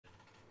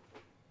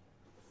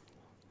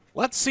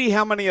Let's see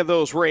how many of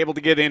those we're able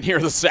to get in here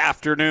this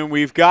afternoon.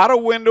 We've got a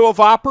window of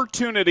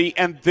opportunity,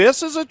 and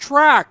this is a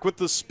track with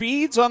the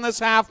speeds on this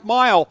half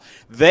mile.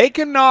 They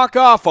can knock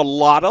off a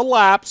lot of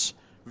laps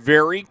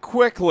very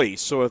quickly.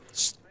 So if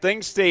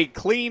things stay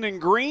clean and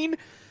green,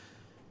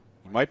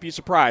 you might be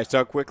surprised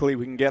how quickly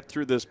we can get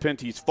through this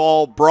Pinty's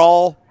Fall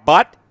Brawl.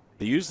 But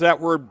they use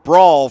that word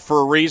brawl for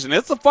a reason.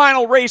 It's the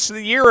final race of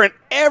the year, and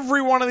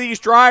every one of these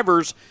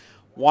drivers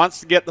wants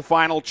to get the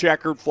final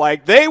checkered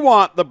flag. They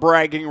want the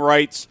bragging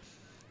rights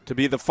to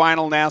be the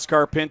final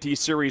NASCAR Pinty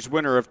Series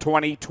winner of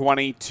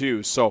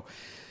 2022. So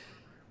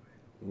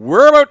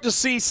we're about to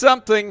see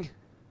something,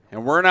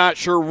 and we're not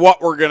sure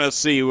what we're going to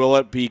see. Will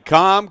it be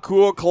calm,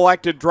 cool,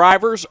 collected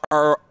drivers,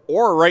 or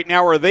right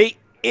now are they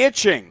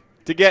itching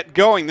to get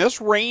going?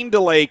 This rain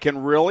delay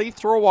can really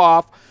throw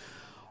off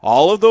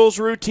all of those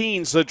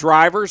routines the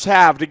drivers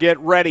have to get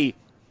ready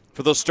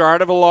for the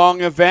start of a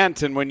long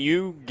event. And when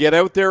you get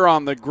out there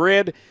on the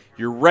grid,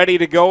 you're ready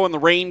to go and the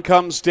rain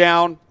comes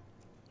down,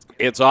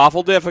 it's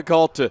awful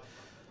difficult to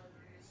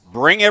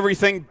bring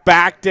everything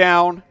back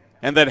down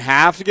and then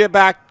have to get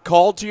back,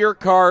 called to your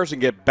cars and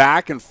get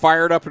back and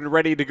fired up and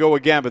ready to go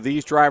again. But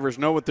these drivers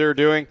know what they're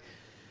doing.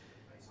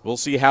 We'll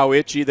see how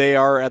itchy they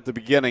are at the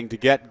beginning to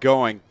get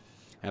going.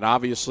 And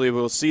obviously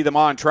we'll see them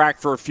on track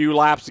for a few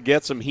laps to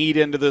get some heat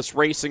into this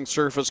racing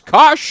surface.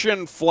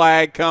 Caution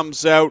flag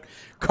comes out.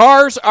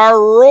 Cars are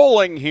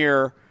rolling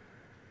here.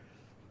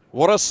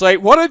 What a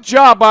sight. What a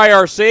job by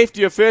our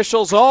safety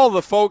officials, all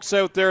the folks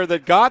out there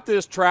that got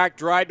this track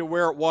dried to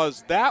where it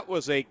was. That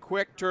was a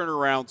quick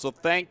turnaround, so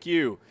thank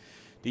you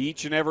to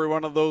each and every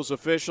one of those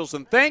officials.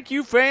 And thank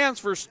you, fans,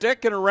 for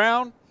sticking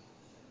around.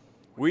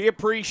 We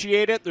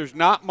appreciate it. There's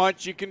not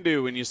much you can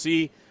do when you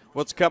see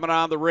what's coming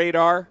on the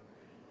radar.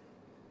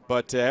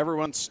 But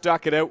everyone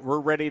stuck it out. We're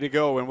ready to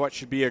go in what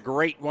should be a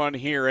great one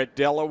here at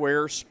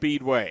Delaware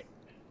Speedway.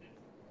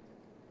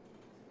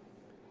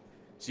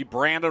 See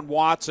Brandon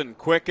Watson,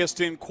 quickest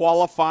in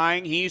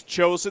qualifying. He's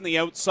chosen the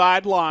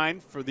outside line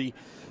for the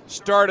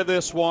start of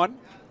this one.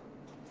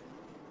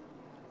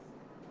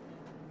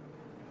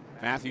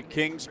 Matthew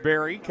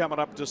Kingsbury coming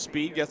up to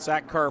speed, gets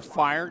that car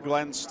fired.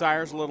 Glenn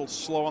Steyer's a little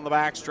slow on the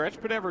backstretch,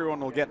 but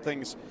everyone will get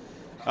things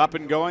up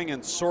and going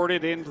and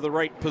sorted into the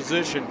right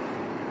position.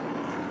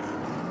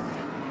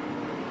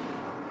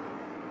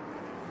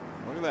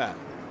 Look at that.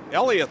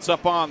 Elliott's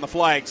up on the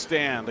flag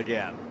stand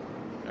again.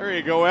 There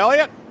you go,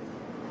 Elliott.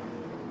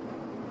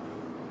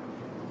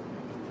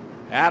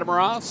 Adam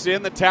Ross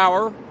in the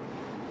tower.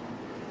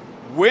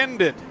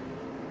 Winded.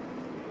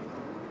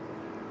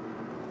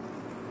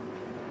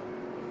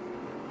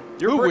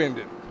 Who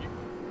winded?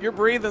 You're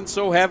breathing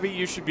so heavy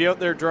you should be out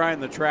there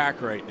drying the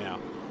track right now.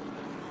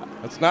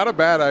 That's not a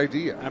bad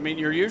idea. I mean,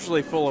 you're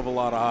usually full of a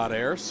lot of hot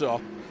air, so.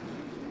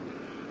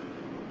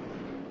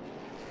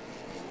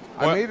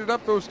 I made it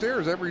up those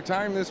stairs every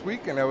time this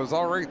weekend. I was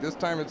all right. This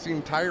time it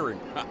seemed tiring.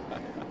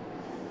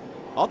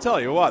 I'll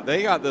tell you what,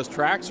 they got this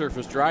track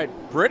surface dried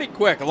pretty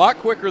quick, a lot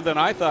quicker than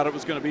I thought it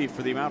was going to be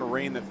for the amount of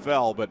rain that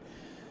fell, but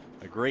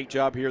a great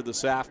job here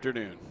this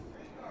afternoon.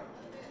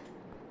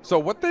 So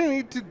what they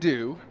need to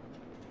do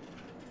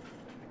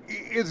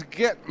is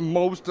get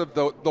most of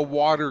the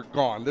water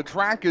gone. The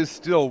track is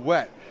still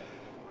wet,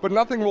 but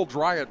nothing will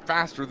dry it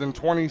faster than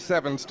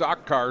 27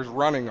 stock cars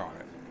running on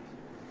it.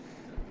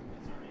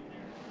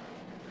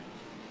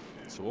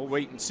 So we'll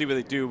wait and see what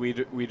they do.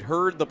 We'd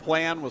heard the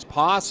plan was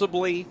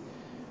possibly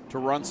to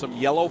run some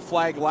yellow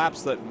flag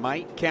laps that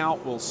might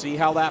count. We'll see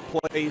how that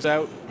plays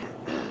out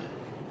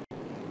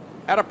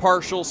at a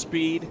partial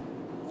speed.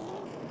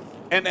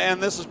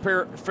 And this is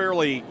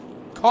fairly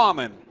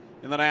common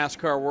in the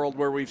NASCAR world,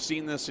 where we've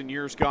seen this in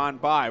years gone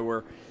by,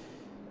 where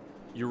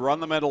you run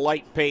them at a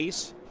light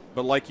pace,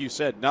 but like you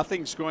said,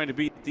 nothing's going to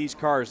beat these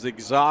cars. The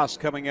exhaust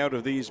coming out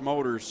of these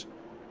motors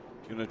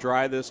is going to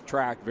dry this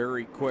track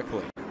very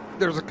quickly.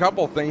 There's a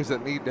couple things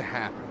that need to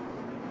happen.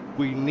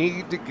 We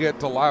need to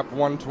get to lap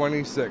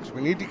 126.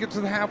 We need to get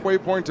to the halfway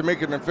point to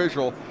make it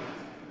official.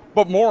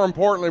 But more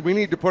importantly, we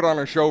need to put on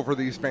a show for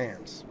these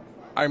fans.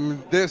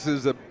 This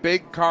is a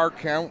big car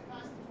count.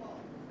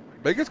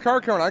 Biggest car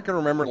count I can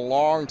remember in a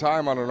long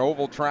time on an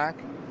oval track.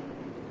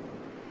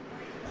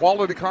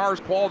 Quality cars,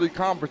 quality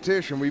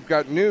competition. We've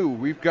got new,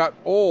 we've got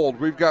old,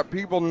 we've got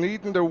people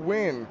needing to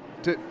win,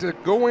 to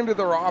go into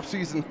their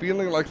offseason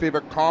feeling like they've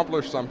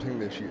accomplished something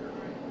this year.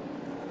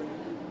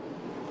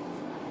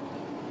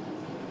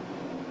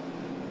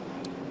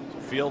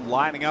 Field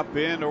lining up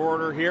in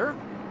order here.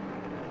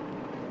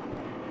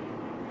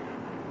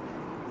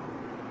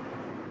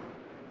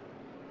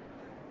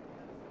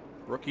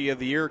 Rookie of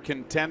the Year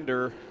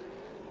contender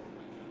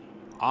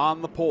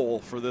on the pole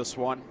for this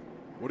one.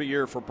 What a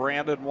year for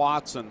Brandon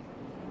Watson.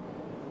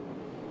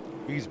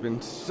 He's been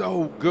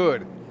so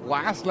good.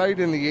 Last night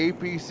in the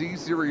APC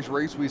Series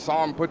race, we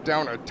saw him put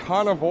down a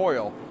ton of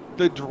oil.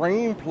 The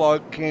drain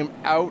plug came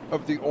out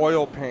of the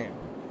oil pan.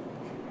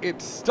 It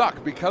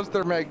stuck because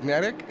they're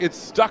magnetic. It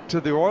stuck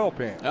to the oil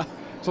pan.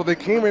 So they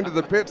came into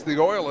the pits.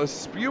 The oil is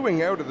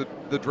spewing out of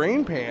the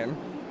drain pan.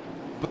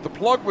 but the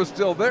plug was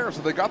still there,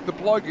 so they got the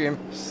plug in.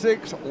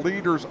 6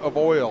 liters of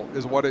oil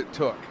is what it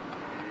took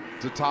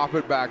to top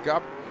it back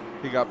up.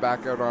 He got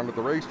back out onto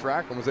the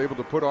racetrack and was able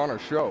to put on a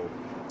show.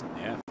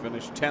 Yeah,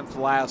 finished 10th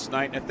last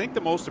night. And I think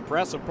the most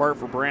impressive part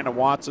for Brandon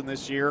Watson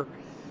this year,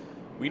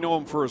 we know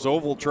him for his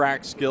oval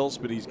track skills,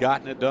 but he's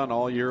gotten it done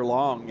all year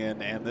long.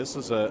 And this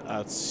is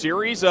a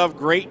series of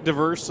great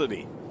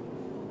diversity.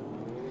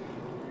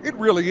 It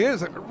really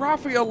is.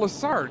 Rafael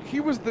Lessard, he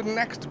was the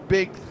next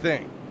big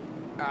thing.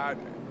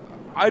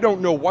 I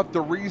don't know what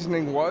the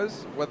reasoning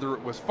was, whether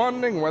it was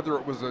funding, whether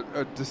it was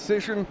a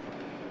decision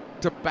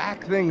to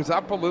back things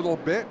up a little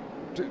bit,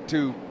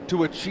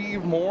 to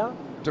achieve more,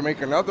 to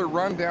make another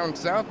run down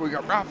south. We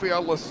got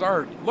Rafael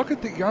Lessard. Look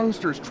at the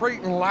youngsters,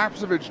 Trayton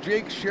Lapsevich,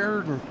 Jake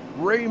Sheridan,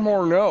 Ray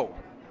Morneau.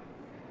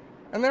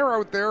 And they're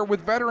out there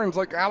with veterans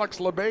like Alex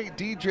LeBay,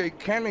 DJ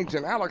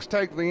Kennington, Alex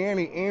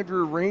Tagliani,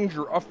 Andrew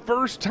Ranger, a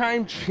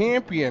first-time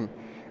champion,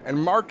 and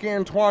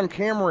Marc-Antoine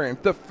Cameron.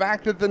 The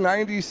fact that the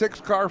 96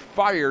 car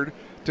fired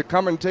to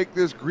come and take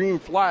this green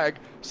flag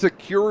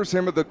secures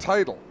him of the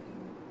title.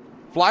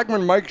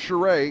 Flagman Mike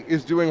Charret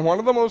is doing one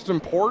of the most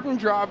important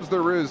jobs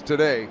there is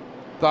today.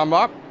 Thumb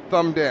up,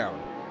 thumb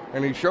down.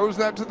 And he shows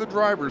that to the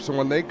drivers, so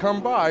when they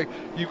come by,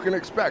 you can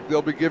expect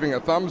they'll be giving a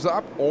thumbs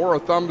up or a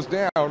thumbs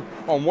down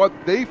on what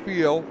they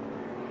feel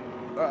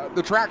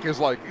the track is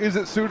like. Is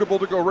it suitable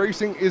to go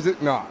racing? Is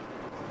it not?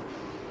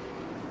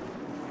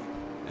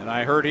 And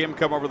I heard him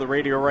come over the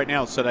radio right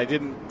now and said, I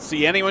didn't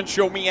see anyone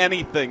show me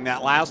anything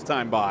that last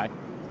time by.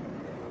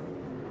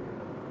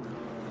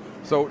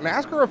 So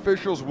NASCAR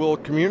officials will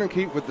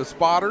communicate with the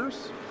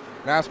spotters.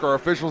 NASCAR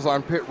officials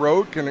on pit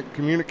road can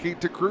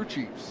communicate to crew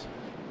chiefs.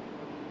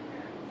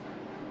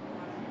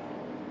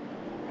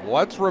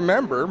 Let's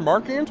remember,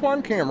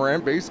 Marc-Antoine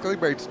Cameron, basically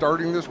by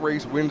starting this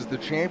race, wins the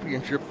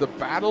championship. The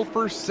battle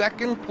for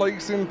second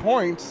place in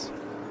points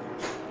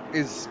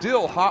is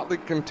still hotly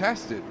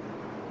contested.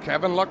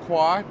 Kevin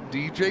Lacroix,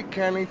 DJ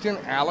Kennington,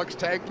 Alex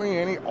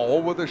Tagliani,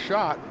 all with a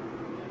shot.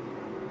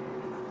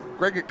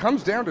 Greg, it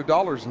comes down to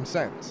dollars and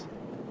cents.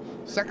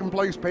 Second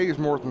place pays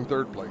more than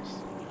third place.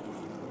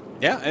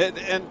 Yeah,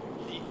 and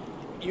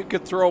you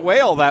could throw away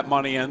all that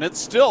money, and it's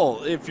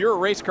still, if you're a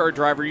race car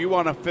driver, you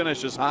want to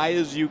finish as high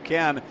as you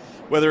can,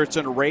 whether it's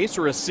in a race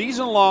or a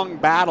season-long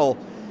battle.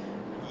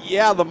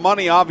 Yeah, the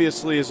money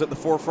obviously is at the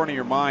forefront of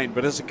your mind,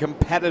 but as a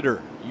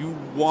competitor, you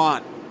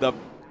want the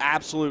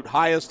absolute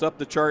highest up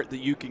the chart that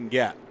you can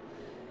get.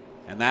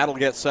 And that'll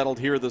get settled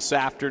here this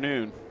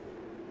afternoon.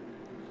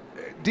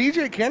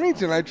 DJ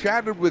Kennington, I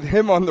chatted with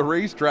him on the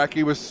racetrack.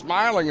 He was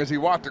smiling as he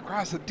walked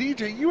across. I said,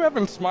 DJ, you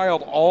haven't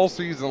smiled all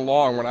season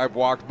long when I've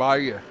walked by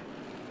you.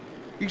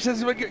 He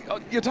says,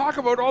 you talk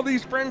about all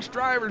these French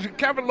drivers,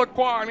 Kevin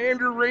Lacroix and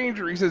Andrew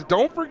Ranger. He says,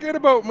 don't forget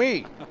about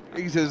me.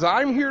 He says,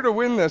 I'm here to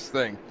win this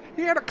thing.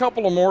 He had a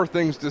couple of more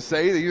things to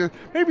say.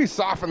 Maybe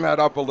soften that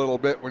up a little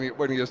bit when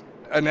you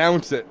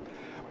announce it.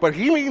 But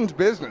he means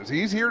business.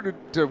 He's here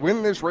to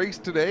win this race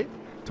today,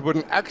 to put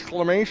an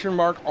exclamation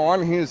mark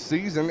on his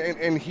season,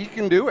 and he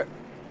can do it.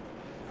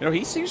 You know,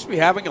 he seems to be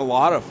having a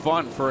lot of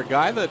fun for a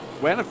guy that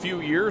went a few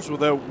years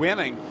without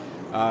winning.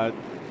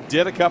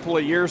 Did a couple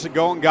of years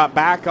ago and got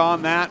back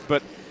on that,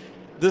 but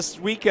this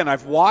weekend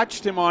I've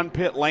watched him on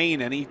pit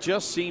lane, and he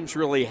just seems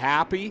really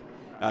happy,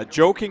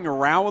 joking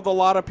around with a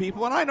lot of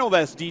people. And I know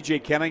that's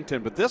DJ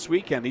Kennington, but this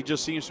weekend he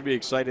just seems to be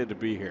excited to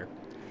be here.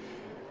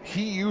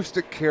 He used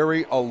to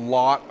carry a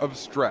lot of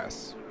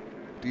stress.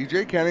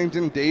 DJ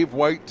Kennington, Dave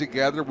White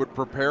together would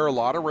prepare a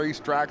lot of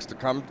racetracks to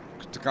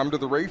come to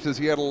the races.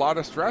 He had a lot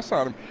of stress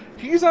on him.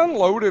 He's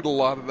unloaded a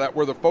lot of that,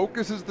 where the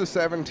focus is the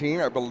 17.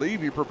 I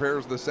believe he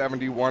prepares the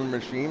 71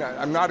 machine.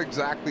 I'm not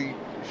exactly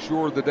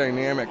sure the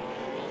dynamic,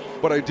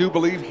 but I do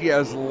believe he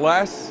has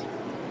less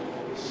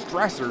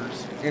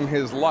stressors in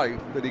his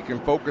life that he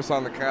can focus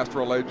on the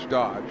Castrol Edge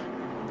Dodge.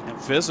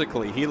 And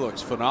physically, he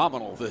looks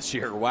phenomenal this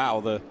year. Wow,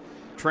 the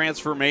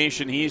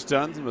transformation he's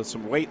done with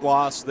some weight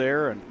loss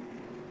there, and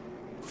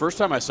first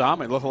time I saw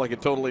him, he looked like a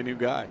totally new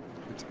guy.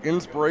 It's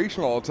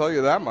inspirational, I'll tell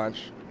you that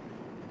much.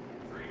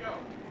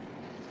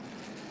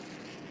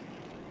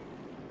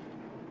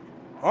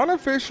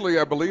 Unofficially,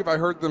 I believe I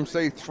heard them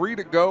say 3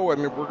 to go,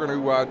 and we're going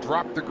to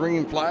drop the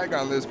green flag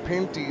on this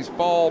Pinty's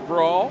Fall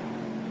Brawl.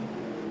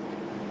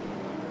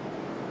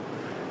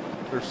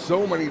 There's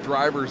so many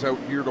drivers out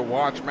here to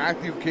watch.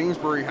 Matthew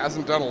Kingsbury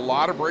hasn't done a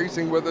lot of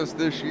racing with us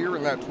this year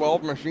in that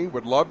 12 machine.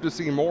 Would love to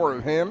see more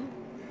of him.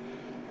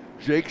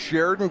 Jake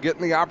Sheridan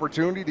getting the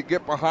opportunity to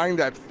get behind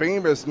that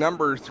famous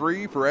number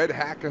 3 for Ed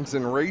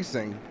Hackinson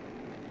Racing.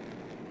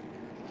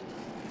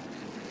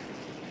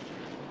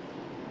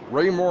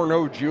 Ray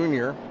Morneau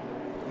Jr.,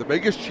 the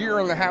biggest cheer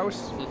in the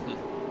house.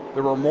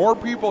 There were more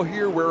people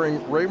here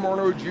wearing Ray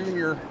Morneau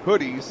Jr.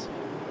 hoodies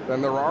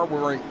than there are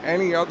wearing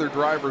any other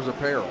driver's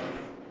apparel.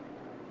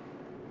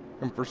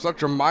 And for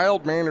such a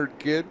mild-mannered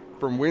kid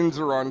from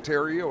Windsor,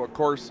 Ontario, of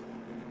course,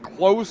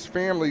 close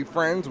family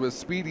friends with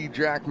Speedy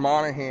Jack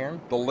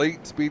Monahan, the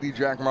late Speedy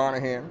Jack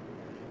Monahan.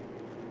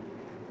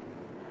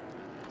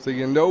 So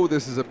you know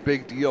this is a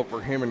big deal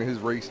for him and his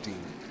race team.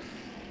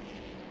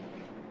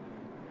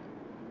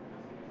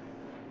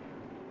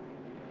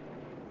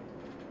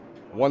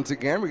 Once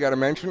again, we got to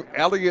mention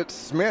Elliott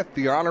Smith,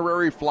 the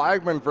honorary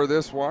flagman for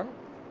this one.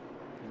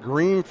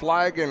 Green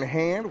flag in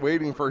hand,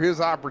 waiting for his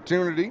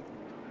opportunity.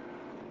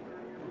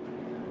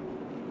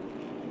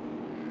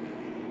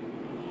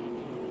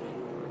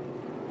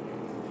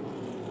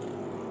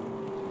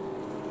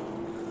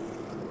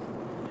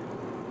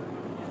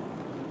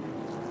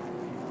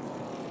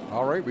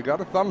 All right, we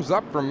got a thumbs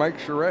up from Mike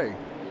Charret.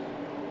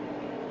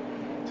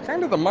 It's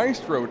kind of the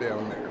maestro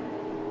down there.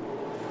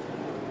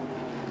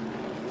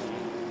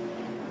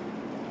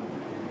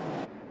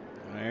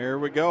 There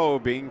we go,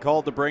 being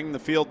called to bring the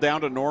field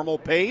down to normal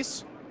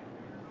pace.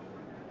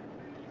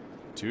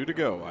 2 to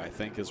go, I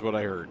think is what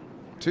I heard.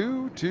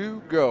 2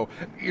 to go.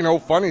 You know,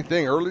 funny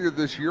thing, earlier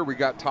this year we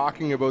got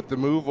talking about the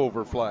move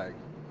over flag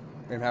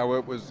and how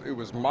it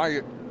was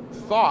my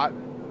thought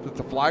that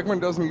the flagman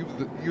doesn't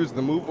use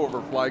the move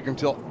over flag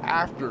until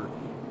after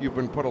you've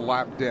been put a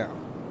lap down.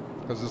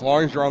 Because as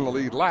long as you're on the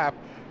lead lap,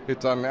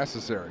 it's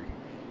unnecessary.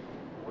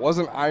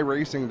 Wasn't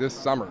iRacing this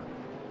summer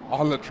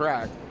on the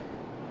track,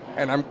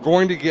 and I'm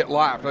going to get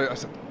lapped. I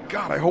said,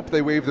 God, I hope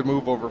they wave the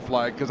move over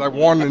flag because I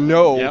want to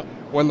know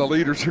when the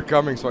leaders are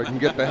coming so I can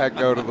get the heck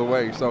out of the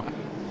way. So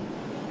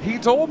he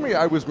told me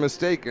I was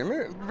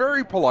mistaken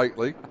very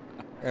politely,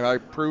 and I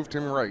proved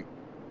him right.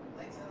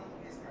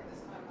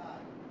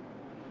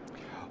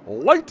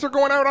 Lights are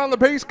going out on the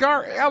pace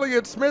car.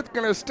 Elliott Smith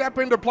going to step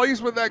into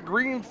place with that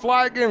green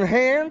flag in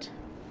hand.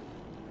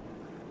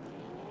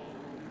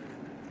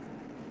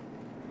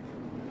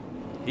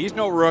 He's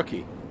no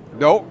rookie.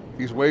 Nope,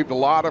 he's waved a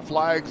lot of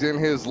flags in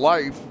his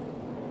life.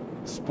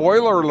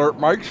 Spoiler alert,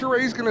 Mike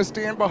Charret's going to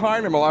stand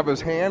behind him. He'll have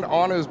his hand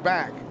on his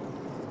back.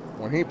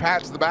 When he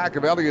pats the back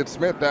of Elliott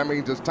Smith, that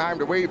means it's time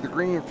to wave the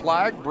green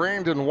flag.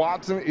 Brandon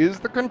Watson is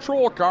the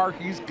control car.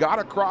 He's got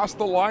to cross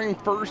the line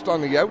first on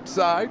the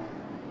outside.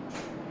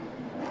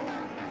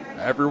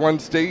 Everyone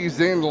stays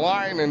in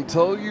line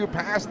until you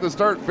pass the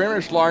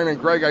start-finish line. And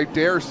Greg, I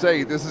dare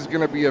say this is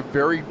going to be a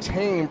very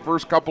tame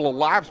first couple of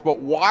laps, but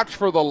watch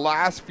for the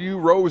last few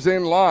rows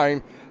in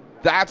line.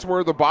 That's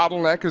where the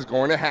bottleneck is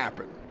going to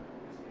happen.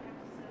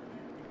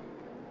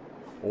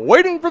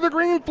 Waiting for the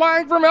green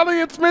flag from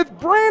Elliott Smith,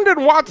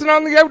 Brandon Watson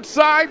on the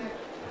outside.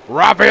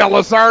 Rafael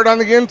Lessard on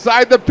the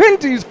inside. The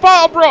Pinty's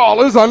fall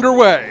brawl is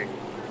underway.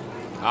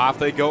 Off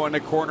they go into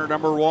corner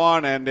number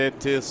 1, and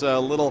it is a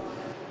little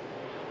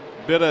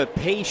bit of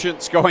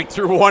patience going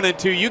through 1 and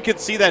 2. You can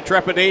see that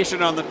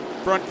trepidation on the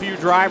front few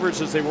drivers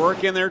as they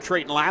work in there.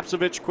 Trayton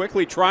Lapsevich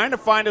quickly trying to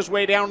find his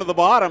way down to the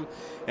bottom,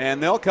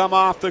 and they'll come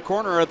off the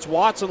corner. It's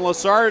Watson,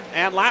 Lessard,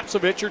 and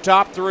Lapsevich, your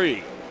top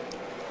 3.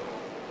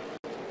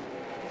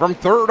 From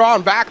third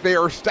on back, they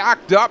are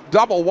stacked up,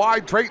 double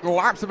wide. Trayton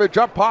Lapsevich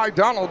up high,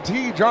 Donald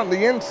Teague on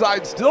the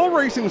inside, still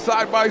racing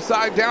side by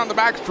side down the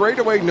back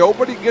straightaway.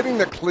 Nobody getting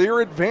the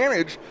clear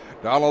advantage.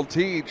 Donald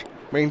Teague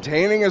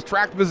maintaining his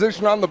track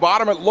position on the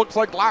bottom. It looks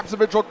like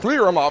Lapsevich will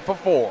clear him off of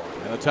 4.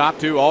 And the top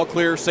 2 all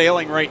clear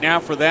sailing right now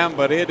for them,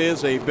 but it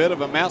is a bit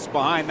of a mess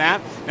behind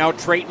that. Now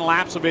Trayton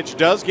Lapsevich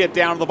does get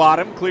down to the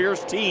bottom,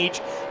 clears Teague.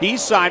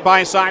 He's side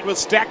by side with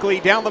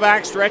Steckley down the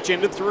back stretch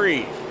into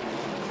 3.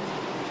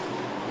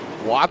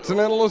 Watson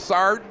and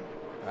Lessard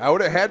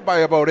out ahead by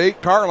about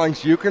 8 car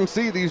lengths. You can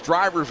see these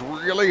drivers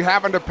really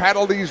having to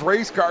pedal these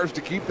race cars to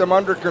keep them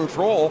under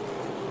control.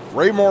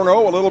 Ray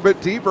Morneau a little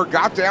bit deeper,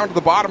 got down to the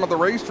bottom of the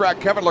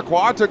racetrack. Kevin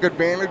Lacroix took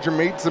advantage and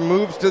made some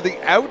moves to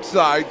the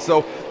outside.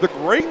 So the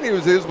great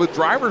news is with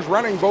drivers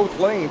running both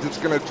lanes, it's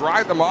going to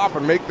dry them off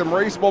and make them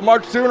raceable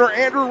much sooner.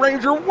 Andrew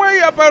Ranger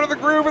way up out of the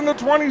groove in the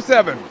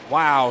 27.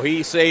 Wow,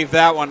 he saved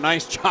that one.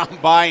 Nice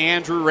job by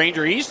Andrew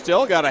Ranger. He's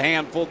still got a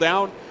handful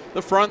down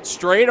the front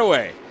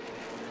straightaway.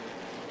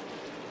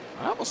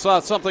 I almost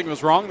thought something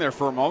was wrong there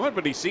for a moment,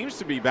 but he seems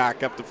to be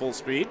back up to full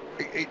speed.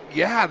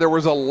 Yeah, there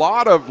was a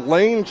lot of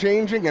lane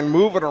changing and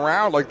moving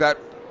around like that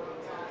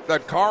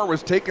car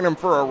was taking him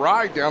for a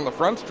ride down the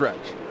front stretch.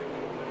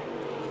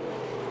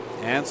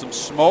 And some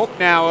smoke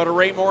now out of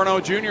Ray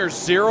Morneau Jr.'s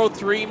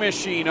 0-3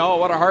 machine. Oh,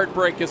 what a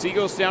heartbreak as he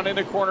goes down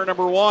into corner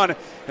number 1.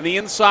 And the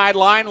inside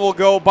line will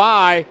go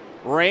by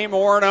Ray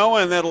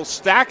Morneau, and it'll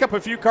stack up a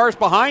few cars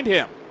behind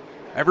him.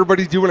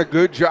 Everybody's doing a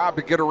good job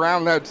to get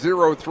around that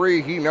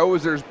 0-3. He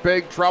knows there's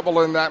big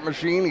trouble in that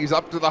machine. He's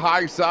up to the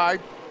high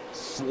side.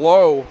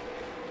 Slow.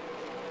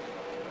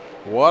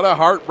 What a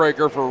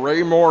heartbreaker for Ray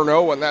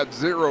Morneau and that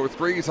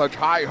 0-3. Such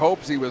high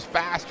hopes. He was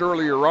fast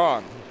earlier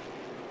on.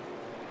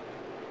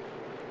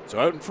 So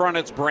out in front,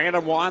 it's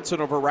Brandon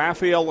Watson over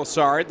Rafael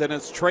Lessard. Then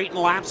it's Trayton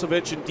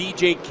Lapsevich and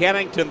DJ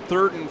Kennington,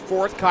 3rd and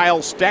 4th. Kyle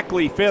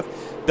Steckley,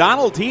 5th.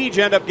 Donald Teague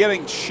end up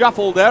getting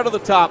shuffled out of the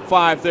top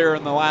 5 there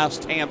in the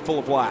last handful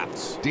of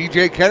laps.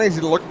 DJ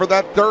Kennington looking for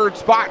that 3rd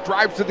spot.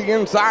 Drives to the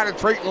inside of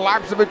Trayton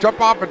Lapsevich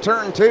up off of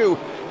turn 2.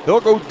 He'll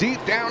go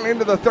deep down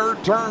into the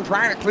 3rd turn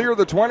trying to clear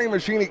the 20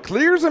 machine. He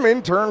clears him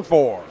in turn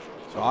 4.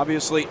 So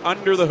obviously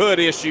under the hood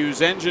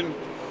issues, engine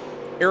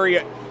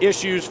area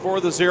issues for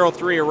the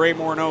 0-3 of Ray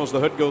Morneau's. The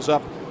hood goes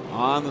up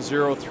on the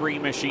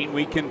 0-3 machine.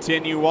 We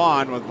continue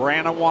on with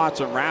Brandon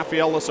Watson,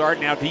 Rafael Lessard,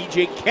 now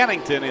DJ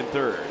Kennington in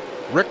 3rd.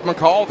 Rick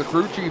McCall, the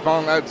crew chief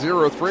on that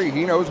 03,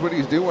 he knows what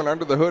he's doing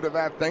under the hood of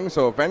that thing,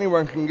 so if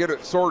anyone can get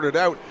it sorted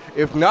out,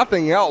 if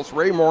nothing else,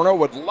 Ray Morneau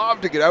would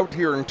love to get out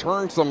here and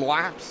turn some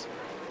laps.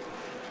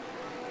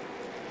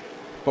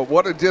 But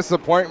what a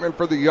disappointment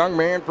for the young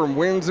man from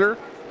Windsor,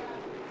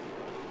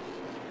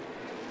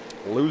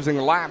 losing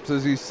laps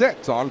as he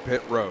sits on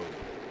pit road.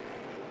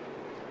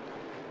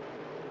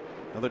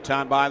 Another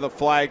time by the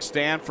flag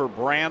stand for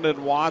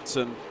Brandon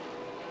Watson,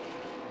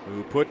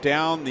 who put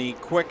down the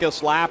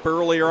quickest lap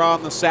earlier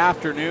on this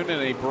afternoon in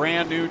a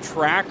brand new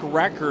track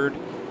record.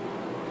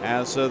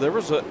 As there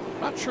was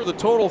not sure the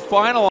total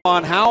final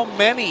on how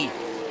many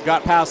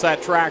got past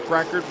that track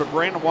record, but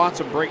Brandon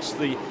Watson breaks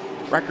the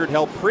record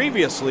held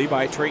previously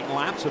by Trayton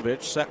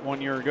Lapsevich, set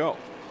 1 year ago.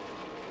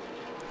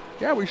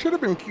 Yeah, we should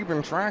have been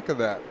keeping track of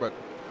that, but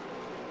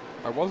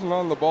I wasn't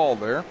on the ball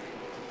there.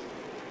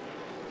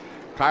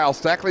 Kyle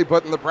Steckley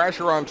putting the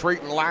pressure on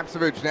Trayton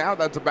Lapsevich now.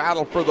 That's a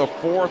battle for the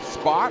 4th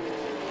spot.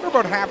 We're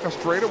about half a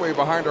straightaway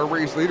behind our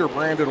race leader,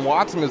 Brandon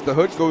Watson, as the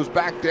hood goes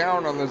back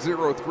down on the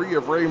 03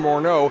 of Ray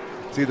Morneau.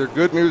 It's either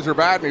good news or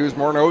bad news.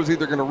 Morneau's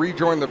either going to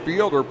rejoin the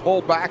field or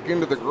pull back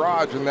into the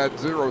garage in that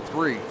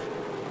 03.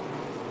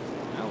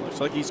 Well, looks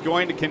like he's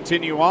going to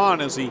continue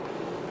on as he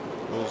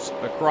goes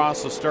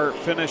across the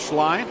start-finish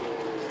line.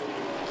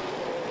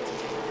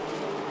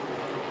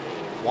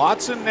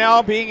 Watson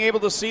now being able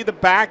to see the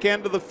back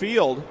end of the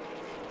field.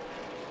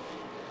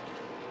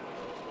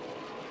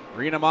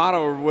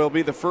 Renamato will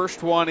be the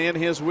first one in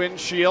his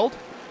windshield,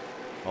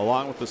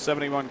 along with the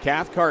 71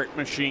 Cathcart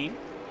machine.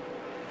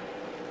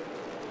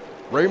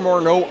 Ray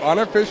Morneau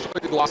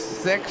unofficially lost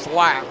 6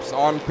 laps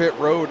on pit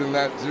road in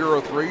that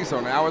 03,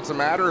 so now it's a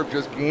matter of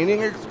just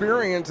gaining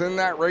experience in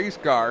that race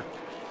car.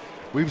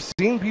 We've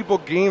seen people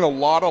gain a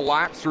lot of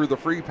laps through the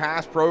free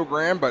pass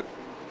program, but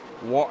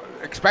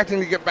expecting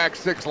to get back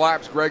 6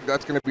 laps, Greg,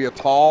 that's going to be a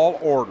tall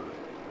order.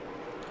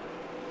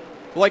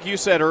 Like you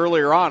said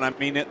earlier on, I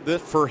mean,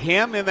 for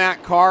him in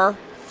that car,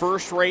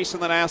 first race in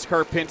the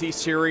NASCAR Pinty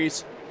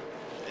Series,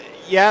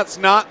 yeah, it's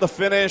not the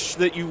finish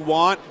that you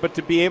want, but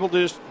to be able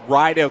to just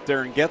ride out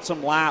there and get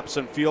some laps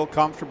and feel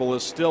comfortable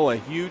is still a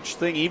huge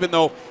thing. Even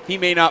though he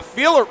may not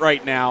feel it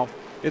right now,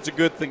 it's a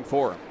good thing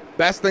for him.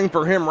 Best thing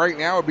for him right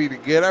now would be to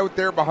get out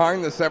there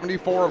behind the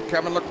 74 of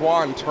Kevin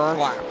Lacroix and turn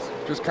laps.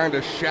 Just kind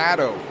of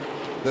shadow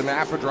the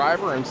Napa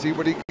driver and see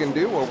what he can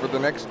do over the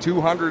next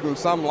 200 and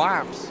some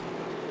laps.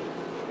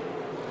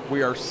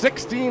 We are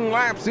 16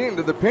 laps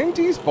into the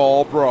Pinty's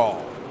Fall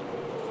Brawl.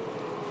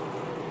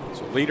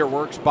 So leader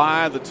works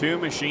by the 2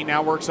 machine,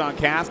 now works on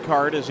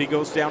Cathcart as he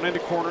goes down into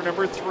corner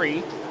number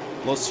 3.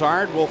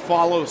 Lassard will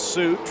follow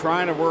suit,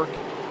 trying to work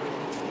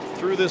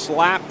through this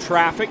lap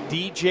traffic.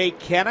 DJ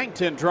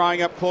Kennington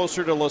drawing up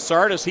closer to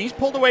Lassard as he's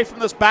pulled away from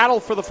this battle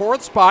for the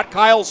 4th spot.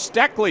 Kyle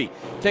Steckley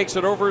takes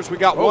it over as we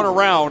got one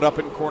around up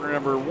in corner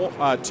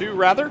number 2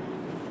 rather.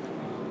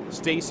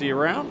 Stacy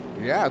around.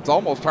 Yeah, it's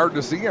almost hard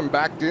to see him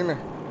backed in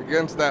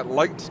against that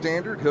light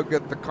standard. He'll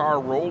get the car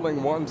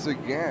rolling once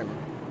again.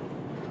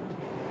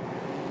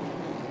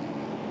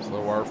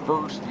 So our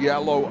first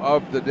yellow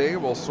of the day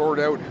will sort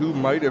out who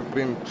might have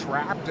been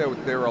trapped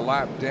out there a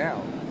lap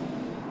down.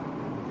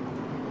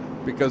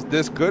 Because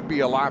this could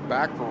be a lap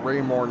back for Ray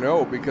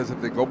Morneau, because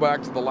if they go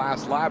back to the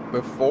last lap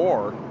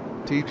before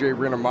TJ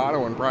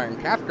Renamato and Brian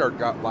Cathcart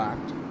got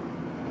lapped,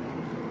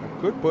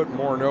 it could put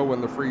Morneau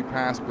in the free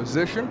pass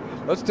position.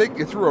 Let's take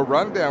you through a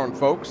rundown,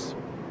 folks.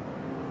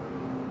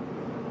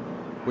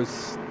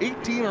 With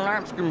 18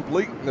 laps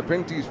complete in the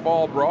Pinty's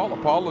Fall Brawl,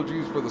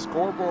 apologies for the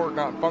scoreboard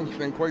not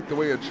functioning quite the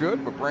way it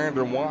should, but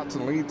Brandon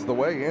Watson leads the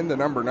way into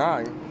number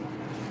 9.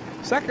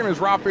 Second is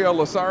Rafael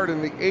Lassard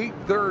in the 8.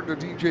 Third to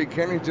DJ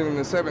Kennington in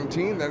the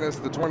 17. Then it's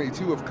the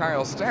 22 of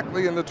Kyle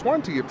Steckley and the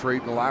 20 of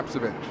Trayton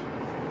Lapsevich.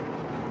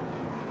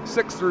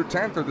 6th through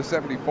 10th are the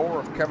 74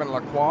 of Kevin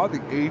Lacroix,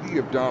 the 80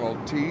 of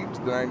Donald Teague,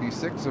 the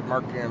 96 of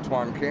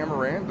Marc-Antoine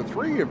Cameron, the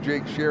 3 of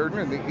Jake Sheridan,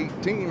 and the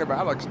 18 of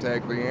Alex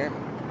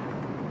Tagliani.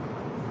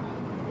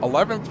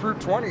 11th through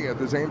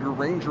 20th is Andrew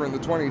Ranger in the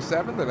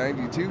 27, the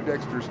 92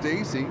 Dexter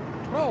Stacy,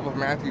 12 of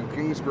Matthew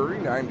Kingsbury,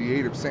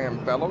 98 of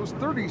Sam Fellows,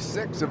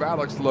 36 of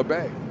Alex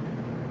LeBay,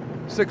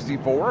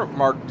 64 of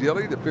Mark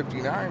Dilley, the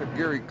 59 of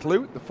Gary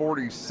Clute, the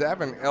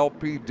 47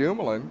 LP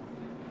Dumoulin,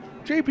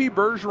 JP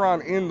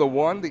Bergeron in the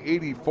 1, the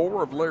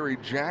 84 of Larry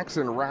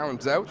Jackson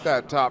rounds out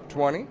that top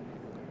 20.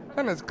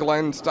 Then it's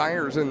Glenn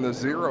Stiers in the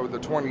 0, the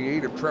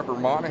 28 of Trevor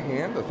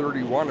Monahan, the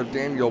 31 of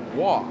Daniel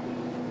Bois,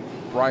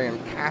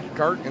 Brian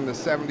Cathcart in the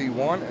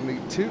 71, and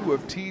the 2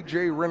 of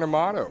TJ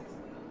Renamato.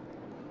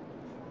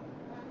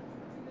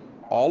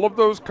 All of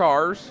those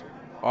cars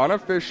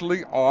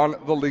unofficially on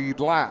the lead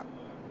lap.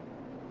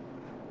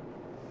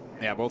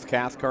 Yeah, both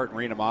Cathcart and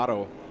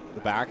Renamato,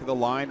 the back of the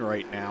line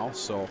right now.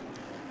 So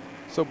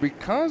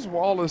because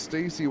Wallace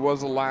Stacy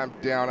was a lap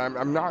down,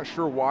 I'm not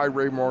sure why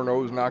Ray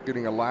Morneau is not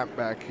getting a lap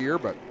back here,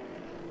 but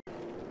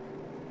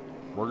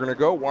we're going to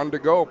go. 1 to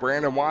go.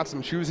 Brandon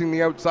Watson choosing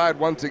the outside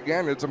once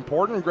again. It's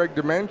important, Greg,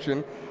 to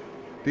mention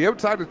The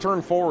outside of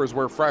turn 4 is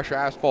where fresh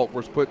asphalt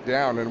was put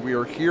down, and we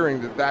are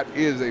hearing that that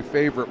is a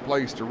favorite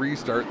place to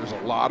restart. There's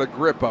a lot of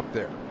grip up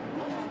there.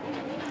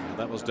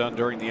 That was done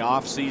during the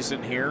off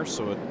season here,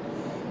 so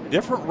a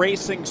different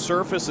racing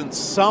surface in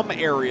some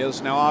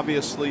areas. Now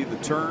obviously the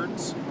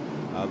turns,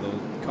 the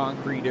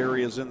concrete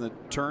areas in the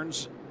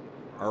turns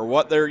are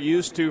what they're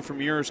used to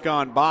from years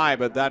gone by,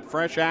 but that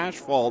fresh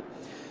asphalt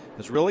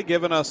has really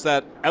given us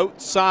that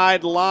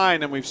outside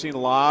line, and we've seen a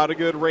lot of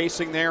good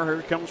racing there.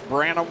 Here comes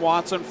Brandon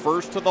Watson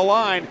first to the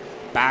line,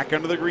 back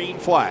under the green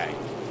flag.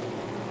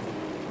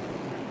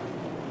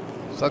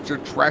 Such a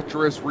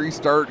treacherous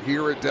restart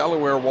here at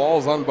Delaware.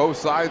 Walls on both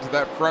sides of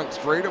that front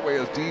straightaway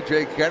as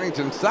DJ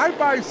Kennington side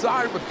by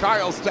side with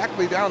Kyle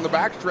Steckley down the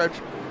backstretch.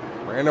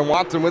 Brandon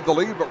Watson with the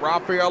lead, but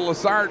Raphael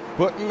Lessard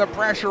putting the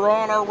pressure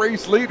on our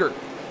race leader.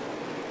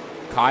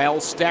 Kyle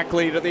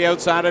Steckley to the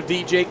outside of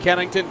DJ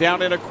Kennington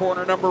down into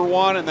corner number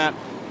 1 and that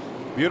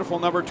beautiful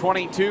number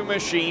 22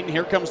 machine.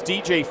 Here comes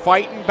DJ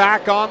fighting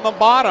back on the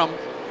bottom.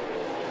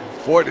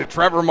 Boy, did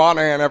Trevor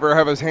Monahan ever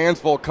have his hands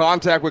full.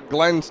 Contact with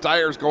Glenn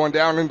Stiers going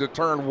down into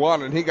turn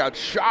 1, and he got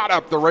shot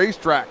up the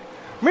racetrack.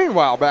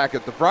 Meanwhile, back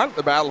at the front,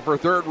 the battle for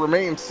third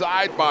remains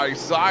side by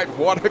side.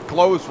 What a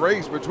close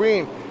race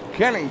between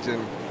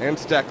Kennington and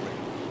Steckley.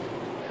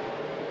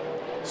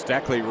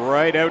 Steckley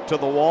right out to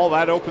the wall.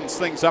 That opens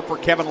things up for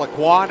Kevin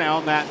Lacroix now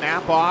in that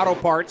Napa Auto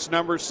Parts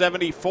number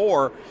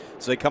 74.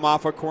 As they come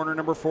off of corner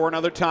number 4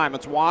 another time.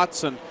 It's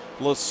Watson,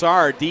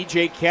 Lessard,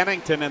 DJ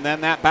Kennington, and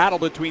then that battle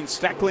between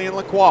Steckley and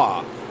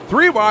Lacroix.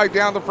 3 wide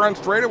down the front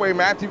straightaway.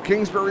 Matthew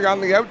Kingsbury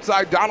on the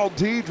outside. Donald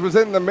Teege was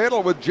in the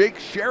middle with Jake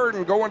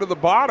Sheridan going to the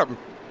bottom.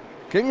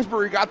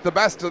 Kingsbury got the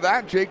best of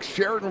that. Jake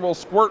Sheridan will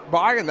squirt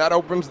by, and that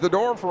opens the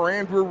door for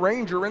Andrew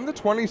Ranger in the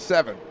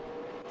 27.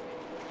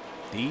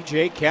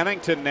 DJ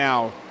Kennington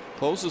now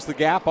closes the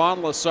gap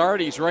on Lessard.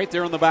 He's right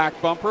there in the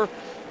back bumper.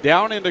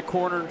 Down into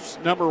corners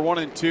number 1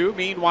 and 2.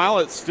 Meanwhile,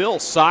 it's still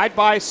side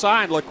by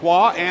side,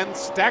 Lacroix and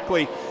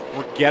Steckley.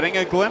 We're getting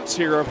a glimpse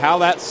here of how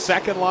that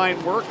second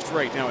line works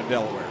right now in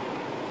Delaware.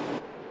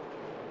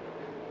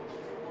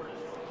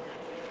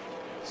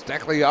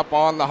 Steckley up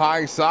on the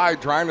high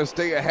side, trying to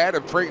stay ahead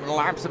of Trayton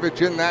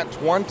Lapsevich in that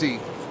 20.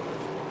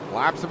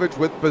 Lapsevich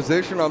with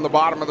position on the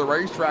bottom of the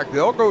racetrack.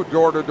 They'll go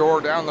door to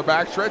door down the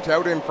backstretch.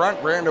 Out in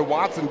front, Brandon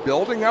Watson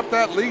building up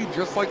that lead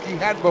just like he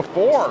had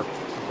before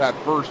that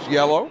first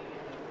yellow.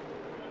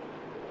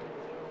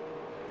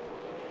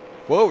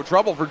 Whoa,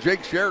 trouble for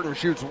Jake Sheridan.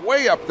 Shoots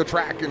way up the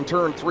track in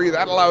turn 3.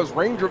 That allows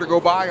Ranger to go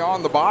by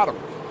on the bottom.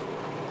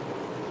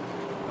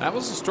 That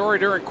was the story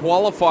during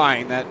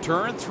qualifying. That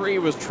turn 3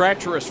 was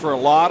treacherous for a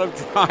lot of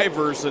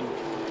drivers, and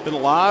been a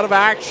lot of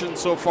action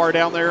so far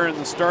down there in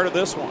the start of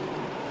this one.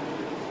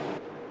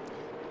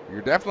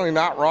 You're definitely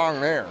not wrong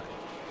there.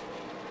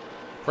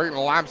 Trayton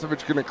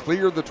Lapsevich going to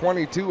clear the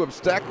 22 of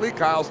Steckley.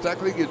 Kyle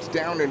Steckley gets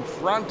down in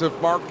front of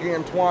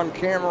Marc-Antoine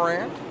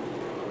Cameron.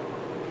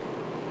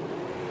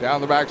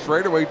 Down the back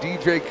straightaway,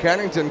 DJ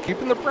Kennington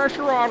keeping the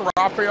pressure on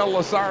Raphael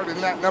Lessard in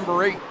that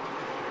number 8.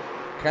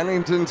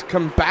 Kennington's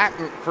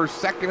combatant for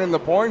second in the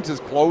points is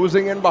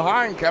closing in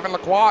behind Kevin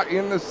Lacroix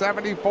in the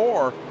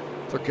 74.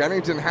 So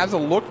Kennington has a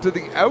look to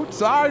the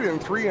outside in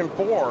 3 and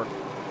 4.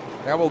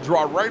 That will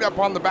draw right up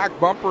on the back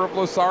bumper of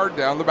Lessard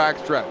down the back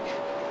stretch.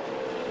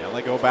 Now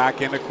they go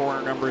back into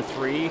corner number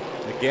 3.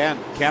 Again,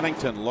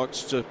 Kennington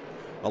looks to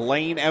a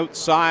lane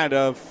outside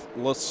of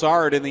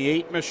Lessard in the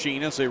 8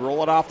 machine as they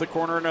roll it off the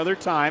corner another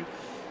time.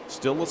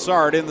 Still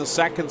Lessard in the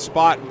second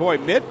spot. Boy,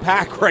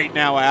 mid-pack right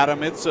now,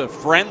 Adam. It's a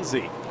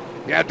frenzy.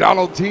 Yeah,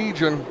 Donald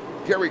Teege and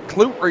Gary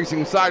Clute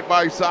racing side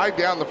by side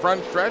down the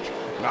front stretch.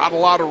 Not a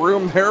lot of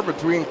room there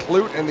between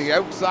Clute and the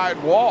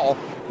outside wall,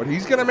 but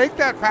he's going to make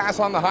that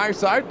pass on the high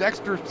side.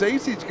 Dexter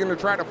Stacy's going to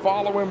try to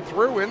follow him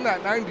through in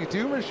that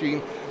 92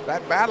 machine.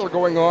 That battle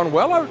going on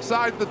well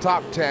outside the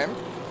top 10.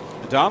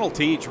 Donald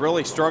Teege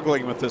really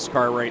struggling with this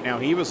car right now.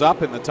 He was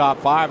up in the top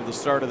 5 at the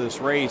start of this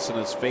race and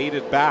has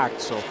faded back,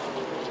 so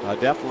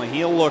definitely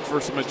he'll look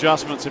for some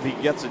adjustments if he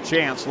gets a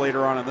chance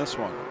later on in this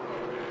one.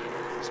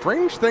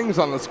 Strange things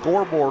on the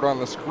scoreboard on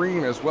the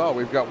screen as well.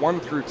 We've got 1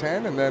 through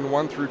 10 and then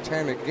 1 through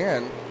 10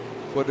 again,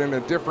 but in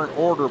a different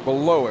order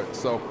below it.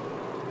 So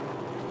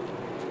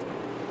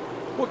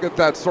we'll get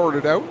that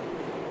sorted out.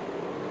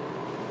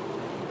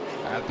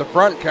 At the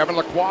front, Kevin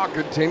Lacroix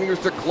continues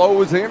to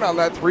close in on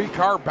that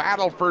 3-car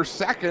battle for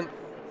second.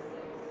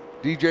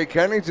 DJ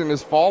Kennington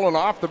has fallen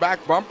off the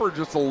back bumper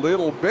just a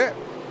little bit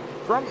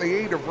from the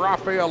 8 of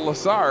Raphael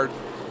Lessard.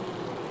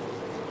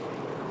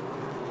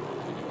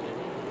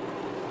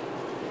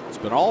 It's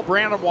been all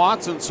Brandon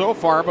Watson so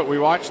far, but we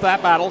watched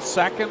that battle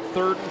second,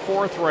 third, and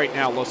fourth right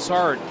now.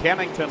 Lessard,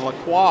 Kennington,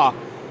 Lacroix.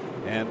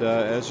 And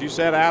as you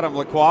said, Adam,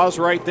 Lacroix is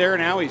right there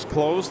now. He's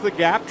closed the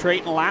gap.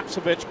 Trayton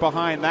Lapsevich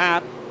behind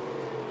that.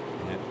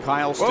 And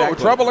Kyle Steckley. Whoa,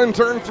 trouble in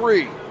turn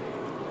 3.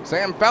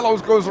 Sam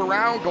Fellows goes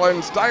around.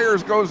 Glenn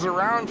Stiers goes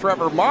around.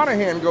 Trevor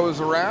Monahan goes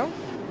around.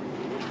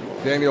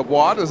 Daniel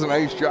Bois does a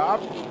nice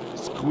job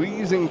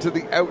squeezing to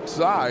the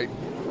outside.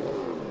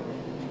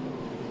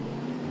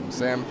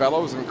 Sam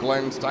Fellows and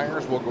Glenn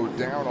Stiers will go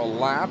down a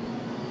lap.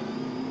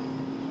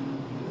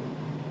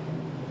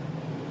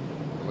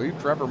 believe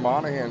Trevor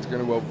Monahan's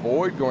going to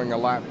avoid going a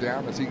lap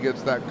down as he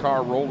gets that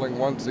car rolling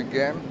once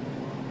again.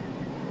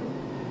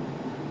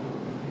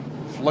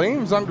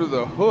 Flames under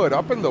the hood,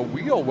 up in the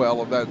wheel well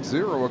of that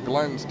Zero of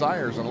Glenn's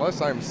tires, unless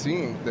I'm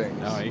seeing things.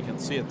 No, you can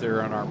see it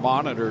there on our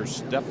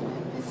monitors.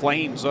 Definitely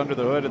flames under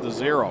the hood of the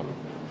Zero.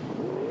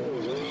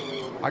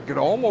 I could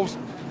almost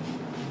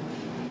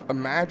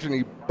imagine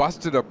he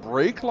busted a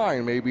brake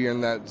line maybe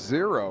in that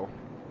Zero.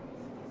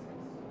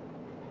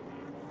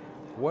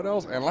 What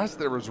else? Unless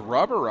there was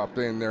rubber up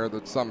in there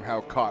that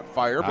somehow caught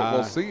fire, but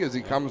we'll see as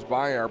he comes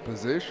by our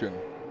position.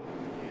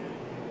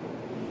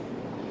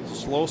 It's a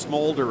slow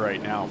smolder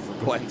right now for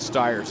Glenn's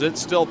tires.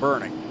 It's still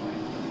burning.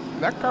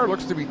 That car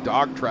looks to be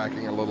dog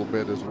tracking a little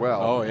bit as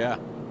well. Oh, yeah.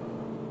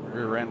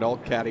 Rear end all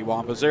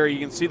cattywampus. There you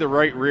can see the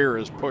right rear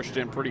is pushed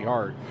in pretty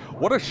hard.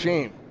 What a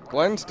shame.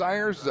 Glenn's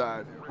tires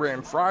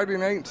ran Friday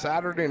night,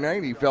 Saturday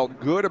night. He felt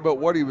good about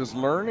what he was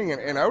learning,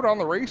 and out on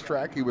the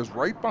racetrack, he was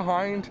right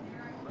behind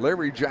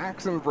Larry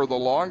Jackson for the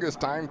longest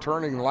time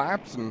turning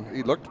laps, and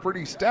he looked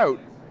pretty stout.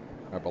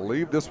 I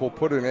believe this will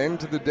put an end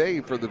to the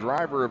day for the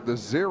driver of the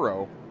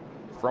Zero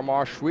from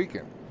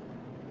Ohsweken.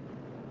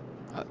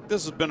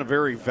 This has been a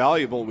very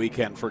valuable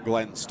weekend for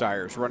Glenn's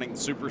tires. Running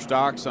super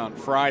stocks on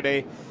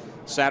Friday,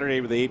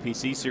 Saturday with the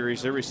APC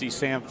series. There we see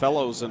Sam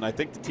Fellows, and I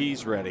think the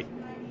tee's ready.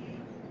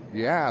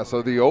 Yeah,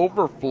 so the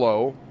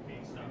overflow,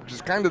 which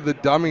is kind of the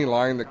dummy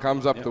line that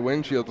comes up the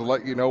windshield to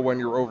let you know when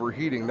you're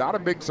overheating. Not a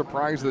big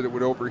surprise that it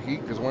would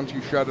overheat, because once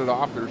you shut it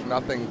off, there's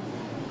nothing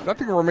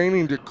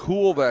remaining to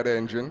cool that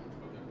engine.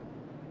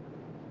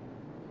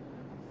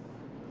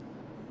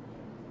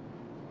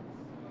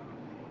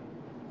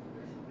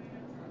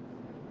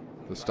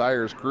 The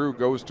Steyrs crew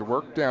goes to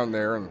work down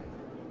there, and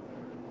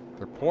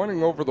they're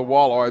pointing over the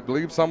wall. Oh, I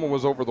believe someone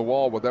was over the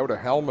wall without a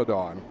helmet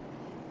on.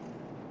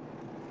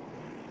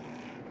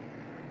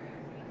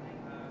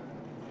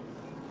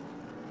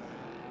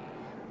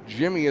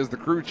 Jimmy is the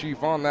crew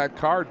chief on that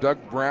car. Doug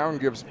Brown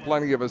gives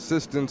plenty of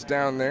assistance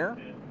down there.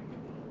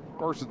 Of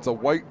course, it's a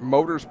white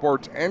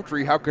motorsports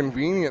entry. How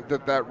convenient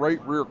that that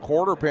right rear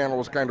quarter panel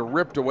was kind of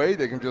ripped away.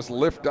 They can just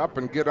lift up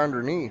and get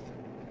underneath.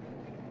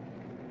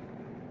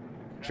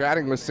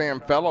 Chatting with Sam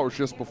Fellows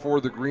just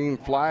before the green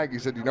flag, he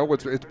said, you know,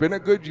 it's been a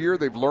good year.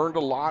 They've learned a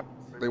lot.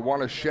 They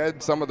want to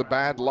shed some of the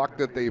bad luck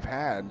that they've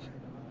had.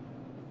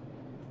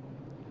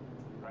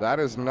 That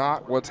is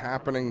not what's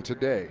happening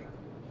today.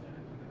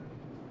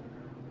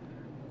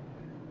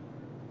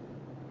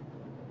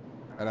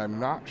 And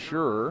I'm not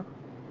sure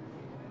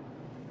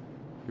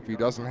if he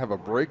doesn't have a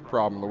brake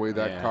problem the way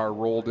that car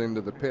rolled into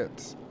the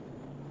pits.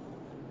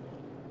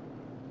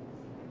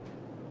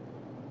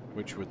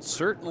 Which would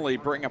certainly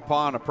bring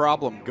upon a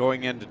problem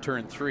going into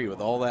turn 3 with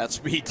all that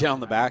speed down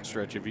the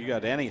backstretch. If you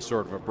got any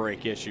sort of a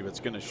brake issue, it's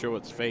going to show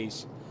its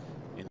face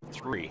in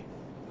 3.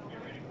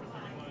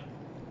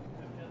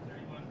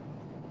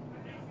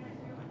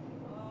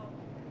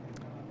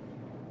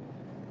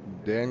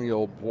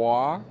 Daniel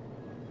Bois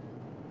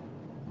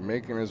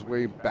making his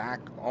way back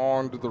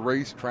onto the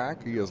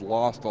racetrack. He has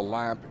lost a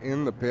lap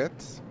in the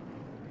pits.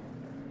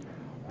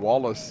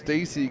 Wallace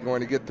Stacy going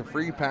to get the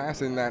free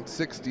pass in that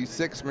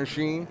 66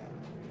 machine.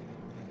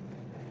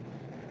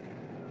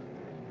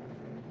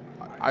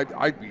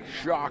 I'd be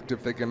shocked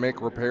if they can make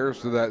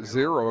repairs to that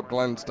Zero at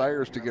Glenn's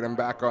tires to get him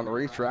back on the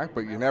racetrack,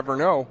 but you never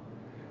know.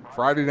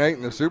 Friday night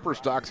in the Super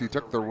Stocks, he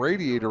took the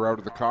radiator out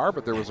of the car,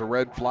 but there was a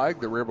red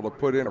flag. They were able to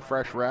put in a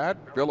fresh rad,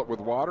 fill it with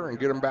water, and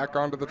get him back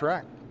onto the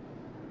track.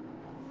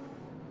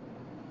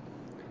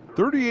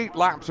 38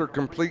 laps are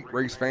complete,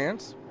 race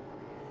fans.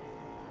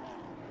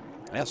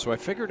 Yeah, so I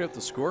figured out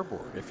the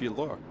scoreboard. If you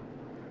look,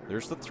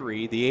 there's the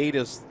 3. The 8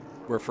 is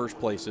where first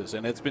place is,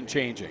 and it's been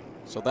changing.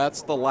 So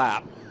that's the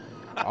lap.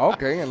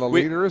 Okay, and the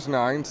leader is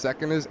 9,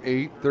 second is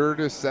 8,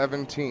 third is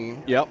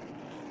 17. Yep.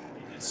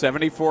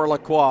 74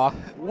 Lacroix.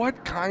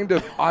 What kind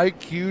of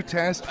IQ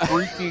test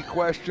freaky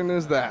question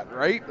is that,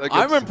 right? Like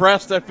I'm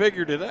impressed I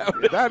figured it out.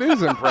 That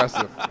is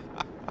impressive.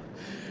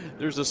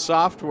 There's a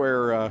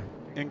software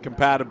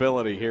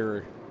incompatibility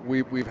here.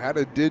 We've had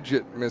a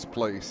digit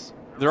misplace.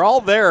 They're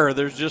all there.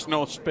 There's just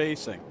no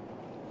spacing.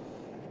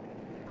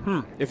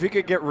 If you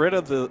could get rid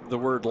of the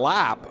word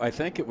lap, I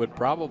think it would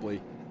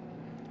probably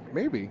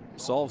maybe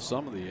solve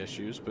some of the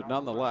issues, but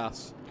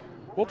nonetheless.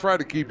 We'll try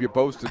to keep you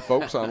posted,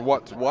 folks, on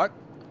what's what.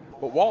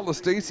 But Wallace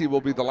Stacy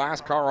will be the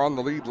last car on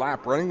the lead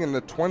lap, running in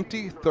the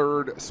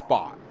 23rd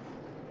spot.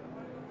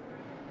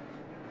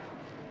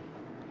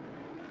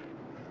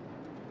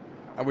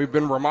 And we've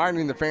been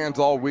reminding the fans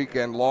all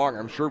weekend long,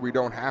 I'm sure we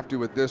don't have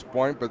to at this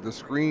point, but the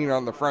screen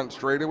on the front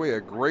straightaway,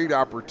 a great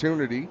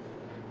opportunity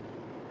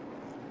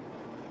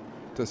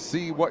to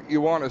see what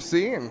you want to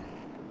see and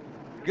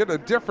get a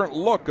different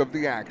look of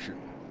the action.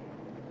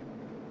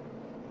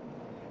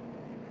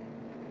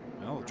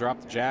 Well,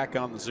 drop the jack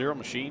on the Zero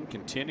machine,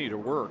 continue to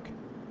work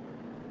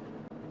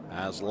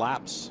as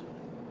laps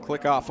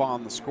click off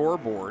on the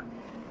scoreboard.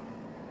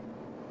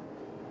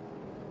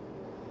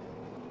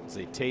 As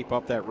they tape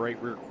up that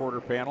right rear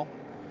quarter panel,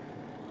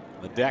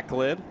 the deck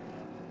lid.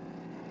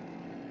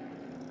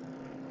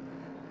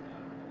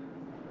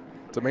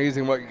 It's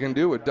amazing what you can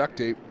do with duct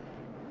tape.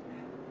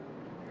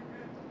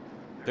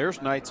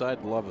 There's nights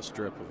I'd love a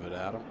strip of it,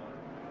 Adam.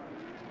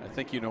 I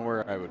think you know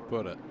where I would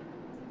put it.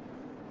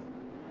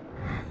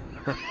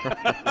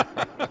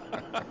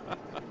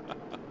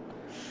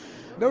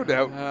 No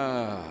doubt.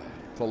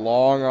 It's a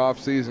long off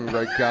season,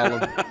 Greg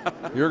Callan.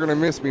 You're going to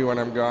miss me when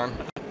I'm gone.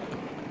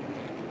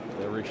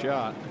 Every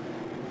shot.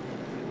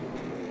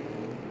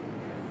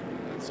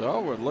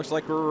 So it looks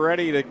like we're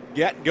ready to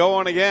get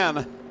going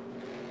again.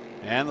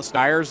 And the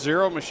Steyr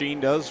Zero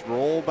machine does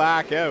roll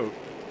back out.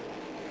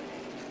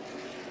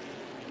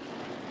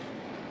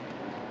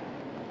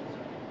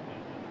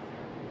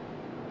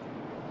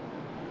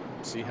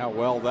 See how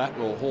well that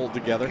will hold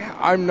together. Yeah,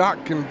 I'm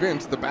not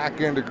convinced the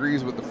back end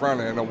agrees with the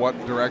front end on what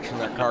direction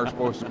that car's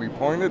supposed to be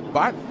pointed,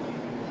 but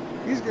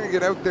he's going to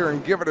get out there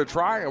and give it a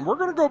try, and we're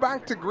going to go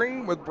back to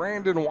green with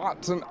Brandon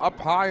Watson up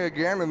high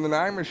again in the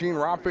 9 machine,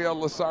 Rafael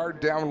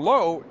Lessard down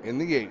low in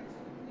the 8.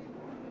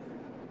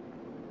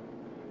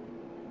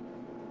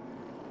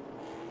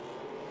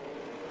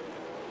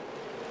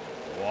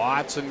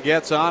 Watson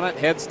gets on it,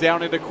 heads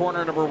down into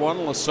corner number 1.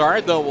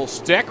 Lessard, though, will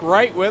stick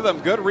right with him.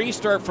 Good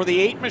restart for the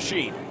 8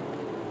 machine.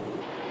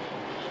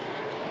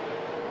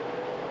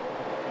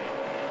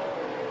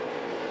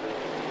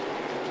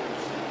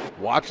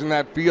 Watching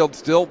that field,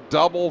 still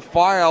double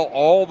file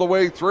all the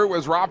way through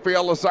as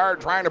Rafael Lessard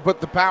trying to put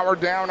the power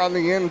down on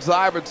the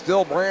inside, but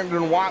still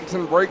Brandon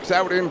Watson breaks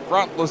out in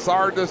front.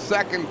 Lessard to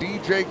second,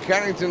 DJ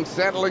Kennington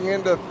settling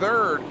into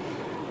third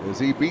as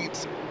he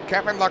beats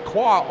Kevin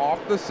Lacroix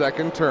off the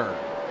second turn.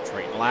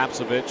 Trayton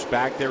Lapsevich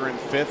back there in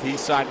 5th. He's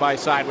side by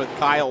side with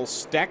Kyle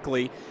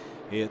Steckley.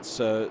 It's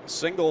a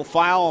single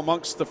file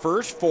amongst the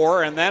first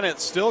 4, and then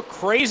it's still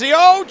crazy.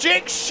 Oh,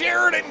 Jake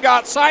Sheridan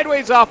got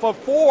sideways off of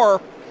 4.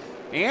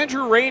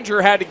 Andrew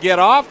Ranger had to get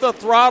off the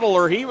throttle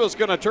or he was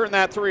going to turn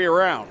that 3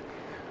 around.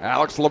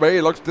 Alex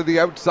LeMay looks to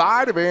the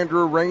outside of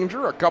Andrew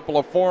Ranger, a couple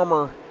of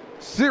former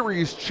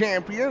series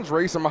champions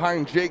racing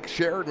behind Jake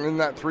Sheridan in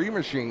that 3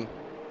 machine.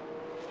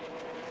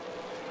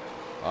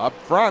 Up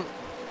front,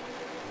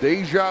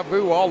 deja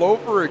vu all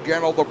over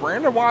again, although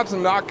Brandon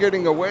Watson not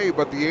getting away,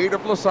 but the 8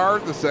 of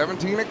Lessard, the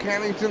 17 of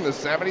Kennington, the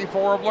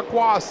 74 of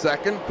Lacroix,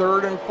 2nd,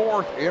 3rd, and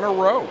 4th in a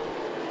row.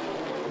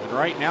 And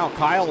right now,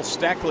 Kyle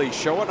Steckley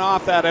showing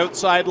off that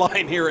outside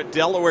line here at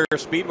Delaware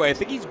Speedway. I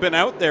think he's been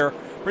out there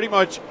pretty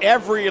much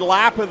every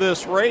lap of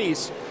this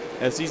race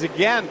as he's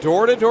again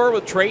door-to-door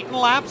with Trayton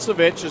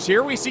Lapsevich. As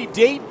here we see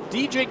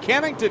DJ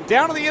Kennington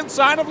down to the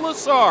inside of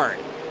Lessard.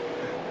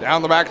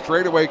 Down the back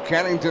straightaway,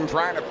 Kennington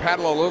trying to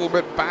pedal a little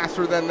bit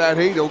faster than that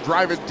 8. He'll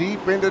drive it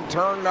deep into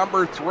turn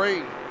number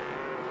 3.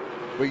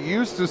 We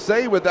used to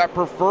say with that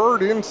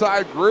preferred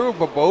inside groove,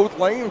 but both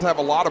lanes have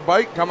a lot of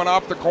bite coming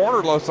off the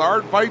corner.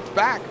 Lessard fights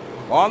back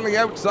on the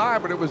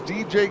outside, but it was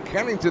DJ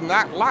Kennington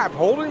that lap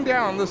holding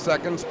down the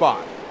 2nd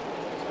spot.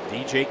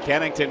 DJ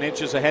Kennington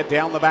inches ahead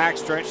down the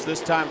backstretch,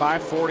 this time by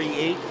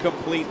 48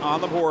 complete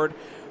on the board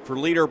for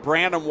leader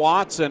Brandon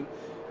Watson.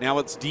 Now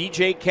it's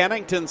DJ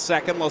Kennington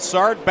 2nd,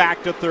 Lessard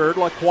back to 3rd,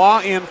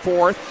 Lacroix in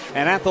 4th,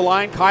 and at the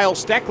line, Kyle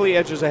Steckley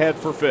edges ahead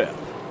for 5th.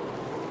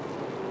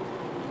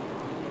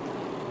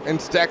 And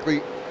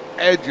Steckley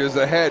edges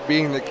ahead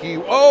being the key.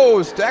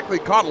 Oh,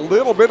 Steckley caught a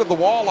little bit of the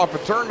wall off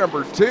of turn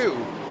number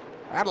 2.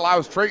 That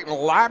allows Trayton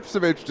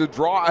Lapsevich to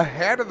draw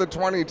ahead of the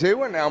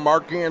 22, and now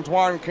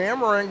Marc-Antoine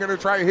Cameron going to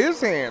try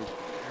his hand,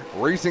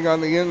 racing on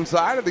the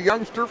inside of the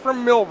youngster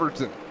from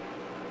Milverton.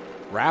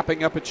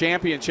 Wrapping up a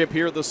championship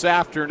here this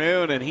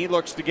afternoon, and he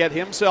looks to get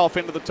himself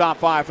into the top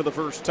 5 for the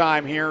first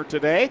time here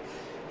today.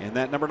 In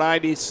that number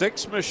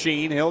 96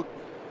 machine, he'll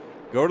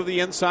go to the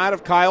inside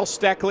of Kyle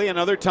Steckley,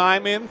 another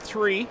time in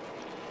 3.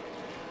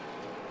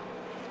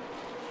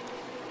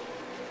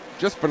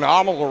 Just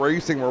phenomenal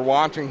racing we're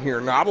watching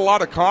here. Not a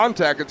lot of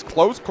contact. It's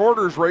close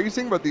quarters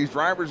racing, but these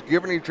drivers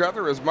giving each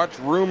other as much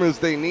room as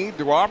they need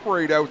to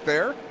operate out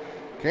there.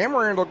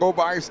 Cameron will go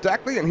by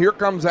Steckley, and here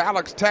comes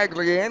Alex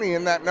Tagliani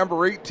in that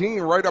number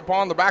 18 right up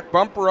on the back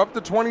bumper of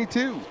the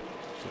 22.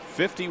 So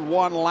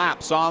 51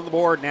 laps on the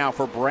board now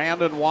for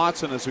Brandon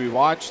Watson as we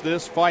watch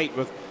this fight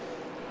with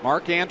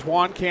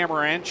Marc-Antoine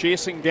Cameron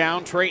chasing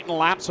down Trayton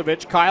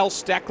Lapsevich, Kyle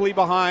Steckley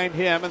behind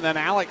him, and then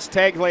Alex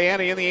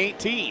Tagliani in the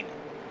 18.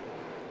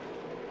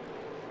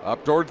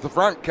 Up towards the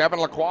front, Kevin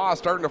Lacroix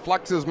starting to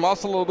flex his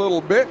muscle a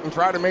little bit and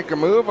try to make a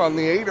move on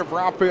the 8 of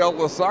Rafael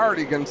Lessard.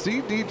 You can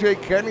see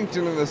DJ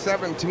Kennington in the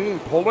 17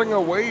 pulling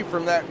away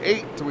from that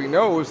 8, so he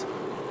knows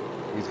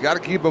he's got to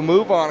keep a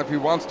move on if he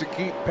wants to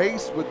keep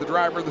pace with the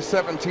driver of the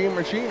 17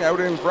 machine out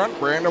in front.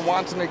 Brandon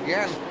Watson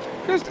again,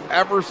 just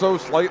ever so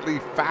slightly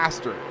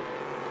faster.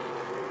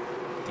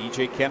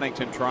 DJ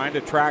Kennington trying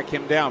to track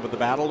him down, but the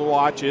battle to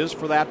watch is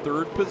for that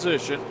 3rd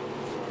position.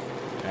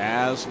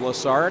 As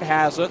Lessard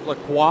has it,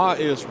 Lacroix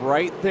is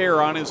right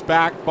there on his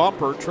back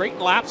bumper. Trayton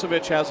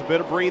Lapsevich has a bit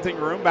of breathing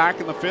room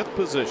back in the 5th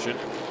position.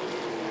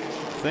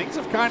 Things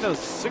have kind of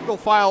single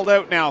filed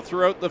out now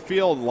throughout the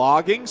field,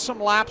 logging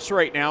some laps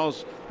right now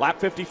as lap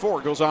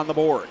 54 goes on the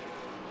board.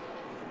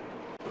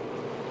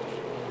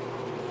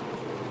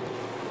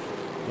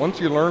 Once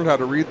you learned how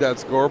to read that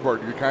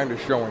scoreboard, you're kind of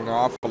showing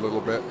off a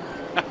little bit.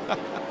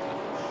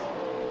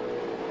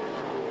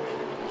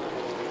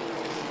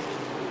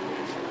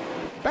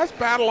 Best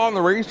battle on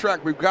the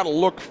racetrack, we've got to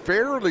look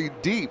fairly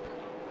deep.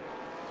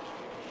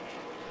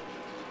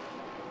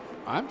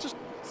 I'm just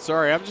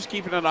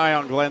keeping an eye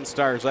on Glenn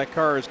Stires. That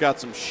car has got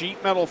some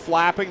sheet metal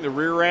flapping. The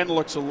rear end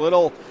looks a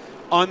little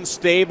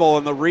unstable,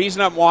 and the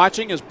reason I'm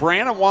watching is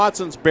Brandon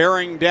Watson's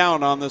bearing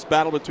down on this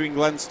battle between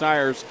Glenn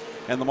Stires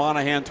and the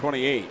Monahan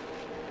 28.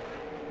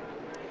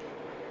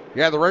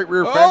 Yeah, the right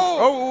rear fender.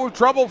 Oh,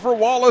 trouble for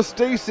Wallace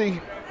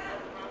Stacy.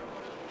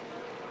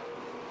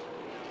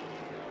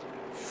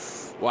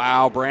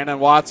 Wow, Brandon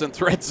Watson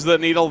threads the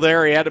needle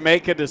there. He had to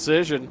make a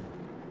decision.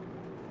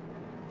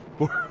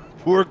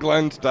 Poor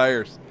Glenn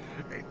Stires.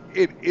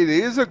 It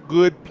is a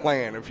good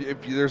plan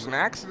if there's an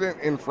accident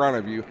in front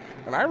of you.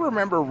 And I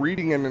remember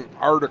reading in an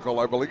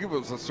article, I believe it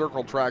was a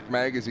Circle Track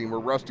magazine,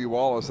 where Rusty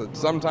Wallace said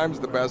sometimes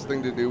the best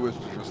thing to do is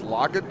to just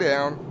lock it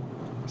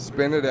down,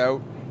 spin it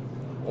out,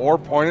 or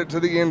point it to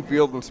the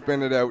infield and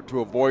spin it out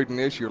to avoid an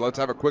issue. Let's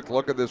have a quick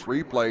look at this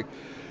replay.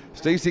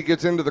 Stacy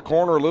gets into the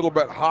corner a little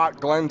bit hot.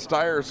 Glenn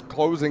Stires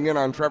closing in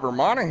on Trevor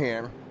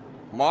Monahan.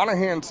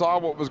 Monahan saw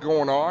what was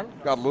going on,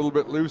 got a little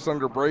bit loose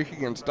under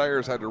braking, and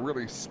Stires had to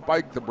really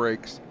spike the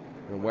brakes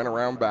and went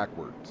around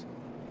backwards.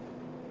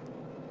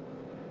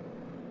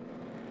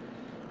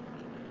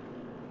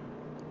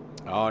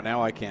 Oh,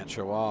 now I can't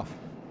show off.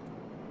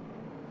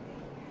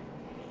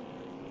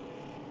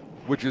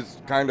 Which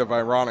is kind of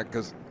ironic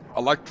because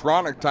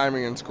electronic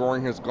timing and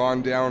scoring has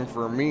gone down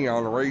for me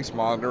on the race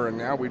monitor, and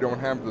now we don't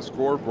have the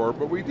scoreboard,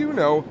 but we do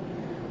know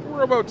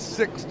we're about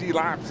 60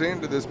 laps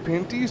into this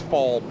Pinty's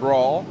Fall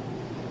Brawl.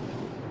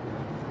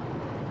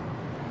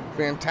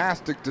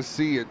 Fantastic to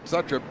see it.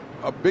 Such a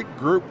big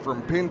group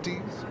from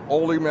Pinty's,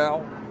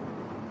 Olimel.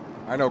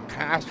 I know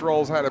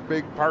Castrol's had a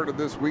big part of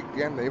this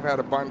weekend. They've had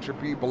a bunch of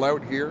people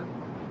out here.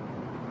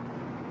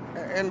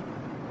 And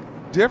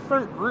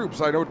different groups.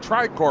 I know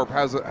Tricorp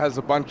has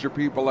a bunch of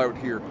people out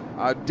here.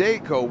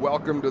 Dayco,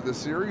 welcome to the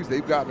series.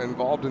 They've gotten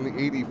involved in the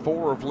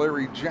 84 of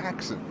Larry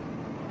Jackson.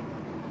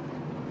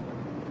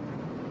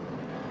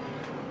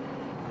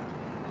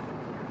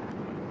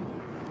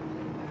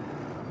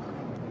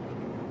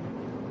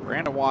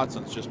 Brandon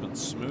Watson's just been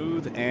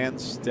smooth and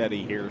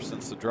steady here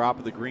since the drop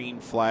of the green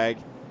flag.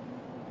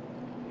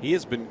 He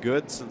has been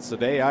good since the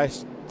day I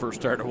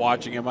first started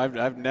watching him.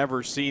 I've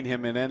never seen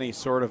him in any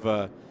sort of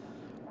a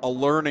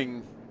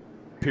learning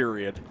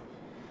period.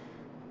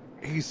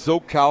 He's so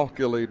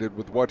calculated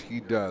with what he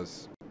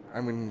does.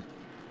 I mean,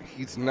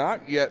 he's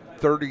not yet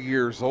 30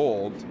 years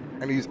old,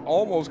 and he's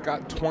almost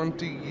got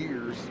 20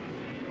 years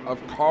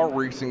of car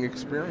racing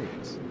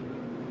experience.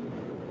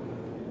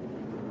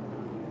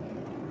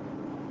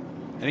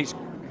 And he's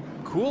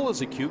cool as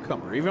a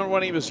cucumber, even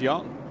when he was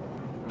young.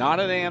 Not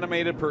an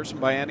animated person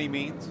by any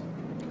means.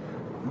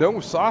 No,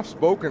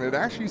 soft-spoken. It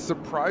actually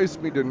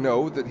surprised me to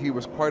know that he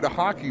was quite a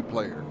hockey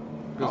player.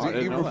 Because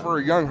even for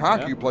a young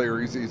hockey player,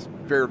 he's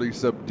fairly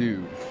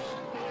subdued.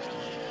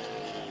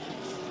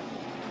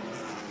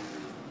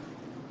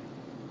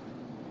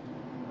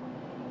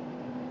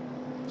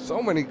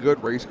 So many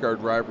good race car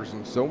drivers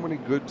and so many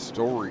good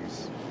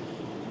stories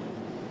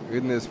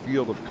in this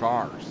field of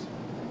cars.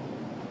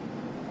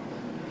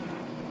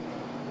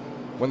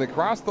 When they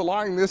cross the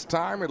line this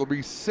time, it'll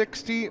be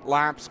 60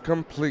 laps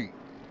complete.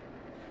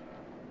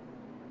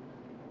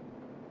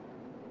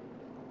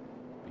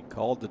 Be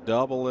called to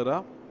double it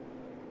up.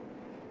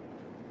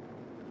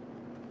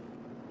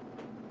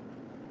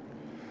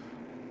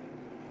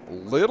 A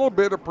little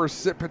bit of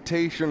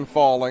precipitation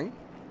falling.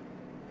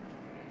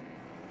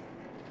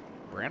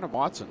 Brandon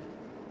Watson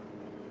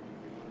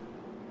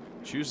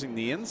choosing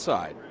the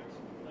inside.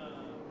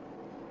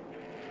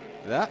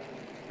 That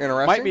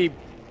interesting. Might be,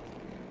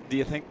 do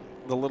you think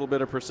the little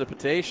bit of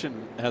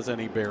precipitation has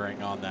any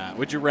bearing on that?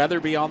 Would you rather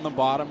be on the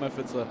bottom if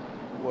it's a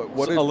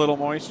little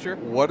moisture?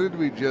 What did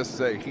we just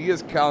say? He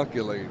is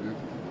calculated,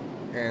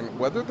 and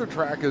whether the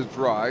track is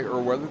dry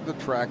or whether the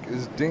track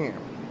is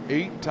damp,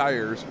 8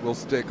 tires will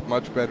stick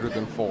much better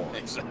than 4.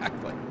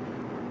 Exactly.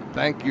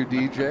 Thank you,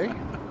 DJ.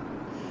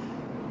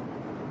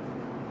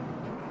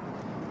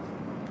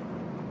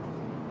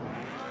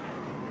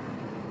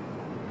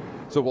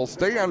 So we'll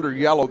stay under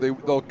yellow.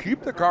 They'll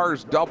keep the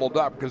cars doubled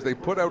up because they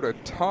put out a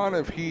ton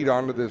of heat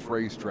onto this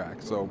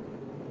racetrack. So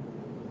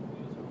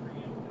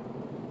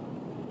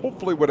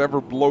hopefully whatever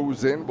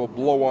blows in will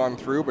blow on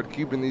through, but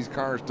keeping these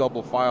cars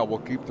double file will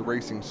keep the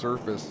racing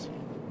surface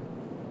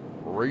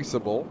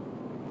raceable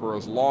for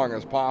as long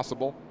as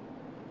possible.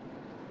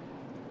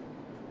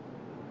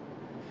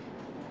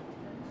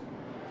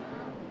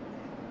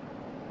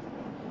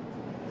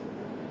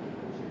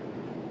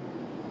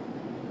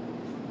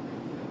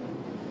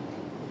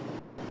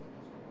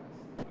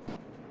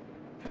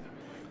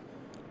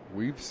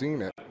 We've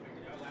seen it.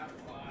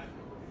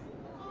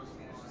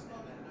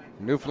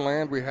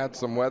 Newfoundland, we had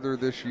some weather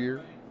this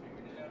year.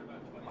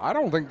 I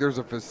don't think there's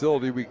a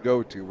facility we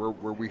go to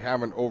where we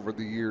haven't over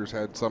the years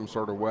had some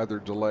sort of weather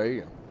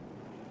delay.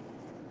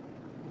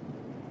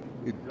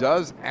 it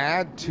does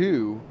add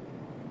to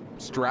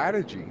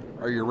strategy.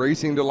 Are you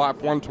racing to lap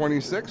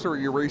 126 or are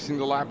you racing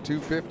to lap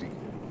 250?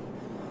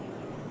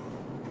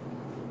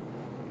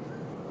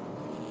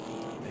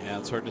 Yeah,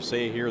 it's hard to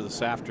say here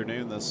this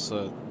afternoon. This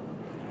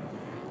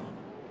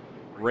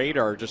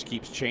radar just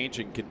keeps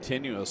changing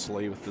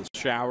continuously with the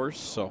showers,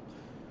 so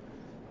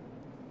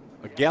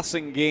a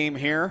guessing game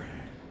here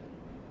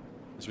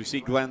as we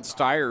see Glenn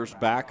Stiers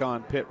back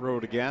on pit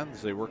road again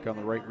as they work on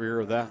the right rear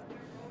of that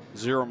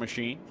zero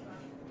machine.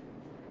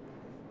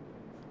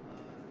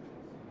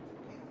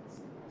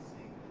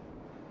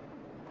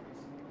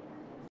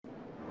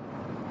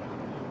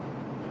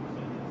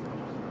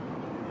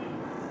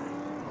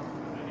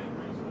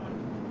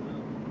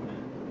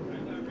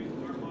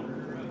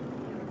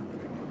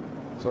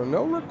 So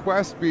no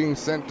request being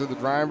sent to the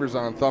drivers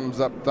on thumbs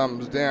up,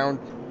 thumbs down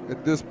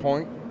at this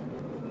point.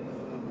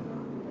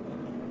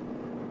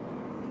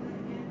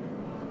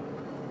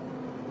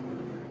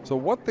 So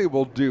what they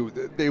will do,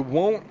 they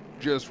won't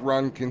just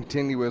run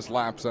continuous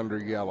laps under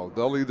yellow.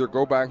 They'll either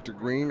go back to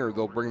green or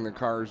they'll bring the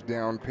cars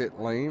down pit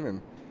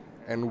lane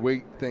and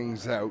wait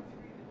things out.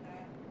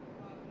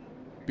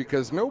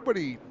 Because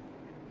nobody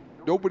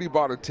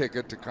bought a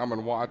ticket to come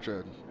and watch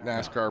a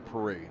NASCAR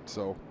parade.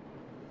 So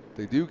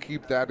they do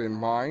keep that in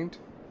mind.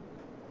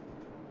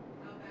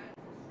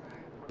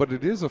 But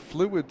it is a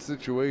fluid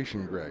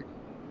situation, Greg.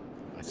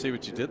 I see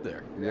what you did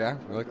there. Yeah,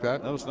 you like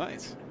that? That was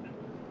nice.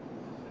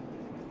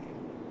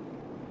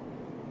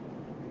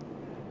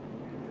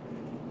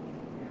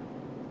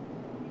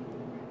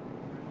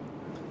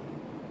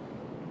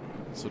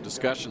 So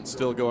discussion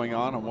still going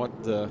on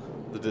what the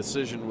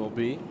decision will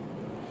be.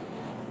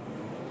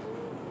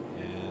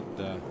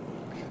 And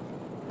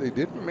they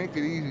didn't make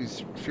it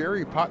easy.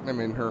 Sherry Putnam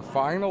in her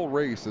final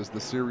race as the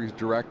series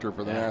director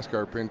for the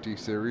NASCAR Pinty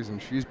series, and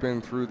she's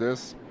been through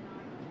this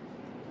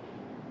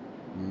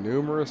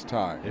numerous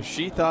times. If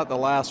she thought the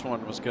last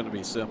one was going to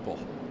be simple.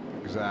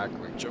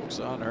 Exactly. Joke's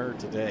on her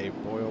today.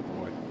 Boy, oh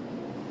boy.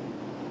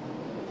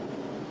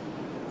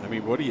 I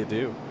mean, what do you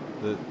do?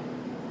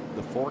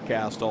 The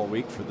forecast all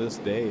week for this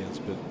day has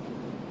been,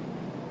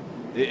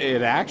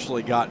 it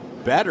actually got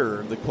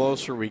better the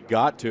closer we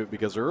got to it,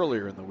 because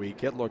earlier in the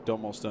week it looked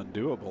almost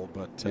undoable.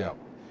 But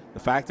the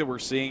fact that we're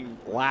seeing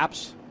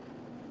laps,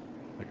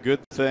 a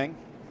good thing.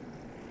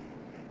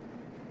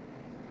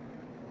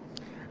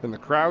 And the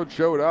crowd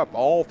showed up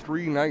all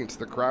 3 nights.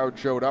 The crowd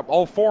showed up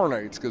all 4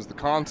 nights because the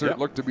concert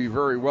looked to be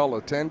very well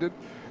attended.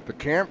 The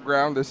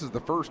campground, this is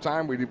the first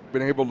time we've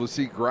been able to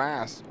see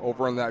grass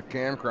over in that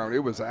campground. It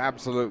was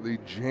absolutely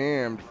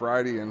jammed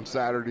Friday and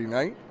Saturday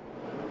night.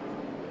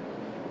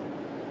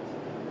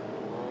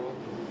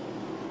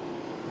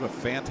 What a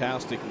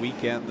fantastic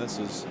weekend this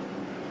has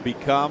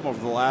become over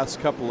the last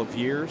couple of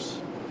years.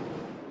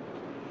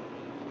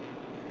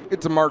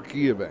 It's a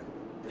marquee event.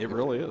 It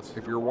really is.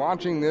 If you're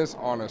watching this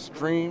on a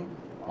stream,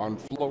 on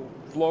Flow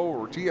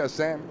or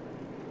TSN,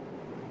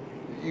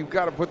 you've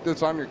got to put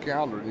this on your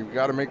calendar and you've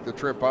got to make the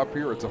trip up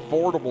here. It's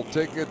affordable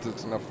tickets.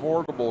 It's an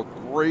affordable,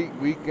 great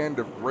weekend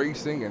of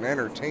racing and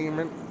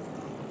entertainment.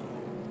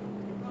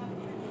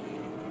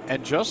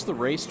 And just the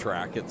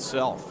racetrack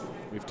itself.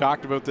 We've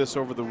talked about this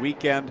over the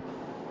weekend.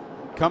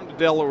 Come to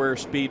Delaware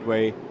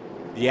Speedway.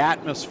 The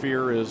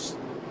atmosphere is,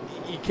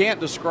 you can't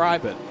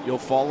describe it. You'll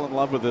fall in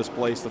love with this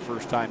place the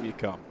first time you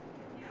come.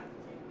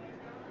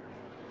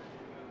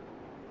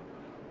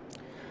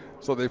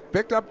 So they've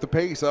picked up the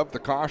pace of the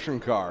caution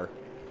car.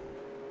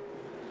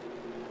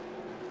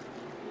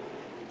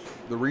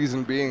 The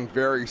reason being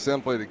very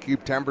simply to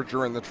keep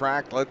temperature in the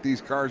track, let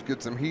these cars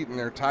get some heat in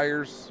their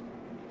tires.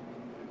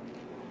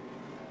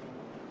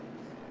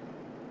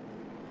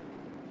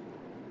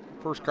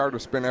 First car to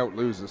spin out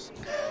loses.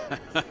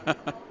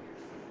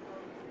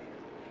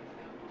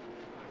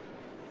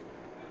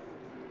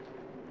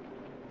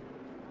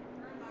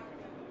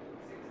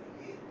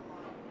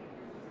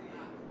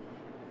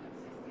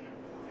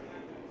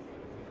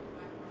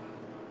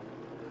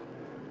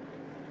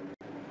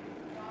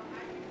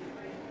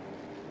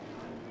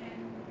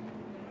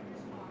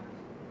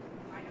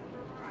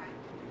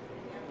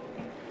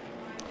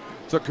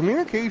 So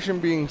communication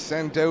being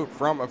sent out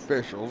from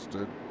officials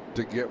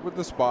to get with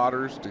the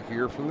spotters, to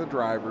hear from the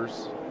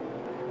drivers.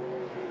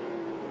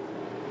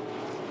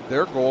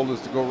 Their goal is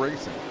to go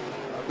racing.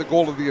 The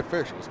goal of the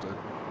officials,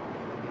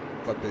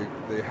 but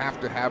they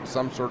have to have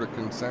some sort of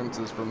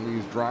consensus from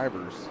these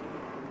drivers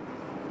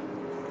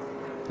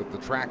that the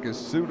track is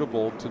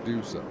suitable to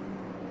do so.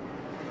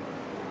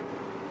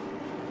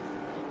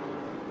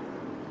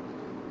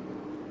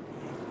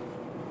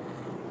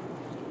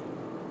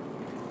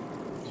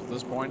 At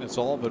this point, it's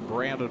all been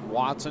Brandon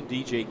Watson.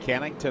 DJ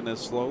Kennington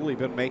has slowly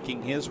been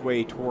making his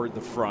way toward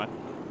the front.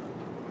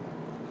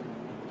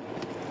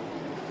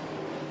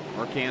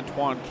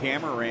 Marc-Antoine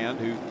Camerand,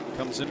 who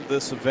comes into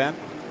this event,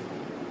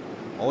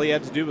 all he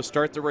had to do was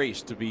start the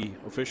race to be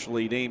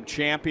officially named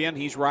champion.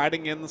 He's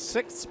riding in the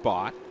 6th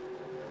spot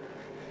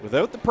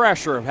without the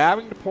pressure of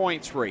having to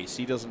points race.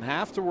 He doesn't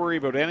have to worry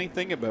about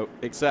anything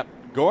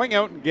except going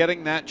out and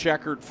getting that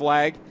checkered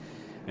flag,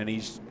 and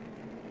he's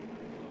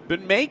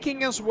been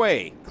making his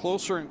way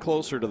closer and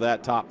closer to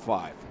that top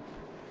 5.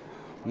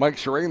 Mike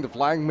Shireen, the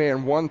flag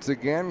man, once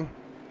again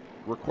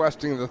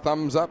requesting the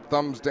thumbs up,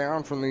 thumbs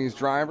down from these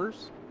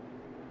drivers.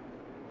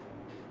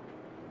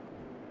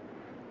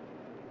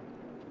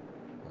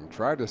 And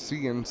try to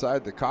see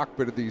inside the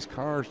cockpit of these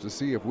cars to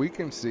see if we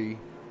can see.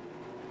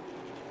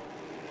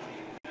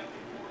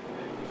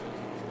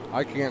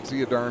 I can't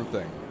see a darn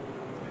thing.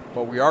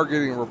 But we are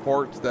getting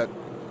reports that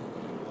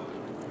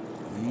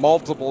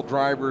multiple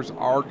drivers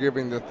are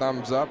giving the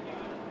thumbs up.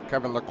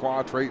 Kevin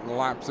Lacroix, Trayton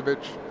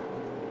Lapsevich.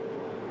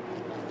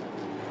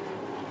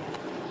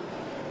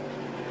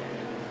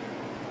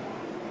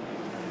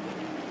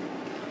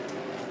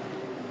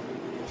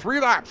 Three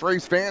laps,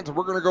 race fans, and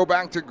we're going to go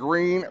back to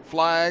green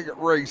flag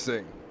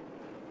racing.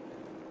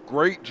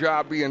 Great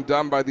job being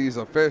done by these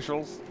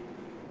officials.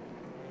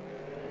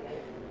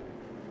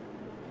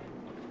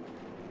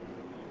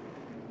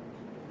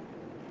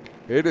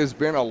 It has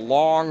been a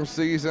long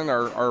season.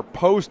 Our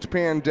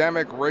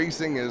post-pandemic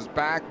racing is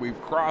back. We've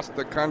crossed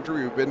the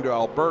country. We've been to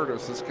Alberta,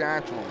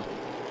 Saskatchewan,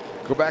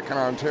 Quebec, and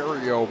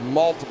Ontario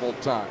multiple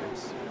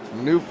times.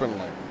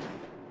 Newfoundland.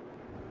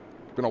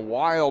 It's been a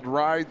wild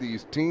ride.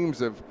 These teams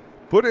have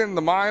put in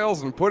the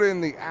miles and put in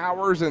the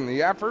hours and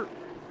the effort.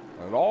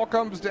 And it all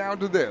comes down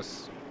to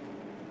this.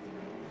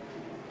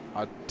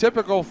 A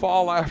typical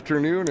fall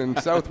afternoon in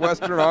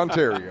southwestern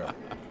Ontario.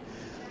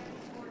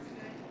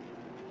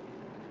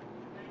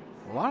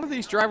 A lot of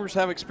these drivers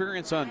have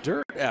experience on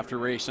dirt after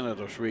racing at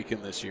this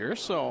weekend this year,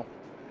 so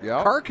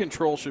Yep. car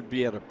control should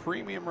be at a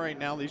premium right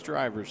now. These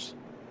drivers,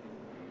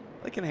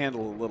 they can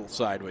handle a little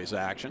sideways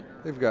action.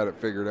 They've got it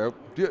figured out.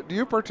 Do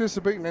you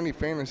participate in any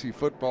fantasy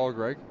football,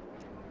 Greg?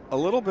 A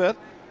little bit.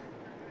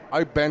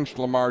 I benched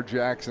Lamar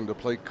Jackson to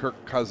play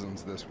Kirk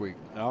Cousins this week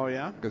Oh,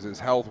 yeah? because his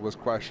health was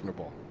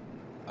questionable.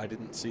 I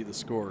didn't see the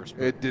scores.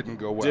 But It didn't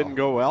go well. didn't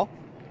go well.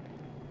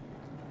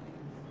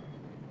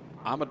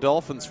 I'm a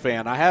Dolphins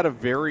fan. I had a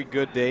very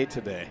good day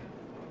today.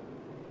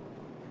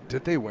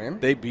 Did they win?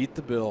 They beat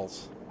the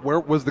Bills. Where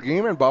was the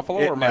game, in Buffalo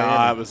or No, Miami?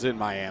 I was in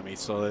Miami,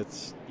 so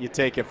it's you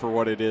take it for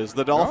what it is.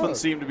 The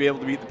Dolphins seem to be able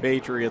to beat the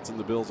Patriots and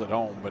the Bills at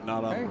home, but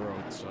not on the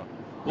road. So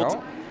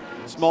No?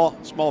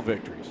 small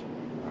victories.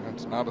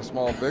 It's not a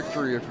small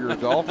victory if you're a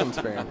Dolphins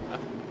fan.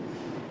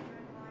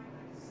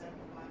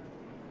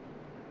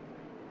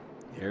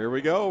 Here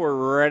we go.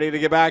 We're ready to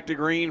get back to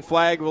green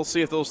flag. We'll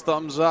see if those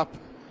thumbs up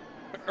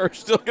are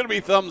still going to be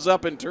thumbs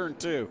up in turn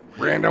 2.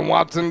 Brandon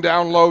Watson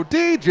down low.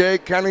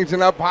 DJ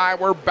Kennington up high.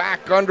 We're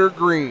back under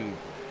green.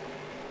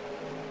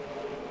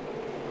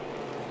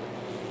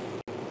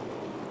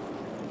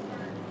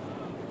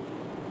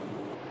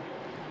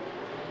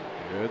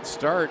 Good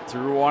start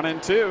through 1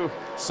 and 2.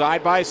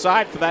 Side by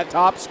side for that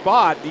top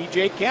spot.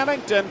 DJ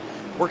Kennington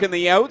working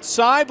the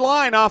outside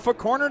line off of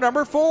corner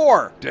number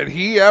 4. Did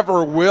he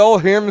ever will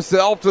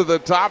himself to the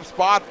top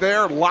spot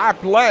there?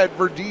 Lap led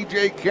for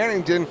DJ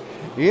Kennington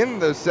in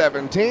the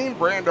 17.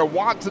 Brandon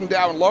Watson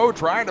down low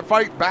trying to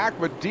fight back,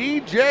 but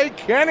DJ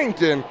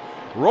Kennington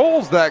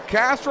rolls that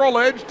Castrol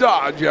Edge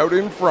Dodge out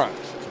in front.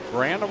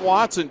 Brandon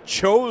Watson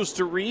chose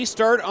to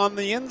restart on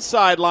the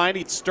inside line.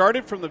 He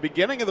started from the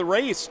beginning of the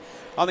race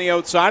on the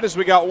outside. As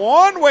we got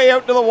one way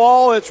out to the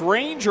wall, it's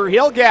Ranger.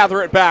 He'll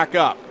gather it back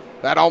up.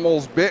 That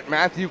almost bit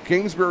Matthew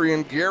Kingsbury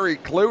and Gary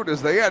Clute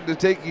as they had to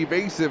take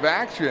evasive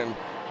action.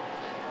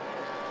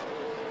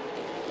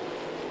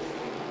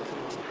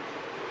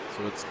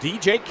 So it's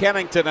DJ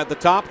Kennington at the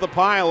top of the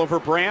pile over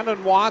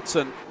Brandon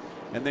Watson.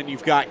 And then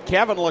you've got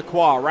Kevin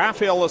Lacroix,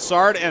 Raphael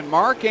Lessard, and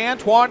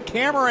Marc-Antoine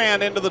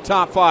Cameron into the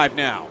top 5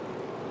 now.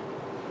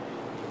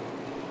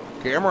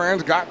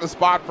 Cameron's got the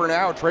spot for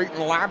now. Trayton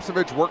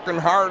Lapsevich working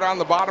hard on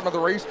the bottom of the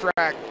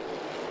racetrack.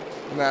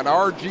 And that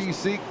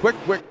RGC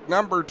Quick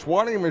number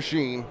 20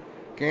 machine.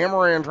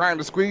 Cameron trying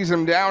to squeeze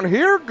him down.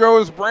 Here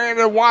goes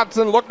Brandon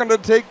Watson looking to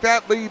take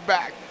that lead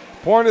back.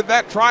 Pointed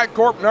that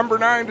Tricorp number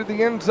 9 to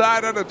the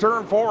inside out of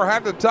turn 4.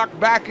 Had to tuck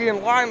back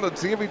in line. Let's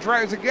see if he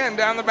tries again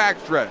down the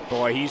backstretch.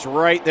 Boy, he's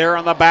right there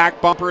on the back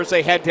bumper as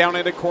they head down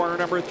into corner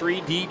number 3.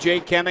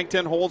 DJ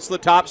Kennington holds the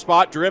top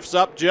spot, drifts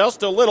up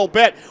just a little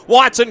bit.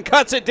 Watson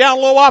cuts it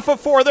down low off of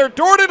 4. They're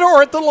door to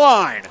door at the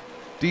line.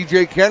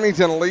 DJ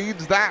Kennington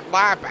leads that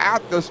lap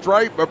at the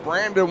stripe, but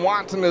Brandon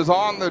Watson is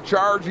on the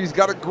charge. He's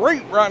got a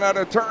great run out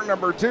of turn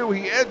number 2.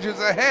 He edges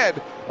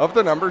ahead of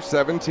the number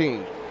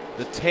 17.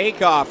 The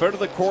takeoff out of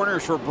the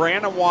corners for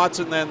Brandon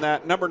Watson, then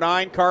that number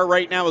 9 car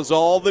right now is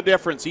all the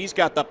difference. He's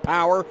got the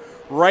power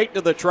right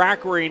to the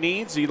track where he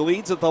needs. He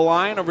leads at the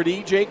line over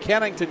DJ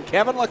Kennington.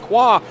 Kevin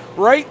Lacroix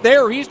right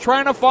there. He's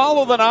trying to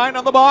follow the 9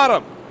 on the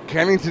bottom.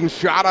 Kennington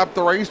shot up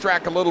the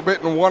racetrack a little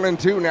bit in 1 and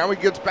 2. Now he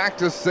gets back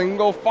to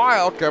single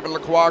file. Kevin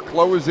Lacroix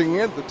closing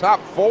in the top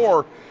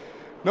 4.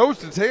 Nose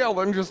to tail,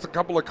 then just a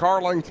couple of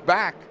car lengths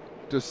back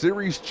to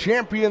series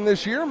champion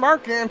this year,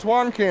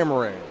 Marc-Antoine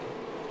Cameron.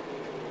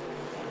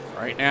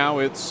 Right now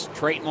it's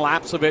Trayton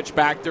Lapsevich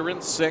back there in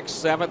 6th.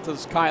 7th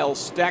is Kyle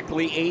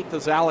Steckley. 8th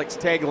is Alex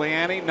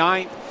Tagliani.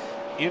 9th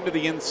into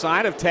the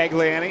inside of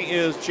Tagliani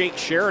is Jake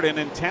Sheridan.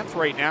 And 10th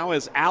right now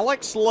is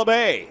Alex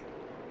LeBay.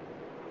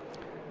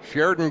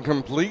 Sheridan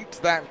completes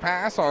that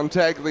pass on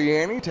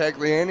Tagliani.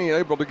 Tagliani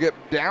able to get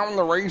down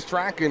the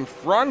racetrack in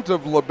front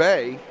of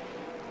LeBay.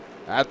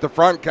 At the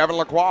front, Kevin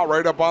Lacroix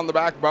right up on the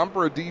back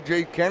bumper of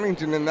DJ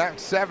Kennington in that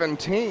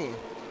 17.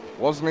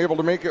 Wasn't able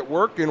to make it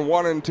work in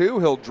 1 and 2.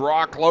 He'll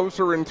draw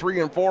closer in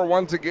 3 and 4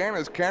 once again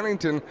as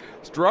Kennington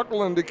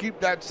struggling to keep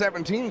that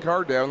 17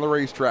 car down the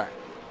racetrack.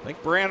 I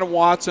think Brandon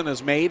Watson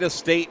has made a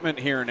statement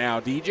here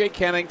now. DJ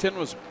Kennington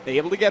was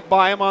able to get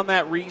by him on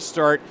that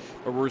restart,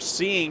 but we're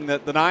seeing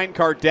that the 9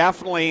 car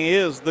definitely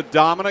is the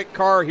dominant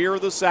car here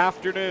this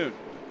afternoon.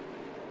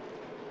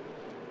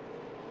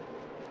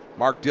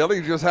 Mark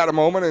Dilley just had a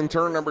moment in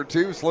turn number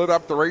 2, slid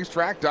up the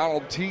racetrack.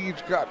 Donald Teague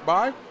got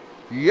by.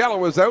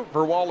 Yellow is out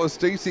for Wallace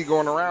Stacy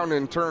going around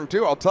in turn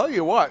 2. I'll tell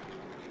you what,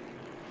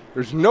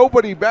 there's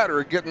nobody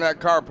better at getting that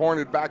car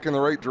pointed back in the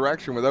right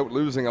direction without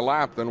losing a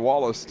lap than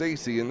Wallace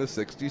Stacy in the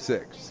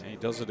 66. And he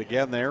does it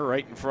again there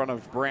right in front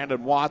of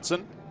Brandon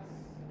Watson.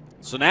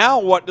 So now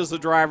what does the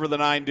driver of the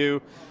 9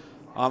 do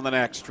on the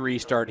next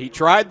restart? He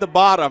tried the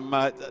bottom.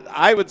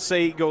 I would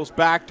say he goes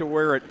back to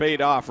where it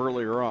paid off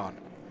earlier on.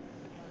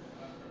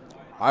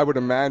 I would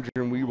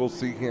imagine we will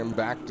see him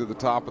back to the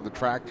top of the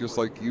track, just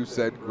like you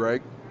said,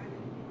 Greg.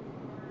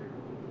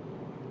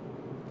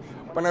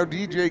 But now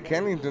DJ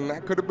Kennington,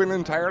 that could have been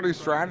entirely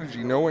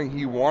strategy, knowing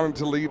he wanted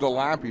to lead a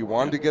lap. He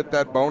wanted to get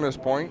that bonus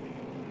point.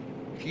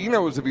 He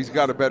knows if he's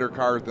got a better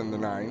car than the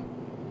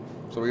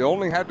 9. So he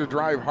only had to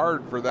drive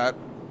hard for that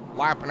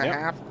lap and a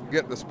half,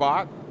 get the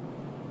spot.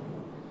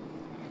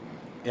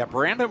 Yeah,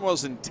 Brandon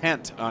was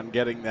intent on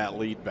getting that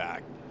lead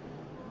back.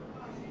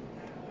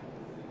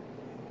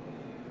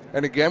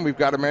 And again, we've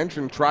got to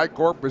mention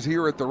Tricorp is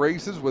here at the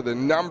races with a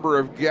number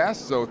of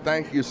guests, so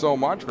thank you so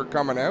much for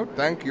coming out.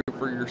 Thank you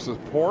for your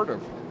support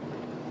of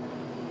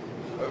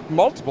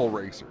multiple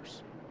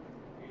racers.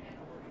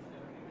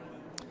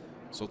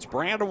 So it's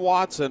Brandon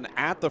Watson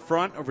at the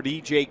front over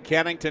DJ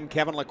Kennington.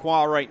 Kevin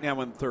Lacroix right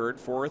now in third.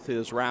 Fourth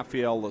is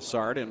Raphael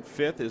Lessard. And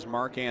fifth is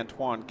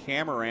Marc-Antoine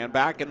Cameron.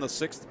 Back in the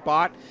 6th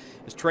spot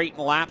is Trayton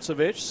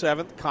Lapsevich.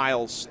 7th,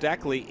 Kyle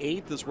Steckley.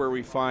 8th is where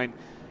we find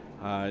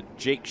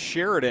Jake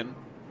Sheridan.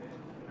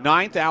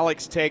 9th,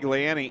 Alex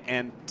Tagliani,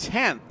 and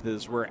 10th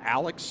is where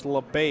Alex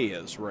LeBay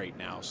is right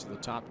now. So the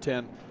top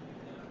 10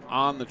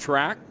 on the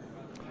track.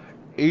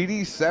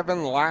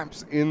 87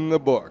 laps in the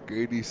book.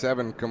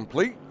 87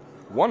 complete,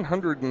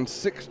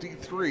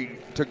 163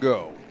 to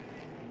go.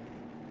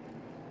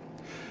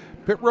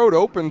 Pit road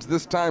opens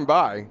this time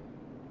by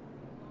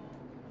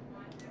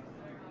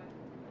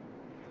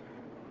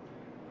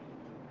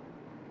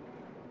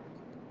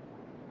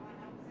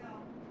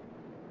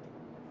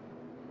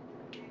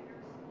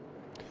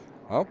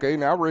okay,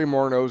 now Ray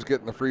Morneau's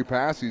getting the free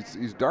pass.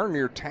 He's darn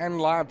near 10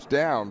 laps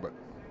down, but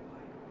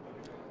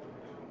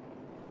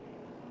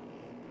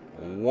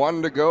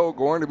 1 to go,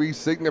 going to be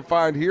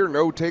signified here.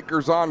 No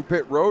takers on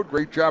pit road.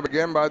 Great job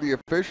again by the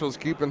officials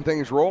keeping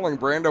things rolling.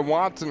 Brandon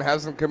Watson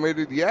hasn't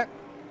committed yet.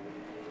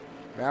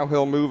 Now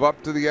he'll move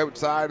up to the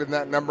outside in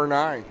that number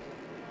 9.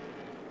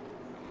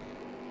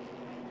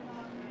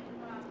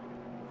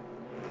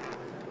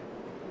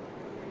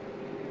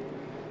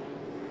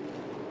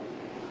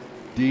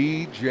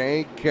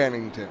 DJ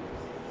Kennington,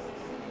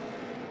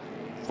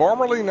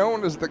 formerly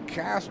known as the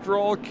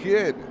Castrol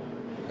Kid.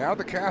 Now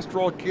the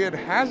Castrol Kid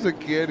has a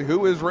kid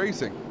who is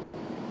racing.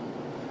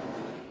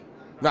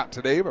 Not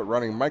today, but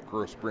running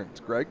micro sprints,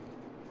 Greg.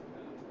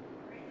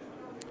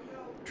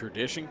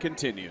 Tradition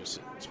continues.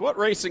 It's what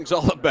racing's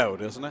all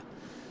about, isn't it?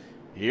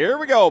 Here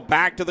we go,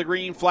 back to the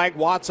green flag.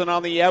 Watson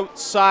on the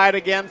outside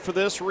again for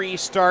this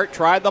restart.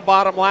 Tried the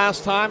bottom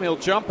last time. He'll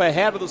jump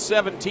ahead of the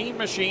 17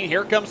 machine.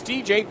 Here comes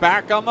TJ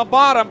back on the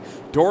bottom.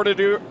 Door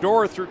to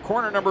door through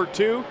corner number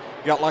 2. You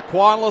got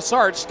Lacroix and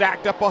Lessard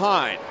stacked up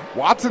behind.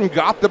 Watson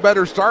got the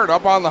better start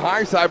up on the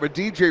high side, but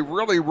DJ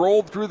really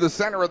rolled through the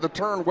center of the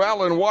turn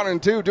well in 1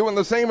 and 2. Doing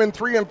the same in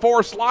 3 and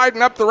 4,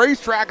 sliding up the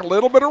racetrack. A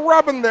little bit of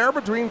rubbing there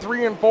between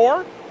 3 and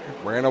 4.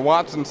 Brandon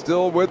Watson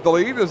still with the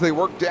lead as they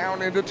work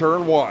down into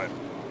turn 1.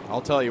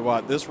 I'll tell you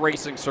what, this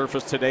racing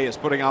surface today is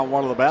putting on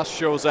one of the best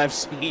shows I've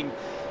seen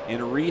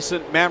in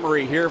recent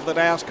memory here for the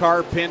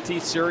NASCAR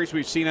Pinty Series.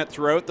 We've seen it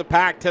throughout the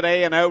pack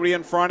today, and out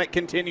in front it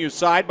continues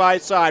side by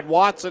side.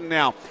 Watson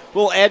now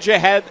will edge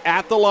ahead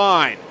at the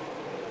line.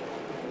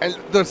 And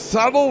the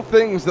subtle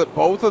things that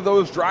both of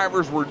those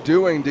drivers were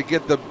doing to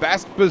get the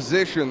best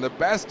position, the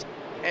best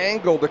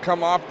angle to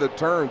come off the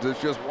turns, is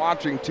just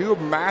watching two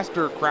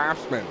master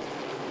craftsmen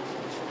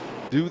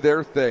do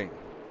their thing.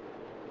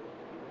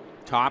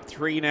 Top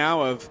 3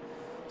 now have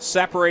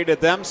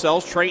separated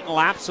themselves. Trayton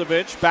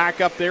Lapsevich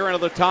back up there into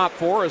the top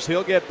 4 as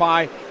he'll get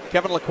by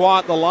Kevin Lacroix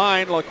at the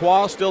line.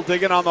 Lacroix still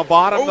digging on the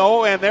bottom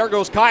though, and there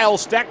goes Kyle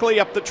Steckley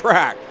up the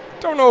track.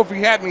 Don't know if he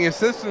had any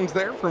assistance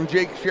there from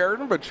Jake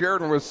Sheridan, but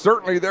Sheridan was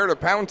certainly there to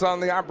pounce on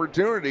the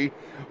opportunity.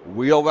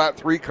 Wheel that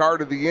 3 car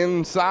to the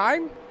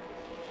inside.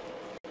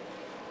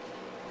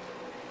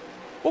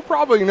 We'll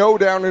probably know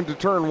down into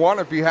turn 1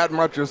 if he had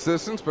much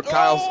assistance, but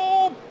Kyle's...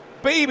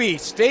 Baby,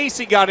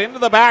 Stacy got into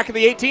the back of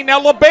the 18.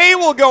 Now LeBay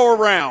will go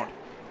around.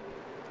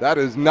 That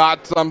is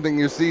not something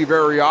you see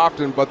very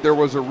often, but there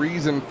was a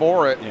reason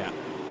for it. Yeah.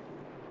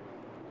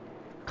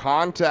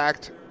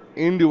 Contact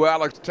into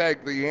Alex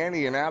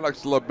Tagliani, and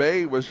Alex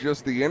LeBay was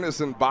just the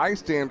innocent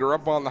bystander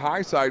up on the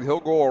high side.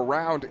 He'll go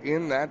around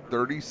in that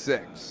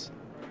 36.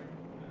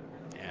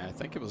 Yeah, I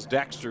think it was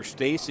Dexter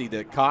Stacy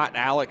that caught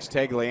Alex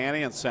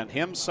Tagliani and sent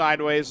him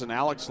sideways, and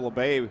Alex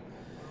LeBay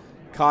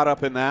caught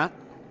up in that.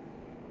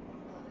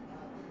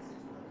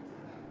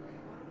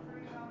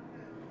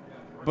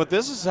 But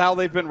this is how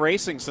they've been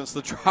racing since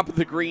the drop of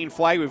the green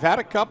flag. We've had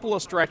a couple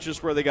of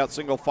stretches where they got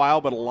single file,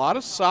 but a lot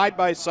of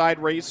side-by-side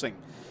racing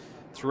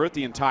throughout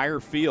the entire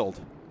field.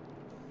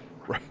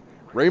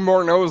 Ray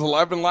Morneau is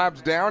 11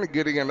 laps down and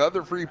getting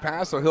another free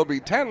pass, so he'll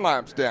be 10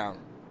 laps down.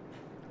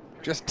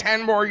 Just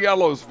 10 more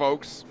yellows,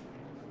 folks.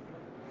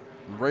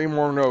 Ray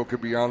Morneau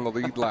could be on the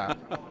lead lap.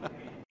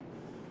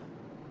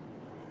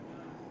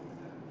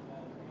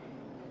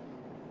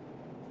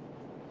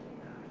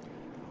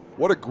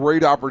 What a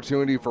great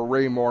opportunity for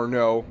Ray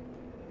Morneau.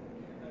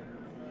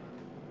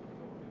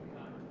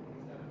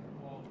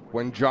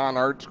 When John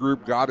Art's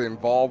group got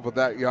involved with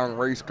that young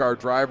race car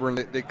driver, and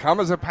they come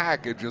as a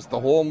package. It's the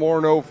whole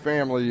Morneau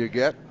family you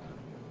get.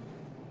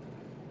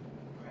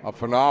 A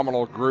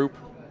phenomenal group.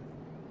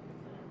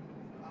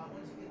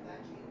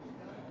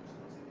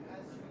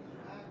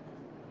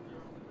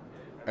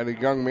 And a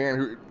young man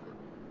who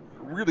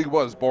really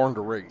was born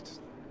to race.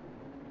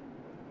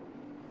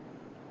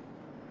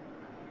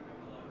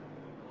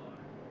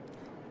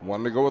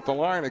 One to go with the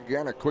line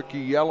again, a quickie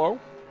yellow.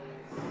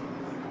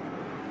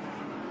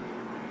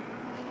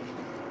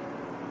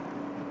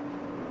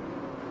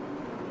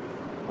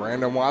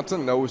 Brandon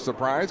Watson, no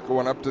surprise,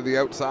 going up to the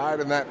outside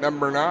in that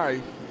number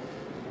 9.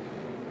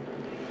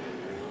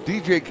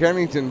 DJ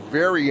Kennington,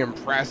 very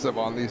impressive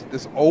on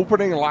this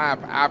opening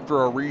lap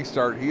after a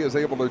restart. He is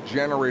able to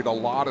generate a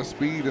lot of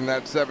speed in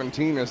that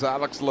 17 as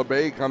Alex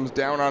LeBay comes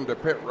down onto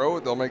pit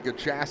road. They'll make a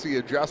chassis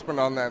adjustment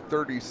on that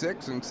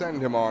 36 and send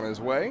him on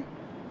his way.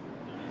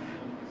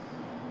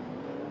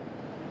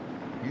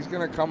 He's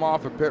going to come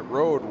off a pit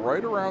road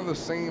right around the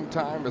same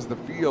time as the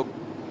field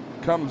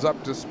comes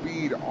up to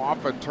speed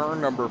off of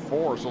turn number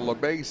 4. So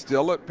LeBay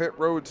still at pit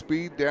road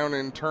speed down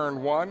in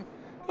turn 1.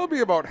 He'll be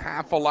about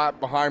half a lap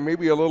behind,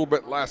 maybe a little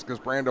bit less, because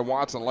Brandon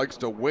Watson likes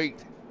to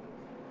wait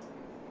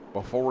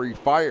before he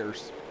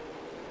fires.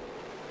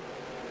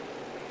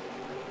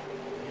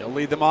 He'll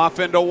lead them off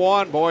into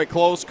 1. Boy,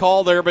 close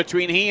call there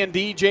between he and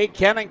DJ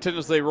Kennington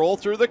as they roll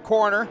through the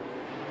corner.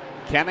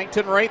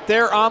 Kennington right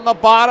there on the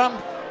bottom.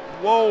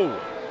 Whoa.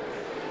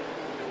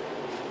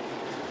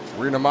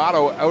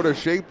 Renamato out of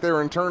shape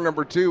there in turn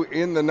number 2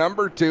 in the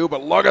number 2,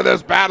 but look at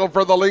this battle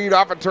for the lead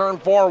off of turn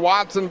 4.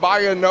 Watson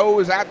by a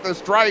nose at the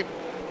stripe,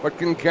 but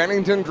can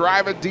Kennington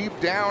drive it deep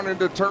down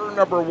into turn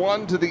number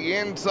 1 to the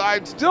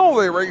inside? Still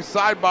they race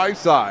side by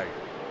side.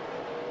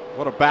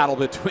 What a battle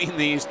between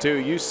these two.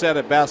 You said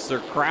it best. They're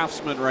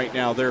craftsmen right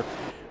now. They're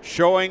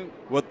showing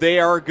what they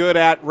are good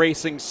at,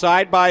 racing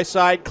side by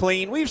side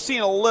clean. We've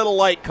seen a little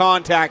light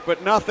contact,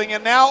 but nothing.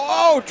 And now,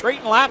 oh,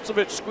 Trayton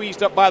Lapsovich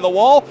squeezed up by the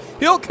wall.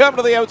 He'll come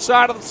to the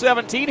outside of the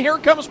 17. Here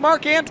comes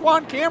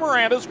Marc-Antoine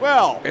Cameron as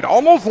well. It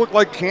almost looked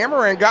like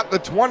Cameron got the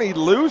 20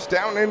 loose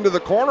down into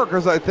the corner,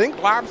 because I think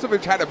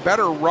Lapsovich had a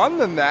better run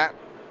than that.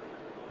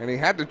 And he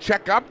had to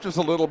check up just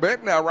a little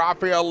bit. Now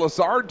Rafael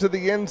Lassard to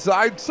the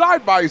inside,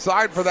 side by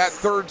side for that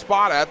 3rd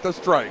spot at the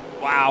stripe.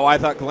 Wow, I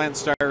thought Glenn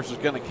Stires was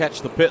going to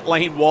catch the pit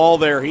lane wall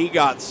there. He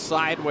got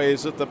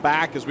sideways at the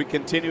back as we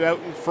continue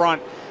out in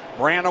front.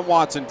 Brandon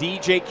Watson,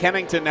 DJ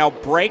Kennington now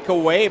break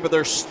away, but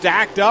they're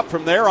stacked up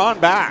from there on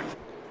back.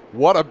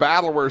 What a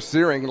battle we're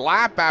seeing.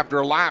 Lap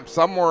after lap,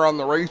 somewhere on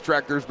the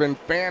racetrack, there's been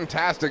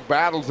fantastic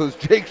battles as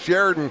Jake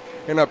Sheridan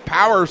in a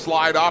power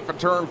slide off of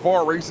turn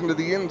 4, racing to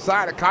the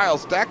inside of Kyle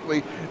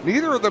Steckley.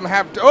 Neither of them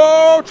have,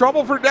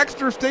 trouble for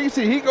Dexter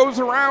Stacy. He goes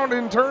around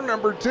in turn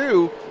number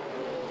 2.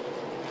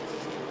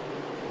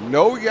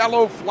 No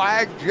yellow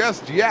flag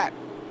just yet.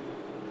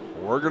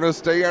 We're going to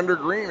stay under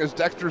green as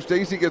Dexter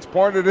Stacy gets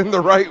pointed in the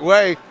right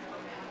way.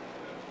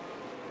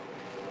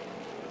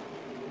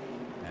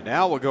 And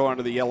now we'll go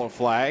under the yellow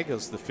flag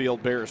as the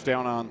field bears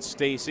down on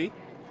Stacy.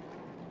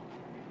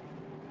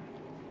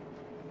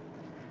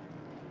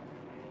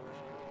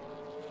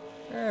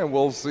 And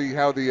we'll see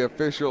how the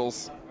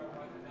officials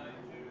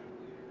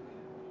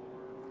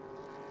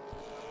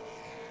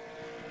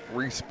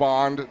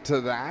respond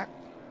to that.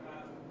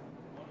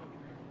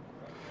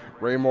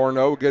 Ray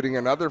Morneau getting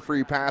another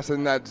free pass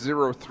in that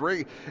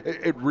 0-3.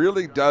 It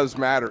really does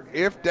matter.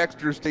 If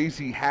Dexter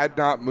Stacy had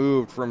not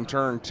moved from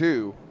turn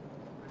 2,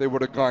 they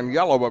would have gone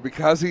yellow, but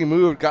because he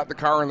moved, got the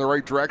car in the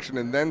right direction,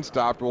 and then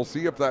stopped, we'll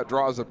see if that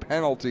draws a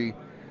penalty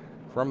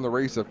from the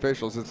race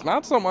officials. It's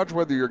not so much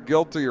whether you're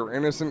guilty or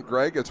innocent,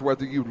 Greg, it's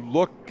whether you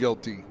look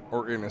guilty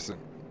or innocent.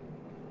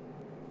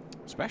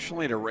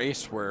 Especially in a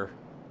race where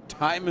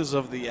time is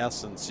of the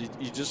essence.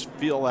 You just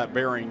feel that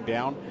bearing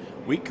down.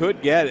 We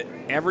could get it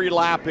every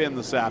lap in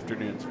this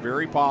afternoon. It's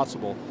very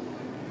possible.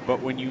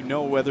 But when you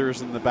know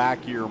weather's in the back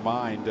of your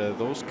mind,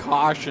 those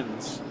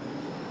cautions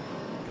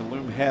can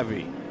loom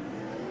heavy.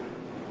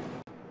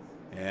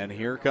 And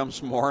here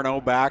comes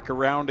Morneau back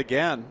around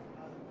again.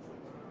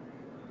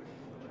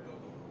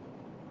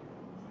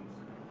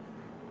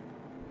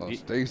 Well,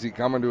 Stacy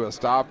coming to a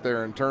stop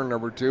there in turn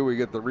number 2. We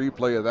get the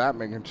replay of that,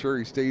 making sure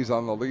he stays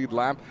on the lead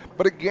lap.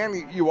 But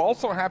again, you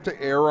also have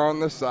to err on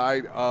the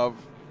side of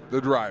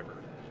the driver.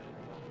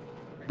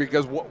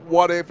 Because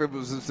what if it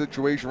was a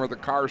situation where the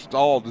car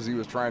stalled as he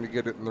was trying to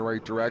get it in the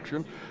right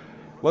direction?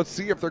 Let's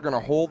see if they're going to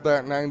hold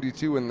that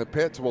 92 in the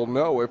pits. We'll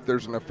know if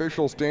there's an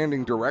official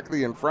standing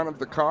directly in front of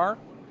the car.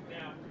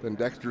 Then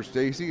Dexter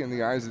Stacy, in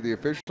the eyes of the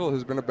official,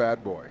 has been a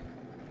bad boy.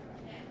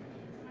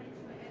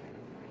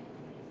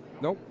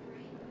 Nope.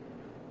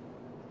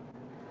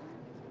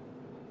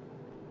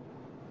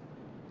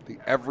 The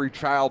Every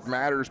Child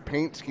Matters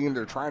paint scheme.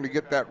 They're trying to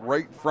get that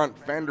right front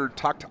fender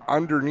tucked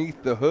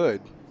underneath the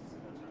hood.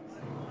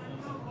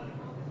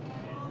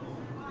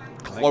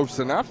 Close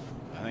enough.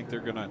 I think they're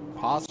going to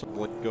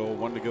possibly go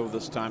one to go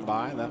this time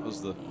by. That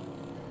was the...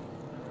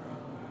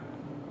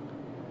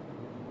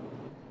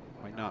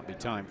 Might not be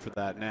time for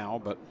that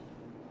now, but...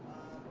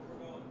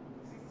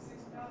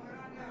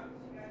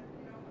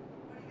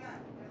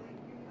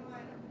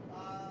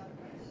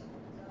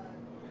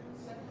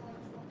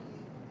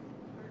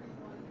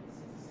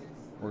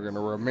 We're going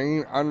to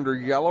remain under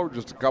yellow.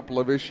 Just a couple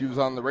of issues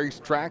on the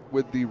racetrack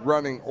with the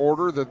running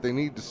order that they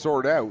need to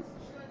sort out.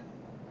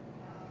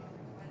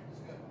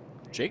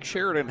 Jake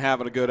Sheridan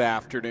having a good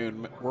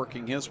afternoon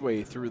working his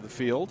way through the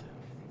field.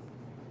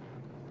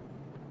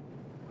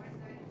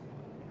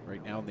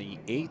 Right now in the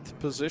 8th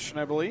position,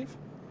 I believe.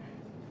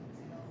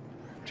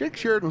 Jake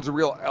Sheridan's a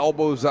real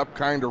elbows up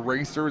kind of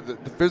racer. The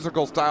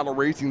physical style of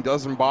racing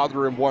doesn't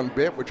bother him one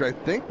bit, which I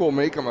think will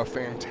make him a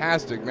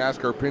fantastic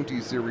NASCAR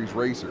Pinty Series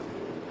racer.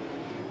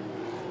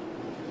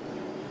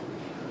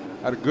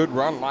 Had a good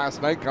run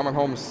last night, coming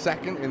home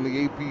second in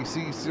the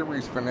APC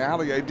Series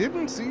finale. I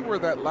didn't see where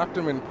that left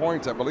him in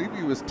points. I believe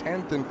he was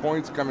 10th in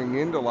points coming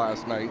into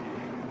last night.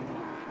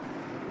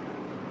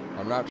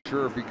 I'm not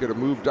sure if he could have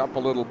moved up a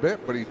little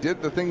bit, but he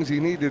did the things he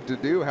needed to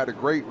do. Had a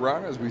great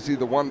run as we see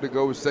the 1 to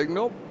go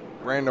signal.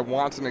 Brandon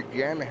Watson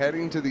again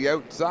heading to the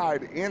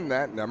outside in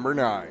that number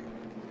 9.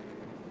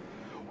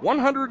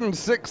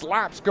 106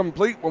 laps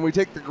complete. When we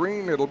take the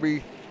green, it'll be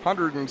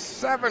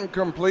 107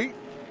 complete.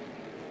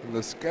 In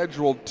the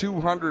scheduled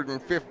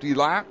 250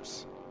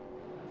 laps.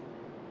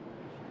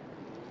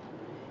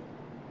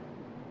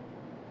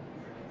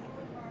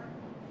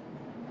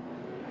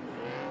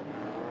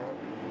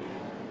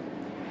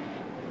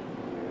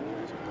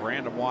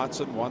 Brandon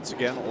Watson once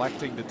again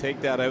electing to take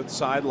that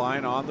outside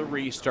line on the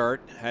restart.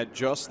 Had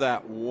just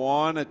that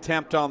one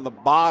attempt on the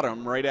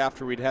bottom right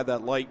after we'd had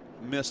that light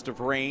mist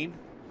of rain.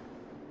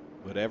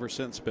 But ever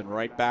since been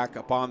right back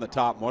up on the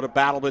top. What a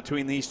battle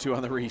between these two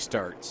on the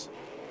restarts.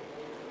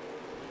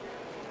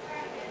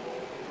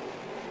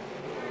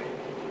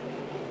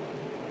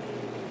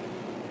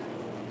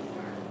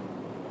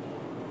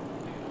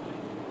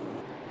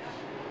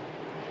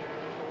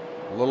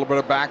 A little bit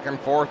of back and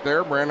forth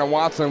there. Brandon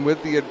Watson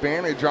with the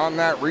advantage on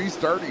that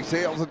restart. He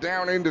sails it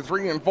down into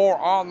 3 and 4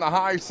 on the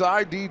high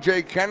side.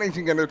 DJ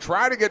Kennington going to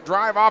try to get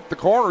drive off the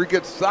corner. He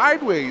gets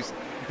sideways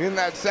in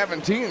that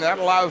 17. That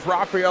allows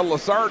Rafael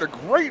Lassard a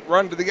great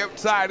run to the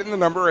outside in the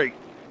number 8.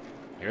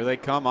 Here they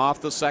come off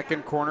the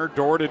second corner,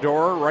 door to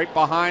door, right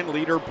behind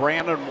leader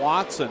Brandon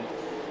Watson.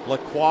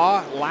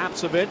 Lacroix,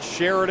 Lapsevich,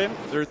 Sheridan.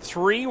 They're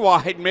 3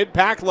 wide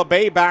mid-pack.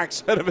 LeBay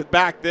backs out of it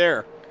back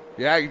there.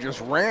 Yeah, he just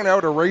ran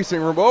out of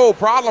racing room. Oh,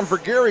 problem for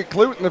Gary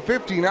Clute in the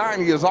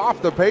 59. He is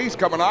off the pace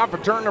coming off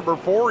of turn number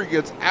 4. He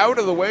gets out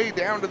of the way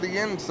down to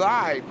the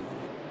inside.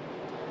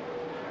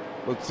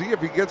 Let's see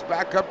if he gets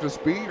back up to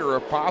speed or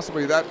if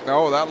possibly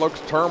that looks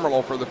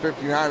terminal for the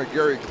 59 of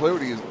Gary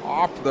Clute. He is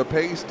off the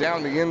pace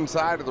down the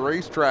inside of the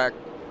racetrack.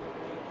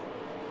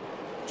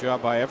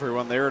 Job by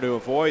everyone there to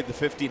avoid the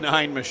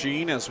 59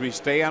 machine as we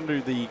stay under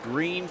the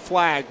green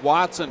flag.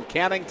 Watson,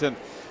 Kennington,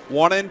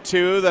 1 and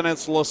 2, then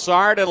it's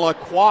Lassard and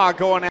Lacroix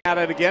going at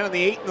it again in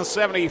the 8 and the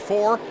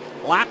 74.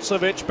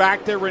 Lapsevich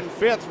back there in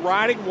 5th,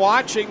 riding,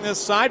 watching this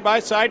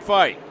side-by-side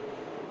fight.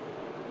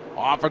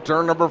 Off of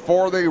turn number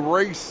 4, they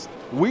race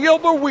wheel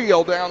to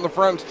wheel down the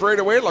front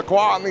straightaway. Lacroix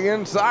on the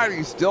inside,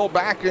 he's still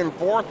back in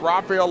 4th.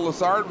 Rafael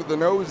Lassard with the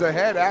nose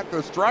ahead at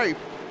the stripe.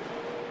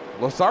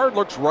 Lassard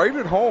looks right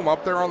at home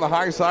up there on the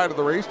high side of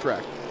the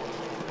racetrack.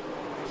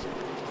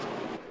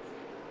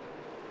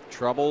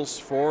 Troubles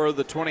for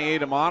the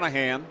 28 of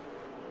Monahan.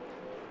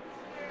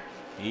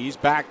 He's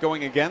back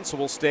going again, so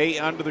we'll stay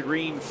under the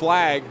green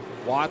flag.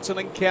 Watson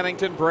and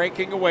Kennington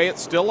breaking away.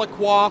 It's still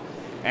Lacroix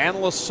and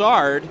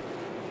Lassard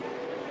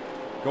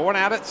going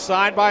at it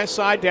side by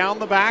side down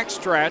the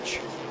backstretch.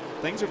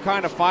 Things have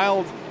kind of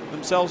filed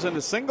themselves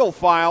into single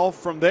file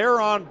from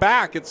there on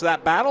back. It's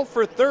that battle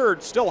for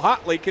 3rd, still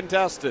hotly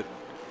contested.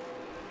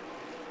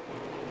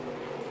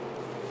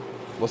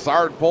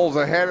 Lassard pulls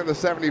ahead of the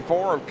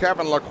 74 of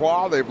Kevin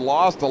Lacroix. They've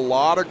lost a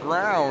lot of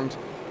ground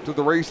to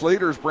the race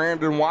leaders,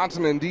 Brandon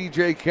Watson and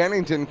DJ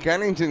Kennington.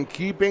 Kennington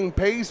keeping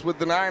pace with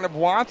the 9 of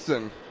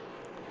Watson.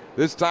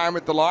 This time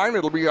at the line,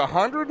 it'll be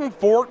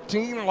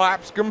 114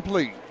 laps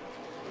complete.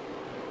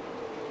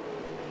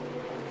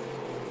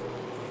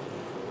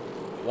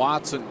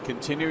 Watson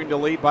continuing to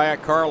lead by a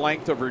car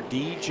length over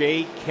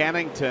DJ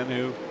Kennington,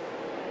 who,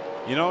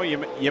 you know,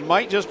 you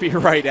might just be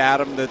right,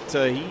 Adam, that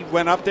he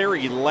went up there,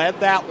 he led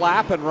that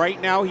lap, and right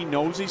now he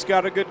knows he's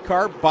got a good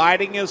car,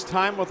 biding his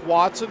time with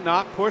Watson,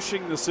 not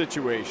pushing the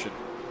situation.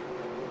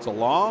 It's a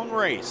long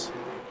race.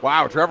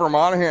 Wow, Trevor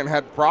Monahan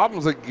had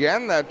problems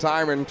again that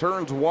time in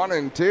turns 1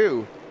 and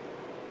 2.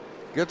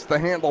 Gets the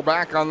handle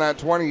back on that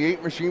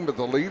 28 machine, but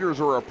the leaders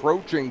are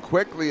approaching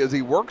quickly as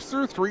he works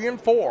through 3 and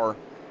 4.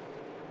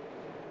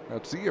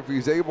 Let's see if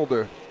he's able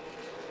to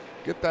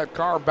get that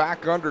car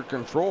back under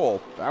control.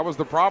 That was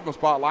the problem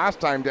spot last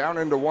time, down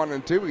into 1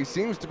 and 2. He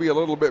seems to be a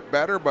little bit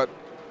better, but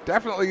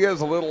definitely is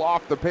a little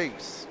off the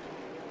pace.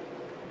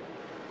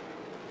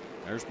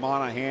 There's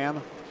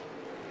Monahan,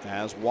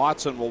 as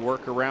Watson will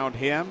work around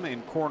him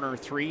in corner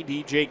 3.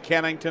 DJ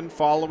Kennington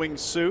following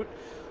suit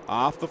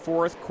off the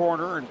 4th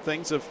corner, and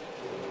things have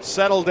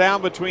settled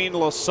down between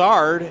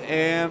Lassard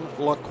and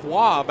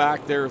Lacroix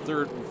back there,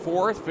 3rd and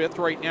 4th. 5th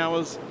right now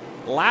is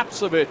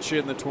Lapsevich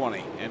in the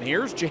 20. And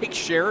here's Jake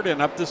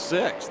Sheridan up to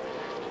 6th.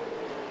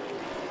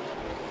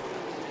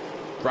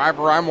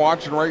 Driver I'm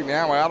watching right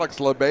now, Alex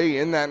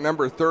LeBay, in that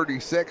number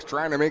 36,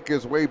 trying to make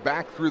his way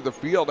back through the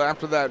field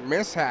after that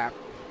mishap.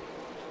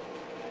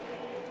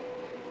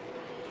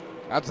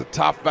 That's a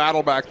tough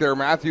battle back there.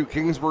 Matthew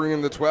Kingsbury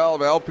in the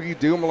 12, LP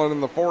Dumoulin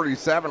in the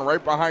 47.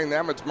 Right behind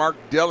them, it's Mark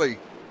Dilly,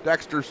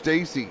 Dexter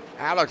Stacy,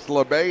 Alex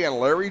LeBay, and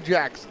Larry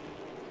Jackson.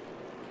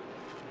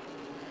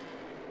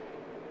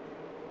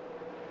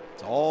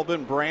 It's all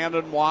been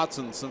Brandon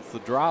Watson since the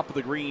drop of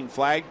the green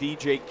flag.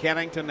 DJ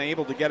Kennington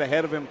able to get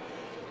ahead of him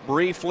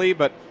briefly,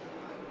 but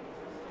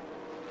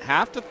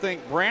have to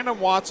think Brandon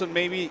Watson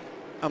maybe,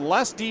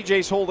 unless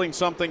DJ's holding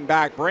something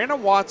back,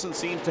 Brandon Watson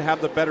seems to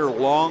have the better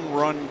long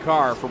run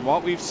car. From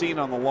what we've seen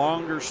on the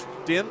longer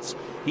stints,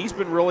 he's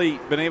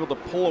been able to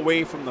pull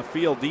away from the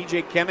field.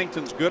 DJ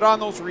Kennington's good on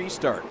those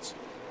restarts.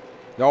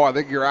 No, I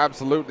think you're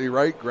absolutely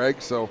right,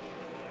 Greg. So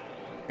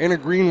in a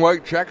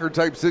green-white checker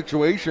type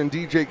situation,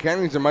 DJ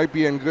Kennington might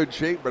be in good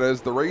shape, but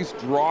as the race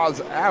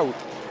draws out,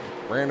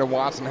 Brandon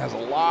Watson has a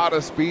lot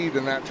of speed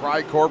in that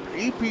Tricorp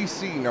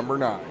APC number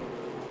 9.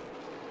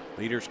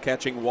 Leaders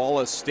catching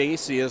Wallace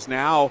Stacy is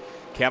now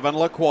Kevin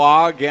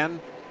Lacroix again.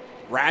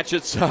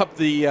 Ratchets up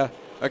the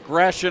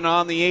aggression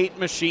on the 8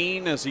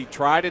 machine as he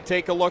tried to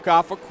take a look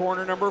off of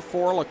corner number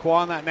 4. Lacroix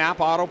on that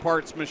Napa Auto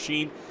Parts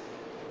machine.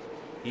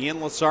 He and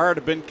Lassard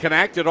have been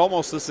connected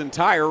almost this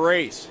entire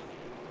race.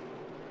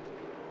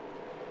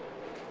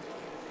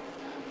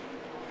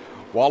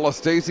 Wallace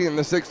Stacy in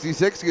the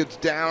 66 gets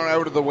down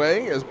out of the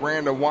way as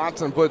Brandon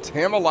Watson puts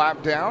him a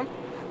lap down.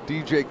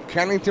 DJ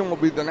Kennington will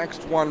be the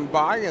next one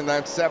by in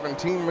that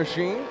 17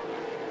 machine.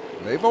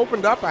 They've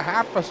opened up a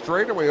half a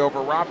straightaway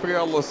over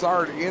Rafael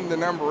Lassard in the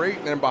number 8,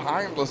 and then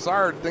behind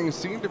Lassard, things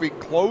seem to be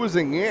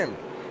closing in.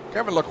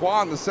 Kevin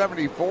Lacroix in the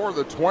 74,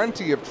 the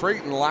 20 of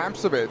Trayton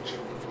Lapsevich.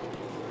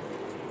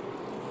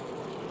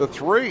 The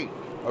 3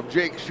 of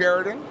Jake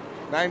Sheridan.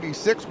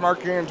 96,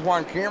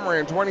 Marc-Antoine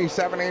Cameron.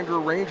 27, Andrew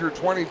Ranger.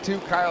 22,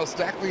 Kyle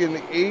Stackley. And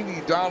the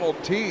 80, Donald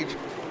Teach.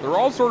 They're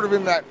all sort of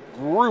in that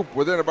group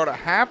within about a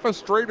half a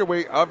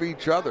straightaway of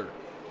each other.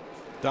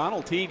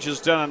 Donald Teach has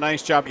done a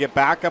nice job to get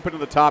back up into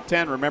the top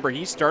 10. Remember,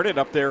 he started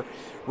up there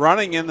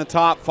running in the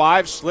top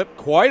 5, slipped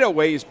quite a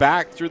ways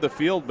back through the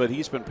field, but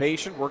he's been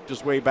patient, worked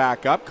his way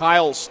back up.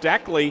 Kyle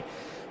Steckley,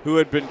 who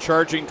had been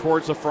charging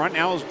towards the front,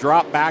 now has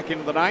dropped back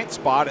into the 9th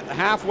spot at the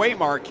halfway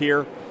mark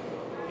here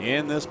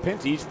in this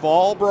Pinty's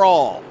Fall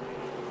Brawl.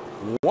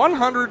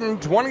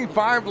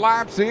 125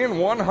 laps in,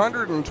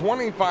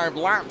 125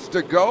 laps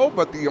to go,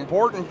 but the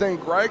important thing,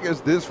 Greg,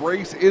 is this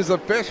race is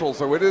official,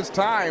 so it is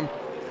time.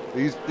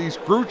 These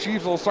crew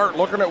chiefs will start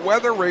looking at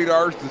weather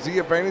radars to see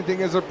if anything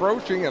is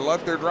approaching and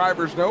let their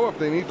drivers know if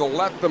they need to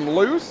let them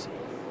loose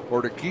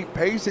or to keep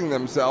pacing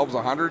themselves.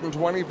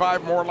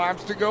 125 more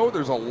laps to go.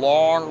 There's a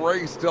long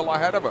race still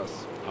ahead of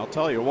us. I'll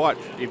tell you what,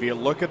 if you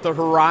look at the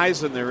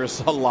horizon, there is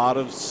a lot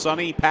of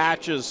sunny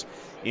patches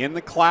in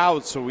the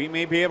clouds, so we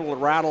may be able to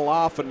rattle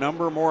off a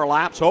number more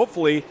laps,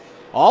 hopefully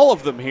all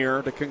of them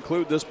here, to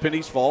conclude this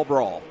Pinty's Fall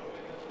Brawl.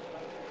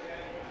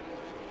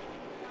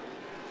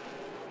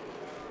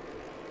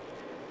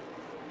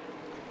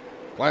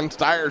 Glenn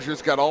Steyer's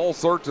just got all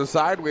sorts of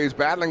sideways,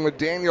 battling with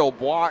Daniel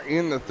Bois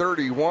in the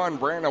 31.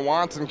 Brandon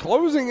Watson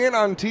closing in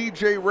on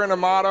TJ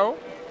Renamato,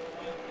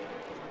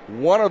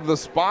 one of the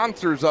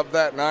sponsors of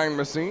that 9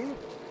 machine,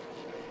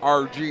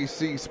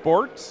 RGC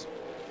Sports.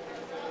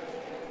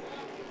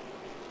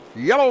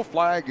 The yellow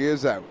flag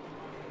is out.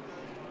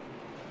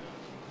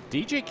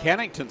 DJ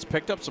Kennington's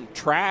picked up some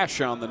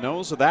trash on the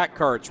nose of that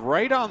car. It's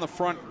right on the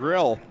front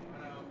grille.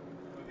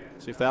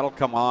 See if that'll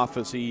come off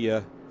as he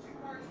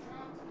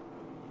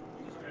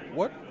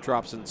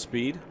drops in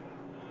speed.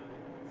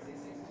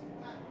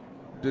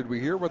 Did we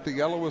hear what the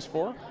yellow was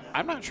for?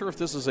 I'm not sure if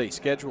this is a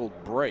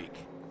scheduled break.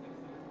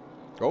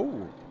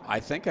 Oh.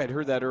 I think I'd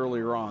heard that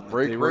earlier on.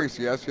 Break race,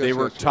 yes. They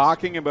were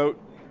talking about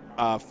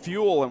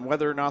fuel and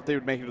whether or not they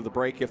would make it to the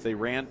break if they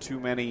ran too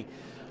many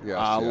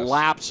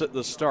laps at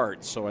the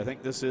start. So I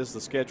think this is the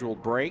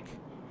scheduled break.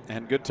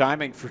 And good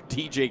timing for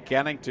TJ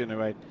Kennington,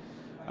 who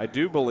I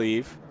do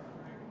believe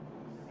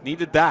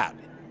needed that.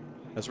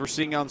 As we're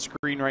seeing on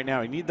screen right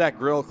now, he needed that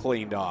grill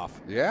cleaned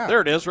off. Yeah.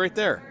 There it is right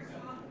there.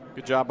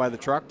 Good job by the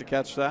truck to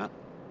catch that.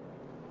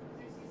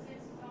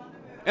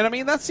 And, I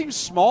mean, that seems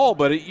small,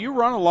 but you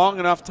run a long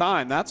enough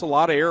time. That's a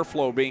lot of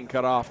airflow being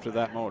cut off to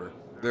that motor.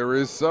 There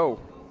is a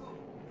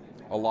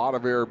lot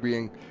of air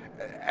being –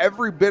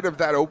 every bit of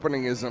that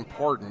opening is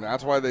important.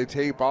 That's why they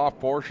tape off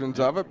portions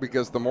of it,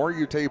 because the more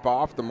you tape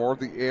off, the more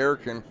the air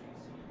can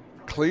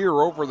clear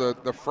over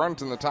the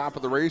front and the top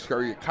of the race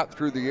car. You cut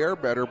through the air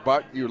better,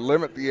 but you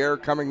limit the air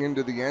coming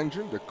into the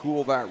engine to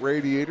cool that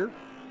radiator.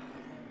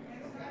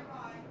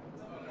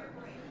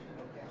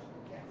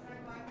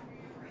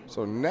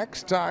 So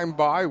next time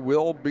by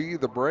will be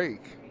the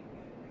break.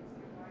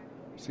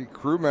 See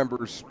crew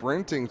members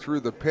sprinting through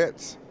the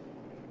pits.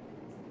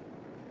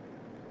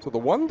 So the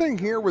one thing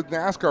here with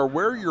NASCAR,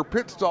 where your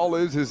pit stall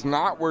is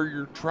not where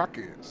your truck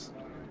is.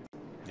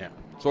 Yeah.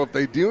 So if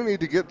they do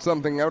need to get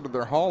something out of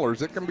their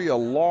haulers, it can be a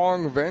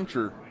long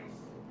venture.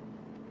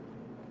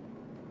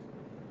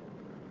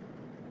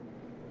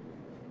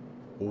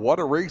 What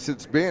a race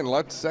it's been.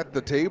 Let's set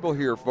the table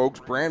here, folks.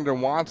 Brandon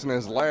Watson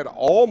has led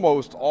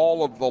almost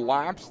all of the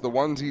laps. The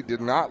ones he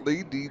did not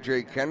lead,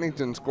 DJ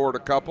Kennington scored a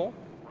couple.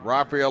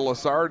 Rafael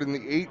Lessard in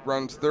the 8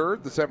 runs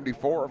third. The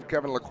 74 of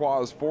Kevin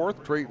Lacroix is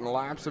fourth. Trayton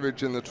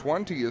Lapsevich in the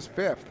 20 is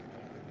fifth.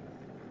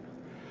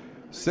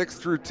 6th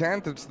through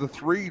 10th, it's the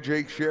 3,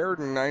 Jake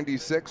Sheridan,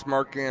 96,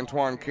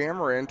 Marc-Antoine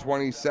Cameron,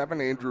 27,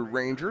 Andrew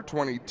Ranger,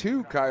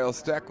 22, Kyle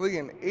Steckley,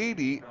 and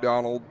 80,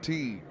 Donald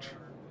Teege.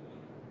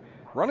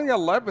 Running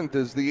 11th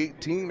is the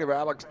 18 of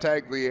Alex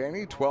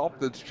Tagliani.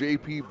 12th, it's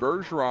JP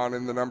Bergeron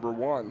in the number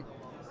 1.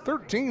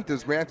 13th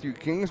is Matthew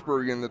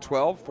Kingsbury in the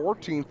 12.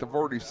 14th, the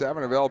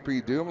 47 of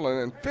LP Dumoulin.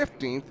 And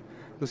 15th,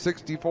 the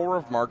 64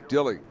 of Mark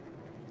Dilley.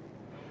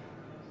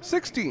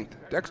 16th,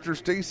 Dexter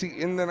Stacey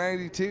in the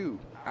 92.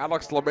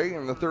 Alex LeBay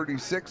in the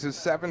 36 is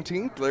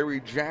 17th.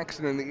 Larry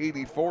Jackson in the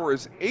 84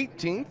 is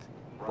 18th.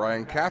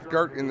 Brian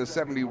Cathcart in the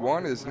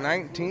 71 is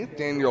 19th.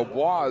 Daniel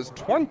Bois is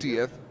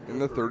 20th in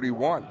the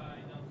 31.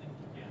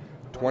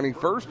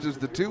 21st is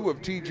the 2 of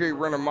TJ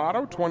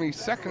Renamato.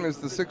 22nd is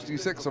the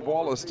 66 of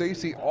Wallace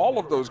Stacy. All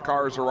of those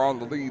cars are on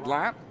the lead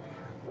lap.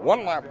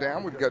 1 lap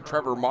down, we've got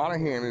Trevor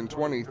Monahan in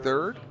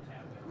 23rd.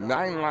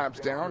 9 laps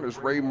down is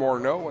Ray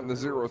Morneau in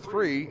the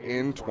 03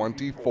 in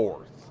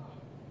 24th.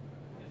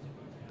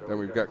 Then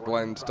we've got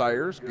Glenn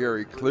Stiers,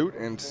 Gary Clute,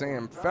 and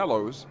Sam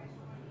Fellows,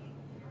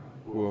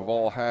 who have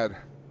all had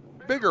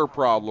bigger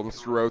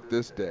problems throughout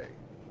this day.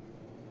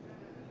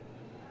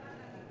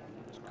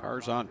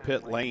 Cars on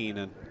pit lane,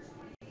 and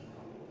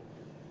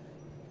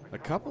a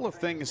couple of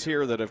things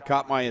here that have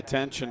caught my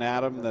attention,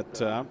 Adam,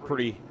 that I'm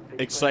pretty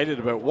excited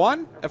about.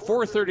 One, at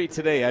 4:30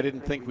 today, I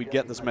didn't think we'd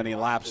get this many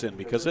laps in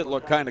because it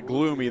looked kind of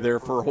gloomy there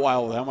for a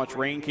while with how much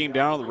rain came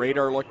down. The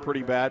radar looked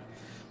pretty bad.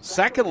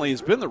 Secondly,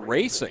 has been the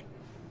racing.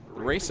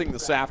 The racing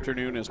this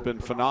afternoon has been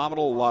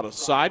phenomenal. A lot of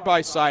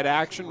side-by-side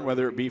action,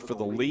 whether it be for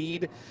the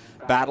lead,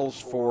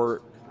 battles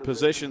for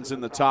positions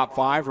in the top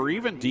 5, or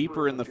even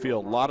deeper in the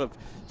field. A lot of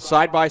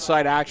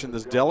side-by-side action.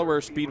 This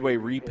Delaware Speedway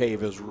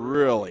repave has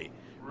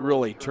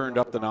really turned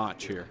up the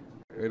notch here.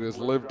 It has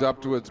lived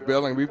up to its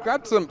billing. We've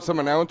got some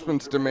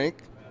announcements to make.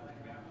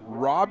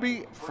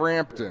 Robbie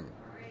Frampton.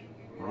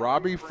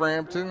 Robbie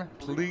Frampton,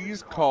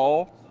 please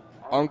call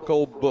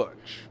Uncle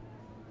Butch.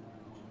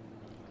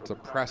 It's a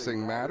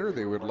pressing matter.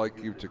 They would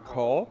like you to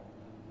call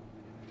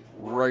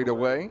right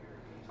away.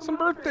 Some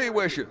birthday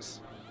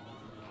wishes.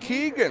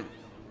 Keegan,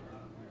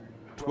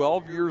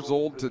 12 years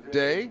old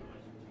today.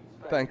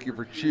 Thank you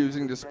for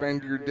choosing to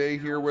spend your day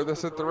here with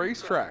us at the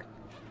racetrack.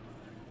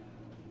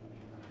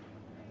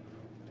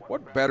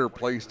 What better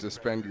place to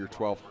spend your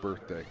 12th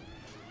birthday?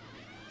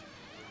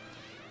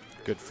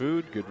 Good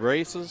food, good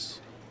races,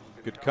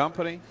 good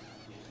company.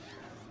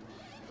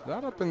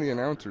 Not up in the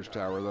announcer's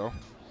tower, though.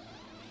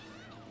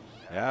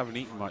 I haven't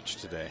eaten much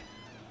today.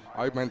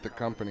 I meant the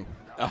company.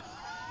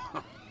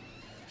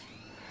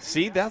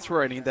 See, that's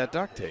where I need that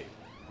duct tape.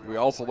 We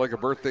also like a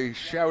birthday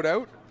shout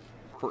out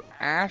for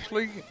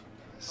Ashley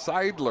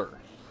Seidler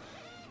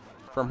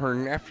from her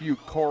nephew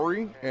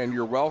Corey. And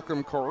you're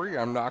welcome, Corey.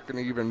 I'm not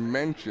going to even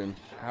mention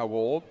how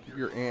old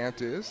your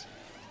aunt is.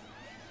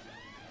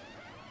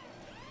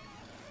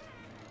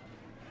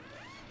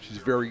 She's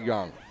very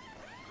young,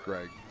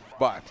 Greg.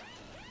 But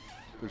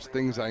there's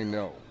things I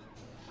know.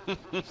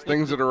 There's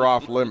things that are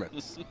off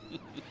limits.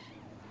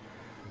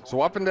 So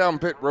up and down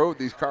pit road,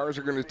 these cars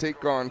are going to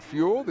take on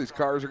fuel. These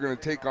cars are going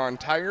to take on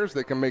tires.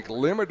 They can make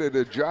limited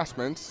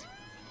adjustments.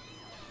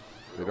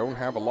 They don't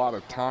have a lot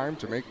of time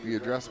to make the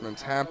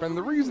adjustments happen.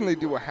 The reason they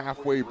do a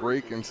halfway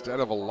break instead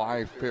of a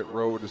live pit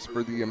road is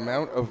for the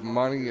amount of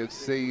money it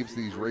saves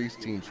these race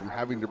teams from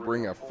having to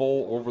bring a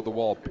full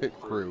over-the-wall pit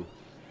crew.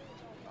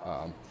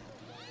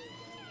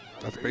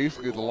 That's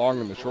basically the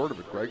long and the short of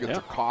it, Greg. It's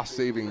a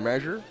cost-saving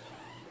measure.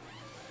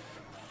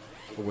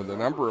 But with the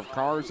number of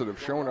cars that have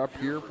shown up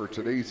here for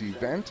today's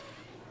event,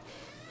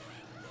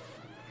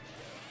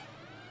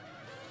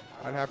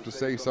 I'd have to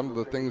say some of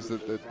the things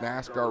that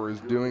NASCAR is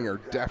doing are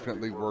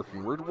definitely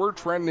working. We're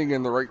trending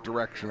in the right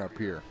direction up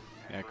here.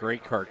 Yeah,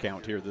 great car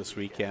count here this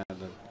weekend.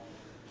 And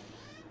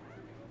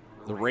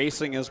the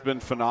racing has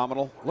been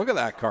phenomenal. Look at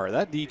that car,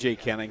 that DJ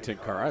Kennington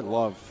car. I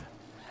love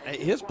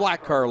his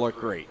black car. Looked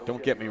great.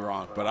 Don't get me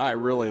wrong, but I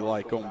really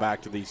like going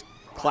back to these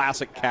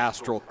classic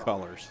Castrol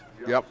colors.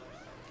 Yep,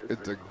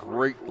 it's a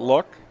great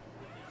look.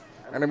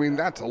 And I mean,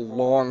 that's a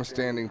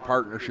long-standing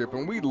partnership,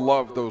 and we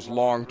love those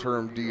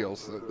long-term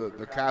deals.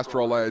 The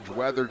Castrol Edge,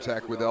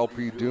 WeatherTech with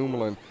LP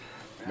Dumoulin,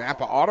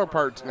 Napa Auto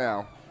Parts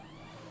now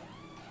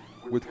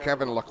with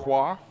Kevin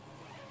Lacroix.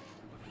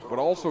 But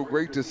also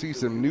great to see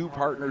some new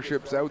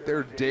partnerships out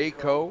there.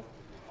 Dayco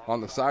on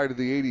the side of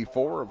the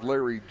 84 of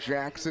Larry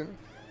Jackson.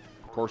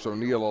 Of course,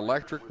 O'Neill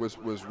Electric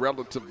was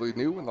relatively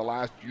new in the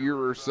last year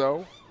or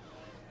so.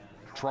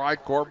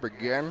 Tricorp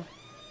again.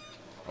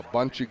 A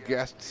bunch of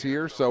guests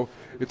here, so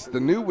it's the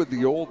new with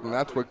the old, and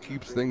that's what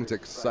keeps things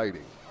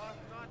exciting.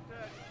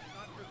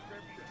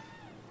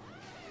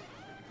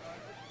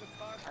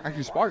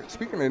 Actually,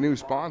 speaking of new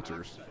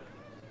sponsors,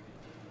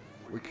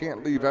 we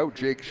can't leave out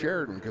Jake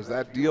Sheridan, because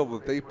that deal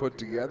that they put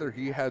together,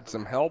 he had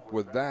some help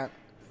with that.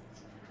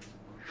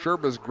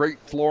 Sherba's Great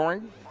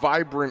Flooring,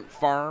 Vibrant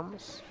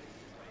Farms.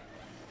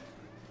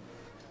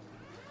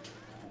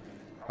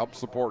 Help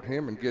support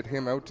him and get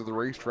him out to the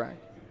racetrack.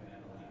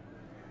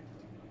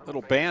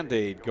 Little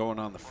Band-Aid going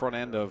on the front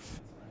end of,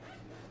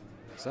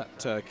 is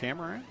that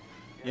Cameron?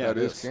 Yeah, that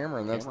is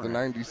Cameron. That's the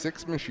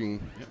 96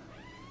 machine. Yep.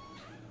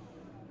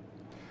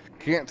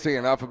 Can't say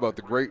enough about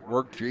the great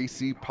work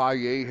J.C.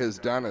 Paillet has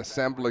done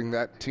assembling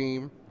that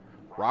team.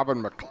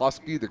 Robin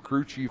McCluskey, the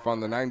crew chief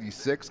on the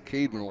 96.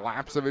 Caden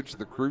Lapsevich,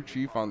 the crew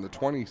chief on the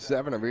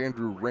 27 of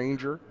Andrew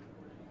Ranger.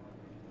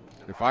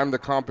 If I'm the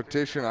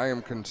competition, I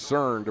am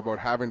concerned about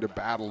having to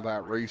battle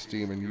that race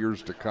team in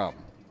years to come.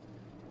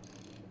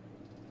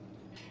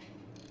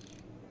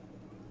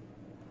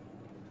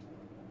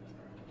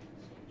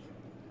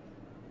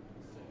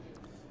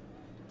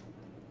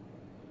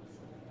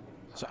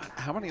 So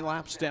how many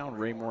laps down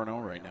Ray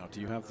Morneau right now?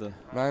 Do you have the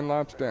 9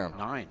 laps down?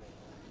 9.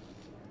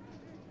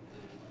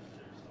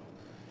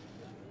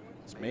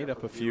 It's made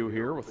up a few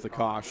here with the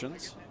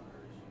cautions.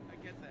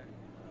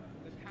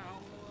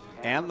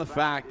 And the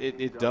fact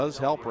it does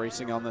help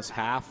racing on this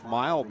half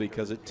mile,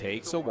 because it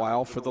takes a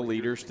while for the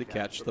leaders to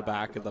catch the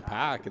back of the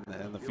pack.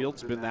 And the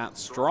field's been that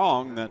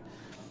strong that,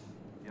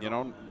 you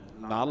know,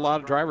 not a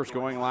lot of drivers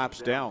going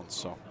laps down.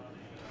 So,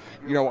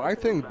 you know, I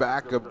think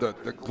back of the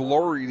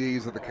glory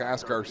days of the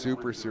NASCAR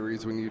Super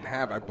Series when you'd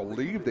have, I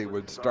believe they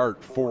would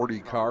start 40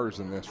 cars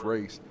in this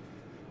race.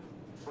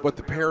 But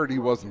the parity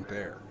wasn't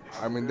there.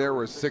 I mean, there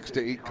was 6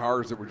 to 8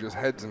 cars that were just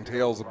heads and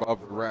tails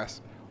above the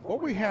rest.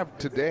 What we have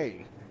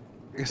today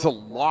is a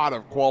lot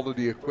of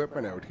quality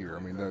equipment out here. I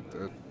mean,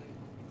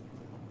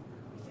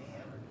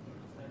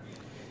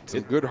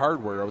 some good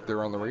hardware out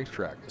there on the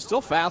racetrack. It still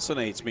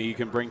fascinates me. You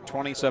can bring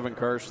 27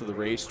 cars to the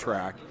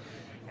racetrack,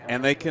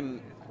 and they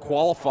can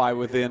qualify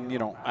within, you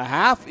know,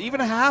 even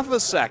a half a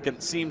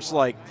second. Seems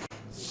like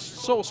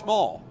so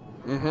small.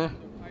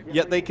 Mm-hmm.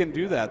 Yet they can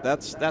do that.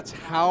 That's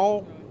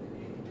how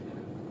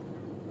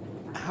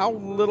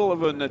little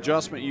of an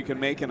adjustment you can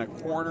make in a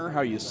corner,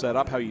 how you set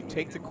up, how you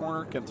take the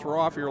corner, can throw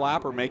off your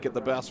lap or make it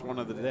the best one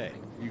of the day.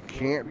 You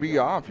can't be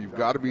off. You've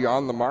got to be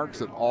on the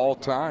marks at all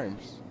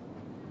times.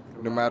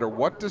 No matter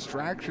what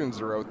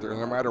distractions are out there,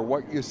 no matter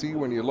what you see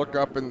when you look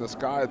up in the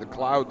sky, the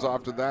clouds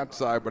off to that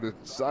side, but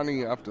it's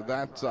sunny off to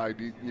that side,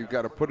 you've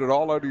got to put it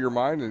all out of your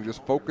mind and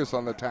just focus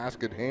on the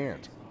task at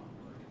hand.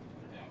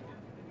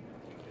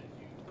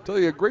 Tell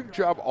you, a great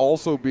job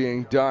also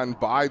being done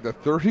by the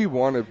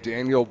 31 of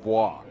Daniel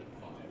Bois.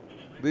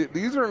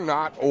 These are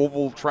not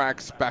oval track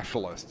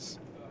specialists,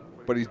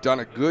 but he's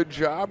done a good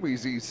job.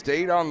 He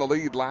stayed on the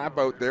lead lap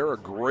out there, a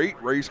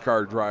great race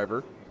car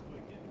driver.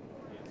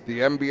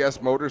 The MBS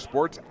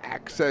Motorsports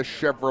Access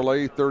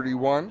Chevrolet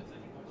 31.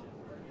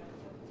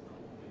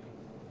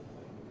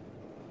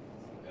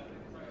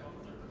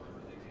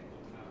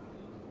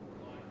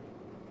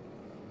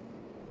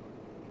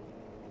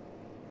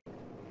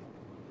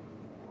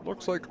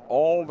 Looks like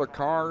all the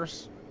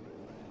cars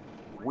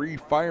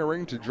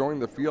refiring to join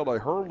the field. I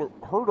heard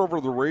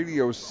over the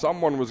radio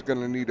someone was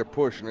going to need a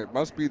push, and it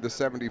must be the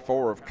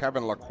 74 of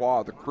Kevin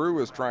Lacroix. The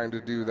crew is trying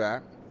to do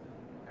that.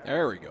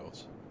 There he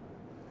goes.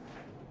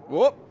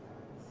 Whoop.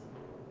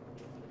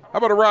 How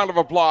about a round of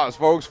applause,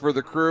 folks, for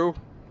the crew?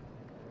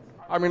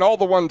 I mean, all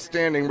the ones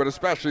standing, but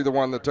especially the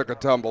one that took a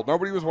tumble.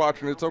 Nobody was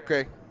watching. It's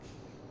okay.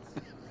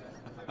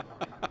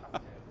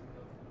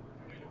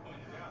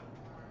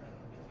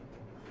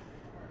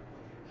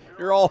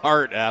 You're all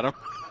heart, Adam.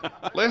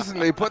 Listen,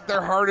 they put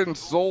their heart and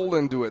soul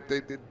into it.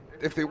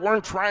 If they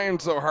weren't trying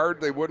so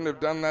hard, they wouldn't have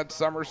done that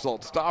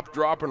somersault. Stop,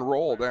 drop, and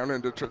roll down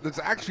into. It's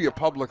actually a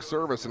public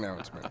service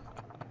announcement.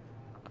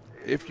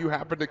 If you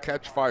happen to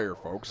catch fire,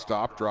 folks,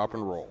 stop, drop,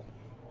 and roll.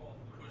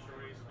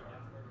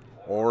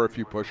 Or if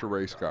you push a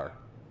race car.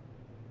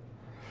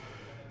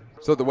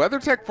 So the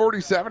WeatherTech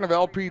 47 of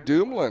LP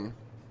Dumoulin,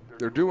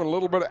 they're doing a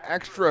little bit of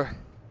extra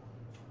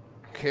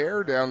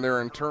care down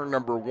there in turn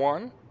number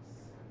 1.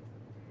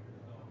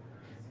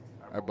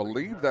 I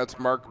believe that's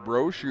Mark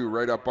Brochu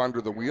right up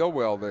under the wheel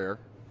well there.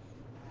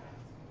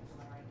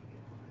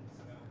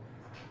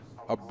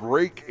 A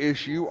brake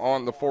issue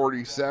on the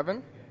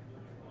 47.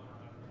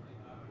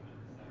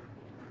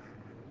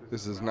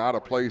 This is not a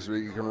place where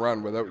you can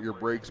run without your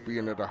brakes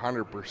being at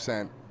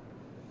 100%.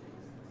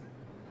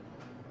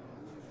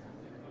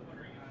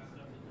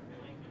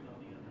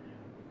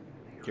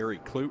 Gary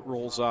Clute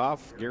rolls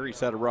off. Gary's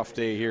had a rough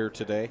day here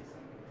today.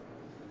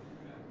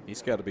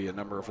 He's got to be a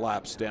number of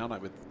laps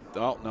down.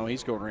 Oh, no,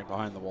 he's going right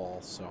behind the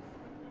wall. So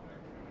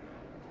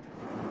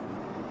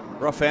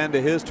rough end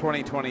to his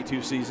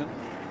 2022 season.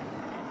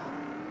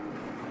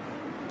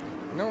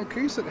 You know, in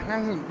case it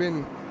hasn't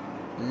been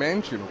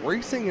mentioned,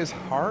 racing is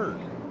hard.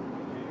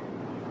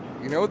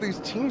 You know, these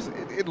teams,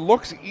 it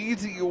looks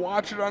easy. You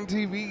watch it on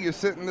TV, you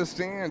sit in the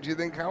stands, you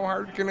think, how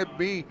hard can it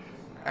be?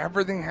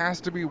 Everything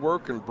has to be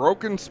working.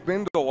 Broken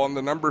spindle on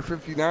the number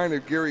 59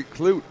 of Gary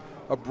Clute.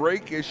 A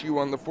brake issue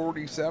on the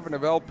 47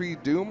 of LP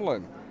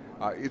Dumoulin.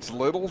 It's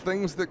little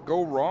things that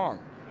go wrong.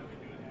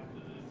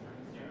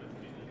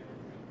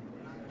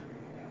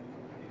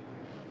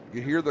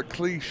 You hear the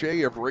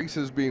cliche of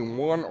races being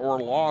won or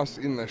lost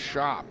in the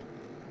shop.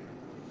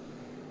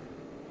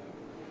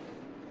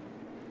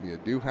 You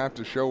do have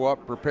to show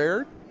up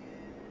prepared.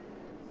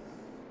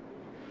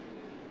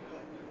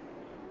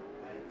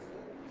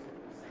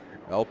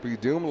 LP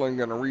Dumoulin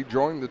going to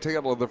rejoin the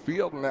tail of the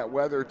field in that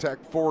WeatherTech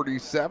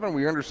 47.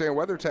 We understand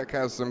WeatherTech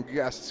has some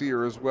guests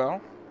here as well.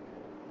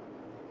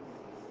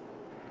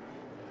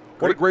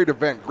 What a great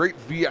event. Great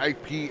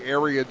VIP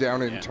area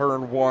down in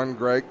turn 1,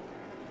 Greg.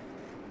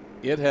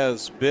 It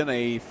has been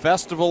a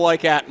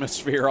festival-like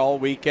atmosphere all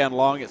weekend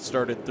long. It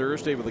started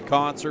Thursday with a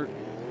concert,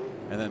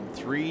 and then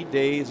 3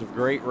 days of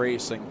great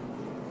racing.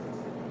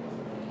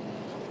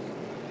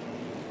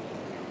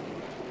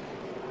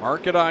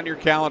 Mark it on your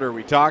calendar.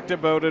 We talked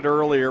about it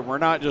earlier. We're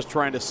not just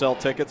trying to sell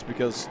tickets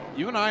because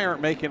you and I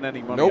aren't making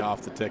any money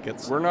off the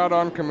tickets. We're not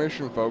on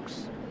commission,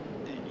 folks.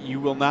 You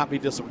will not be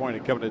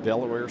disappointed coming to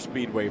Delaware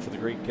Speedway for the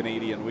Great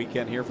Canadian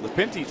Weekend here for the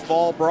Pinty's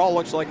Fall Brawl.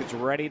 Looks like it's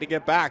ready to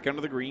get back under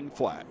the green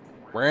flag.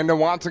 Brandon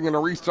Watson going to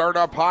restart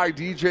up high.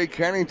 DJ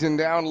Kennington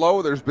down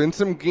low. There's been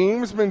some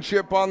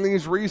gamesmanship on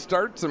these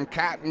restarts, some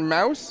cat and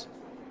mouse.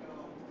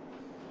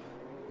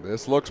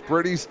 This looks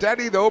pretty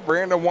steady, though.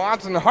 Brandon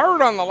Watson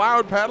hard on the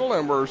loud pedal,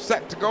 and we're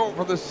set to go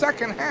for the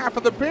second half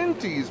of the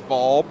Pinty's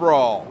Fall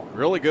Brawl.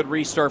 Really good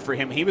restart for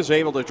him. He was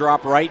able to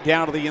drop right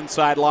down to the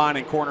inside line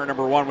in corner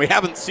number 1. We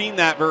haven't seen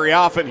that very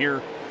often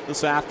here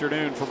this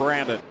afternoon for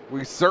Brandon.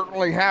 We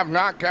certainly have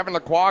not. Kevin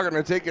Lacroix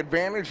going to take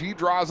advantage. He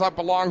draws up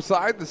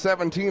alongside the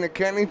 17 of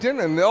Kennington,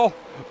 and they'll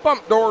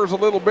bump doors a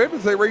little bit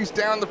as they race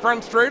down the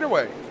front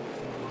straightaway.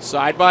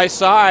 Side by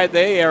side,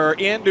 they are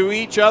into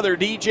each other.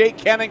 DJ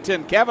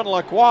Kennington, Kevin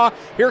Lacroix.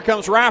 Here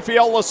comes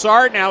Raphael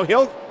Lessard. Now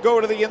he'll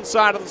go to the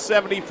inside of the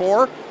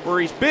 74, where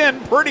he's been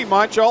pretty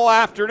much all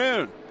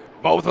afternoon.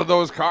 Both of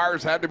those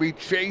cars had to be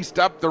chased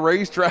up the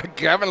racetrack.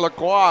 Kevin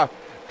Lacroix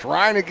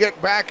trying to get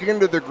back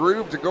into the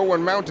groove to go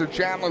and mount a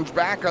challenge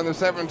back on the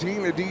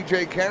 17 of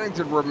DJ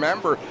Kennington.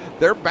 Remember,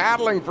 they're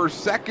battling for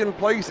second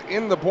place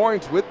in the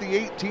points with the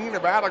 18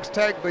 of Alex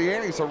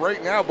Tagliani. So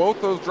right now,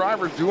 both those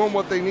drivers doing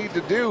what they need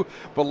to do.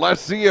 But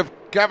let's see if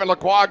Kevin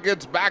Lacroix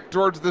gets back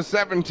towards the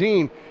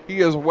 17. He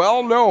is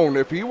well known.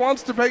 If he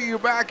wants to pay you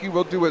back, he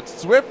will do it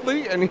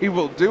swiftly and he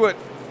will do it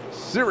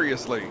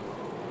seriously.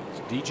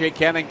 DJ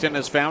Kennington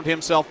has found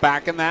himself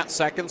back in that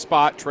second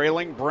spot,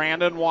 trailing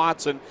Brandon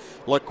Watson,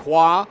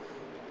 Lacroix,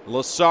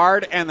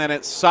 Lessard, and then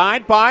it's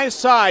side by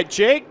side.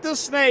 Jake the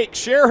Snake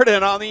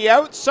Sheridan on the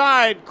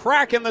outside,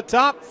 cracking the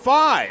top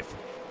 5.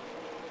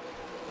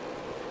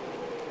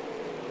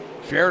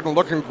 Sheridan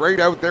looking great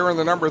out there in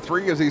the number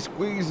 3 as he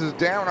squeezes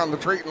down on the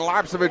Trayton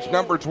Lapsevich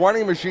number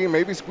 20 machine.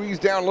 Maybe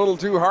squeezed down a little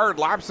too hard.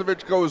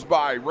 Lapsevich goes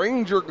by.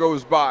 Ranger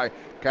goes by.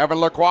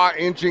 Kevin Lacroix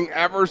inching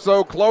ever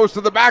so close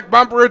to the back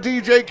bumper of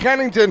DJ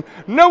Kennington.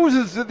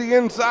 Noses to the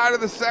inside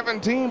of the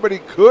 17, but he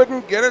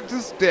couldn't get it to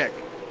stick.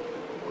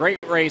 Great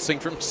racing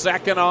from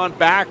second on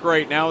back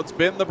right now. It's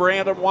been the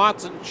Brandon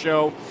Watson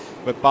show.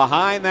 But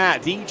behind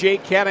that,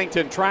 DJ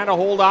Kennington trying to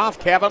hold off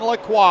Kevin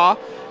Lacroix.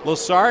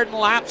 Lessard and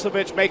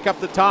Lapsevich make up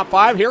the top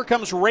 5. Here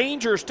comes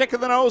Ranger sticking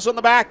the nose on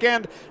the back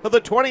end of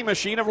the 20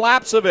 machine of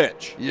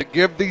Lapsevich. You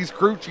give these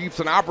crew chiefs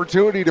an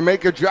opportunity to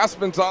make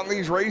adjustments on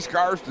these race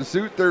cars to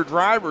suit their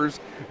drivers,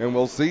 and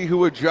we'll see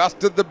who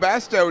adjusted the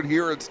best out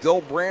here. It's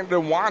still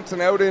Brandon Watson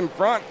out in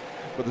front,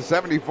 but the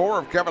 74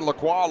 of Kevin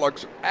Lacroix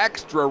looks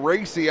extra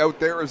racy out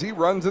there as he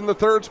runs in the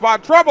 3rd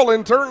spot. Trouble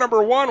in turn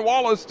number 1.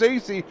 Wallace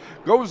Stacy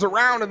goes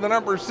around in the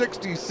number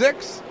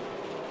 66.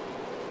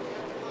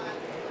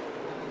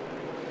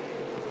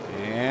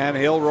 And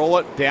he'll roll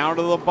it down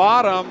to the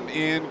bottom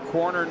in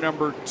corner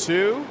number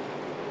 2.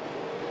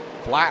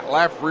 Flat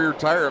left rear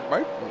tire.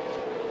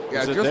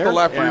 Yeah, just the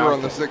left rear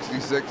on the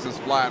 66 is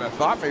flat. I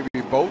thought maybe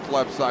both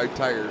left side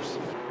tires.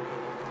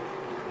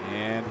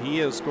 And he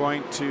is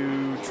going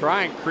to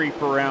try and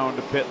creep around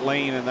a pit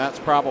lane, and that's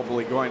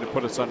probably going to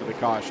put us under the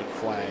caution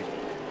flag.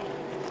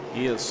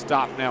 He is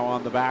stopped now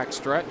on the back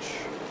stretch.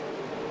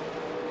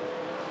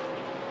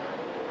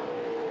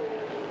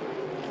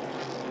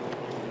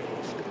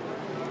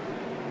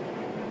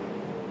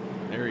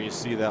 There you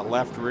see that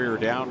left rear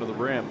down to the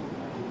rim.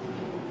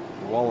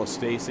 Wallace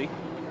Stacy.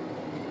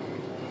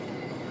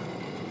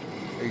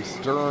 A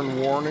stern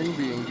warning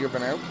being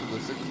given out to the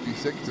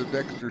 66 of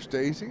Dexter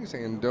Stacy,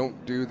 saying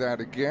don't do that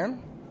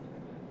again.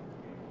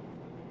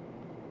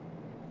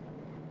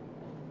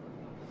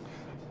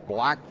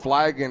 Black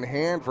flag in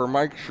hand for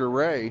Mike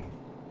Charret.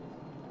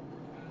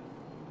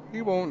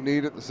 He won't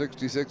need it. The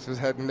 66 is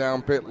heading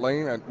down pit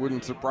lane. It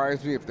wouldn't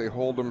surprise me if they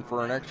hold him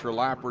for an extra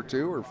lap or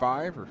 2 or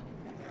 5.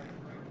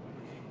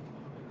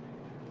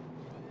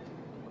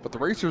 But the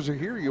racers are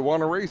here. You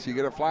want to race, you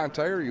get a flat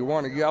tire, you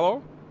want a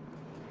yellow.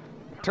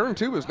 Turn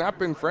 2 has not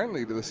been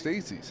friendly to the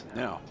Stacys.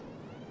 No.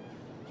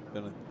 It's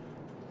been a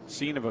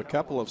scene of a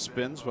couple of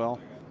spins.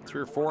 Well,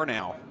 3 or 4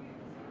 now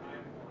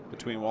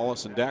between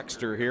Wallace and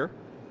Dexter here.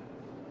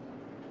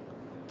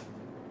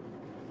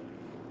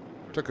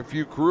 Took a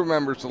few crew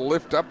members to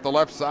lift up the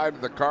left side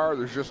of the car.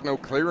 There's just no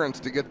clearance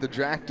to get the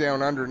jack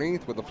down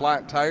underneath with a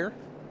flat tire.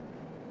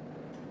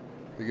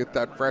 They get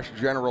that fresh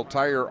General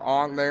tire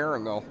on there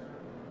and they'll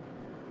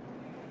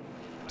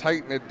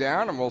tighten it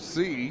down, and we'll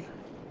see.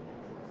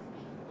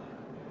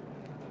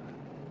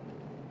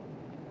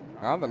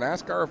 Now the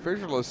NASCAR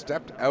official has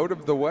stepped out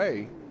of the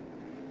way.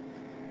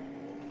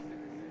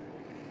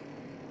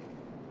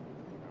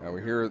 Now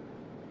we hear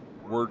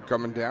word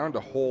coming down to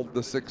hold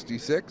the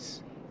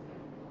 66.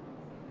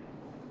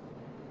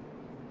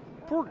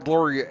 Poor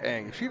Gloria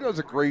Eng. She does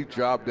a great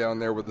job down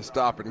there with the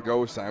stop and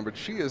go sign, but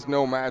she is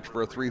no match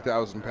for a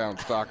 3,000-pound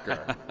stock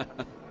car.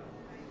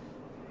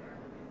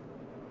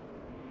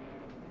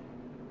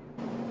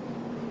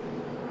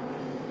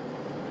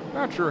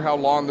 Not sure how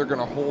long they're going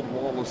to hold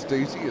Wallace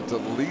Stacy. It's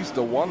at least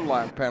a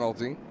 1-lap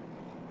penalty.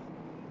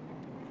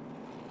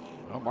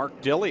 Well,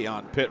 Mark Dilley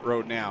on pit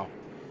road now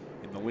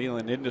in the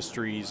Wheeland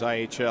Industries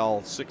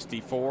IHL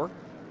 64.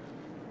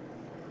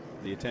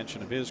 The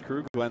attention of his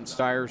crew. Glenn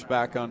Steyer's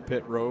back on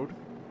pit road.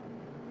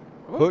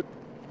 Hood.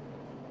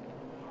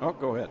 Oh,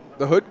 go ahead.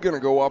 The hood going to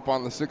go up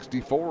on the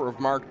 64 of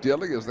Mark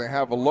Dilley as they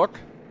have a look.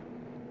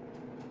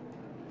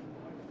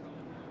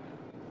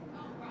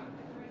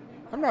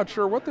 I'm not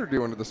sure what they're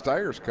doing to the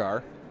Steyer's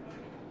car.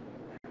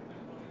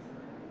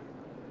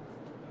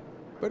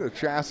 Bit of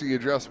chassis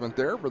adjustment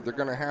there, but they're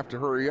going to have to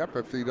hurry up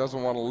if he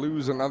doesn't want to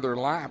lose another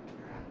lap.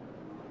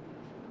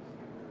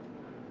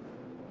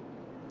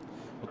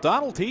 Well,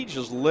 Donald Teach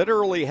has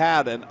literally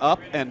had an up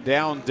and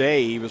down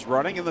day. He was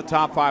running in the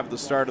top 5 at the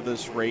start of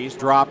this race,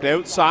 dropped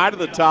outside of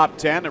the top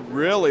 10, and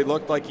really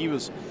looked like he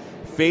was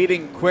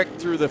fading quick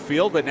through the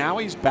field, but now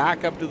he's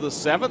back up to the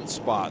 7th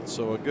spot.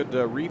 So a good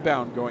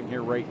rebound going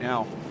here right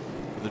now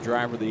for the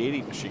driver of the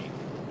 80 machine.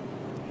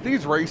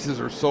 These races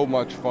are so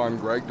much fun,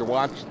 Greg, to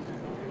watch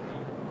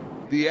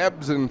the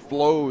ebbs and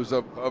flows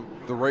of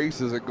the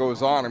race as it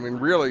goes on. I mean,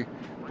 really,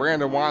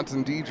 Brandon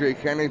Watson, DJ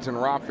Kennington,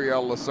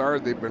 Raphael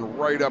Lassard, they've been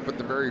right up at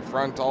the very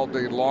front all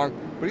day long.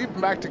 But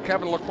even back to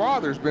Kevin Lacroix,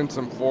 there's been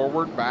some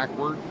forward,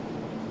 backward.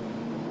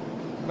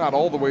 Not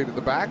all the way to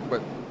the back,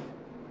 but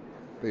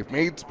they've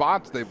made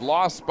spots, they've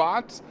lost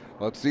spots.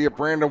 Let's see if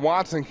Brandon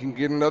Watson can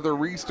get another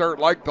restart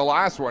like the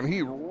last one.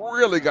 He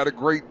really got a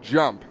great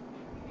jump.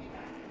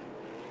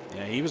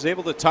 Yeah, he was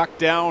able to tuck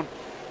down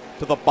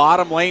to the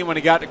bottom lane when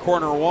he got to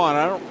corner 1.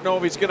 I don't know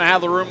if he's going to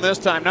have the room this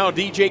time. No,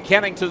 DJ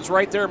Kennington's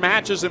right there,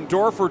 matches him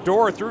door for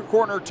door through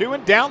corner 2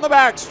 and down the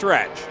back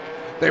stretch.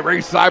 They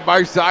race side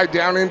by side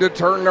down into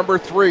turn number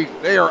 3.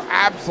 They are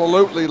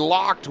absolutely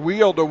locked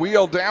wheel to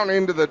wheel down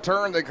into the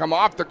turn. They come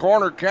off the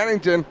corner.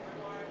 Kennington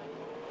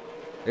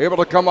able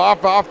to come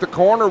off the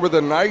corner with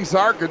a nice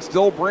arc. It's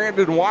still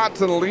Brandon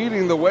Watson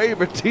leading the way,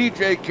 but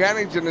TJ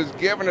Kennington has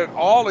given it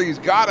all he's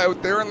got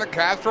out there in the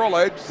Castrol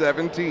Edge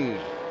 17.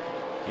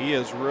 He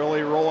is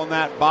really rolling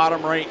that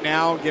bottom right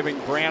now, giving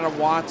Brandon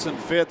Watson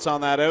fits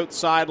on that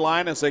outside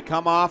line as they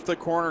come off the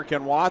corner.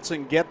 Can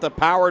Watson get the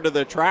power to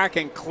the track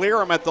and clear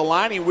him at the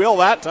line? He will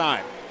that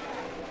time.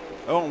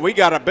 Oh, and we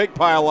got a big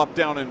pile up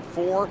down in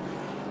 4.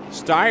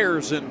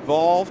 Steyer's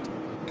involved.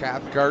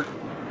 Cathcart,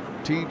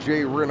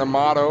 TJ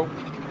Rinamato.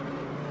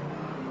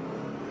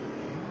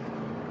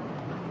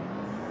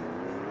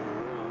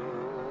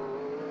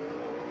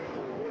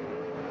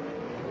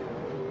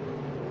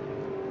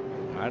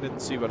 I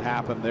didn't see what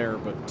happened there,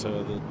 but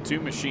the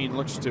 2 machine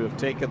looks to have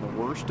taken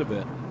the worst of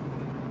it.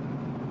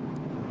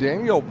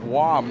 Daniel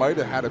Bois might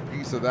have had a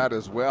piece of that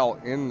as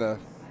well in the,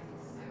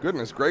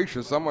 goodness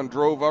gracious, someone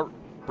drove up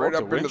right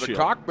up into the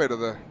cockpit of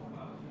the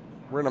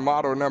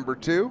Rinamato number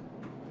 2.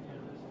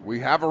 We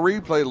have a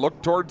replay.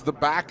 Look towards the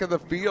back of the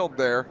field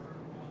there.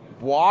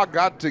 Bois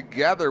got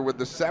together with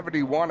the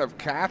 71 of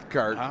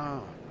Cathcart.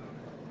 Ah.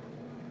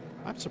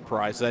 I'm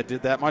surprised that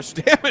did that much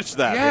damage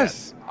that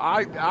Yes,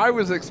 I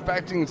was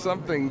expecting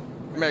something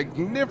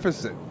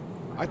magnificent.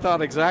 I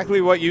thought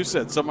exactly what you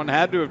said. Someone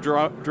had to have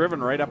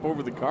driven right up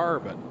over the car,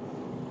 but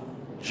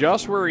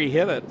just where he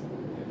hit it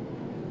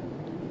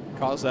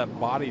caused that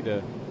body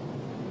to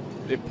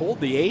it pulled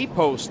the A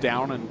post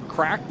down and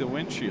cracked the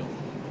windshield.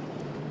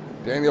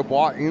 Daniel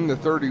Bois in the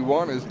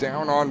 31 is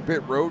down on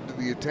pit road to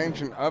the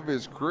attention of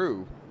his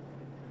crew.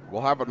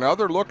 We'll have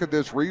another look at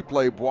this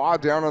replay. Bois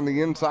down on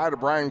the inside of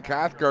Brian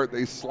Cathcart.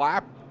 They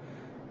slap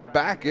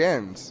back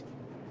ends.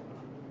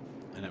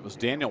 And it was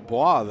Daniel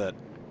Bois that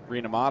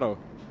Rinamato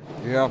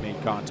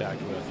made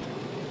contact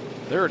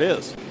with. There it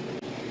is.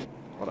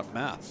 What a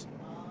mess.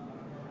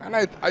 And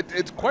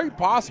it's quite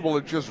possible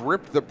it just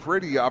ripped the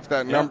pretty off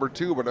that number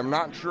 2, but I'm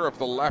not sure if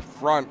the left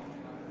front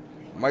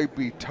might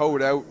be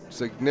towed out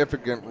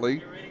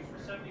significantly.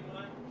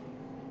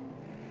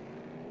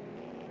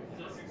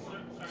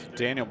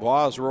 Daniel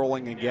Bois is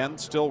rolling again,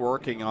 still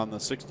working on the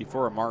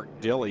 64 of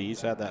Mark Dilley.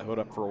 He's had that hood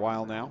up for a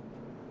while now.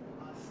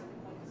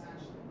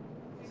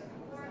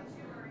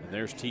 And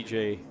there's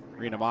TJ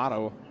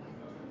Rinamato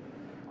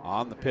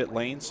on the pit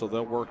lane, so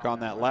they'll work on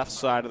that left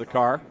side of the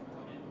car.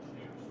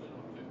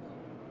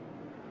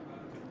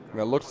 And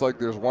it looks like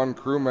there's one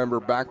crew member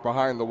back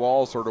behind the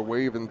wall sort of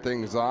waving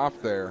things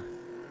off there.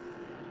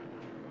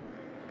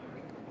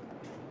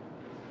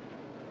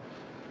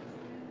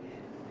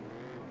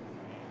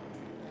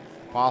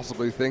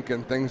 Possibly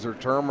thinking things are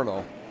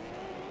terminal.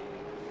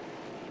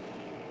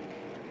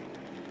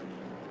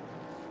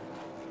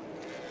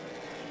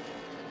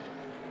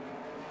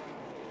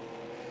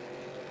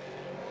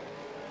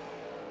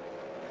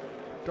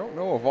 Don't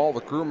know if all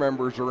the crew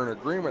members are in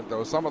agreement,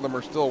 though. Some of them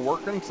are still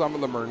working, some of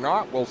them are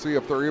not. We'll see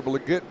if they're able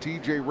to get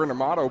TJ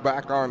Rinamato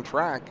back on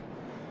track.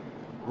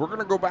 We're going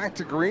to go back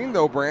to green,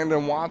 though.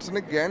 Brandon Watson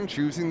again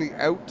choosing the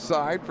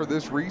outside for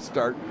this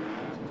restart.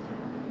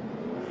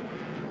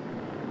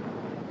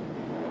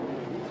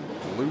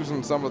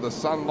 Losing some of the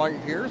sunlight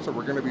here, so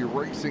we're going to be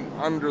racing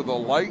under the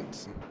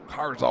lights.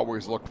 Cars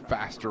always look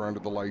faster under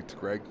the lights,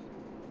 Greg.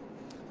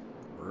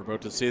 We're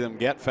about to see them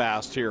get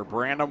fast here.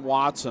 Brandon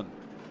Watson,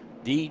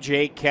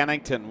 DJ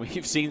Kennington.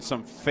 We've seen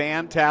some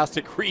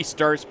fantastic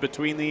restarts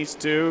between these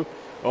two.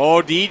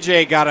 Oh,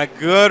 DJ got a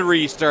good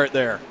restart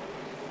there.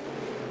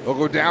 We'll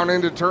go down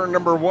into turn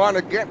number 1.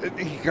 Again,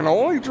 he can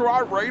only draw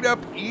right up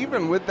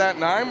even with that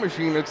 9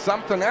 machine. It's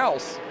something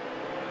else.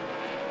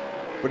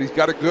 But he's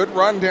got a good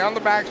run down the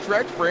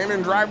backstretch.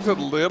 Brandon drives a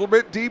little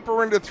bit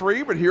deeper into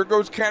 3, but here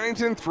goes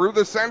Kennington through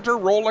the center,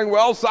 rolling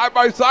well, side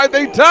by side,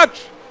 they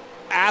touch.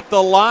 At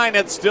the line,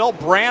 it's still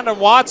Brandon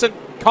Watson.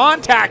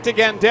 Contact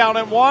again down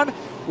in 1.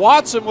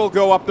 Watson will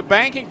go up the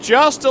banking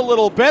just a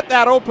little bit.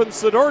 That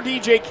opens the door.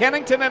 DJ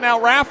Kennington and now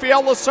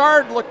Raphael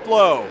Lessard look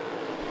low.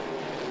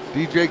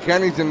 DJ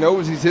Kennington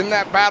knows he's in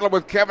that battle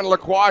with Kevin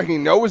Lacroix. He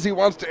knows he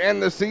wants to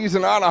end the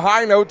season on a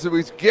high note, so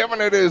he's giving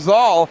it his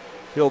all.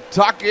 He'll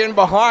tuck in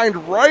behind,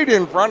 right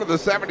in front of the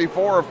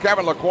 74 of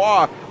Kevin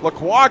Lacroix.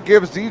 Lacroix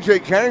gives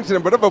DJ Kennington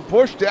a bit of a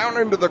push down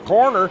into the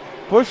corner,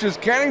 pushes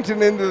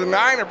Kennington into the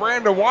 9 of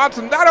Brandon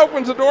Watson. That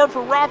opens the door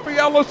for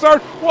Raphael Lessard.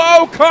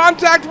 Whoa,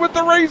 contact with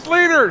the race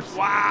leaders.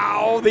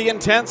 Wow, the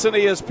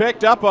intensity has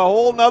picked up a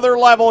whole nother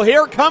level.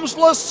 Here comes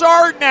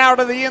Lessard now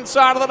to the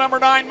inside of the number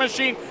 9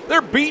 machine.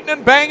 They're beating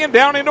and banging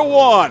down into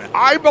 1.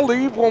 I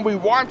believe when we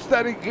watched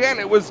that again,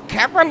 it was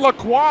Kevin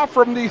Lacroix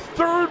from the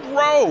 3rd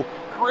row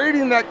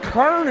creating that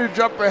carnage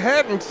up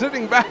ahead and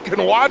sitting back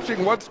and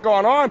watching what's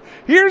going on.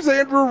 Here's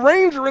Andrew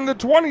Ranger in the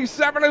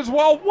 27 as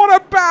well. What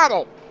a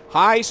battle!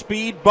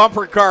 High-speed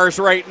bumper cars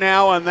right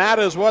now, and that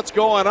is what's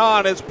going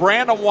on. It's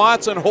Brandon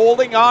Watson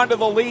holding on to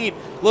the lead.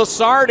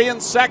 Lessard in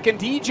second.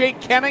 DJ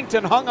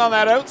Kennington hung on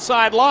that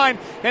outside line,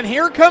 and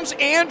here comes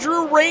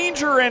Andrew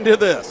Ranger into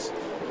this.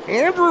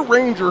 Andrew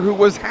Ranger, who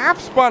was half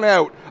spun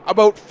out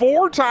about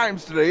 4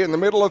 times today in the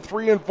middle of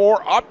 3 and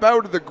 4, up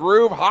out of the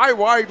groove, high,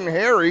 wide, and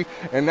hairy,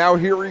 and now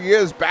here he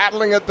is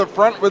battling at the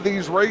front with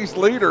these race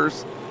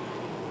leaders.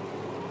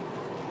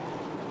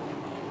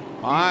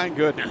 My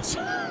goodness.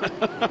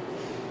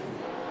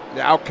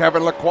 Now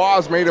Kevin Lacroix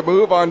has made a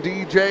move on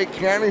DJ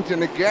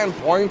Kennington again.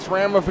 Points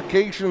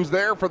ramifications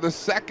there for the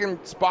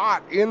 2nd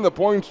spot in the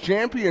points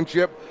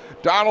championship.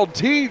 Donald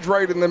Teague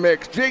right in the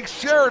mix. Jake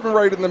Sheridan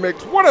right in the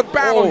mix. What a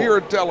battle here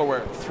at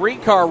Delaware.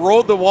 3-car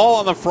rode the wall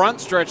on the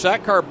front stretch.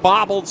 That car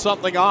bobbled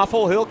something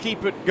awful. He'll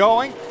keep it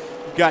going.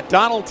 We've got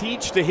Donald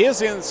Teague to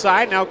his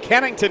inside. Now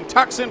Kennington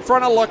tucks in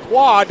front of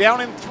Lacroix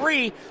down in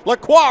 3.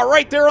 Lacroix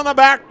right there on the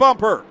back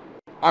bumper.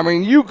 I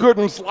mean, you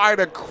couldn't slide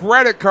a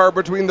credit card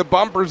between the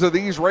bumpers of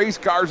these race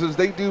cars as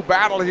they do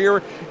battle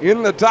here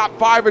in the top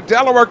 5 at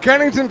Delaware.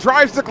 Kennington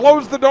tries to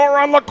close the door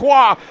on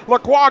Lacroix.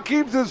 Lacroix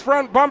keeps his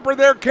front bumper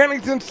there.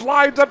 Kennington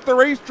slides up the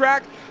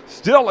racetrack,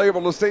 still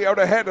able to stay out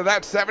ahead of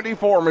that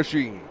 74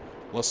 machine.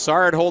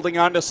 Lessard holding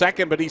on to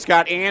second, but he's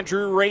got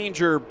Andrew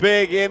Ranger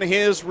big in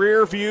his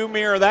rear view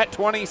mirror. That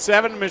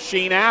 27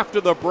 machine after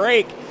the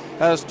break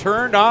has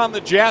turned on the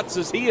jets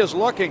as he is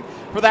looking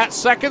for that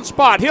 2nd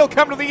spot. He'll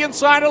come to the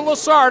inside of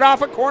Lessard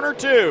off of corner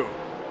 2.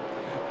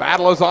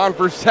 Battle is on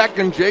for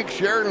 2nd. Jake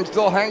Sheridan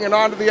still hanging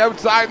on to the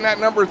outside in that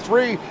number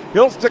 3.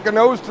 He'll stick a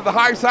nose to the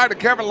high side of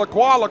Kevin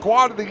Lacroix.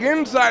 Lacroix to the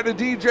inside of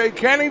DJ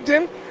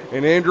Kennington.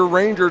 And Andrew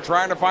Ranger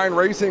trying to find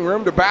racing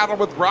room to battle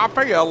with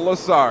Raphael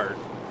Lessard.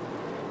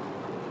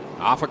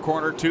 Off of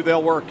corner 2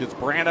 they'll work. It's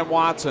Brandon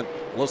Watson.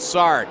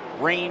 Lassard,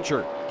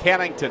 Ranger,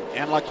 Kennington,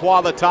 and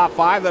Lacroix the top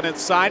five. Then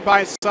it's side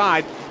by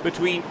side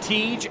between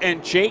Teej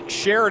and Jake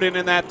Sheridan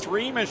in that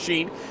three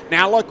machine.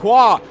 Now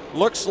Lacroix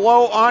looks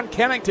low on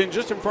Kennington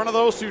just in front of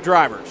those two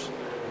drivers.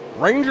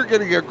 Ranger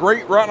getting a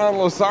great run on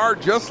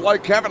Lassard, just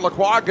like Kevin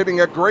Lacroix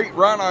getting a great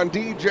run on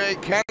DJ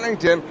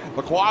Kennington.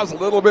 Lacroix's a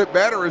little bit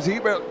better as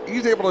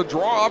he's able to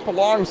draw up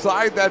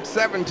alongside that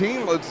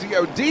 17. Let's see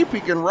how deep he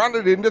can run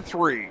it into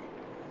three.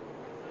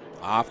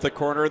 Off the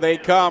corner they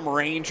come.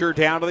 Ranger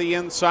down to the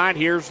inside.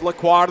 Here's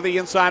Lacroix to the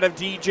inside of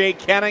DJ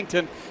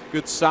Kennington.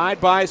 Good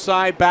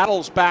side-by-side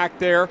battles back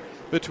there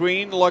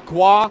between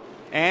Lacroix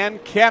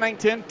and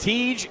Kennington,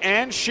 Teej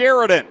and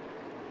Sheridan.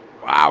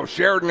 Wow,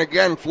 Sheridan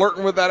again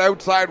flirting with that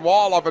outside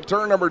wall off of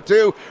turn number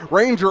 2.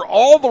 Ranger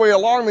all the way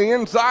along the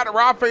inside of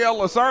Raphael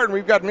Lassard, and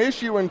we've got an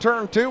issue in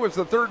turn 2. It's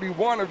the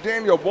 31 of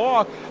Daniel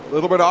Bois. A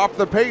little bit off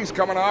the pace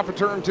coming off of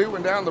turn 2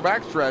 and down the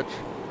backstretch.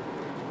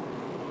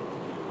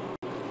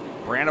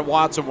 Brandon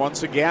Watson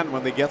once again,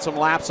 when they get some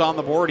laps on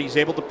the board, he's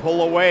able to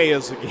pull away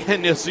as,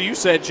 again, as you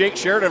said, Jake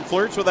Sheridan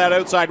flirts with that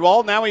outside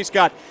wall. Now he's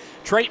got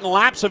Trayton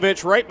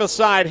Lapsevich right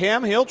beside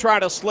him. He'll try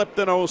to slip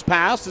the nose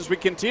past as we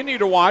continue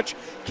to watch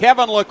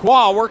Kevin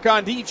Lacroix work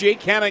on DJ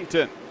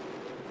Kennington.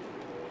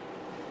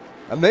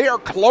 And they are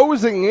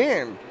closing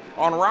in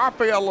on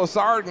Raphael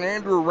Lassard and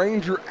Andrew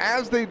Ranger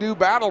as they do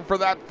battle for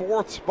that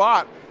 4th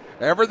spot.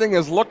 Everything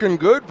is looking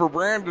good for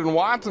Brandon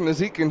Watson as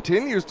he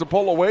continues to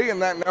pull away in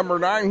that number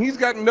 9. He's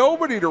got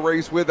nobody to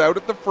race with out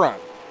at the front.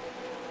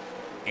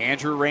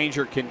 Andrew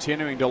Ranger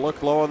continuing to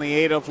look low on the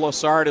 8 of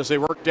Lassard as they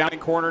work down in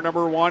corner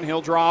number 1.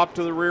 He'll draw up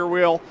to the rear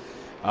wheel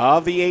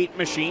of the 8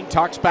 machine.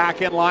 Tucks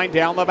back in line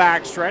down the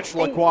backstretch.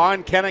 Lacroix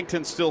and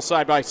Kennington still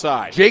side by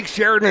side. Jake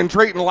Sheridan and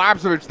Trayton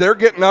Lapsevich, they're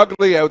getting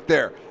ugly out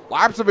there.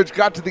 Lapsevich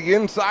got to the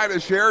inside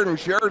of Sheridan.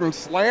 Sheridan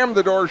slammed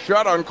the door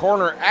shut on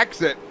corner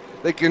exit.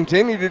 They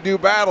continue to do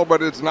battle,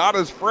 but it's not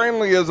as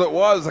friendly as it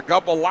was a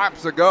couple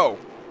laps ago.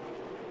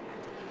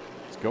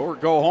 Go or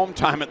go home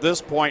time at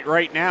this point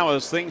right now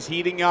as things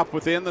heating up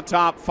within the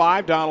top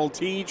 5. Donald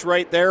Teej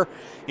right there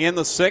in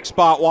the 6th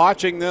spot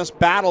watching this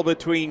battle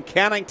between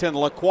Kennington,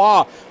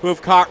 Lacroix, who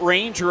have caught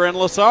Ranger and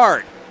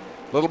Lassard.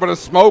 A little bit of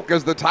smoke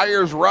as the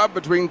tires rub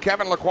between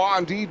Kevin Lacroix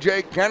and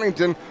DJ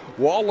Kennington.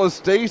 Wallace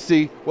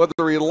Stacy,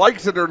 whether he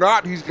likes it or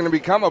not, he's going to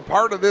become a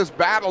part of this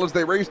battle as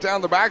they race down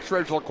the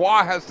backstretch.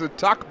 Lacroix has to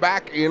tuck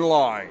back in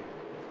line.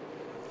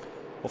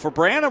 Well, for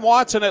Brandon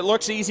Watson, it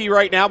looks easy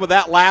right now, but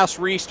that last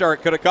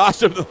restart could have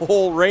cost him the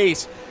whole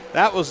race.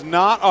 That was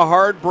not a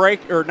hard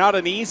break, or not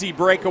an easy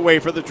breakaway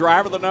for the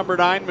driver of the number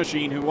 9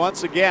 machine, who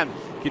once again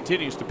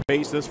continues to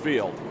pace this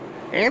field.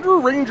 Andrew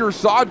Ranger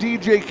saw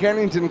DJ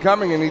Kennington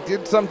coming, and he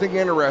did something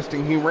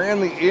interesting. He ran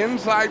the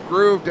inside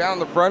groove down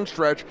the front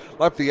stretch,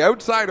 left the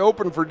outside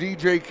open for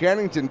DJ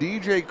Kennington.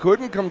 DJ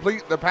couldn't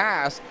complete the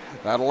pass.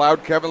 That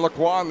allowed Kevin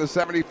Lacroix in the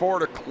 74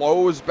 to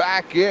close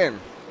back in.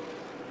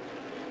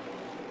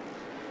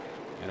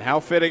 And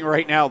how fitting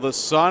right now. The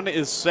sun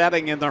is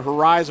setting in the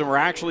horizon. We're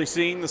actually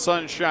seeing the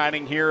sun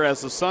shining here as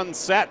the sun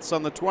sets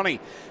on the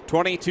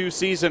 2022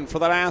 season for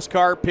the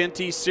NASCAR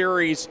Pinty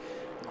Series.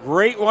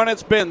 Great one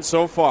it's been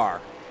so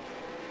far.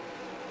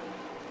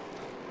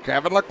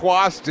 Kevin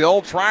Lacroix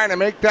still trying to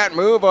make that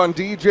move on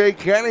DJ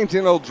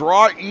Kennington. He'll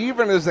draw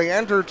even as they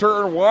enter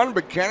turn 1,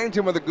 but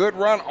Kennington with a good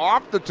run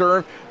off the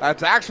turn.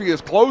 That's actually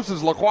as close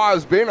as Lacroix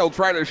has been. He'll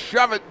try to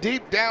shove it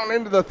deep down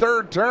into the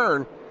 3rd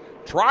turn.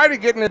 Try to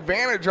get an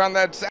advantage on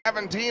that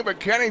 17, but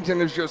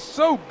Kennington is just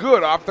so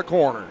good off the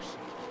corners.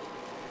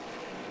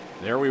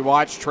 There we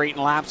watch Trayton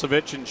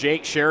Lapsevich and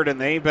Jake Sheridan.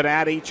 They've been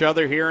at each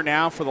other here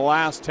now for the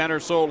last 10 or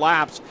so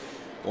laps.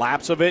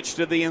 Lapsevich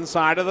to the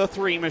inside of the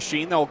 3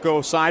 machine. They'll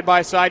go side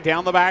by side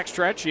down the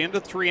backstretch into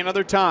 3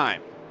 another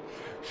time.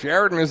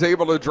 Sheridan is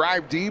able to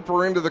drive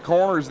deeper into the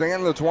corners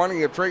than the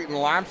 20 of Trayton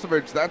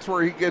Lapsevich. That's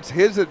where he gets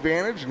his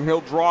advantage, and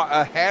he'll draw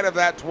ahead of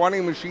that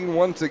 20 machine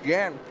once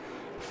again.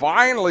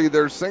 Finally,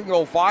 there's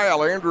single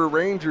file. Andrew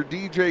Ranger,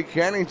 DJ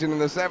Kennington in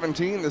the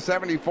 17, the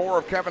 74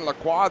 of Kevin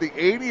Lacroix, the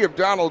 80 of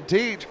Donald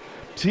Teej.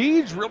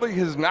 Teej really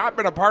has not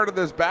been a part of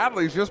this battle.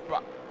 He's just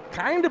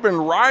kind of been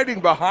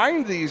riding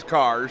behind these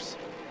cars.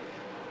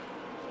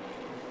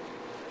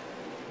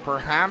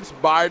 Perhaps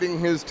biding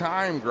his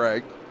time,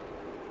 Greg.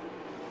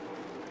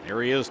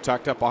 Here he is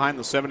tucked up behind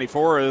the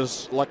 74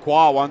 as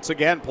Lacroix once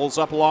again pulls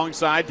up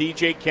alongside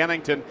DJ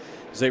Kennington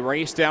as they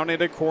race down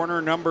into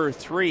corner number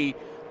 3.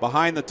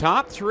 Behind the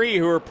top 3,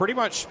 who are pretty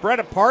much spread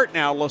apart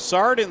now.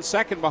 Lassard in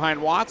 2nd behind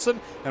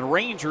Watson, and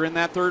Ranger in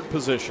that 3rd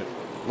position.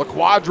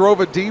 Lacroix drove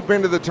it deep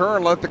into the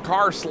turn, let the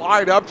car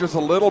slide up just a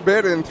little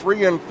bit in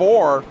 3 and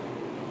 4.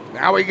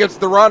 Now he gets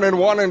the run in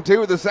 1 and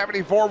 2. The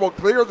 74 will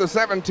clear the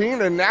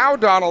 17, and now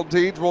Donald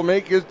Teej will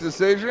make his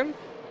decision.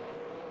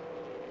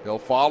 He'll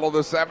follow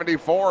the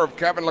 74 of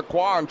Kevin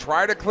Lacroix and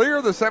try to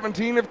clear the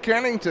 17 of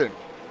Kennington.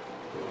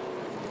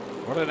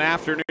 What an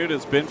afternoon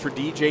it's been for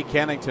DJ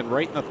Kennington,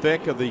 right in the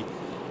thick of the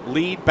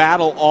lead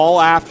battle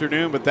all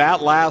afternoon, but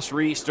that last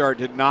restart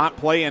did not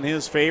play in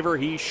his favor.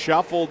 He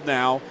shuffled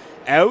now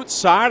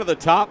outside of the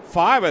top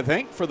 5, I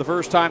think, for the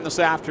first time this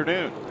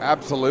afternoon.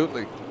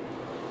 Absolutely.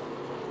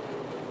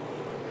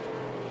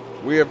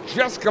 We have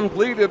just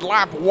completed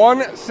lap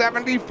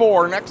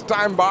 174. Next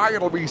time by,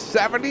 it'll be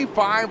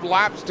 75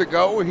 laps to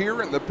go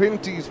here in the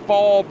Pinty's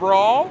Fall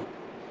Brawl.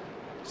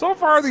 So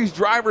far, these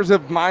drivers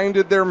have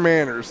minded their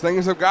manners.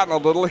 Things have gotten a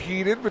little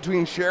heated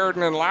between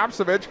Sheridan and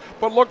Lapsevich,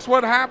 but look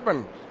what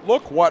happened.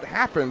 Look what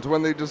happens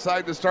when they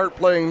decide to start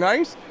playing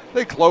nice.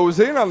 They close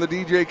in on the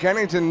DJ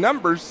Kennington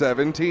number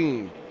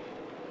 17.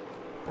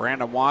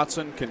 Brandon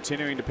Watson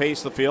continuing to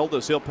pace the field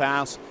as he'll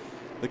pass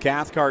the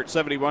Cathcart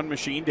 71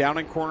 machine down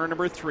in corner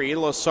number 3.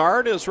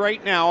 Lassard is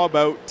right now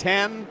about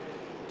 10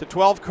 to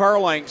 12 car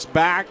lengths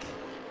back.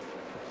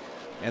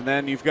 And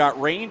then you've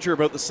got Ranger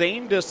about the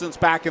same distance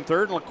back in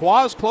third.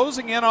 Lacroix is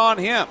closing in on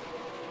him.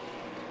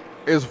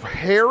 As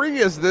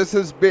hairy as this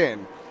has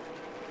been,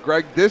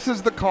 Greg, this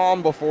is the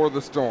calm before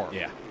the storm.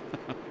 Yeah.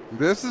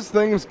 This is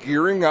things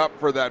gearing up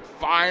for that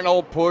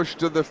final push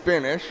to the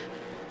finish.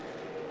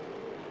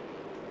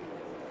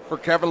 For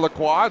Kevin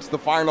Lacroix, it's the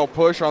final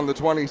push on the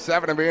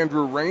 27 of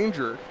Andrew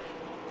Ranger.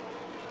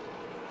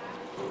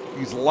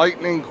 He's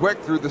lightning quick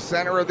through the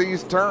center of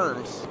these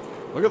turns.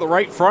 Look at the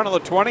right front of the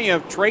 20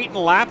 of Trayton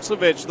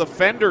Lapsevich, the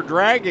fender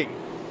dragging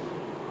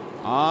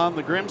on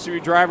the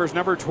Grimsby driver's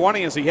number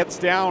 20 as he hits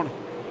down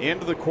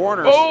into the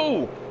corners.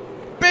 Oh,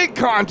 big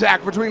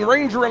contact between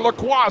Ranger and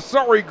Lacroix.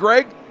 Sorry,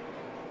 Greg.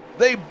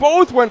 They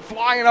both went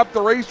flying up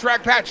the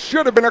racetrack. That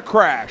should have been a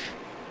crash.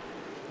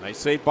 Nice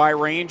save by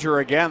Ranger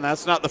again.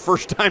 That's not the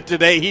first time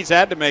today he's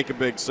had to make a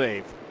big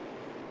save.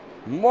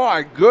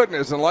 My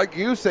goodness, and like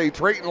you say,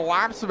 Trayton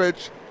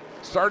Lapsevich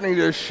starting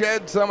to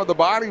shed some of the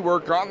body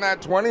work on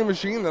that 20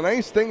 machine. The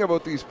nice thing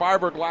about these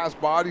fiberglass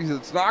bodies,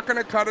 it's not going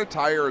to cut a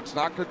tire. It's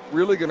not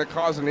really going to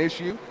cause an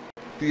issue.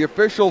 The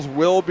officials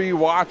will be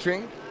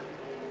watching.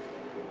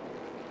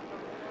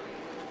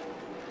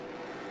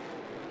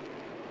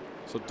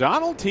 So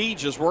Donald Teague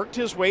has worked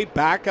his way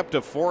back up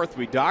to fourth.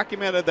 We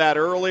documented that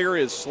earlier,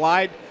 his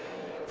slide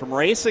from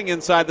racing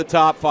inside the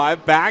top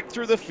 5, back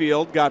through the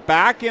field, got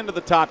back into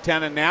the top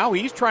 10, and now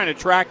he's trying to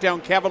track down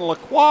Kevin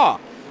Lacroix,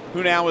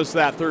 who now is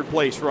that third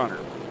place runner.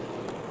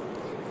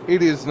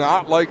 It is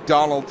not like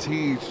Donald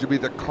Teague to be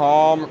the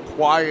calm,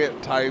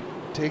 quiet type,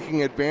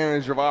 taking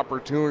advantage of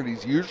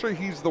opportunities. Usually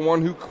he's the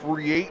one who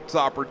creates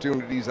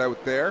opportunities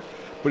out there,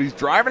 but he's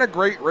driving a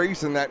great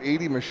race in that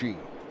 80 machine.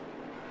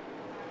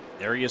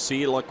 There you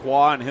see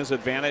Lacroix and his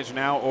advantage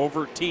now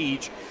over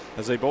Teague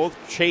as they both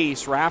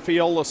chase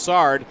Raphael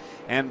Lassard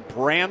and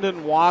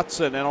Brandon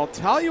Watson. And I'll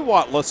tell you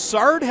what,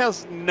 Lassard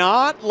has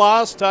not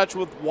lost touch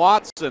with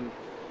Watson.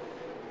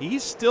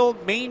 He's still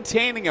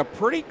maintaining a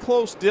pretty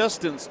close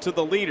distance to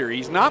the leader.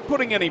 He's not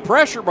putting any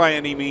pressure by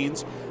any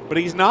means, but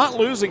he's not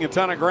losing a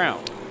ton of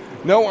ground.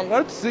 No, and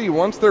let's see,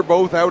 once they're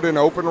both out in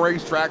open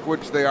racetrack,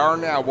 which they are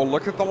now, we'll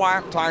look at the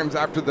lap times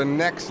after the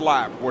next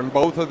lap when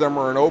both of them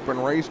are in open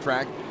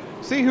racetrack.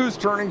 See who's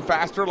turning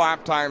faster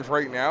lap times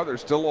right now. There's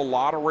still a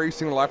lot of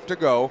racing left to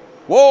go.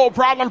 Whoa,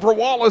 problem for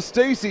Wallace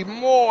Stacy.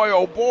 Boy,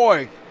 oh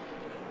boy.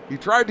 He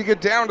tried to get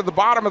down to the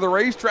bottom of the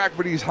racetrack,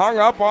 but he's hung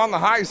up on the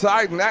high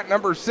side, and that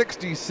number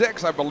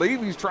 66, I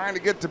believe he's trying to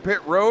get to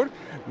pit road.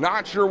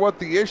 Not sure what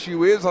the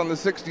issue is on the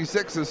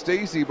 66 of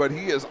Stacy, but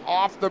he is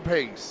off the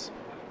pace.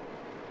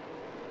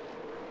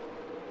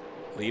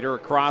 Leader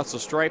across the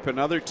stripe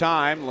another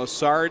time.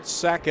 Lassard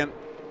second.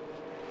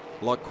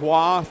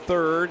 Lacroix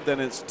third,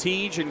 then it's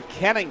Teague and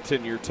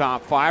Kennington, your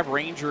top 5.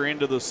 Ranger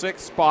into the 6th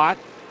spot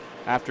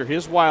after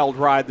his wild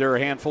ride there a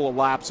handful of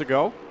laps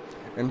ago.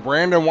 And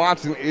Brandon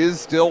Watson is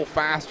still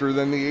faster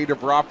than the 8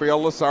 of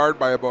Raphael Lassard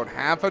by about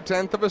half a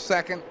tenth of a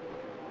second.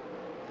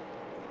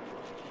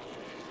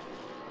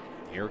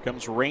 Here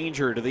comes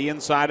Ranger to the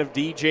inside of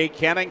DJ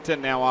Kennington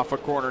now off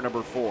of corner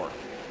number 4.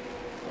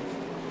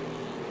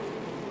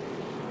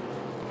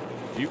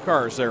 A few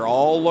cars there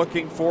all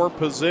looking for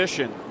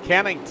position.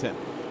 Kennington,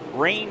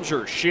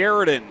 Ranger,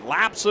 Sheridan,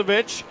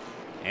 Lapsevich,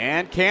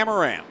 and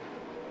Cameron.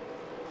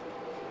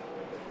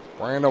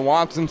 Brandon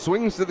Watson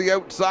swings to the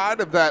outside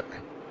of that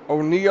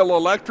O'Neill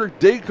Electric,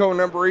 Daco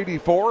number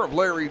 84 of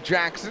Larry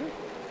Jackson.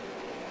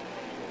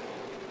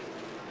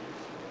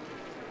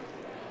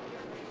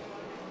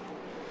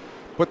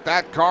 Put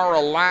that car a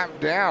lap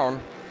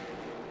down.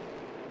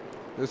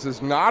 This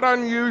is not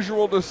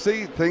unusual to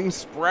see things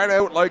spread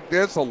out like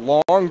this, a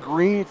long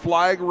green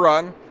flag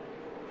run.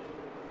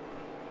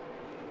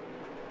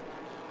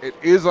 It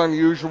is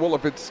unusual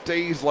if it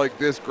stays like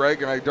this,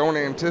 Greg, and I don't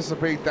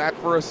anticipate that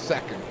for a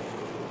second.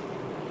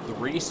 The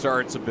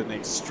restarts have been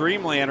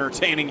extremely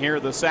entertaining here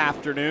this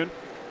afternoon.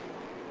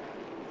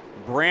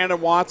 Brandon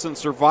Watson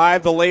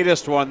survived the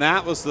latest one.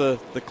 That was the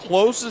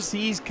closest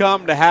he's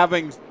come to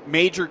having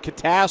major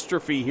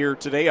catastrophe here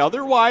today.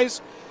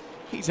 Otherwise,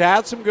 he's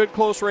had some good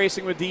close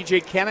racing with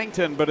DJ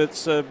Kennington, but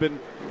it's been,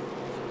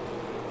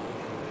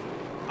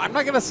 I'm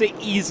not going to say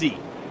easy,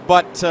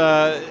 but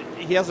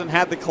he hasn't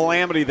had the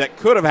calamity that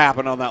could have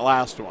happened on that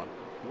last one.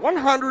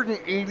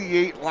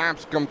 188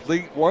 laps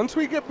complete. Once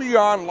we get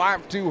beyond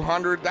lap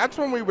 200, that's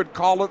when we would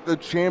call it the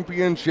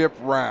championship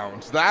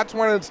rounds. That's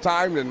when it's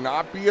time to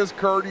not be as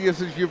courteous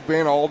as you've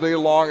been all day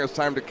long. It's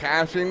time to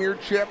cash in your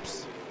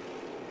chips.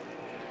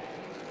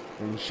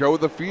 and show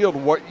the field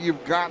what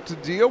you've got to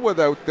deal with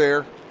out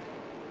there.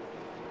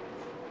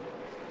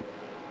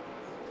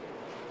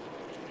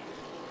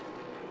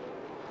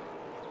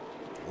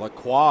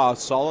 Lacroix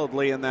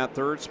solidly in that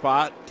third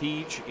spot.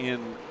 Teach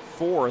in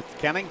fourth.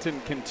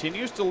 Kennington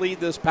continues to lead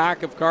this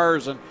pack of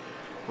cars, and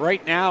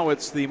right now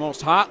it's the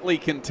most hotly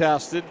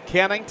contested.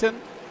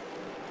 Kennington,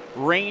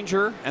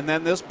 Ranger, and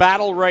then this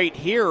battle right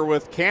here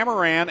with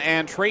Cameron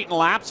and Trayton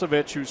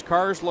Lapsevich, whose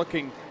car's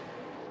looking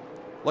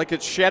like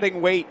it's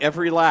shedding weight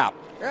every lap.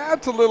 Yeah,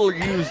 it's a little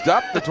used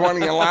up, the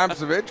 20 in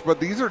Lapsevich, but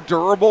these are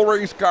durable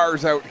race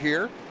cars out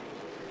here.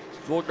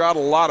 Still got a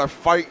lot of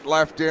fight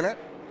left in it.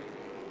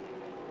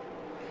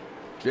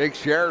 Jake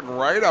Sheridan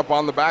right up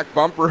on the back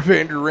bumper of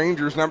Andrew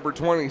Ranger's number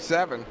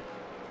 27.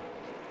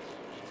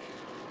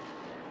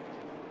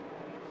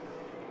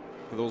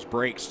 Those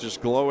brakes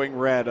just glowing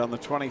red on the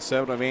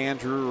 27 of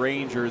Andrew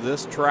Ranger.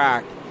 This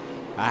track,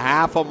 a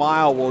half a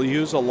mile, will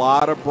use a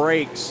lot of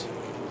brakes.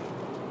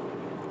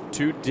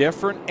 Two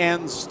different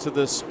ends to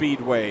the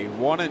Speedway.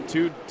 1 and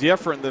 2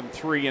 different than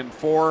 3 and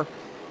 4.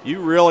 You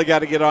really got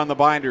to get on the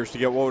binders to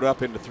get woed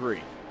up into 3.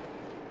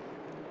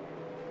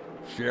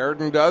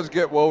 Sheridan does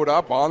get woed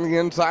up on the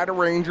inside of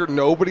Ranger.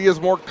 Nobody is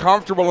more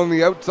comfortable in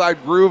the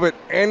outside groove at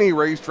any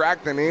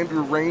racetrack than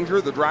Andrew Ranger,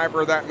 the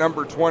driver of that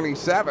number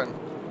 27.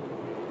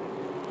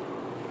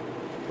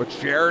 But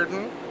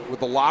Sheridan,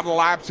 with a lot of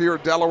laps here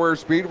at Delaware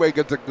Speedway,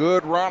 gets a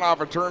good run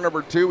off of turn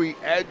number 2. He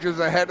edges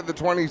ahead of the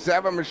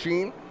 27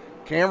 machine.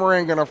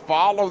 Cameron going to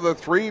follow the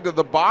 3 to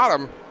the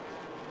bottom.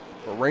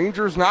 But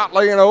Ranger's not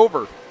laying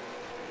over.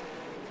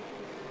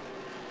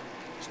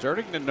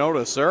 Starting to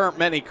notice there aren't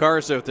many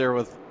cars out there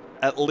with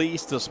at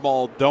least a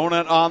small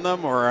donut on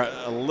them or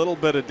a little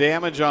bit of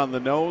damage on the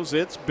nose.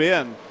 It's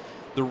been,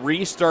 the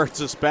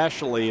restarts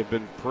especially, have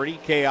been pretty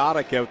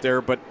chaotic out there,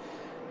 but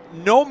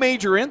no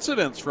major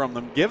incidents from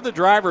them. Give the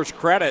drivers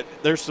credit.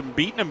 There's some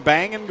beating and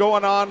banging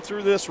going on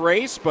through this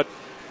race, but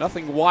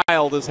nothing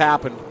wild has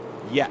happened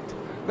yet.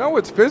 No,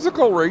 it's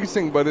physical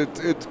racing, but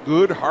it's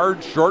good,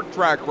 hard, short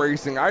track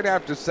racing. I'd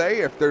have to say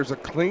if there's a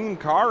clean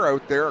car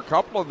out there, a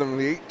couple of them,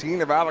 the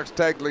 18 of Alex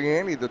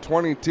Tagliani, the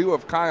 22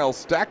 of Kyle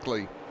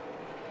Steckley.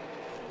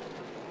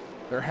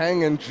 They're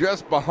hanging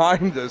just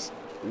behind this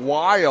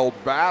wild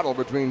battle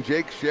between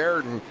Jake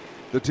Sheridan,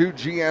 the 2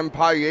 GM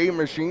Paillet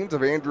machines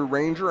of Andrew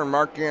Ranger and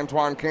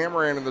Marc-Antoine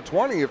Cameron, and the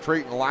 20 of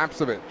Trayton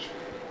Lapsevich.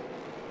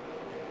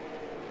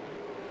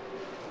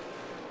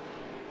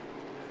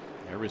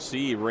 There we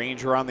see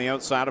Ranger on the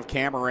outside of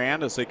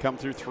Cameron as they come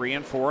through 3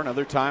 and 4.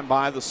 Another time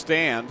by the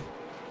stand.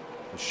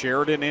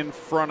 Sheridan in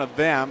front of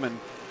them, and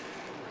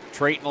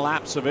Trayton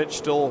Lapsevich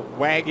still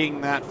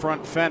wagging that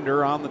front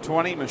fender on the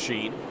 20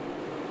 machine.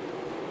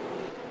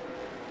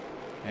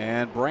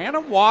 And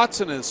Brandon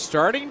Watson is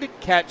starting to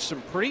catch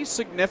some pretty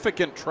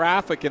significant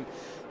traffic, and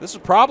this is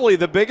probably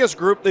the biggest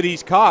group that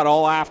he's caught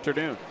all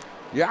afternoon.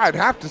 Yeah, I'd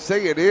have to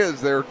say it is.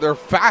 They're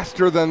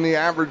faster than the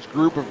average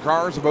group of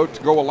cars about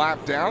to go a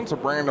lap down, so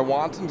Brandon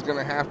Watson's going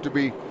to have to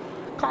be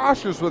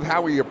cautious with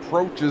how he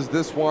approaches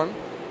this one.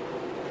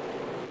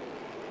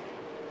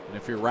 And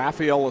if you're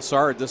Raphael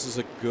Lessard, this is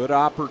a good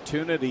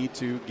opportunity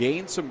to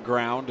gain some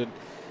ground. And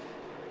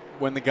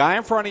when the guy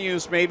in front of you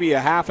is maybe a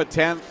half a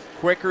tenth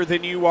quicker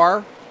than you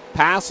are,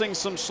 passing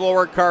some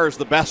slower cars,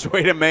 the best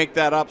way to make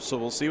that up. So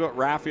we'll see what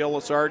Raphael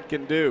Lessard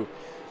can do.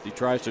 He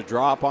tries to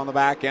draw up on the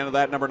back end of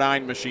that number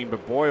 9 machine,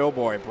 but boy, oh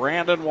boy,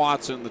 Brandon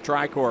Watson, the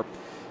Tricorp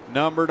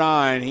number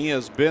 9, he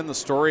has been the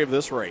story of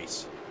this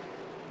race.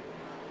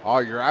 Oh,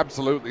 you're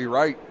absolutely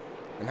right.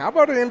 And how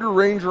about Andrew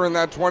Ranger in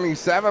that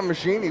 27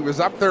 machine? He was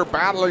up there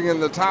battling in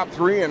the top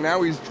 3, and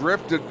now he's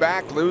drifted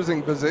back,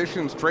 losing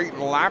positions. Trayton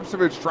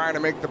Lapsevich trying to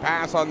make the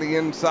pass on the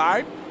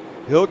inside.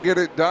 He'll get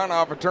it done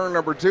off of turn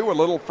number 2. A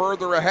little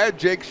further ahead,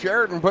 Jake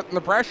Sheridan putting the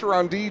pressure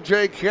on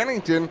DJ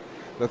Kennington.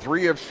 The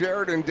 3 of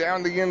Sheridan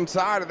down the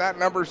inside of that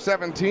number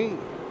 17.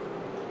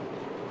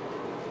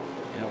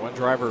 Yeah, one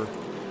driver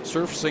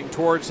surfacing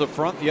towards the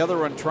front, the other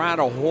one trying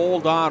to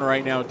hold on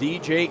right now.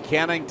 DJ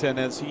Kennington,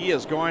 as he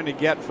is going to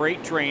get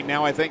freight trained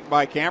now, I think,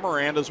 by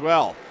Cameron as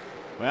well.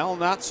 Well,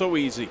 not so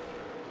easy.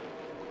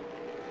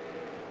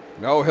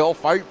 No, he'll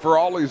fight for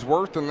all he's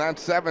worth in that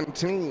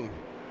 17.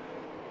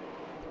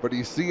 But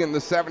he's seeing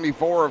the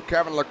 74 of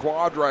Kevin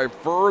Lacroix drive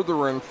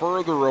further and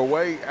further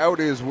away out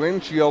his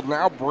windshield.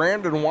 Now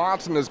Brandon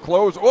Watson is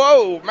close.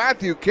 Whoa,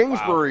 Matthew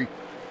Kingsbury. Wow.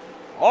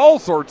 All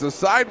sorts of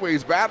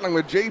sideways battling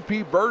with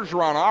J.P.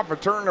 Bergeron off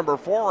of turn number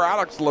 4.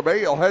 Alex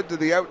LeBay will head to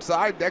the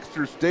outside.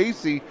 Dexter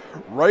Stacy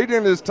right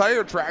in his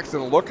tire tracks.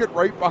 And look at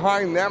right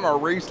behind them, our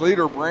race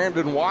leader,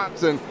 Brandon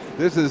Watson.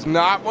 This is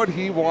not what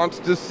he wants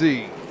to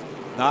see.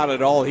 Not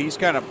at all. He's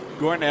kind of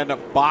going to end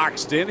up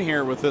boxed in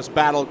here with this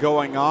battle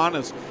going on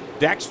as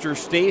Dexter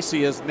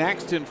Stacy is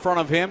next in front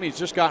of him. He's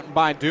just gotten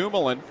by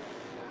Dumoulin.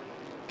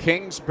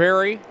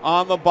 Kingsbury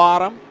on the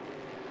bottom,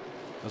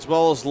 as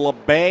well as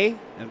LeBay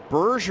and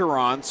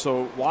Bergeron.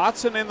 So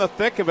Watson in the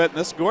thick of it, and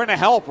this is going to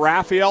help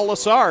Raphael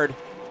Lessard.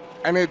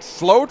 And it's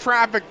slow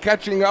traffic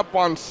catching up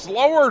on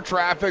slower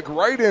traffic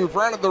right in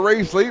front of the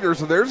race leader.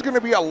 So there's going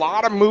to be a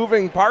lot of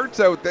moving parts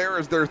out there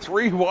as they're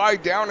 3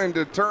 wide down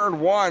into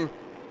turn 1.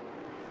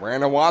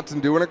 Brandon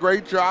Watson doing a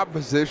great job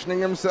positioning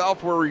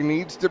himself where he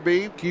needs to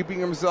be, keeping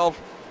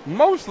himself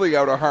mostly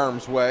out of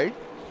harm's way.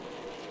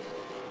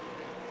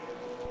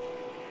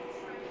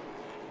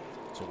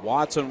 So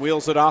Watson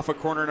wheels it off of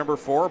corner number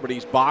 4, but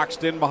he's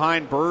boxed in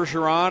behind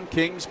Bergeron.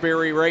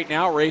 Kingsbury right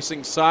now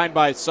racing side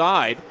by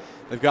side.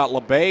 They've got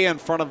LeBay in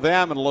front of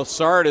them, and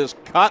Lessard has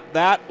cut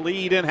that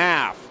lead in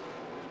half.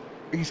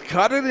 He's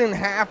cut it in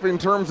half in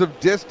terms of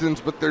distance,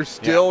 but there's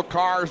still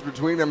cars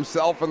between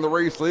himself and the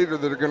race leader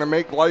that are going to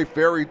make life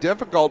very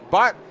difficult.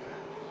 But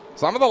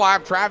some of the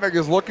lap traffic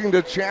is looking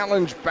to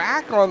challenge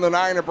back on the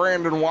 9 of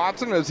Brandon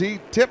Watson as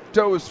he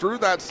tiptoes through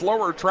that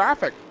slower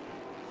traffic.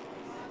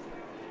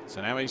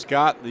 So now he's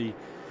got the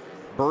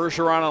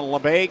Bergeron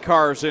and LeBay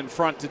cars in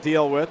front to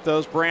deal with.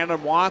 Those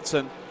Brandon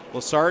Watson.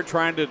 Lessard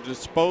trying to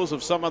dispose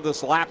of some of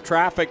this lap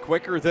traffic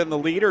quicker than the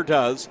leader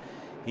does.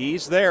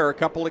 He's there. A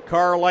couple of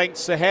car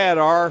lengths ahead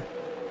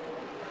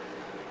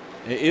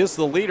is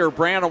the leader,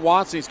 Brandon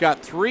Watson. He's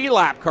got 3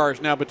 lap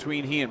cars now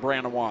between he and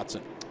Brandon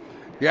Watson.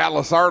 Yeah,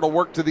 Lessard will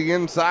work to the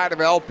inside of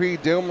LP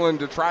Dumoulin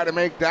to try to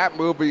make that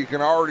move, but you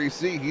can already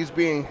see he's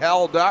being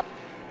held up,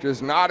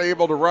 just not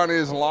able to run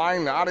his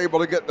line, not able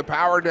to get the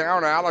power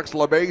down. Alex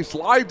LeBay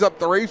slides up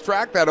the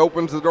racetrack. That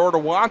opens the door to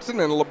Watson,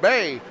 and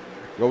LeBay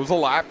goes a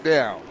lap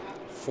down.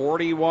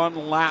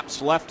 41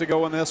 laps left to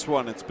go in this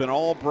one. It's been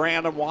all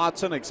Brandon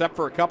Watson except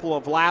for a couple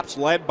of laps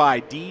led by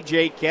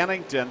DJ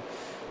Kennington,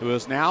 who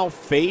has now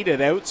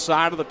faded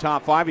outside of the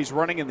top 5. He's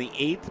running in the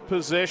 8th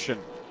position.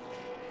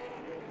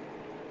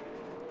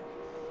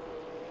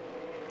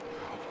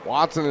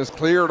 Watson has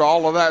cleared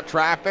all of that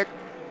traffic.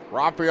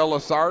 Rafael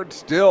Lessard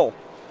still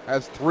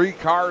has 3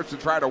 cars to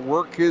try to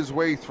work his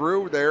way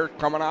through there,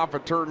 coming off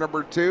of turn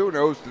number 2,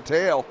 nose to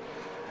tail.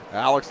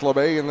 Alex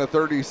LeBay in the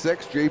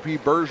 36, JP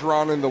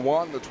Bergeron in the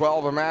 1, the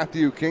 12 of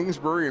Matthew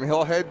Kingsbury, and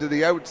he'll head to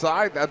the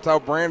outside. That's how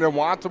Brandon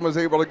Watson was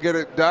able to get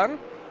it done.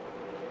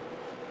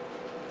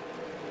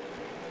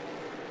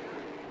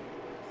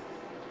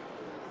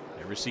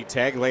 There we see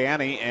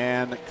Tagliani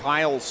and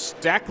Kyle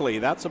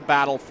Steckley. That's a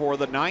battle for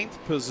the 9th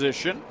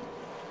position.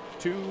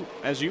 2,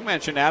 as you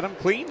mentioned, Adam,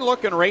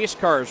 clean-looking race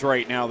cars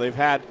right now. They've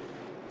had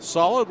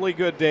solidly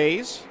good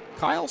days.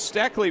 Kyle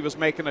Steckley was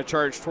making a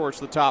charge towards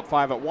the top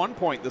 5 at one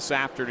point this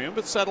afternoon,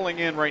 but settling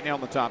in right now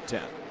in the top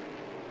 10.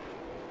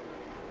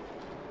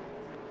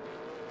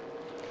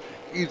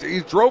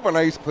 He's drove a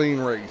nice, clean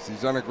race.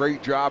 He's done a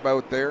great job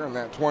out there in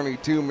that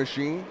 22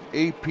 machine.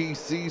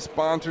 APC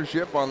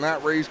sponsorship on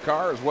that race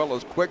car, as well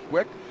as Quick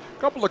Wick. A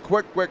couple of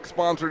Quick Wick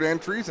sponsored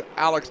entries.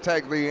 Alex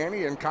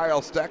Tagliani and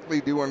Kyle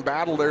Steckley doing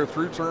battle there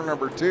through turn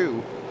number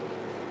 2,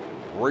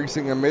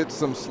 racing amidst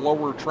some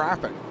slower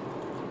traffic.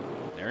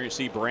 There you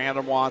see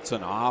Brandon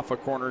Watson off of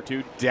corner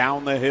 2,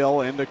 down the hill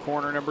into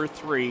corner number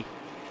 3.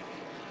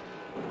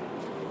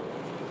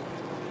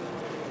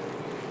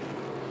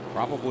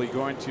 Probably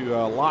going to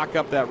lock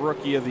up that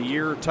Rookie of the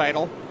Year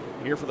title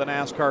here for the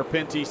NASCAR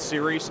Pinty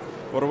Series.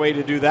 What a way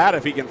to do that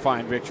if he can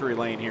find victory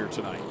lane here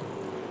tonight.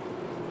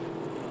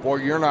 Boy,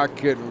 you're not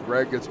kidding,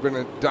 Greg. It's been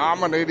a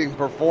dominating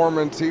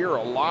performance here.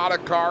 A lot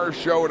of cars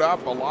showed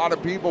up, a lot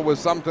of people with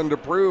something to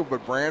prove,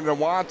 but Brandon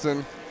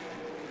Watson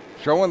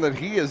showing that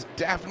he is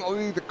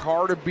definitely the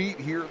car to beat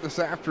here this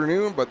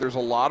afternoon, but there's a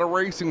lot of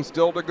racing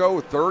still to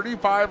go.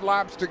 35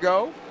 laps to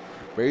go.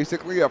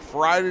 Basically a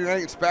Friday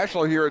night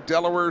special here at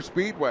Delaware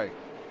Speedway.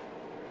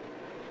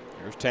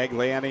 There's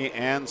Tagliani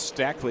and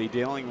Steckley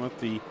dealing with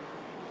the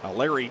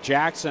Larry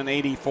Jackson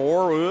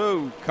 84.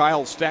 Ooh,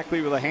 Kyle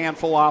Steckley with a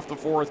handful off the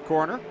 4th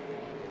corner.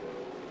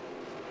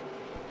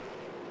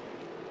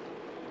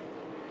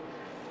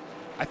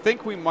 I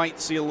think we might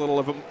see a little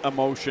of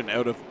emotion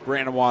out of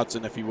Brandon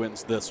Watson if he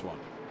wins this one.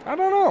 I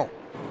don't know.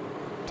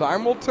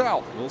 Time will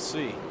tell. We'll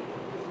see.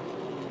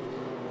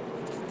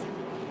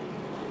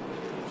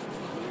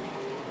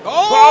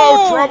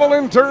 Oh, trouble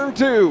in turn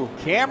 2.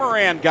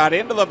 Cameron got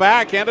into the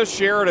back end of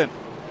Sheridan.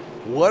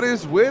 What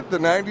is with the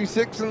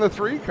 96 and the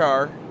 3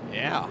 car?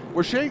 Yeah.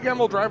 Was Shea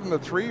Gemmell driving the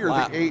 3 or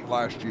the 8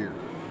 last year?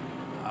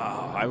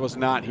 I was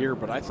not here,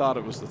 but I thought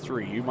it was the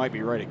 3. You might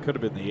be right. It could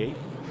have been the 8.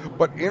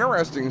 But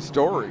interesting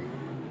story.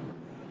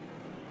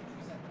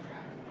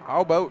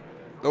 How about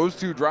those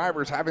 2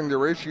 drivers having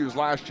their issues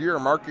last year?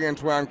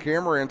 Marc-Antoine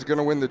Cameron's going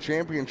to win the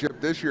championship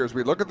this year. As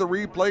we look at the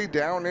replay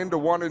down into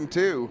 1 and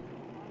 2.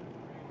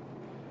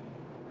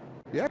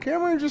 Yeah,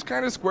 Cameron just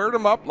kind of squared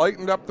him up,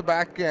 lightened up the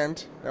back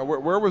end. Now,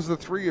 where was the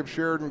 3 of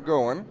Sheridan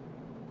going?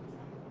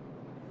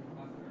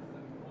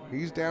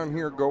 He's down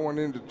here going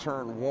into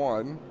turn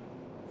 1.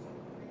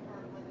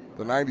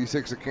 The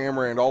 96 of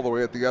Cameron all the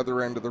way at the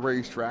other end of the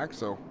racetrack,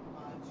 so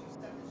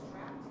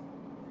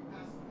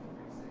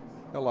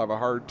he'll have a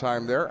hard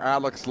time there.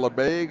 Alex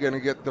LeBay going to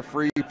get the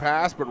free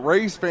pass, but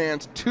race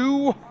fans,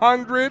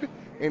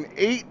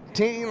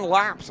 218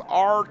 laps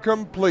are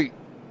complete.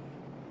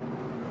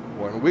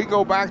 When we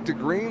go back to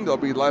green, there'll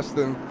be less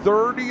than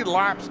 30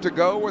 laps to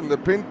go in the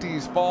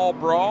Pinty's Fall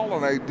Brawl,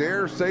 and I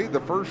dare say the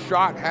first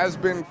shot has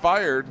been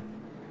fired.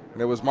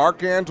 And it was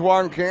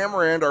Marc-Antoine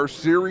Camerand, our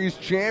series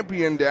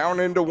champion, down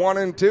into 1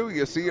 and 2.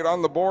 You see it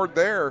on the board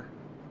there.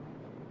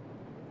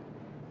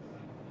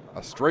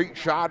 A straight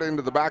shot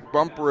into the back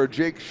bumper of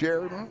Jake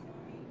Sheridan.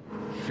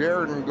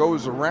 Sheridan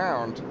goes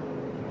around.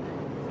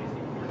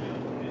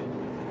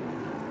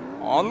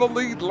 On the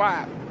lead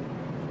lap,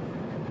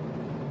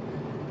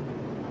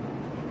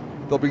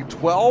 there'll be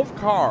 12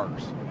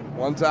 cars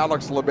once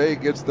Alex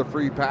Labbe gets the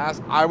free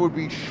pass. I would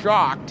be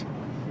shocked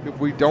if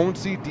we don't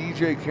see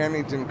DJ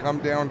Kennington come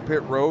down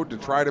pit road to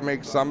try to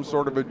make some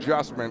sort of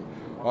adjustment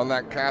on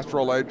that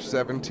Castrol Edge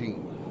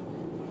 17.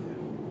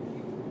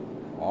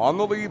 On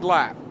the lead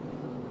lap,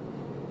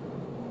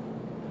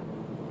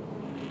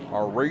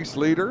 our race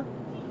leader,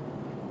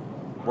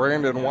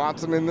 Brandon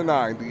Watson in the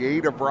 9, the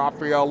 8 of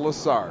Raphael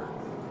Lessard.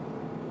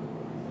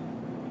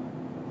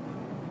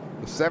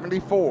 The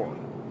 74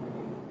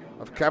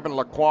 of Kevin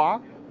Lacroix,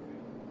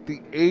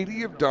 the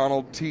 80 of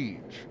Donald Teague.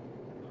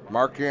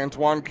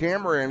 Marc-Antoine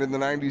Camerand in the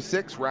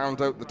 96 rounds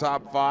out the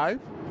top 5.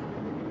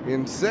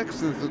 In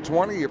 6th is the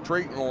 20 of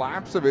Trayton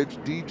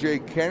Lapsevich.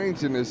 DJ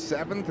Kennington is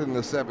 7th in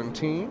the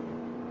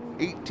 17.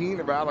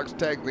 18 of Alex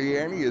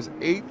Tagliani is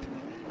 8th.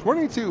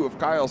 22 of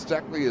Kyle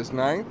Steckley is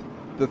 9th.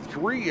 The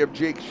 3 of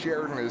Jake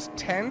Sheridan is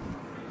 10th.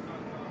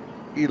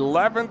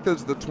 11th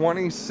is the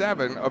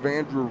 27 of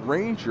Andrew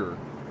Ranger.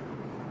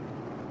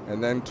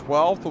 And then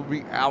 12th will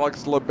be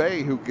Alex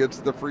Labbe, who gets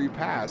the free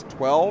pass.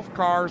 12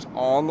 cars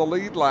on the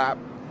lead lap.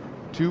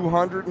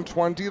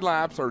 220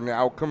 laps are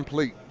now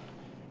complete.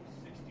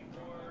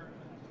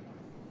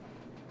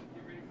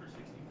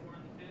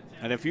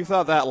 And if you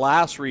thought that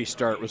last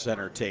restart was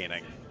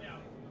entertaining,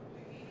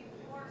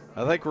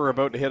 I think we're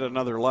about to hit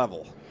another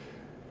level.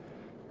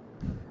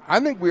 I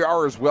think we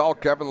are as well.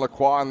 Kevin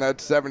Lacroix in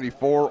that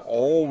 74,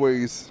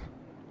 always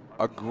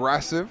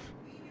aggressive.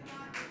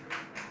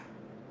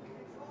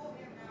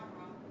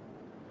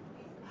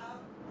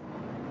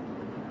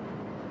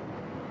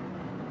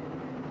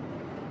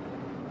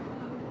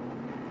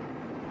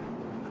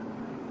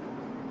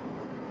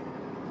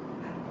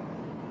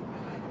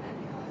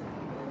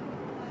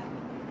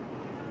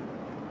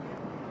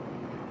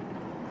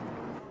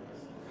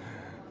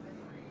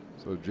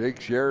 So Jake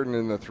Sheridan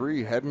in the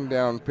 3 heading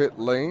down pit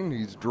lane.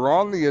 He's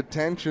drawn the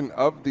attention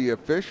of the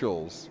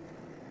officials.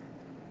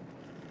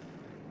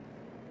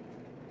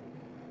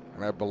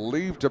 And I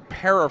believe, to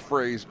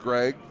paraphrase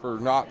Greg, for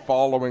not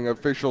following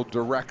official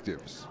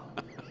directives.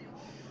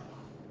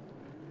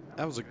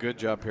 That was a good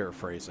job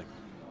paraphrasing.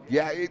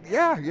 Yeah, it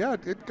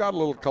got a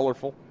little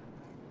colorful.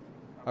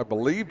 I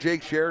believe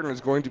Jake Sheridan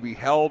is going to be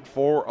held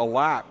for a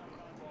lap.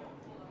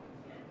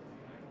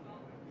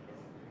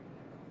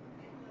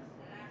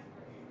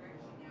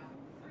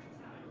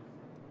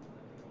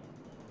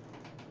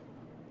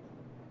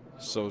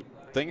 So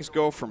things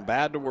go from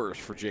bad to worse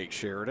for Jake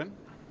Sheridan.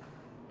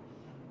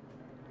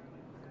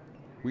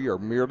 We are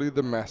merely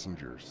the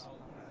messengers.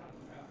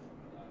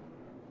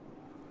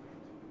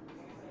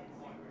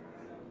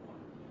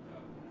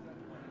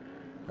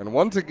 And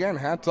once again,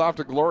 hats off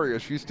to Gloria.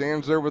 She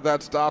stands there with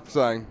that stop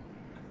sign.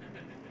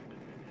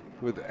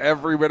 With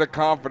every bit of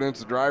confidence,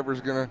 the driver's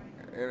going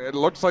to... It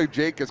looks like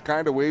Jake is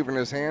kind of waving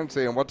his hand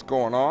saying what's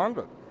going on,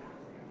 but...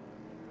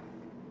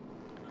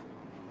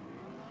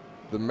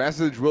 The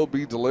message will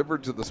be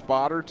delivered to the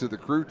spotter, to the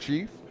crew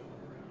chief.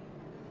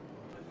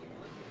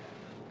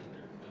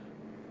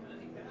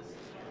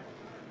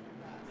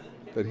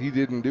 That he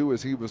didn't do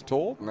as he was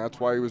told, and that's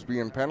why he was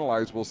being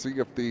penalized. We'll see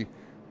if the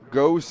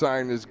go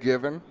sign is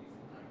given.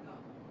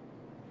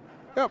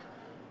 Yep.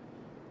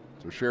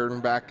 So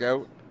Sheridan back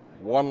out,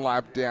 1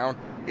 lap down.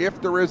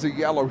 If there is a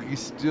yellow, he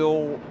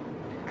still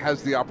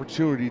has the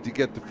opportunity to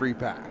get the free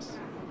pass.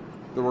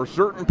 There were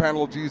certain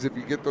penalties. If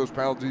you get those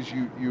penalties,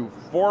 you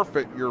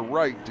forfeit your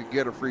right to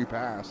get a free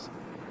pass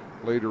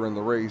later in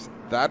the race.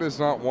 That is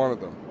not one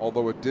of them,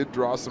 although it did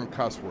draw some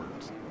cuss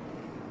words.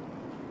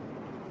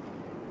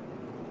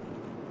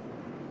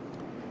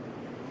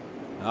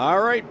 All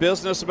right,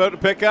 business about to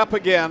pick up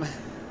again.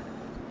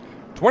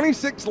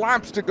 26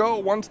 laps to go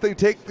once they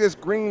take this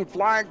green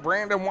flag.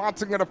 Brandon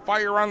Watson going to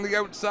fire on the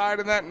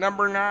outside in that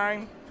number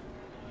 9.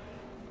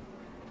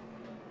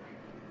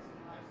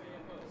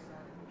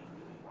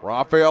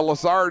 Raphael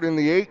Lessard in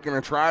the 8,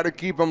 going to try to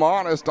keep him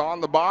honest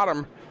on the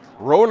bottom.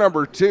 Row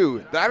number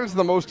 2, that is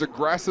the most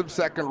aggressive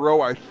second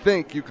row I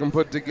think you can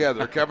put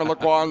together. Kevin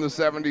Lacroix in the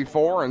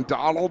 74 and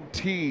Donald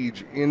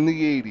Teague in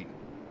the 80.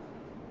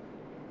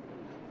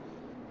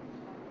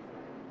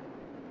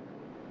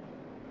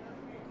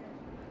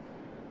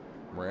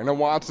 Brandon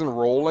Watson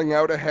rolling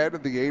out ahead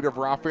of the 8 of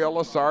Raphael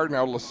Lessard.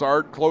 Now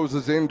Lessard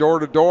closes in door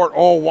to door.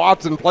 Oh,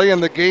 Watson playing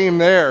the game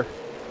there.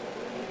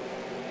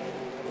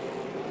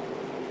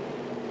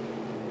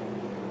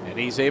 And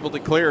he's able to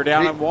clear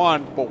down in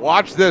 1. But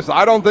watch this.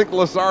 I don't think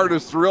Lessard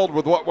is thrilled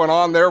with what went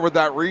on there with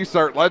that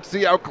restart. Let's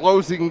see how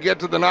close he can get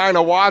to the 9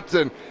 of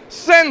Watson.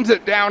 Sends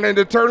it down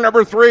into turn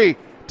number 3.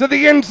 To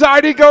the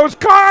inside he goes.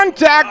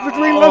 Contact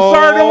between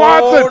Lessard and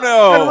Watson.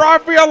 No. And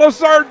Rafael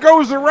Lessard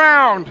goes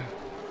around.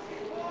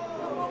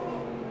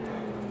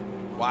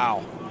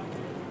 Wow.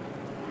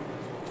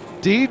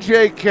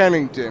 DJ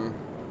Kennington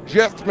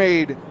just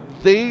made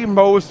the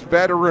most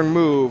veteran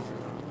move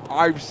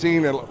I've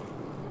seen.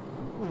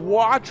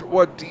 Watch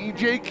what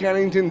DJ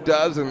Kennington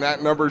does in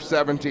that number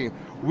 17.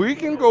 We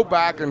can go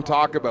back and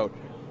talk about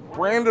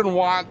Brandon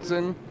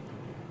Watson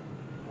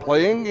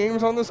playing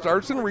games on the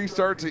starts and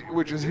restarts,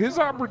 which is his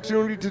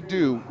opportunity to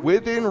do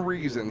within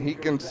reason. He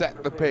can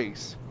set the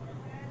pace.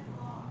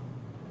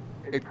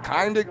 It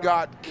kind of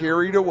got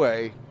carried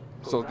away.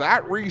 So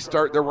that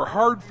restart, there were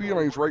hard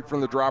feelings right from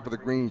the drop of the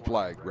green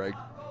flag, Greg.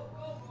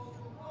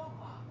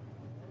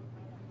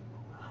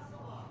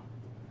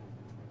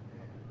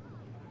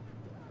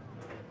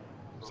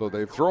 So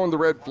they've thrown the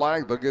red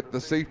flag. They'll get the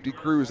safety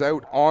crews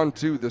out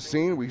onto the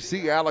scene. We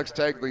see Alex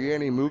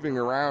Tagliani moving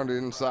around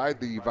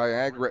inside the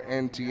Viagra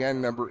NTN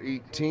number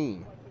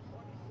 18.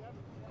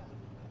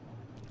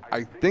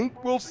 I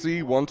think we'll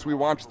see once we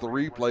watch the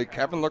replay,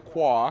 Kevin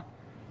Lacroix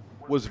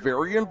was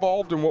very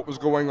involved in what was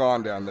going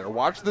on down there.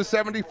 Watch the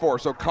 74.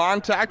 So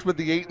contact with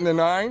the 8 and the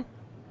 9.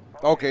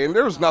 Okay, and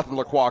there was nothing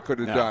Lacroix could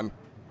have done.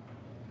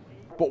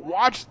 But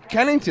watch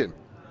Kennington.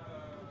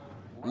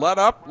 Let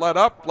up, let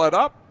up, let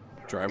up.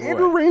 Drive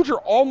Andrew away. Ranger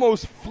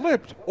almost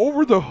flipped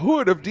over the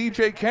hood of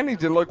DJ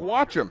Kennington. Like,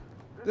 watch him.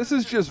 This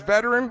is just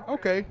veteran.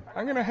 Okay,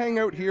 I'm going to hang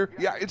out here.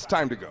 Yeah, it's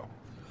time to go.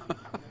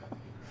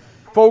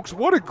 Folks,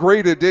 what a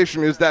great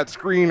addition is that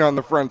screen on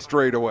the front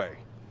straightaway.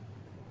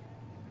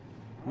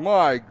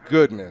 My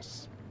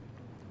goodness.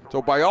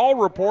 So by all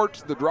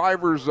reports, the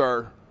drivers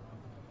are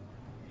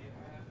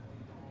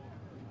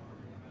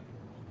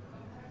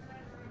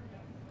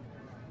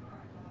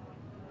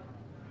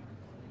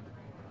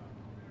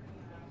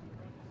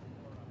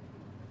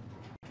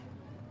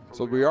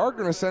so we are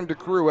going to send a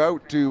crew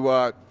out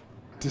to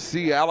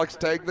see Alex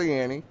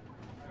Tagliani.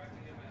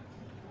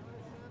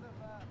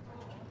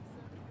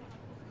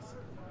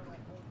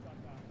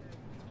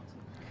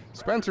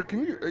 Spencer,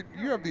 can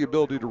you have the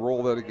ability to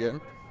roll that again?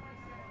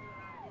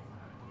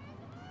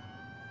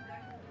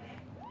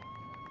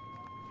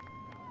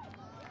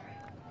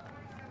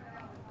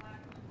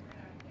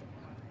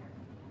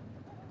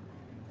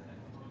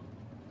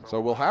 So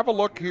we'll have a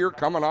look here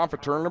coming off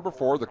of turn number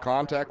 4, the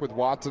contact with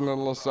Watson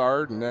and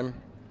Lessard, and then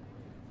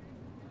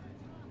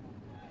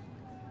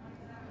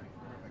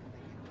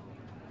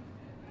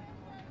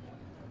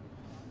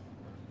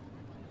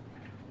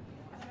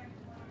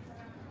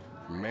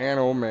man,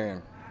 oh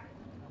man.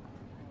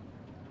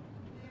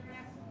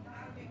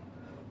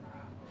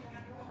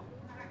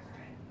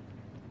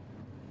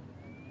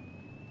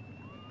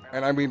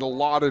 And I mean, a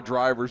lot of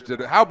drivers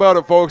did it. How about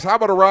it, folks? How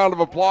about a round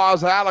of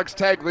applause? Alex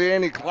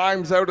Tagliani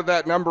climbs out of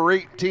that number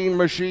 18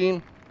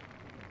 machine.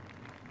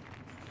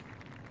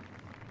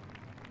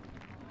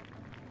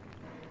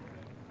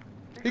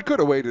 He could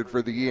have waited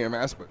for the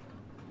EMS, but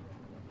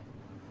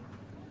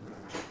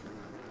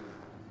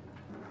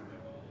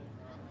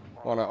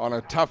on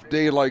a tough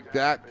day like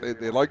that,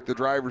 they like the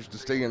drivers to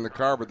stay in the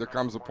car, but there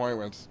comes a point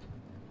when it's,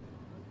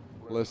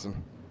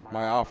 listen,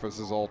 my office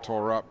is all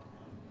tore up.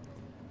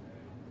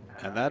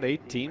 And that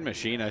 18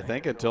 machine, I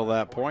think, until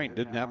that point,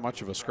 didn't have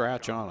much of a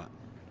scratch on it.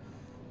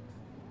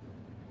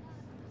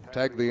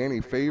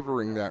 Tagliani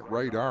favoring that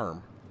right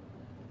arm.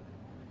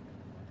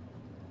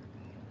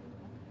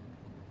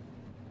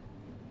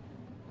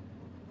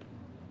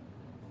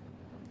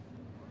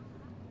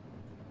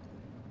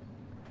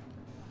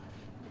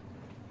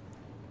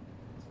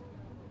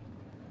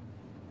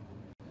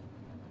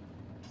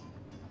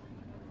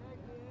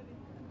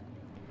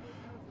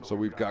 So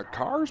we've got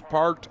cars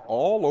parked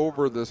all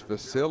over this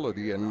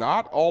facility, and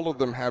not all of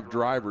them have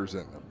drivers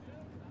in them.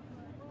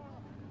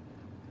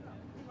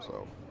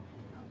 So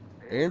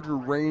Andrew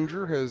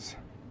Ranger has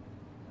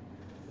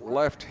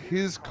left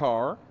his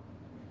car.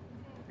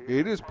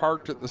 It is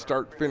parked at the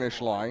start-finish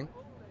line.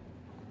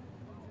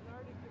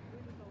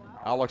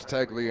 Alex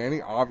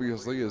Tagliani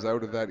obviously is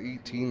out of that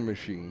 18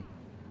 machine.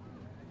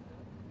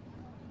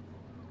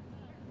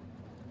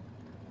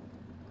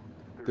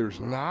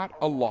 There's not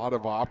a lot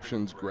of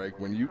options, Greg.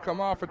 When you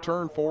come off of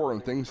turn 4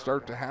 and things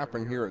start to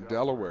happen here at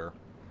Delaware,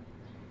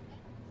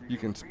 you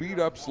can speed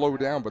up, slow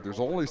down, but there's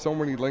only so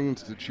many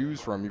lanes to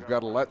choose from. You've got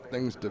to let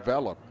things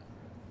develop.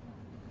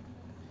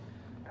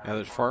 Yeah,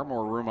 there's far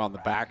more room on the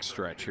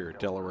backstretch here at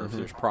Delaware if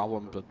there's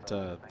problem,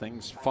 but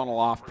things funnel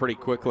off pretty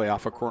quickly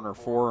off of corner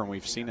 4, and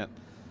we've seen it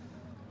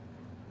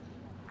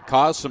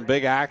cause some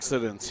big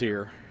accidents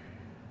here.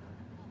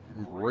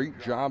 Great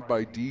job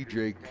by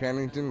DJ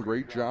Kennington.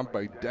 Great job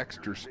by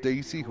Dexter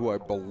Stacy, who I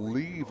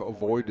believe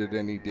avoided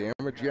any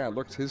damage. Yeah,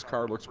 his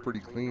car looks pretty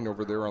clean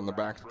over there on the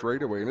back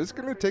straightaway. And it's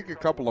going to take a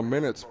couple of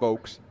minutes,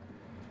 folks,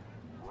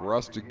 for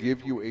us to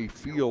give you a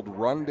field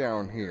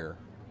rundown here.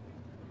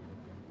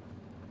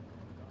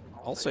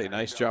 I'll say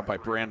nice job by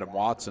Brandon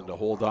Watson to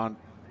hold on.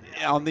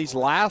 On these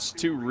last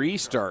 2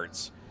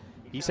 restarts,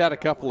 he's had a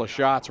couple of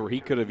shots where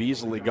he could have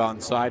easily gone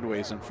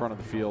sideways in front of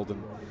the field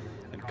and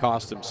and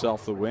cost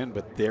himself the win,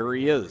 but there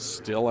he is,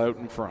 still out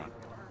in front.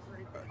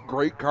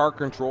 Great car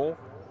control.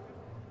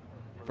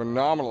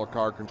 Phenomenal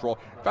car control.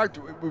 In fact,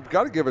 we've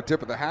got to give a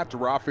tip of the hat to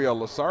Rafael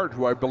Lessard,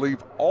 who I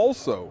believe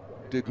also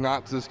did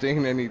not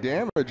sustain any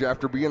damage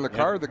after being the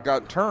car that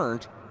got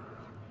turned.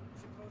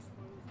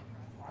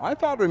 I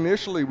thought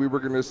initially we were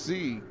going to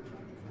see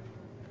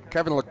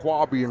Kevin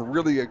Lacroix being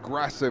really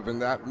aggressive,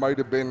 and that might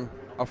have been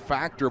a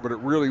factor, but it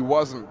really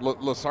wasn't.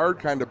 Lessard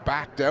kind of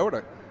backed out.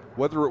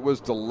 Whether it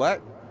was to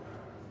let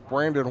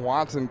Brandon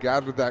Watson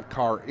gather that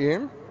car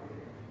in,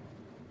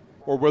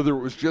 or whether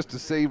it was just to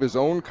save his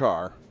own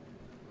car,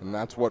 and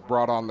that's what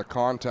brought on the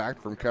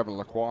contact from Kevin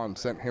Lacroix and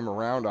sent him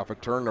around off of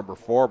turn number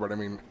 4. But I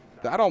mean,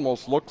 that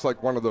almost looks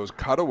like one of those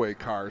cutaway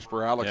cars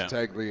for Alex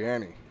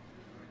Tagliani.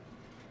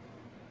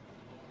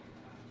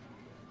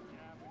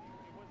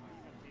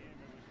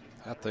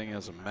 That thing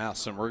is a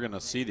mess, and we're going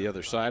to see the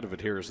other side of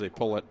it here as they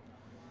pull it.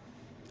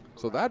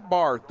 So that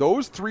bar,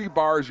 those 3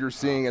 bars you're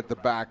seeing at the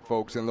back,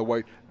 folks, in the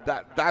white,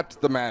 that's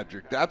the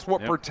magic. That's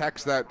what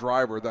protects that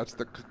driver. That's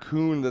the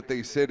cocoon that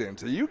they sit in.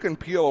 So you can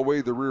peel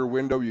away the rear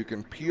window, you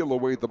can peel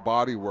away the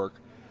bodywork,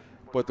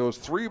 but those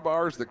 3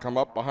 bars that come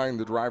up behind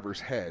the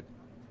driver's head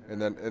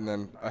and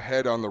then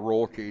ahead on the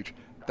roll cage,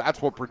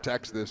 that's what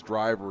protects this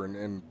driver.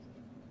 And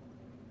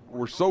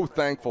we're so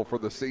thankful for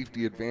the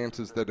safety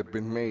advances that have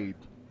been made.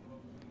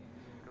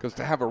 Because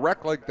to have a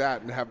wreck like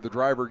that and have the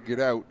driver get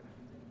out,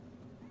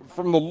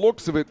 from the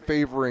looks of it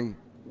favoring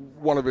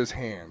one of his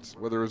hands,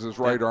 whether it was his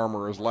right arm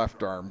or his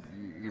left arm,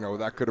 you know,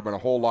 that could have been a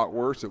whole lot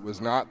worse. It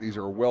was not. These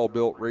are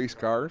well-built race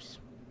cars.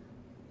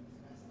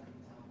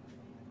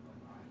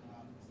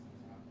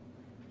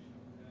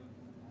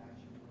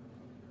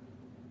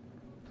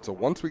 So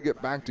once we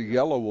get back to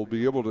yellow, we'll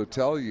be able to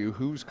tell you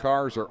whose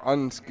cars are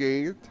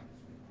unscathed.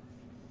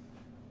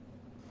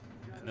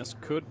 And this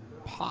could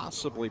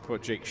possibly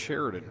put Jake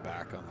Sheridan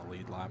back on the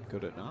lead lap,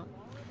 could it not?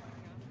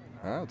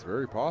 It's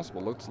very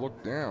possible. Let's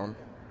look down.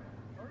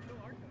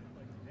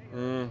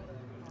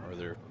 Are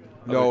there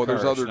no,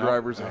 there's other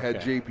drivers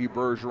ahead. JP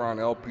Bergeron,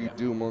 LP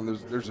Dumoulin.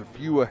 There's a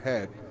few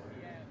ahead.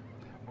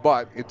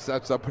 But it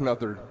sets up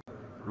another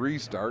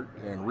restart,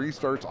 and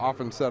restarts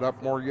often set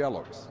up more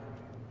yellows.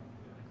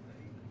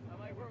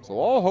 So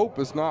all hope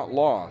is not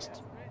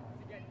lost.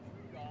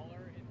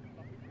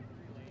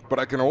 But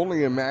I can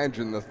only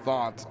imagine the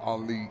thoughts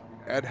on the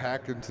Ed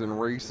Hackinson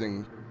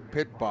Racing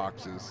pit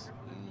boxes.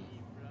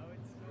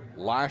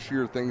 Last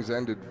year, things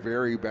ended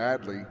very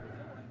badly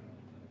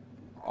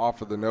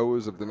off of the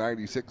nose of the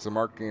 96 of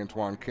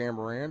Marc-Antoine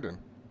Camerand, and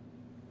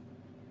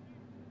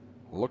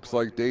looks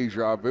like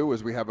deja vu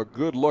as we have a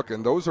good look,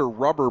 and those are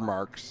rubber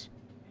marks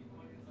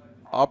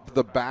up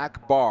the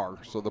back bar.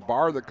 So the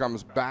bar that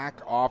comes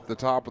back off the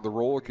top of the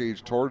roll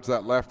cage towards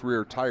that left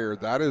rear tire,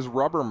 that is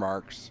rubber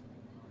marks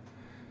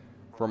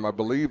from, I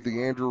believe,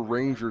 the Andrew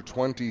Ranger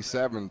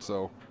 27.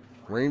 So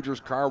Ranger's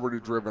car would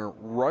have driven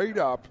right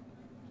up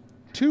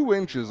 2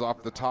 inches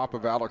off the top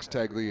of Alex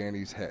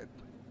Tagliani's head.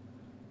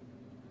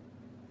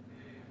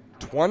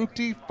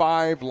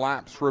 25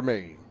 laps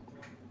remain.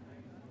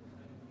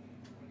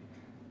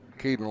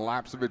 Caden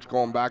Lapsevich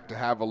going back to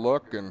have a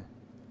look, and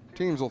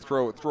teams will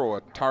throw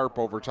a tarp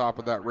over top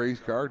of that race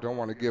car. Don't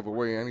want to give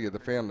away any of the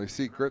family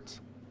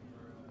secrets.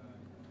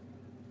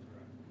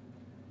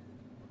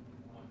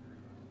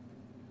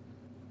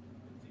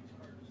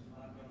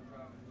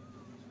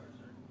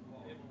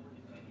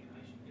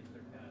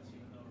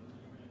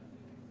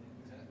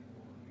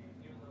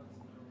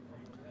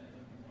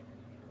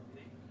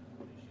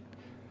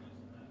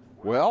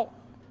 Well,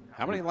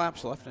 how many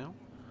laps left now?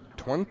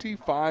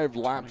 25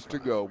 laps to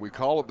go. We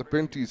call it the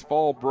Pinty's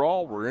Fall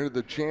Brawl. We're into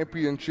the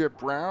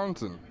championship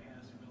rounds, and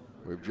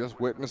we've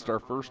just witnessed our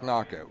first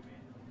knockout.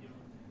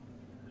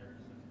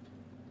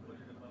 Look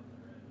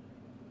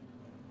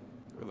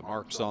at the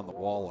marks on the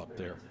wall up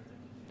there.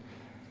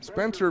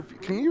 Spencer,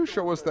 can you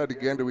show us that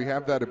again? Do we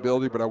have that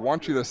ability? But I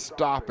want you to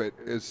stop it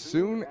as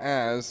soon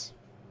as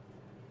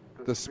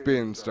the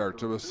spin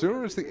starts. So as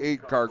soon as the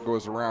 8 car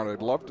goes around,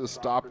 I'd love to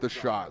stop the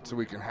shot so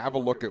we can have a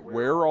look at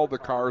where all the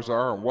cars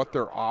are and what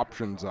their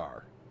options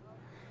are.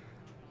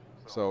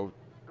 So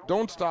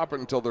don't stop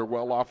it until they're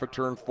well off of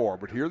turn 4.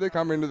 But here they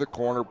come into the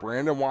corner.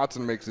 Brandon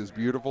Watson makes his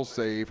beautiful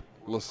save.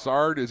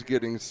 Lessard is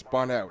getting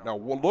spun out. Now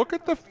we'll look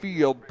at the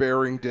field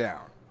bearing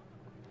down.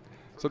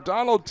 So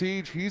Donald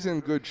Teague, he's in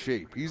good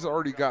shape. He's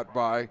already got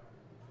by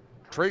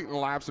Trayton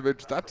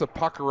Lapsevich. That's a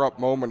pucker up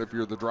moment if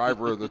you're the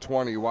driver of the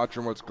 20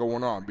 watching what's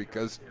going on,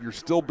 because you're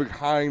still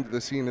behind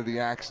the scene of the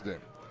accident.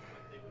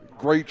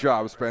 Great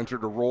job, Spencer,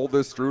 to roll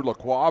this through.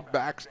 Lacroix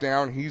backs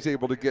down. He's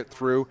able to get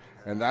through,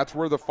 and that's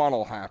where the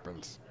funnel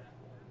happens.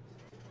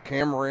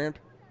 Camerand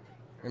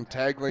and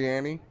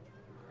Tagliani.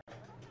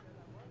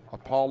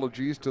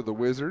 Apologies to the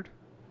Wizard.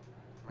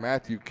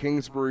 Matthew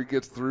Kingsbury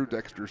gets through.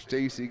 Dexter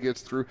Stacy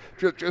gets through.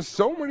 Just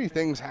so many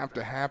things have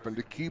to happen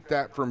to keep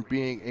that from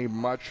being a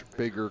much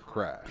bigger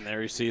crash. And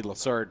there you see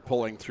Lessard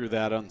pulling through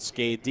that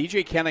unscathed.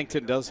 DJ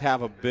Kennington does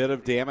have a bit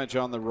of damage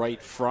on the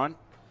right front,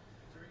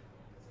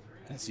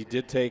 as he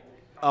did take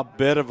a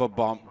bit of a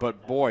bump.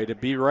 But boy, to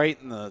be right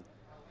in the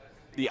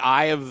the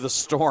eye of the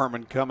storm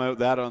and come out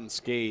that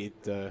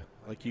unscathed.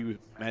 Like you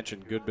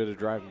mentioned, good bit of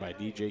driving by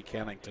DJ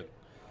Kennington.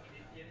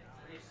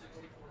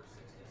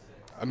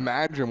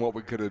 Imagine what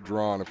we could have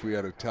drawn if we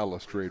had a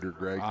telestrator,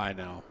 Greg. I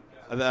know.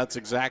 That's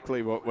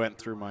exactly what went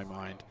through my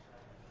mind.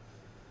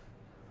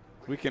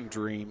 We can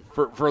dream.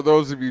 For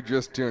those of you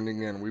just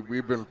tuning in,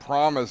 we've been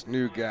promised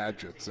new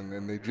gadgets,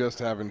 and they just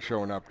haven't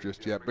shown up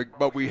just yet.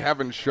 But we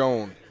haven't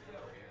shown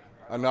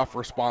enough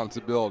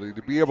responsibility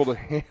to be able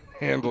to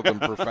handle them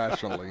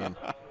professionally. And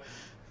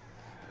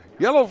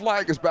yellow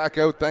flag is back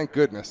out, thank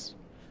goodness.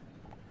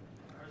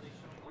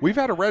 We've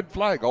had a red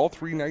flag all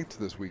 3 nights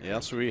this week.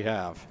 Yes, we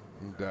have.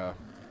 And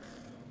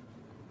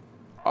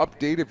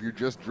update if you're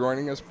just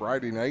joining us,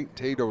 Friday night,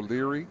 Tate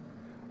O'Leary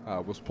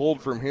was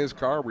pulled from his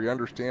car. We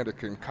understand a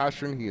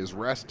concussion. He is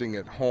resting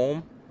at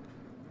home.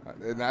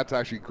 And that's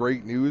actually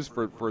great news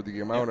for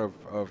the amount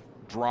of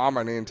drama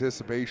and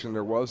anticipation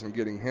there was in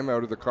getting him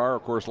out of the car.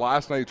 Of course,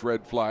 last night's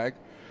red flag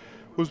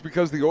was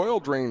because the oil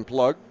drain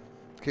plug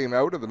came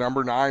out of the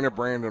number 9 of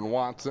Brandon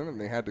Watson, and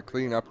they had to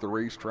clean up the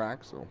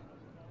racetrack. So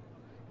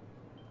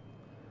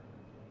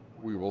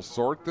we will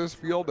sort this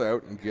field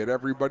out and get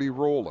everybody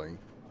rolling.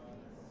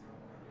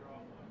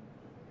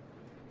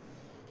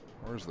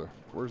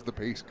 Where's the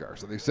pace car?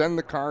 So they send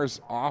the cars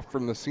off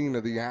from the scene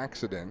of the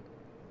accident.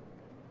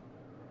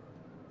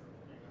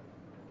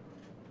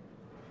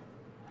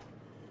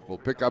 We'll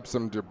pick up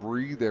some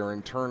debris there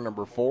in turn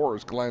number 4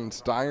 as Glenn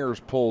Stiers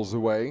pulls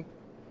away.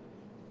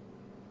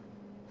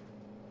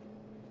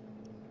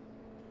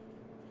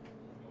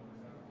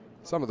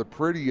 Some of the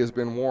pretty has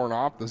been worn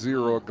off the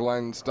 0 of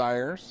Glenn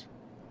Stiers.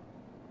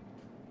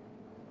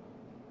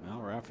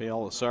 Well,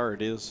 Raphael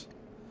Lessard is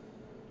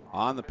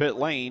on the pit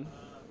lane.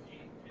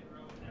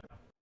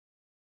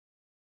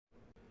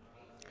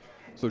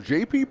 So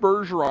JP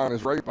Bergeron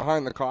is right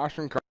behind the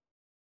caution car.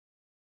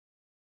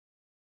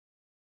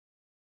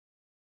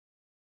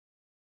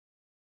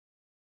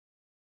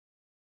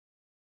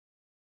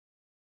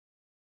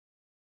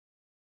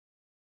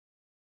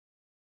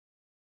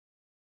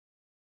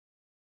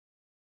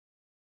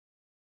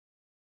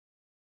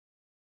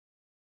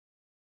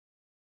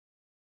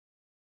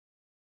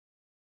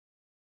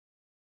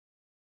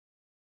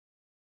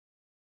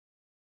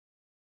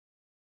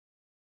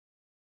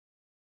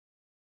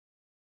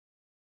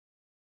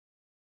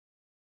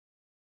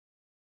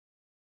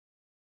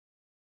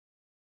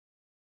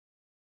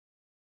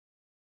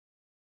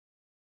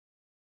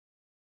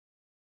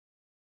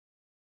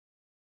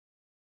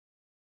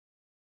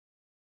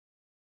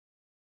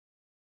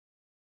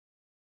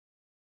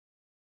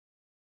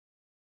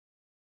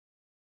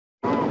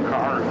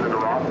 Cars that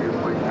are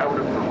obviously out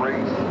of the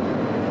race.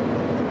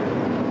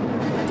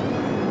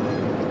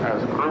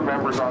 As crew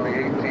members on the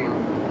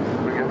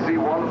 18, we can see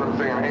one of them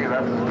saying, hey,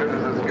 that's as good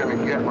as it's going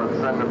to get, let's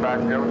send it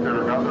back out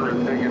there. Another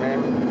is digging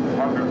in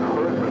under the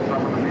hood, but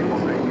some of the people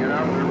saying, get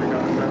out there, we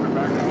got to send it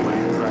back to the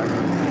racetrack.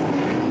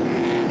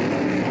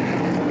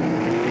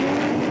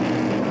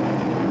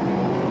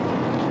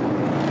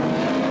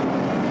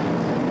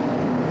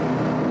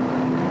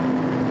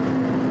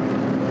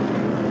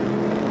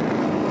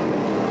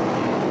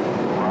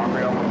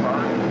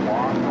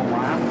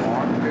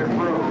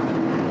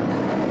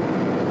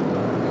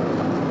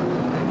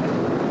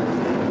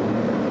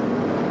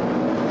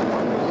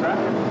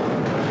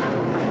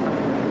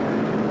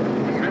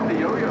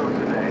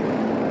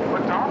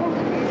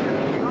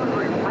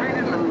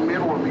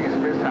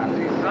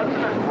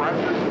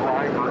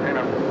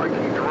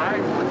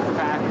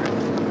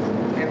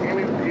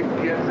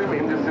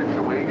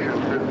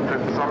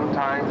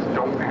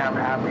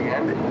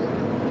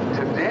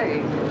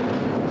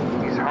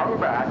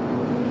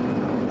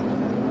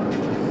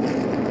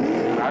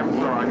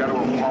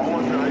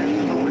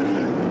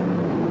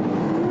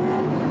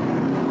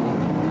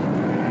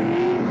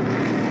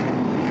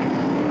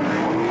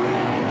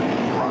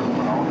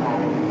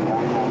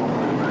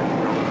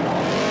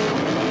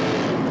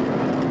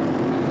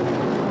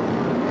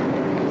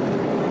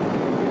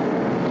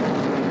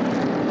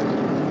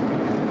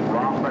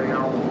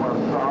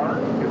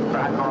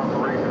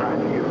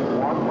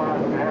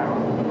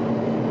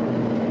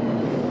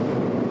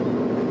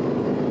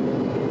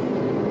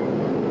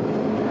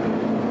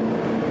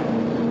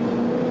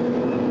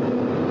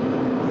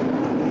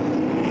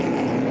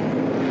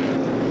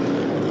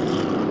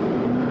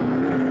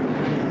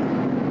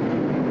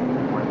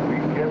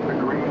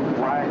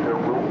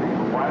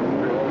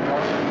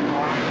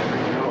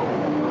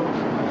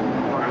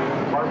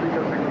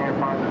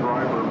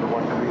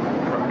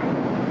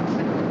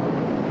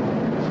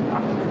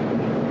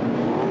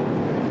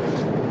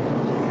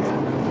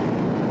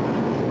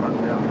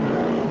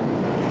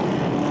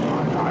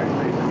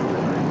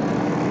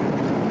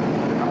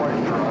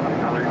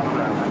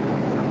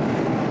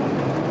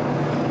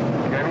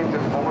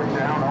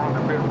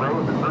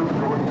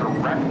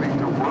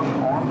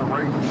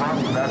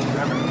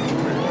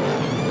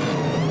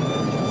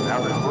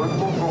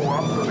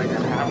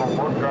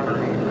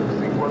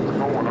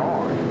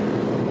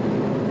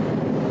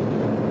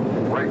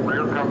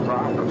 Rear comes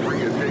off, the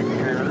 3 is taking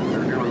care.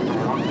 They're doing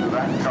some work to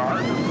that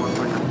car. This looks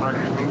like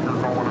fresh sneaker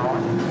going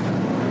on.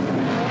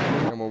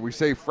 And when we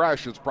say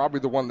fresh, it's probably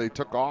the one they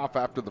took off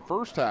after the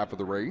first half of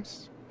the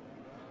race.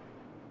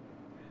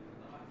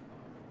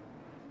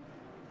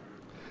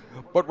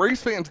 But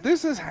race fans,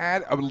 this has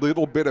had a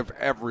little bit of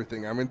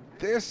everything. I mean,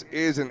 this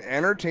is an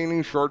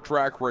entertaining short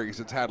track race.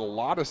 It's had a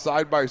lot of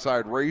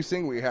side-by-side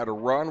racing. We had a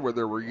run where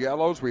there were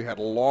yellows. We had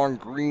a long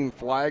green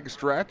flag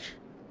stretch.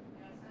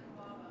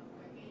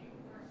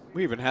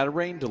 We even had a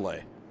rain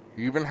delay.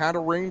 Even had a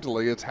rain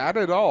delay. It's had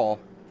it all.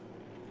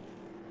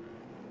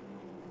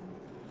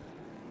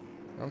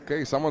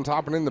 Okay, someone's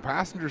hopping in the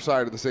passenger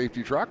side of the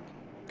safety truck.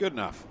 Good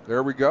enough.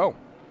 There we go.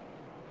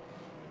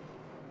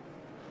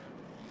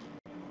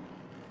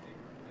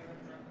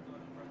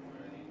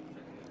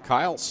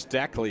 Kyle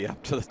Steckley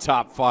up to the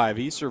top 5.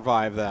 He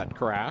survived that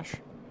crash.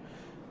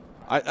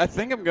 I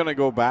think I'm going to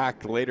go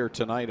back later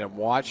tonight and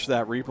watch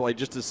that replay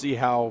just to see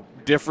how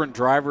different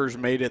drivers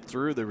made it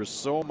through. There was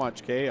so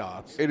much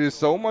chaos. It is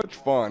so much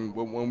fun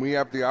when we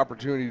have the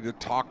opportunity to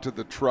talk to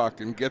the truck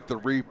and get the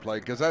replay,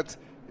 because that's,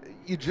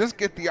 you just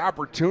get the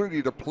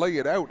opportunity to play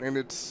it out, and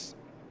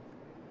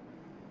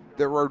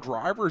there are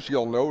drivers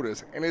you'll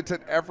notice, and it's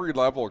at every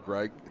level,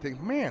 Greg. You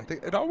think, man,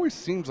 it always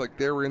seems like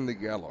they're in the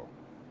yellow.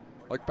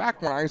 Like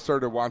back when I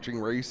started watching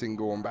racing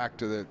going back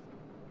to the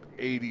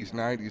 80s,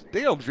 90s,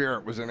 Dale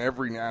Jarrett was in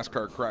every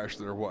NASCAR crash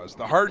there was.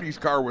 The Hardy's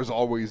car was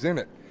always in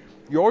it.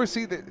 You always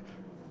see that,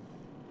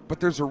 but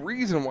there's a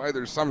reason why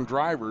there's some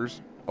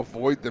drivers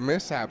avoid the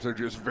mishaps. They're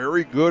just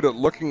very good at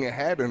looking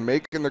ahead and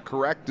making the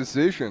correct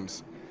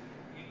decisions.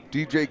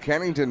 DJ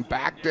Kennington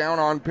back down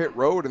on pit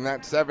road in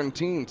that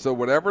 17. So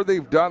whatever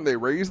they've done, they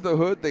raised the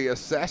hood, they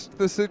assessed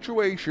the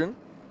situation,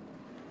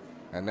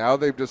 and now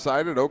they've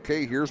decided,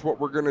 okay, here's what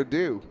we're going to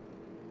do.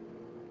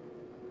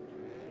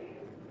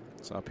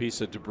 Saw a piece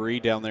of debris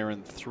down there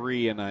in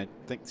 3, and I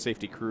think the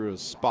safety crew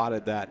has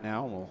spotted that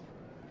now. We'll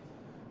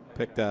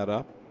pick that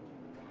up.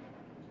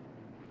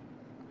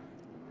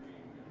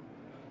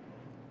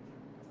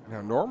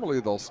 Now, normally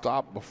they'll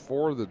stop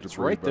before the debris, it's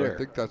right but there. I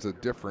think that's a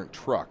different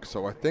truck.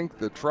 So I think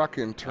the truck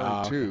in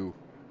turn 2,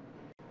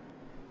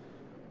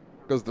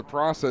 because the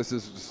process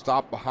is to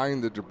stop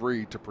behind the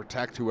debris to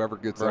protect whoever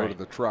gets out of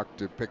the truck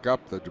to pick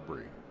up the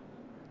debris.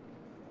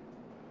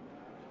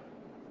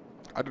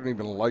 I don't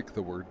even like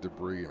the word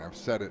debris, and I've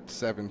said it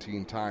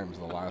 17 times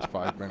in the last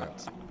 5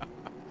 minutes.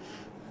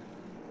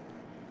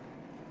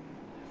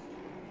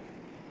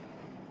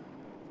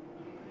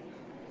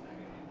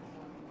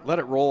 Let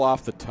it roll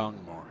off the tongue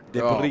more.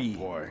 Debris.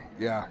 Oh, boy.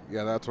 Yeah,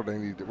 that's what I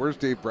need. Where's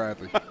Dave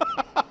Bradley?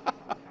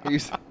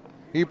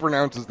 He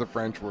pronounces the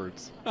French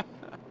words.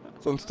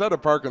 So instead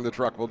of parking the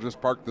truck, we'll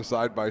just park the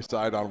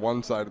side-by-side on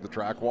one side of the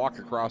track, walk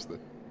across the...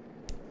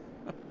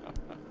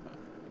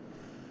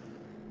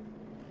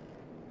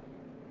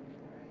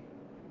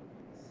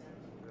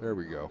 There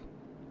we go.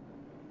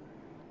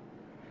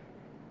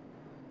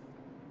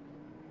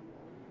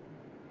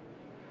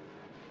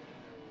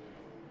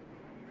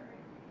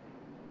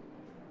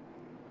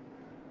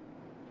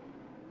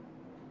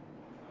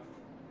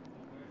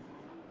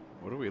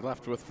 What are we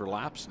left with for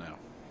laps now?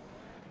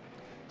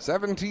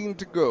 17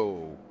 to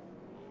go.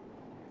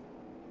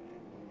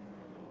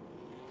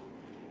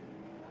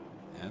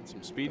 And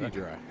some speedy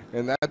dry.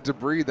 And that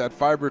debris, that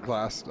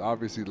fiberglass,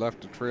 obviously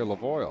left a trail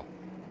of oil.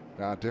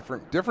 Now,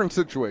 different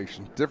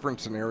situations, different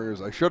scenarios.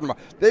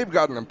 They've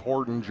got an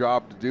important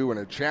job to do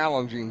and a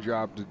challenging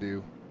job to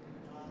do.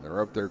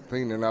 They're up there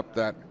cleaning up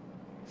that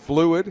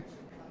fluid.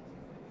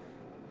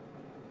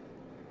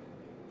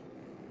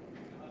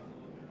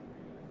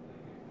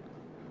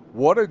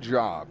 What a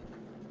job.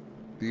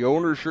 The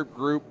ownership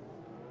group,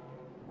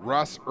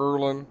 Russ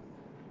Erlin,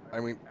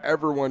 I mean,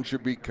 everyone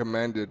should be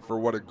commended for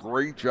what a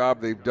great job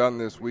they've done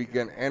this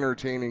weekend,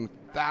 entertaining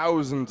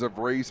thousands of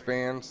race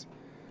fans.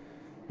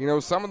 You know,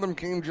 some of them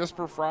came just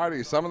for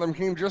Friday. Some of them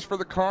came just for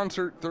the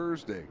concert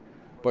Thursday.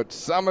 But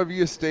some of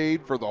you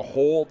stayed for the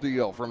whole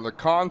deal, from the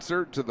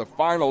concert to the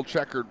final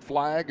checkered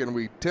flag, and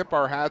we tip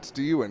our hats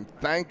to you and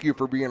thank you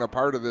for being a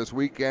part of this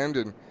weekend.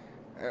 And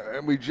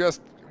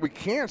we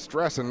can't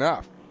stress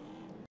enough.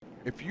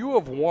 If you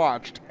have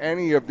watched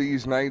any of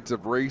these nights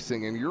of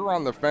racing and you're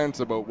on the fence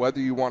about whether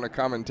you want to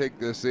come and take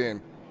this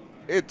in,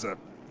 it's a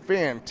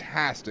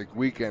fantastic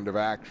weekend of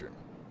action.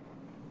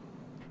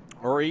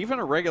 Or even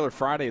a regular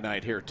Friday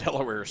night here at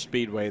Delaware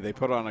Speedway. They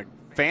put on a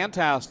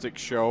fantastic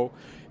show.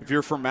 If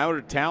you're from out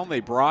of town, they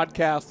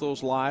broadcast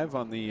those live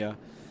on the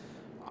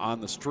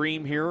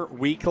stream here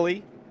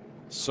weekly.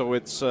 So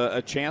it's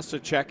a chance to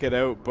check it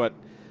out. But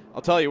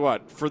I'll tell you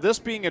what, for this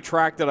being a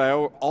track that I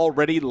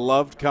already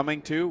loved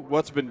coming to,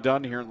 what's been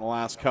done here in the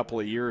last couple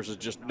of years has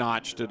just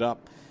notched it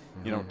up,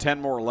 10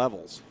 more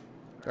levels.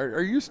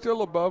 Are you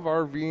still above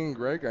RVing,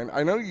 Greg?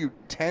 I know you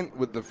tent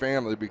with the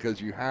family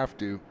because you have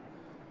to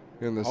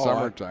in the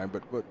summertime,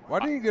 but why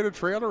don't you get a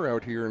trailer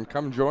out here and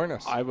come join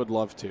us? I would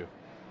love to.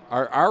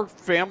 Our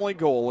family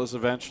goal is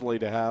eventually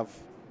to have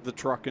the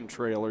truck and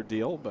trailer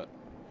deal, but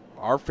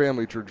our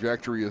family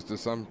trajectory is to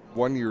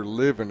one year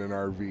live in an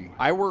RV.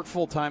 I work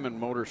full-time in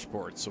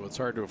motorsports, so it's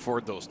hard to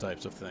afford those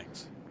types of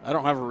things. I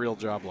don't have a real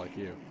job like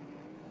you.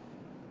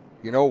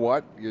 You know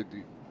what?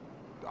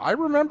 I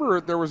remember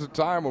there was a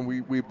time when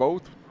we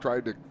both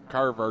tried to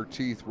carve our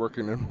teeth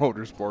working in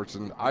motorsports,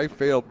 and I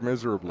failed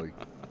miserably.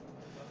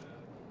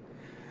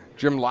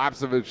 Jim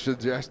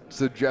Lapsevich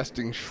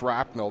suggesting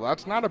shrapnel.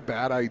 That's not a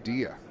bad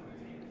idea.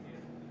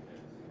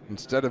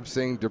 Instead of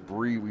saying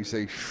debris, we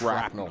say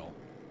shrapnel.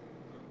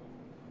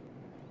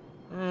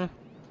 How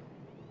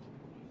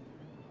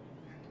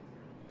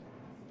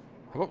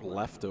about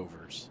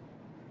leftovers?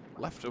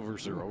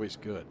 Leftovers are always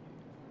good.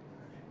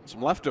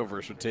 Some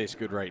leftovers would taste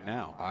good right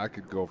now. I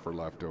could go for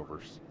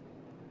leftovers.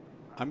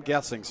 I'm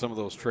guessing some of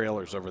those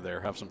trailers over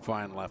there have some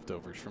fine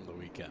leftovers from the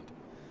weekend.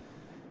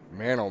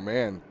 Man, oh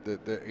man, the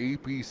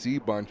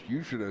APC bunch,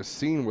 you should have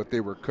seen what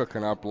they were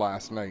cooking up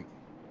last night.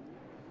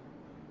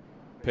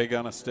 Pig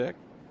on a stick?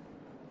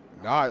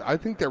 No, I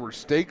think there were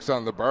steaks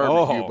on the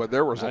barbecue, but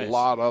there was nice. a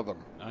lot of them.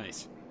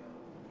 Nice.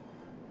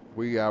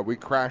 We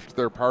crashed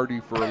their party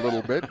for a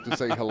little bit to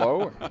say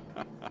hello.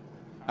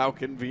 How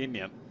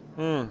convenient.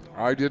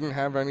 I didn't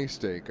have any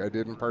steak. I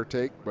didn't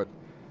partake, but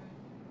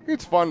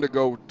it's fun to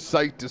go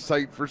site to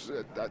site.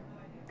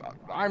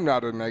 I'm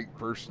not a night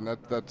person.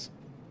 That's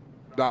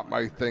not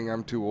my thing.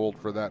 I'm too old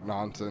for that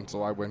nonsense,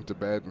 so I went to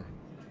bed and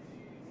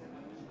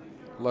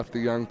left the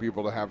young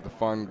people to have the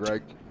fun,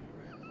 Greg.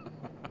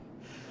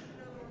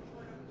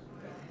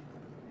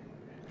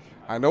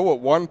 I know at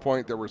one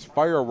point there was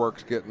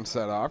fireworks getting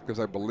set off because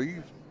I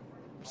believe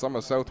some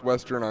of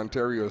southwestern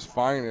Ontario's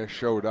finest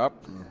showed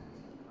up.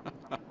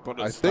 Put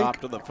a stop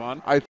to the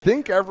fun? I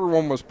think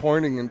everyone was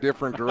pointing in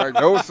different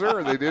directions. No,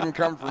 sir, they didn't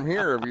come from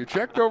here. Have you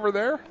checked over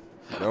there?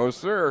 No,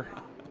 sir.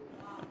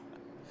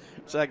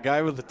 It's that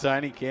guy with the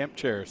tiny camp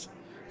chairs.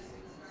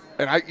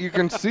 And you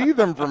can see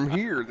them from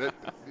here.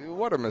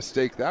 What a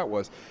mistake that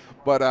was.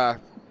 But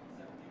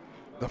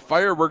the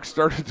fireworks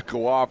started to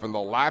go off, and the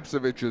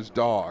Lapsevich's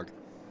dog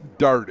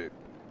darted.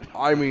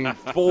 I mean,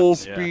 full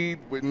speed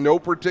with no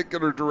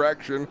particular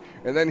direction.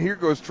 And then here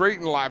goes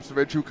Trayton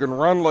Lapsevich, who can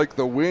run like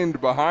the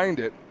wind behind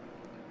it.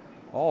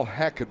 All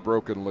heck had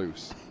broken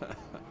loose.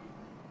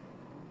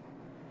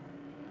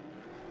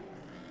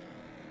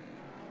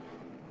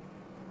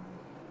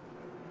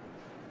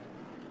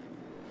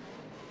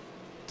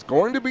 It's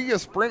going to be a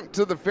sprint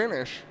to the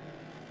finish.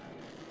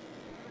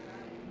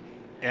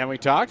 And we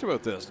talked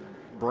about this.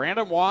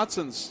 Brandon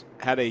Watson's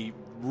had a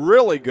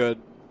really good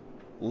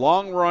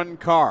long-run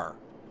car.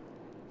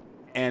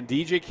 And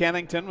DJ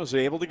Kennington was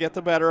able to get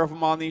the better of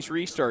him on these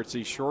restarts,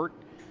 these short,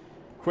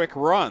 quick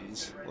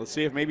runs. Let's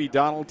see if maybe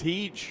Donald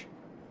Teege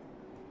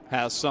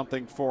has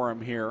something for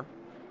him here.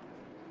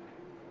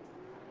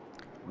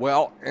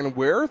 Well, and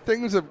where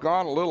things have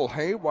gone a little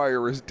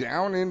haywire is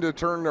down into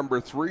turn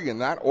number 3, and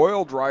that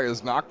oil dry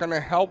is not going to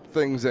help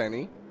things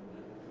any.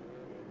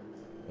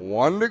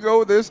 One to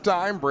go this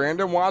time.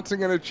 Brandon Watson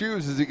going to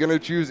choose. Is he going to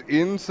choose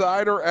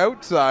inside or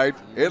outside?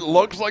 It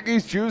looks like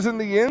he's choosing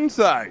the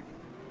inside.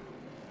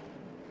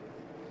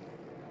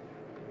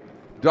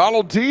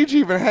 Donald Teege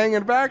even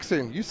hanging back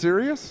saying, you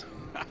serious?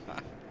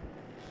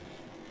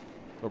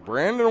 So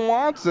Brandon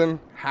Watson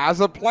has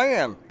a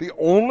plan. The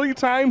only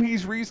time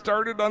he's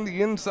restarted on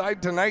the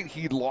inside tonight,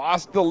 he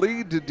lost the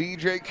lead to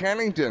DJ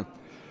Kennington.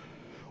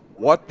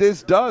 What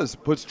this does,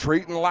 puts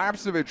Trayton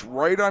Lapsevich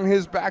right on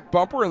his back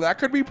bumper, and that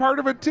could be part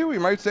of it too. He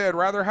might say, I'd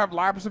rather have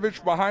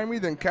Lapsevich behind me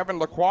than Kevin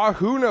Lacroix.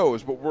 Who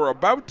knows? But we're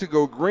about to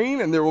go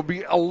green, and there will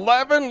be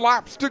 11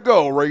 laps to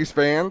go, race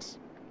fans.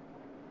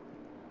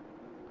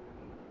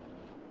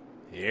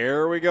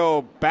 Here we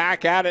go,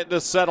 back at it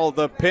to settle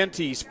the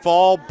Pinty's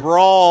fall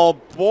brawl.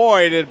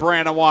 Boy, did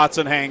Brandon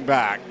Watson hang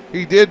back.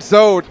 He did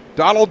so.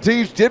 Donald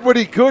Teege did what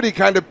he could. He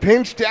kind of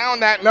pinched down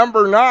that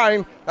number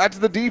 9. That's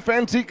the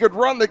defense he could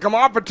run. They come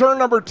off of turn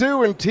number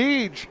 2, and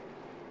Teege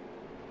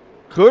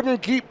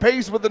couldn't keep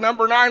pace with the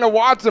number 9 of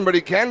Watson, but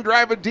he can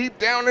drive it deep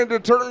down into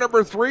turn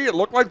number 3. It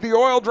looked like the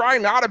oil dry,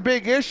 not a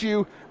big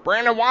issue.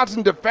 Brandon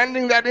Watson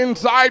defending that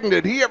inside, and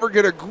did he ever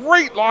get a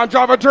great launch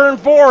off of turn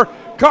 4?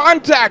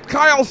 Contact.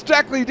 Kyle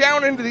Steckley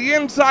down into the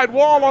inside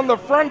wall on the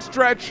front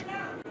stretch.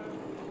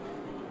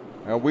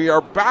 And we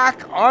are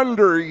back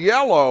under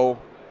yellow.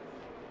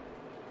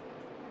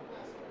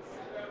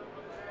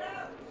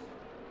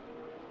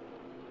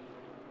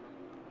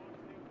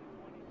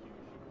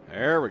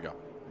 There we go.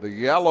 The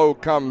yellow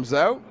comes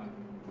out.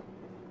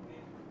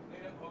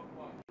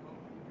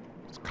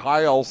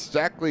 Kyle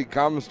Steckley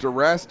comes to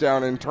rest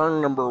down in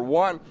turn number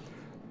 1.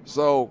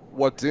 So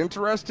what's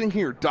interesting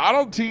here,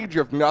 Donald Teege,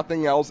 if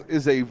nothing else,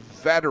 is a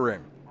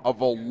veteran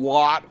of a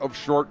lot of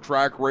short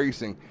track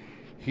racing.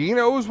 He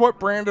knows what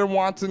Brandon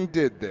Watson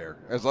did there.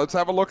 As let's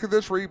have a look at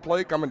this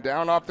replay coming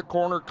down off the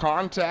corner.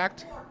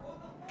 Contact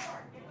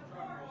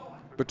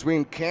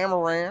between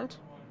Camarant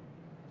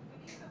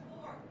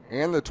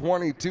and the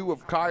 22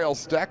 of Kyle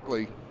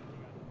Steckley.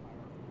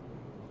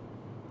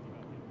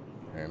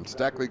 And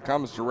Steckley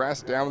comes to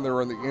rest down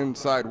there on the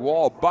inside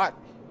wall. But,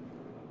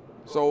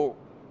 so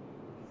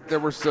there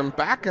was some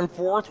back and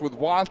forth with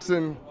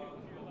Watson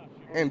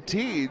and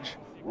Teege.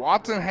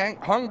 Watson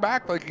hung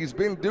back like he's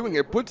been doing.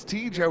 It puts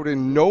Teege out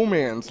in no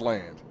man's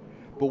land.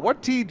 But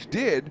what Teege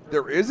did,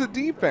 there is a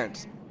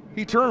defense.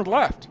 he turned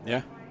left.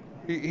 Yeah.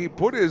 He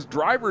put his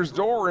driver's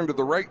door into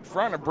the right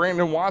front of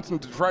Brandon Watson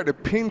to try to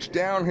pinch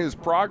down his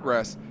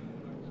progress.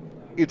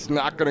 It's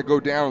not going to go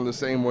down the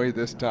same way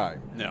this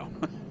time. No.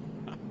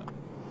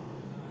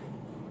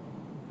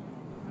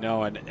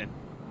 No, and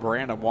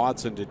Brandon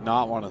Watson did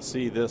not want to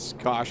see this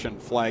caution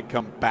flag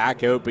come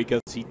back out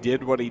because he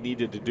did what he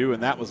needed to do,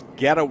 and that was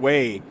get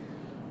away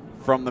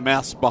from the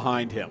mess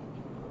behind him.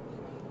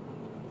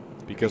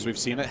 Because we've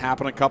seen it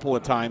happen a couple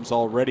of times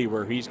already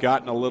where he's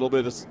gotten a little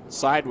bit of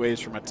sideways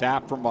from a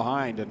tap from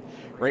behind, and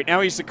right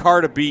now he's the car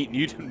to beat, and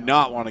you do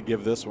not want to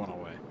give this one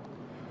away.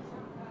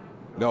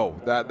 No,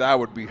 that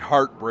would be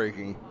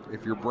heartbreaking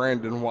if you're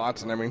Brandon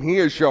Watson. I mean, he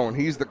has shown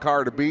he's the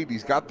car to beat.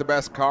 He's got the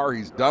best car.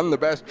 He's done the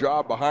best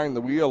job behind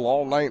the wheel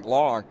all night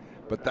long,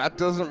 but that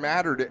doesn't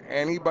matter to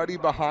anybody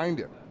behind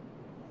him.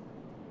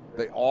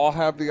 They all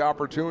have the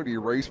opportunity to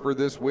race for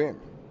this win.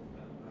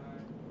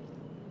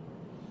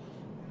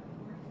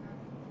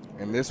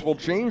 And this will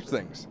change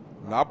things.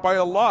 Not by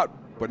a lot,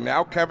 but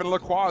now Kevin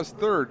Lacroix is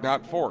third,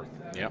 not fourth.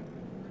 Yep.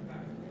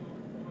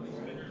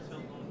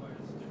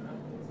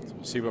 So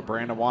we'll see what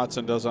Brandon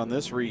Watson does on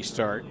this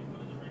restart.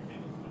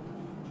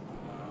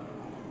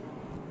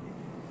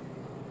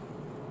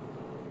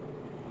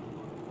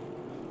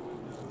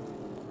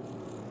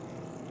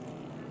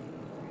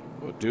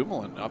 Well,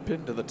 Dumoulin up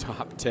into the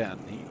top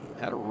 10. He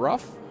had a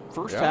rough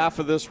first half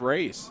of this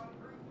race.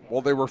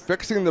 Well, they were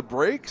fixing the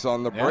brakes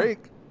on the break.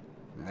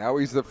 Now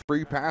he's the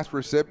free pass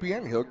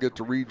recipient. He'll get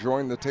to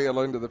rejoin the tail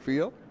end of the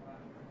field.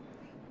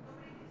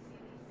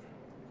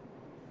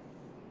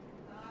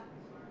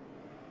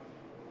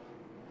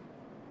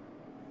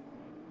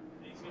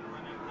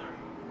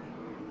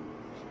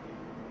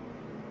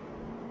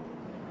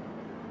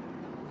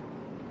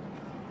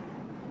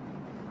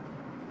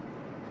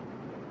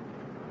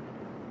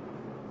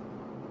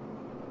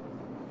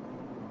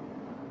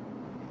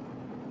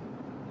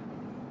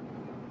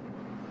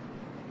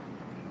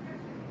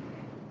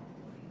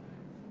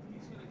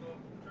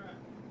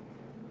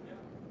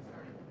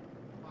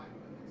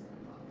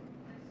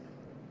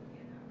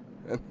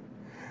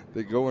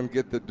 They go and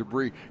get the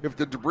debris. If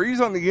the debris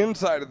is on the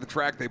inside of the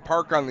track, they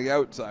park on the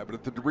outside. But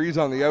if the debris is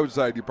on the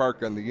outside, you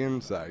park on the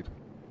inside.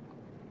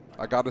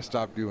 I got to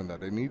stop doing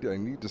that. I need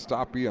to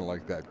stop being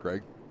like that,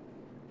 Craig.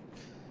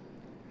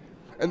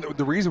 And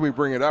the reason we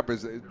bring it up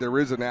is there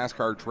is a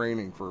NASCAR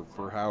training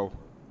for how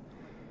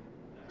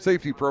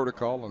safety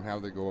protocol and how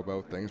they go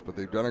about things, but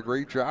they've done a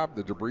great job.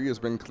 The debris has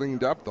been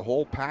cleaned up. The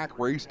whole pack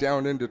raced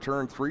down into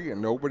turn 3,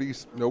 and nobody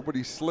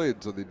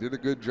slid, so they did a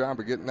good job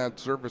of getting that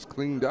surface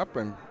cleaned up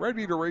and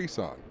ready to race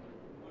on.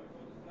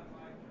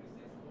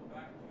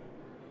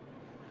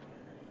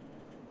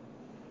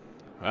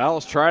 Well,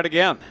 let's try it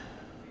again.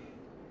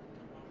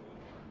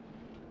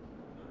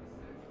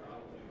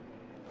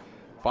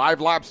 Five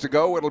laps to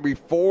go. It'll be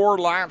 4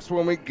 laps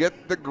when we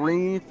get the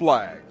green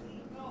flag.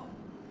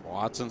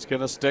 Watson's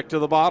going to stick to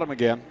the bottom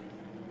again.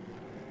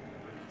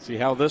 See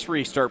how this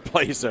restart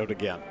plays out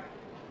again.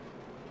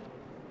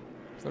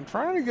 So I'm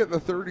trying to get the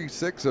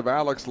 36 of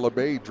Alex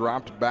LeBay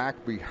dropped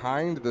back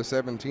behind the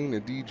 17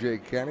 of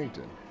DJ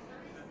Kennington.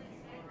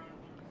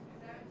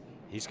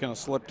 He's going to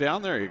slip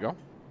down. There you go.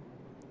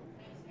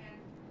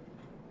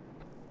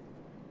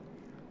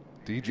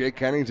 DJ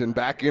Kennington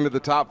back into the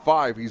top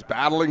 5. He's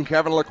battling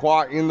Kevin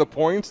Lacroix in the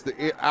points.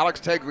 Alex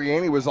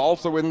Tagliani was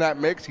also in that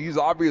mix. He's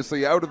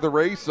obviously out of the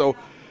race, so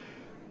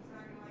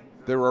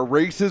there are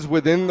races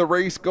within the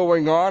race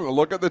going on.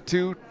 Look at the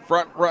 2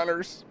 front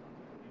runners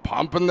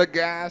pumping the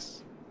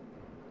gas.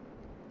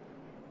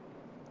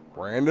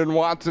 Brandon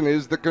Watson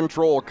is the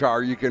control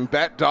car. You can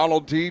bet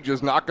Donald Teague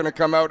is not going to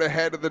come out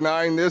ahead of the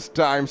 9 this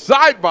time.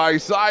 Side by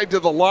side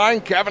to the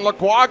line. Kevin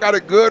Lacroix got a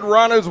good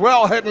run as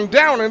well, heading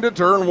down into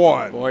turn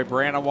 1. Boy,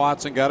 Brandon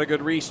Watson got a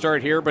good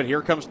restart here, but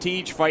here comes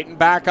Teague fighting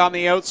back on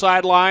the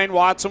outside line.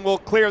 Watson will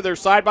clear. They're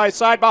side by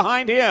side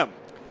behind him.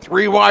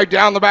 3 wide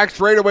down the back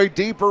straightaway,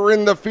 deeper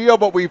in the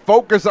field, but we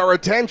focus our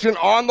attention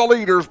on the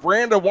leaders.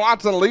 Brandon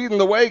Watson leading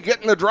the way,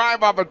 getting the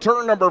drive off of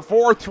turn number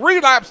 4.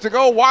 3 laps to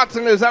go.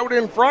 Watson is out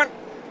in front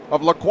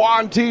of Lacroix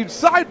and Teague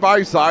side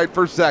by side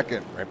for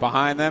second. Right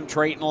behind them,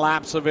 Trayton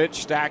Lapsovich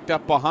stacked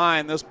up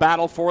behind this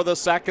battle for the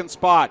second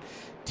spot.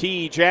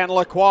 Teague and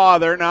Lacroix,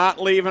 they're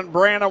not leaving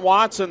Brandon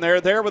Watson.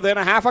 They're there within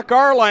a half a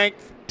car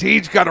length.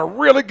 Teague's got a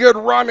really good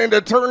run into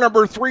turn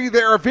number 3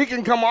 there. If he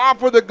can come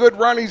off with a good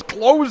run, he's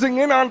closing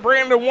in on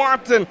Brandon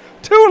Watson.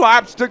 2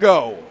 laps to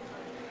go.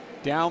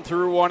 Down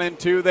through 1 and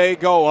 2 they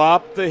go,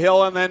 up the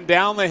hill and then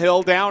down the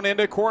hill, down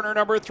into corner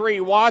number 3.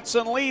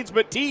 Watson leads,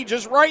 but Teague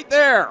is right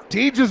there.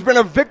 Teague has been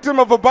a victim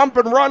of a bump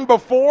and run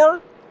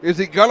before. Is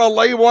he going to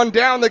lay one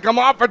down? They come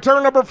off of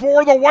turn number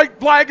 4. The white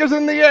flag is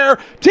in the air.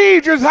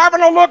 Teague is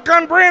having a look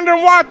on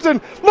Brandon Watson.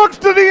 Looks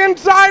to the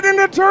inside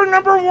into turn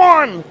number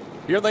 1.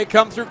 Here they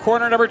come through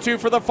corner number 2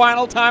 for the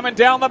final time and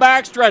down the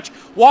backstretch.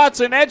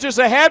 Watson edges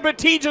ahead, but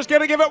Teague is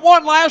going to give it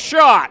one last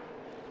shot.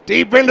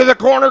 Deep into the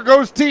corner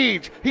goes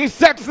Teej. He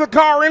sets the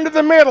car into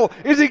the middle.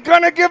 Is he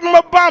going to give him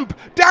a bump?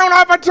 Down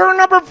off of turn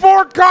number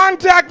 4,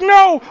 contact.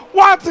 No.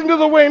 Watson to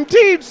the win.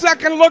 Teej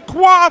second.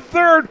 Lacroix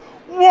third.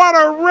 What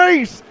a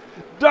race.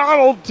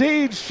 Donald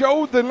Teej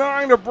showed the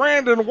 9 of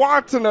Brandon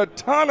Watson a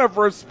ton of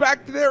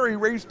respect there. He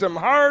raced him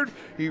hard.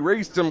 He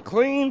raced him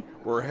clean.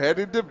 We're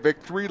headed to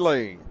victory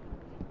lane.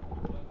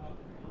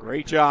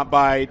 Great job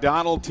by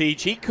Donald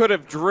Teej. He could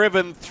have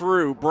driven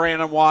through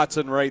Brandon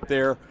Watson right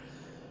there.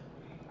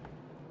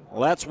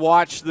 Let's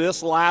watch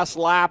this last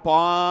lap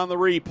on the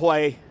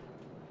replay.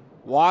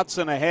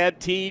 Watson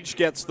ahead. Teej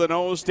gets the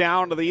nose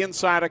down to the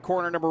inside of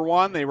corner number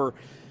 1. They were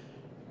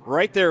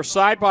right there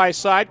side by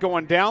side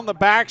going down the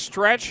back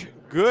stretch.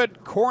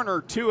 Good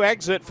corner 2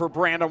 exit for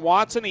Brandon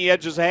Watson. He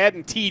edges ahead,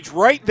 and Teej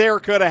right there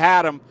could have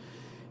had him.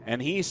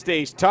 And he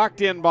stays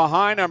tucked in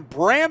behind him.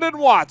 Brandon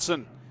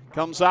Watson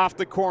comes off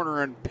the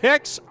corner and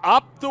picks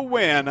up the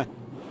win.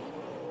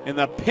 In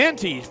the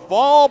Pinty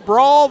Fall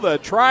Brawl, the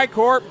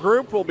Tricorp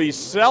group will be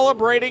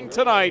celebrating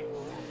tonight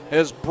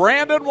as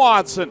Brandon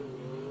Watson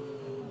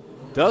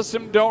does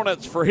some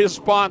donuts for his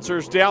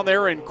sponsors down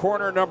there in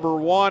corner number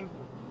 1.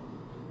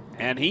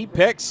 And he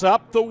picks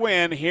up the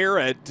win here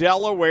at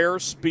Delaware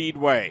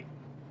Speedway.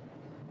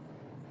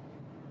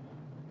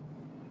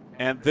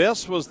 And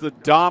this was the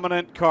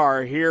dominant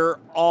car here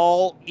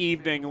all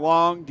evening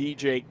long.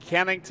 DJ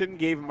Kennington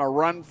gave him a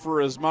run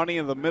for his money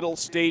in the middle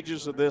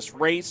stages of this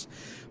race.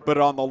 But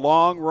on the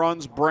long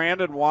runs,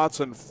 Brandon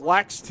Watson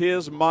flexed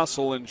his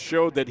muscle and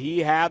showed that he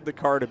had the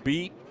car to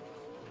beat.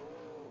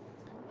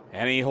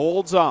 And he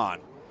holds on.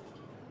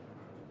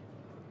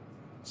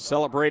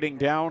 Celebrating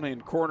down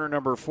in corner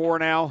number 4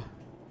 now.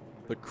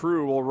 The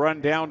crew will run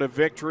down to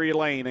victory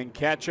lane and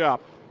catch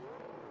up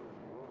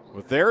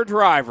with their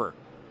driver,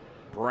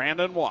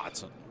 Brandon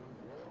Watson.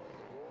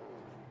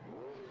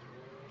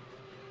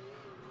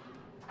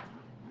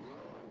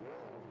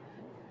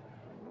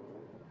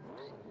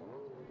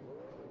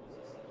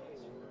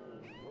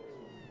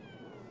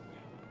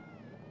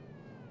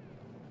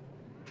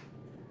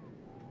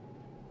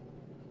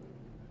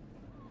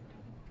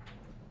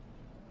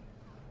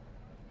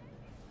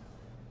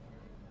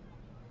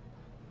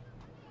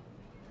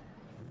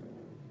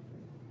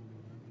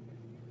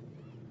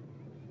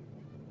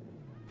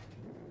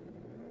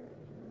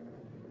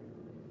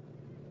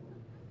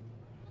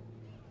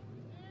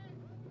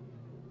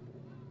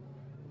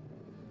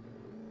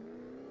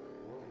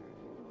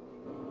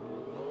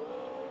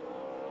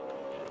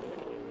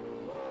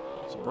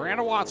 So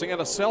Brandon Watson going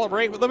to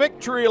celebrate with a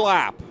victory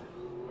lap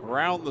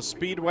around the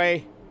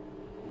Speedway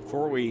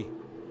before we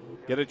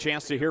get a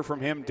chance to hear from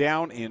him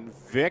down in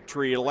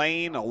victory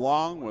lane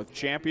along with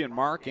champion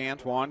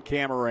Marc-Antoine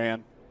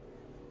Cameron.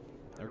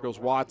 There goes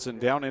Watson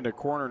down into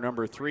corner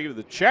number 3 with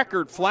the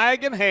checkered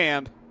flag in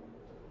hand.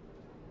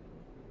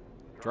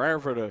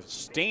 Driver to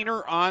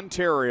Stayner,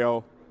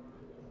 Ontario.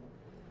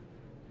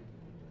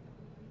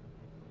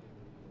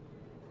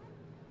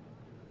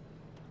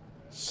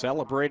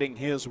 Celebrating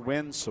his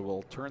win, so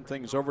we'll turn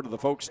things over to the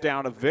folks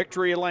down at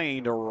victory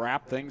lane to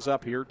wrap things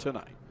up here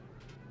tonight.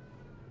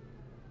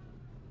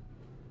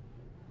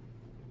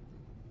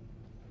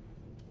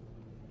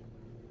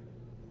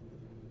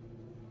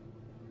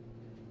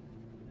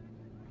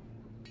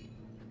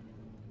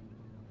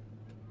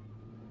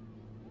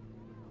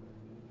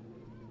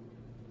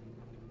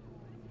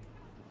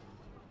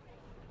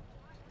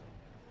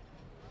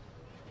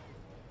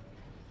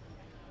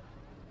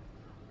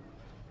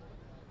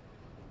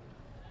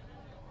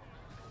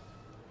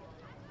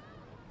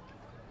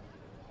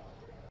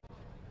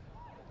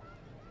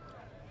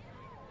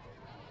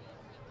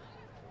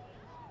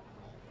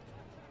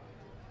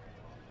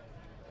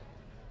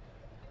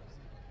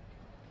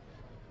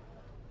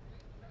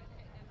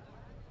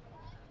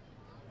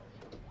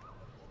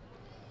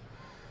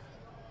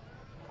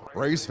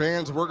 Race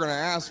fans, we're going to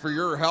ask for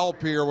your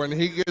help here. When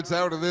he gets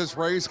out of this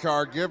race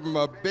car, give him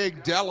a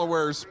big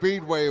Delaware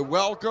Speedway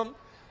welcome.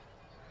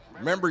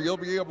 Remember, you'll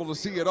be able to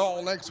see it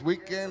all next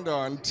weekend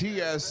on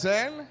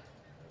TSN.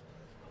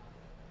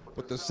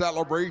 But the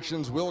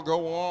celebrations will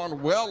go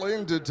on well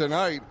into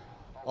tonight.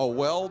 A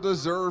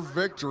well-deserved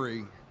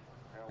victory.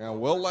 And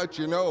we'll let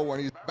you know when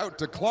he's about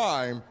to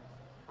climb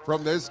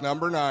from this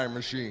number 9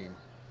 machine.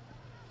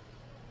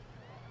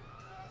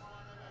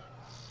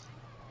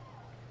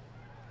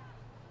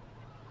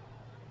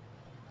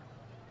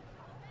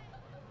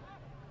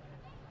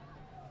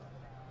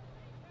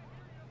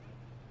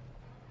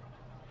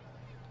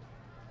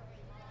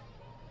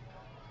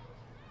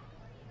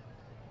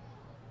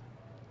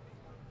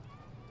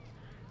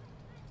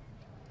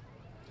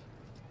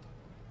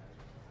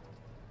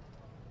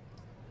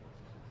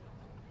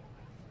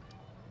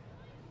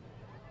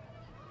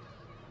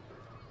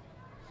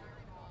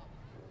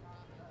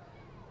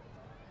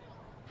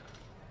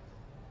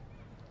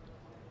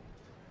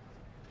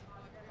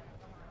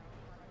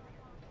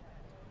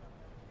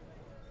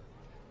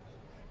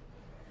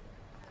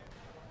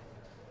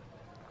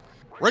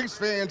 Race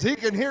fans, he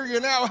can hear you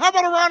now. How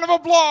about a round of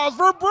applause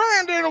for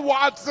Brandon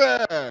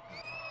Watson?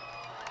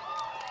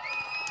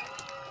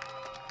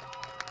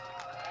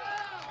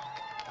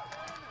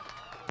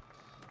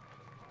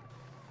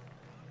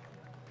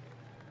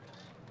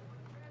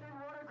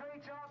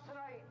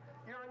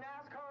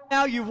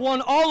 Now you've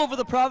won all over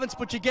the province,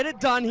 but you get it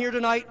done here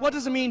tonight. What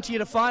does it mean to you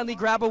to finally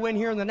grab a win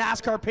here in the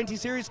NASCAR Pinty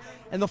Series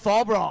and the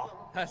Fall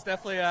Brawl? That's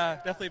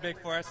definitely big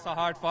for us. It's a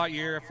hard-fought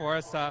year for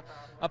us,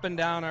 up and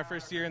down our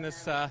first year in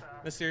this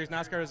series.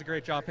 NASCAR does a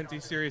great job.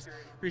 Pinty Series,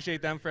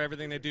 appreciate them for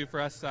everything they do for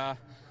us.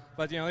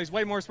 But you know, these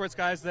Way More Sports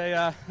guys,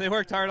 they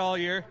worked hard all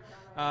year.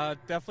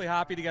 Definitely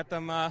happy to get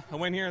them a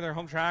win here in their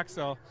home track.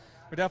 So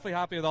we're definitely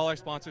happy with all our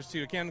sponsors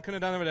too. Couldn't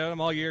have done it without them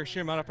all year.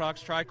 Sheer amount of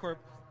products.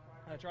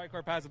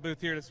 Tricorp has a booth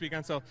here this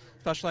weekend, so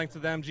special thanks to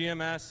them.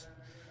 GMS,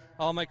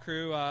 all my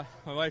crew, my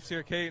wife's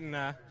here, Kate,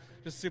 and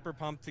just super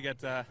pumped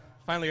to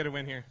finally get a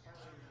win here.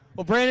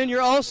 Well, Brandon,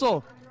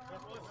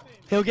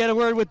 he'll get a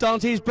word with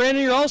Donald Tees.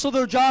 Brandon, you're also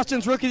the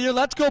Jostens Rookie of the Year.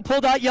 Let's go pull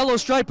that yellow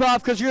stripe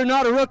off because you're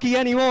not a rookie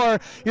anymore.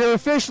 You're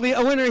officially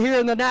a winner here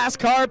in the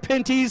NASCAR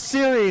Pinty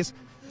Series.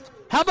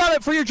 How about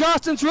it for your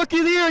Jostens Rookie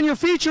of the Year and your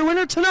feature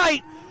winner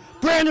tonight,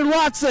 Brandon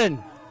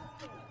Watson?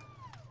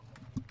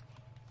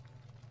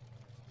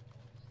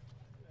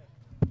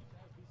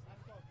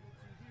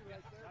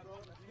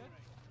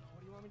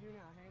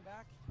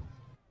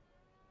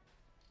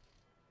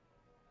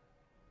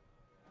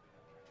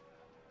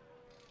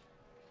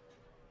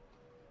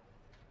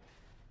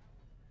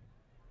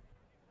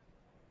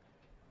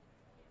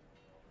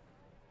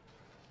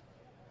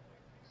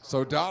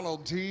 So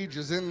Donald Teej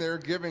is in there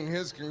giving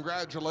his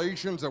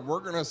congratulations, and we're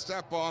going to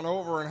step on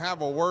over and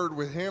have a word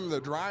with him, the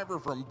driver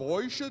from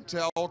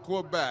Bois-Chatel,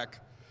 Quebec,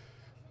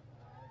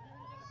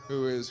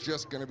 who is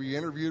just going to be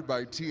interviewed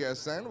by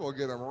TSN. We'll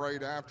get him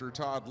right after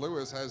Todd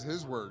Lewis has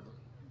his word.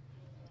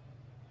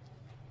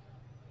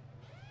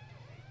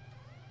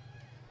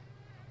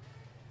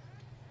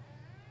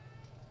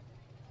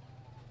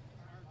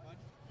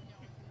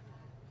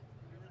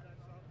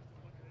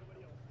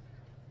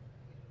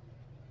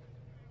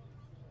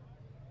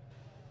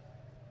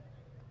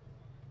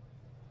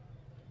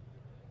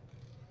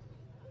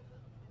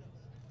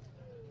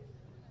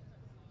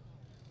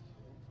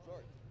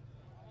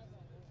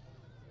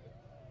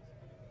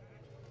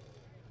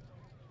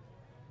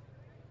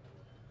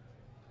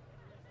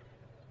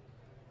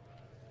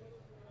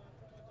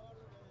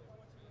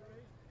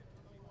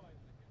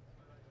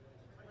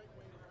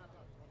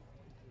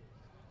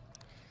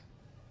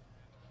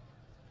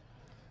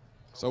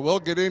 So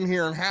we'll get in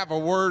here and have a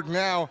word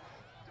now.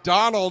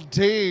 Donald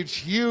Teej,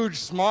 huge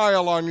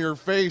smile on your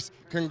face.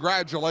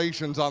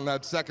 Congratulations on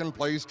that second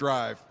place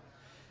drive.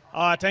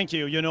 Thank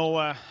you. You know,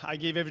 I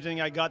gave everything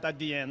I got at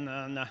the end,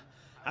 and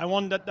I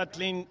won that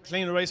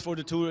clean race for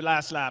the two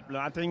last lap.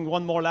 I think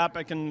one more lap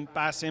I can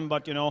pass him,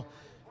 but you know,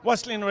 it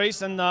was clean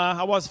race, and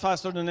I was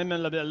faster than him a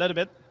little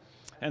bit.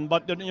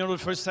 But you know, the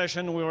first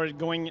session we were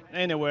going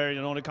anywhere.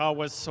 You know, the car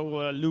was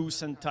so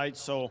loose and tight,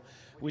 so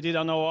we did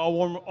our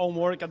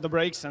homework at the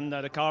brakes, and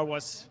the car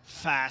was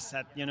fast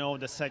at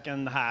the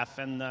second half.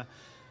 And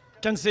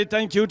can say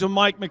thank you to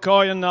Mike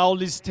McCoy and all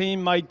his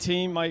team, my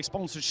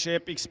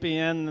sponsorship,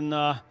 XPN, and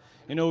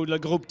the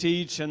group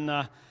Teach, and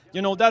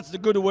that's the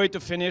good way to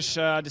finish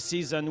the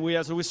season.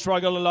 We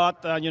struggle a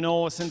lot,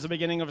 since the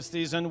beginning of the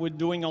season. We're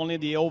doing only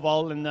the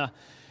oval, and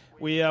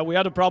we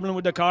had a problem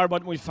with the car,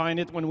 but we find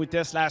it when we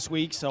test last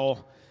week.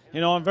 So,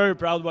 I'm very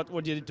proud what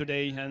we did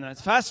today, and it's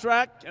fast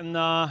track, and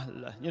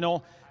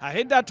I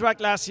hate that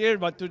track last year,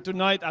 but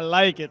tonight I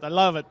like it. I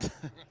love it.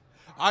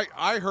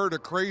 I heard a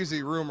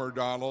crazy rumor,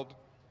 Donald,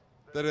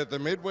 that at the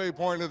midway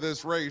point of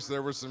this race,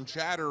 there was some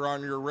chatter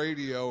on your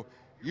radio.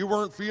 You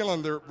weren't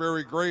feeling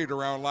very great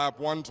around lap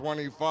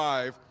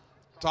 125,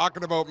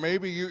 talking about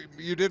maybe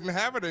you didn't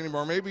have it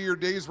anymore. Maybe your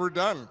days were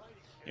done.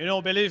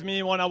 Believe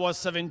me, when I was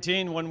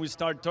 17, when we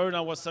started third, I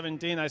was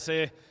 17, I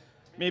say,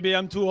 maybe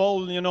I'm too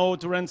old,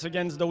 to race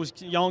against those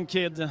young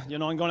kids. I'm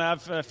going to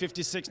have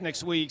 56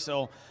 next week.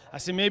 So I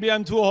say, maybe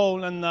I'm too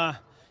old, and,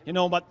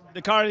 but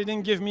the car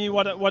didn't give me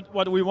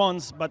what we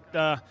want. But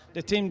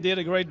the team did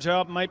a great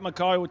job. Mike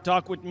McCoy would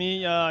talk with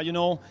me,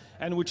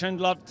 and we changed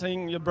a lot of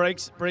things, the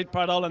brakes, brake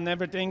pedal, and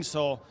everything.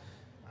 So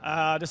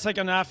the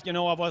second half, I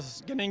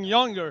was getting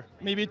younger,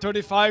 maybe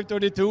 35,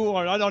 32,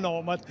 or I don't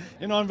know. But,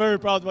 I'm very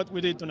proud of what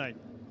we did tonight.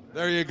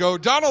 There you go.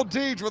 Donald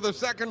Teej with a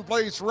second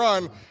place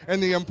run.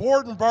 And the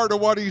important part of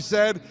what he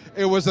said,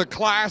 it was a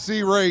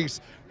classy race.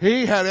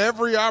 He had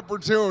every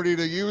opportunity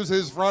to use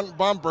his front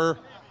bumper,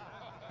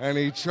 and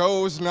he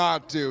chose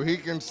not to. He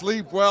can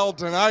sleep well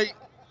tonight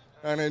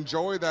and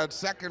enjoy that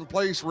second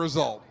place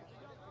result.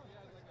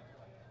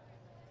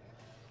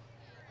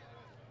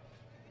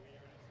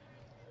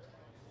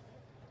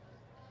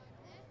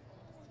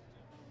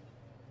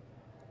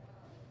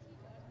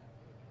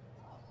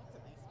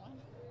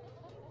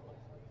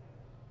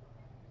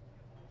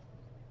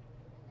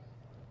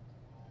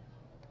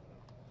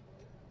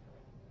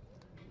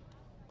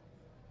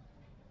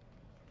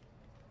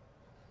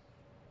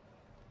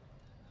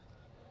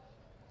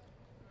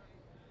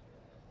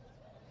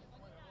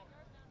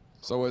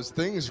 So as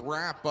things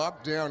wrap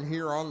up down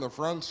here on the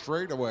front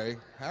straightaway,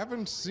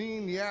 haven't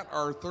seen yet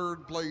our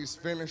third place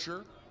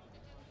finisher,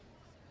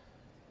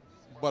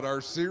 but our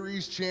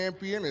series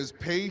champion is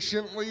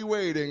patiently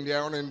waiting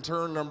down in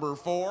turn number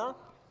 4.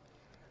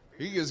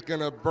 He is going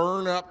to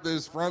burn up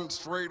this front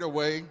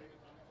straightaway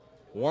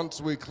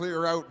once we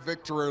clear out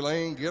Victory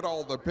Lane, get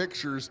all the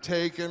pictures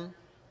taken.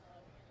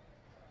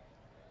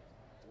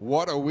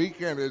 What a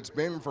weekend it's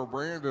been for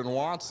Brandon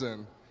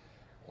Watson.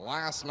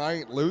 Last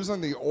night, losing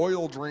the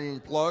oil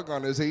drain plug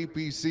on his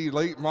APC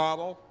late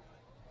model.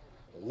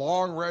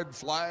 Long red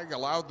flag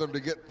allowed them to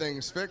get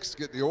things fixed,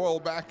 get the oil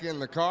back in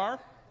the car.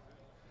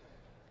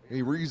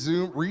 He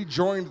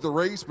rejoined the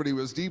race, but he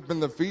was deep in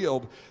the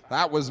field.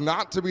 That was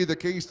not to be the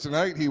case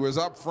tonight. He was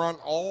up front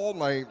all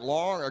night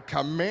long, a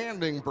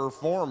commanding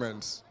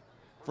performance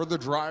for the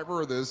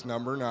driver of this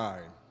number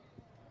 9.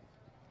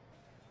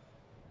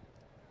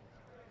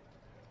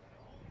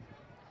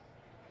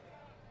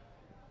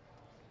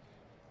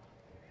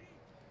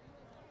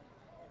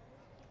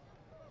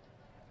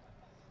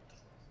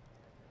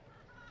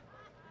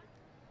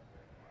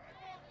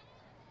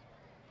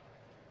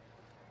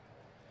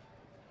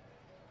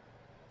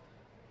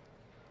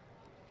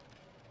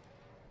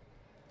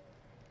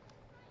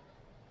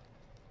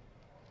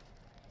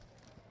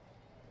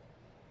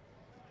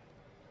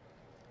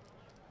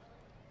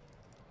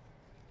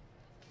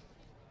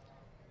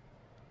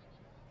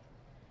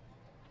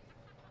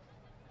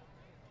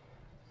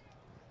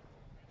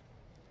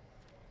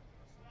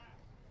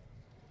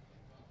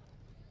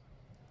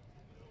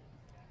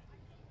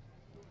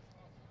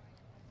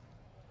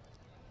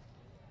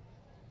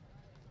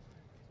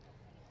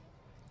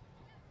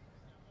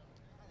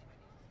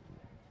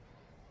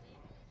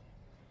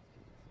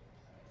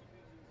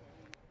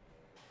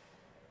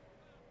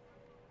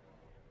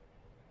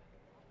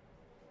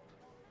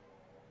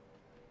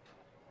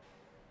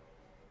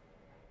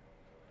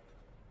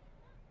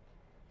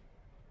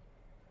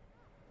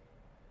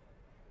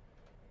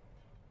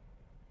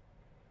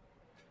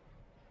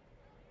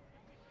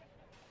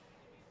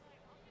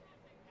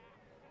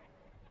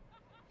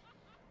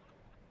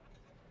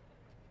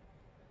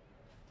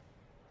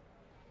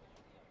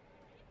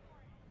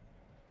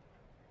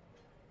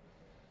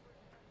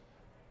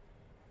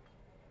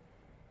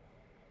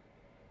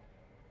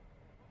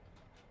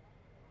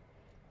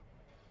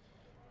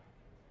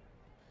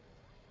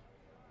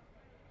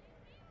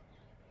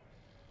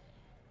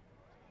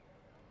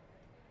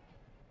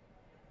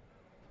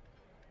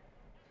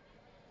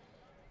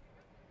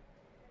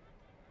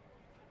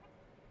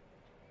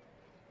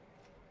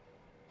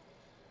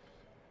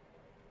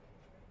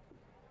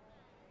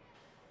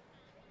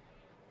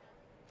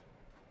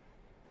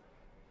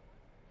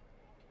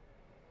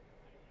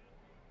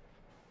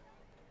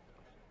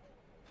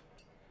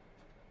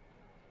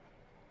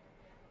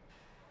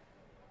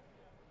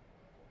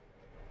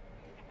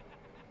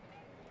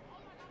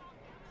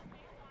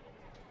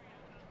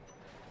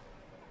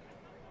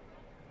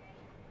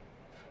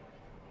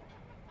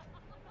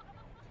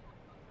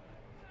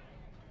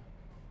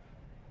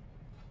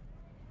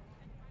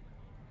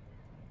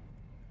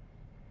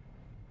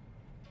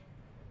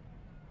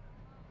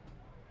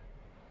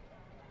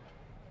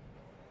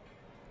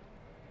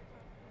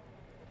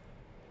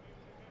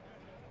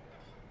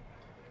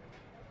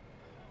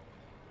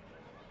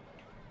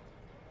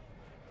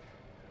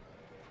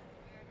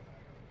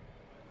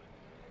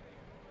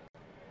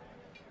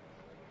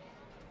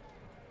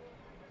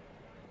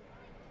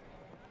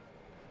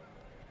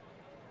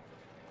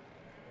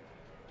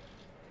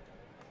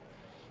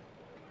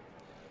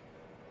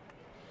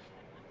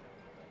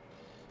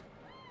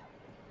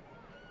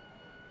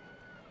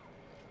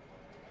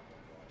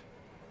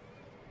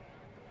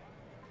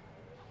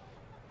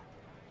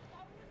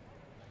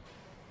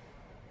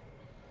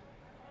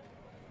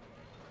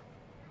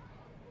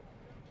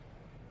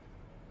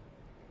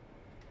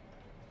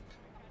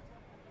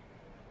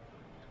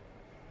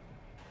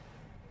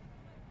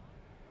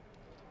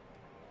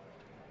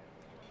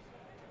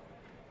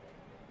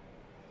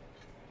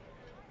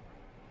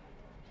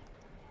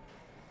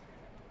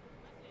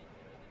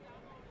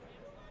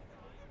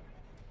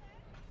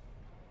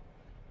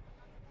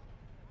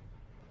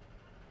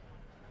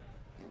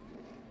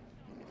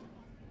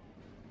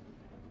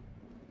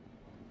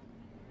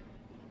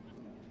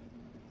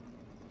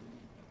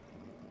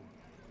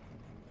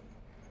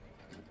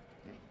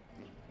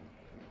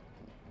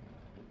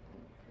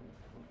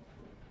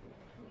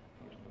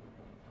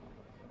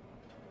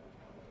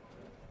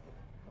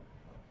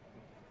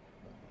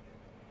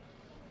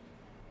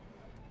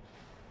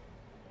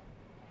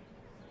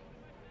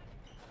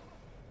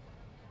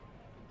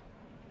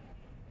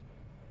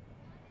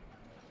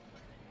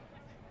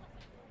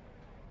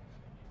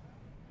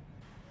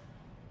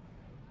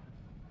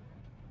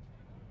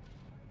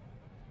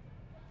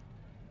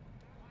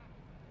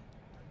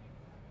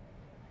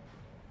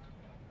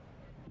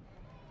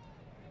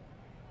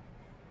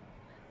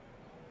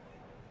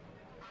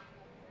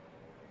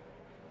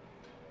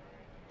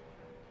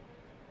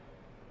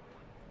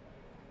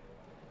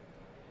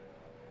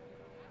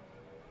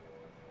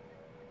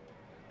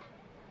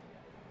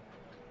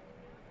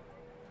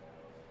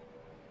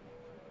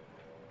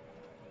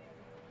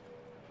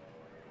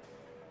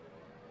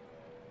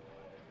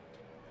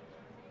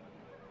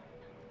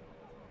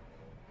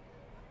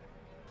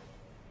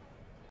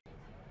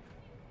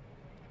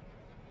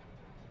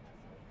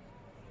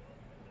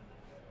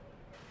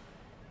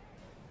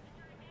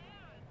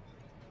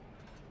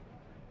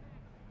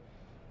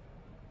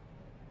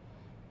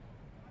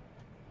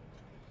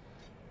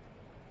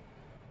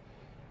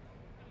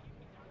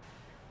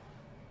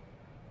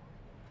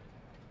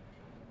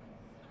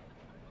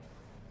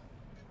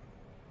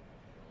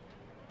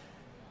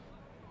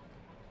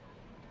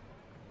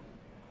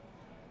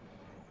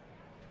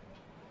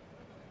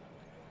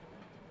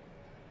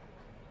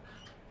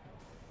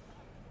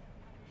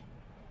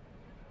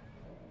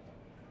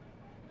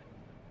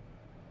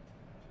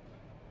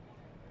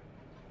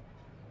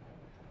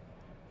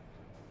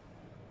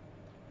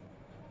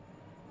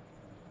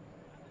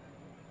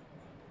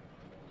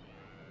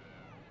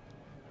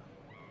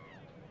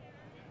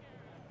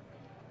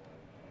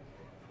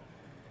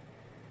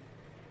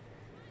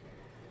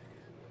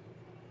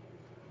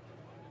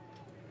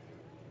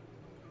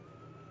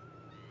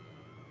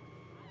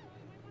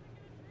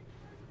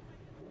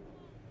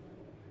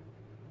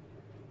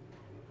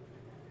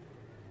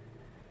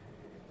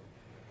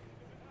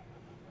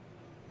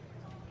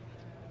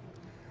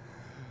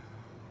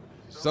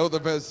 So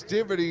the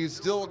festivities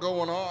still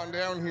going on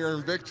down here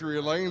in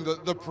Victory Lane.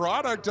 The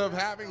product of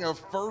having a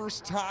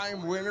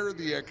first-time winner,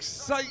 the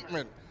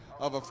excitement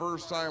of a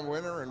first-time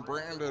winner in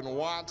Brandon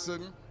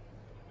Watson.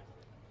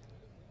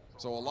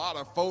 So a lot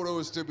of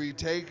photos to be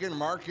taken.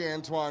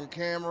 Marc-Antoine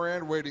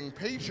Cameron waiting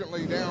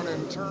patiently down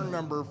in turn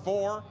number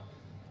 4.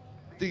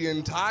 The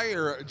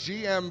entire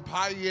GM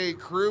Paillet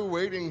crew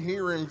waiting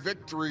here in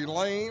Victory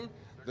Lane.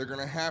 They're going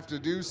to have to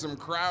do some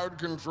crowd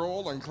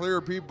control and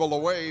clear people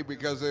away,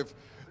 because if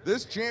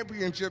this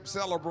championship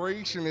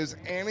celebration is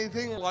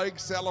anything like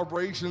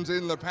celebrations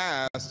in the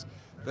past,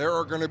 there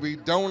are going to be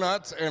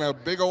donuts and a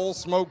big old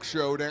smoke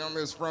show down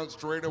this front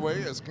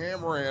straightaway as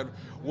Cameron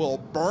will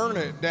burn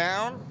it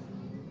down.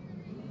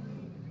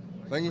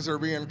 Things are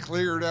being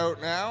cleared out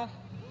now.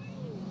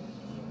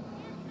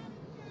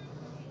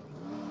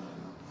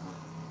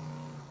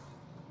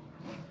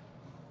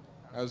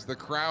 As the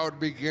crowd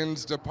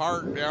begins to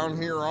part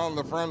down here on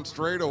the front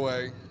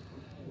straightaway.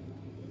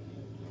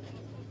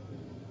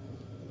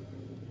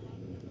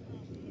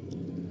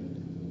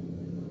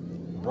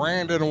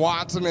 Brandon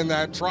Watson in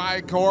that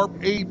Tricorp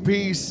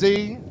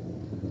APC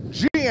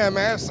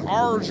GMS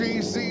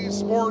RGC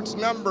Sports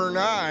number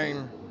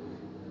 9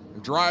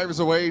 drives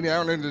away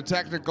down into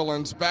technical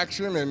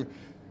inspection, and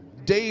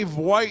Dave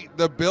White,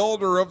 the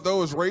builder of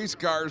those race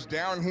cars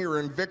down here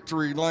in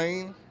Victory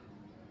Lane,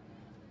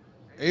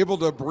 able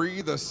to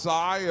breathe a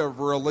sigh of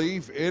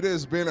relief. It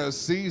has been a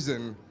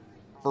season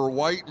for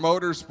White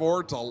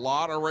Motorsports, a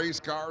lot of race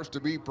cars to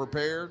be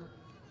prepared,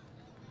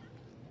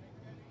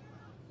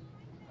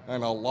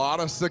 and a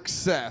lot of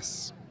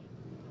success.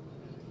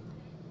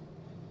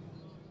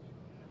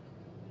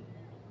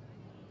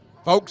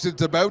 Folks,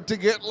 it's about to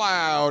get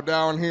loud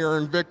down here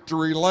in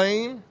Victory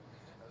Lane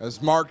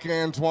as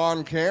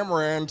Marc-Antoine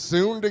Cameron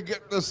soon to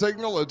get the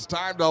signal. It's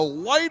time to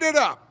light it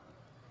up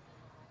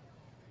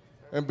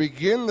and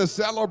begin the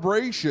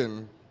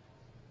celebration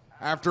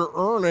after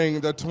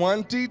earning the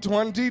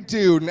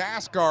 2022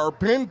 NASCAR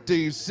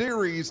Pinty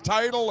Series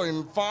title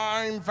in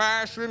fine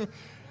fashion.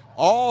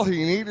 All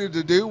he needed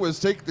to do was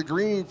take the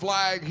green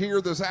flag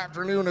here this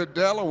afternoon at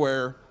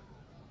Delaware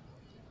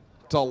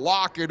to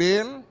lock it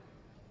in.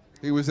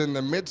 He was in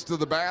the midst of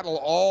the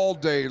battle all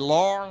day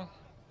long,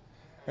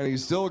 and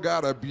he's still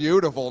got a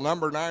beautiful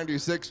number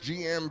 96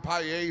 GM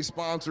Paillet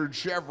sponsored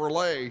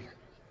Chevrolet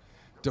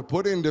to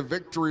put into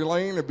Victory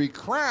Lane and be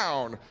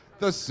crowned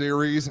the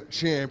series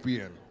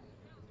champion.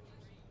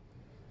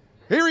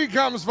 Here he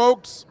comes,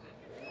 folks.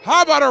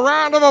 How about a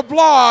round of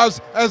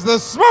applause as the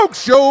smoke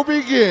show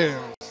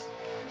begins?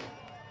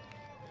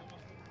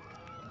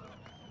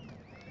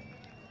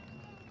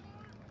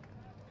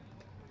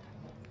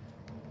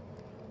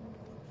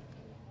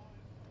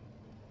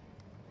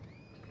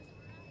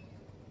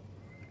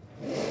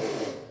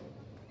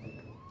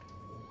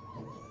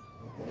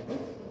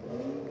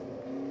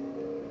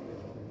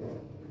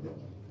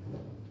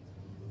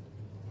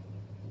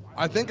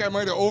 I think I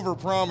might have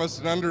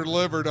overpromised and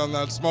underdelivered on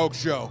that smoke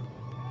show.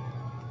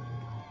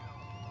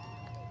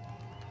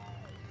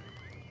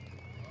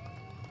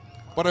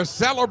 But a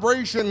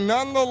celebration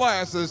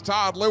nonetheless, as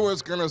Todd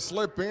Lewis going to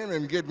slip in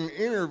and get an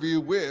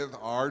interview with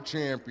our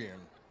champion.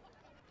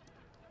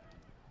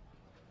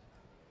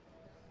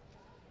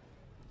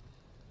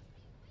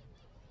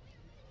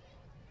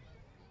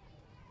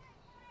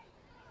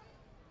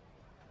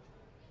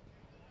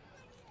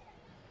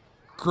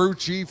 Crew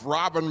Chief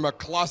Robin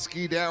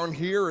McCluskey down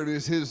here. It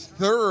is his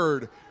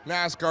 3rd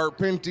NASCAR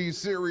Pinty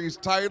Series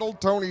title.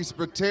 Tony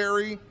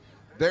Spiteri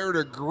there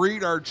to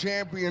greet our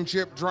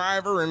championship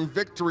driver in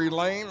Victory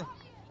Lane.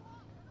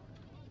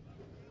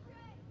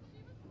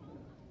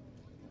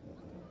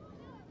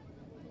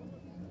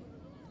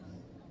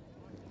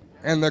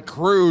 And the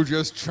crew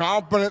just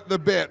chomping at the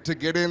bit to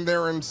get in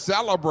there and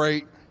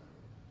celebrate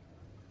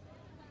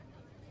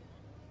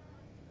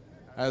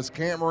as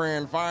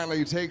Cameron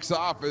finally takes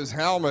off his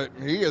helmet.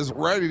 He is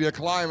ready to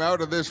climb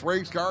out of this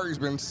race car. He's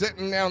been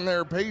sitting down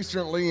there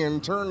patiently in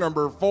turn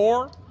number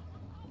 4.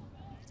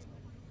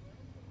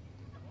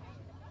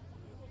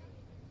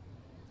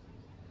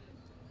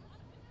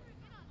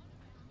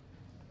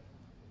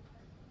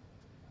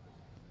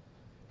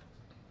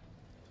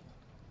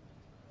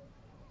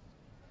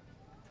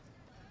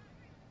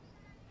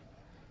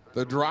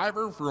 The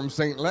driver from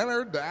St.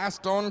 Leonard to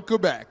Aston,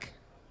 Quebec,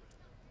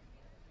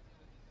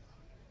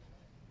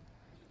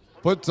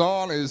 puts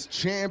on his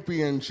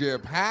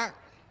championship hat.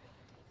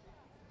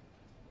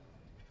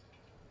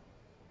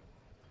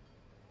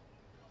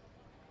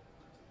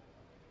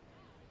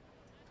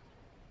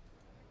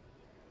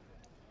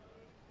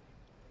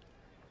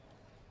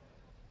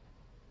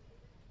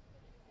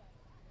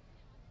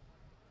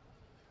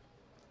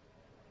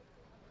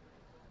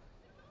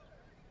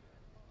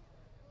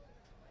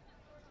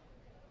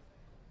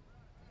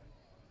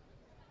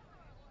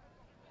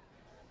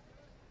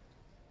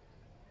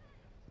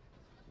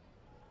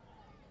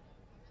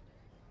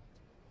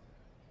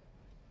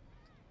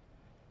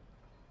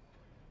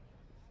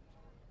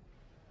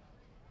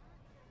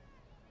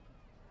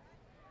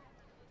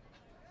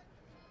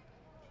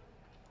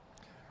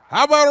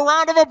 How about a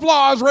round of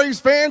applause, race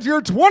fans?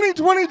 Your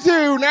 2022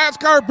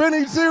 NASCAR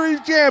Pinty Series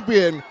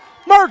champion,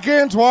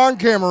 Marc-Antoine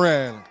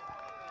Cameron.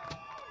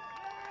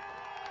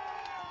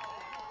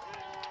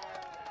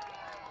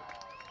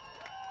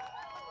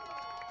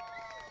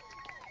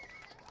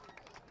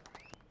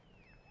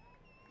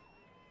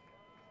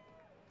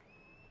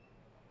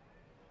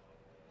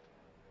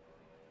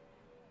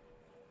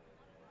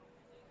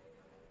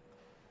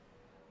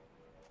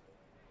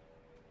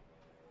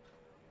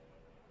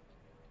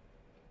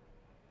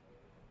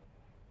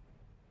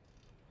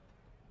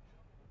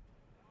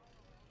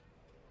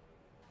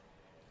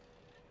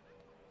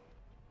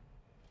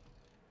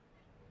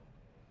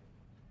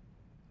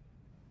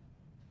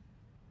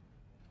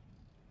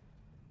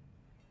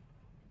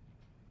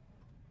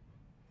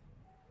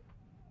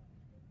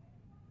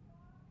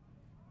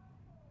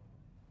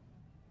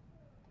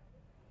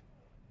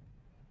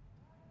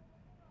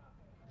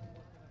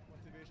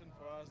 Motivation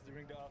for us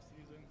during the off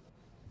season.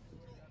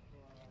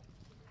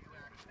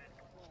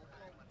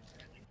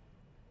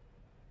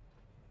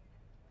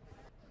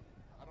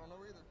 I don't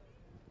know either.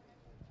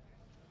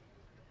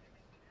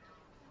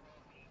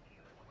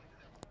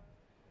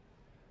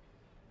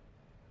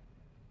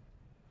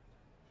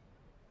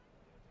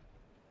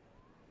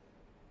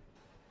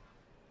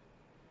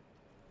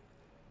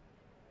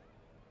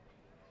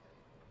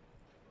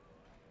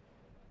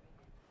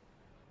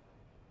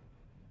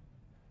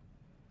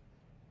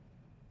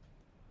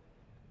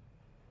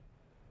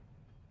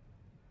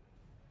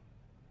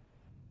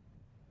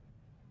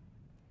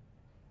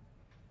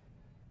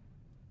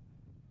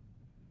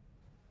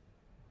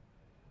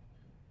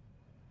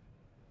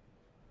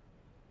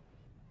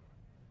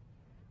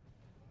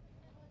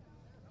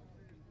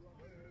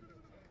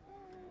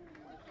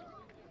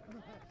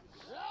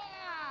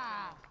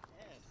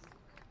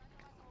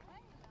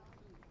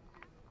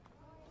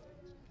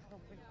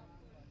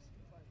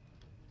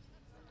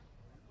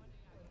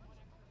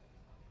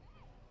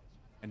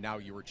 And now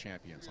you were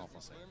champions,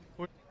 almost.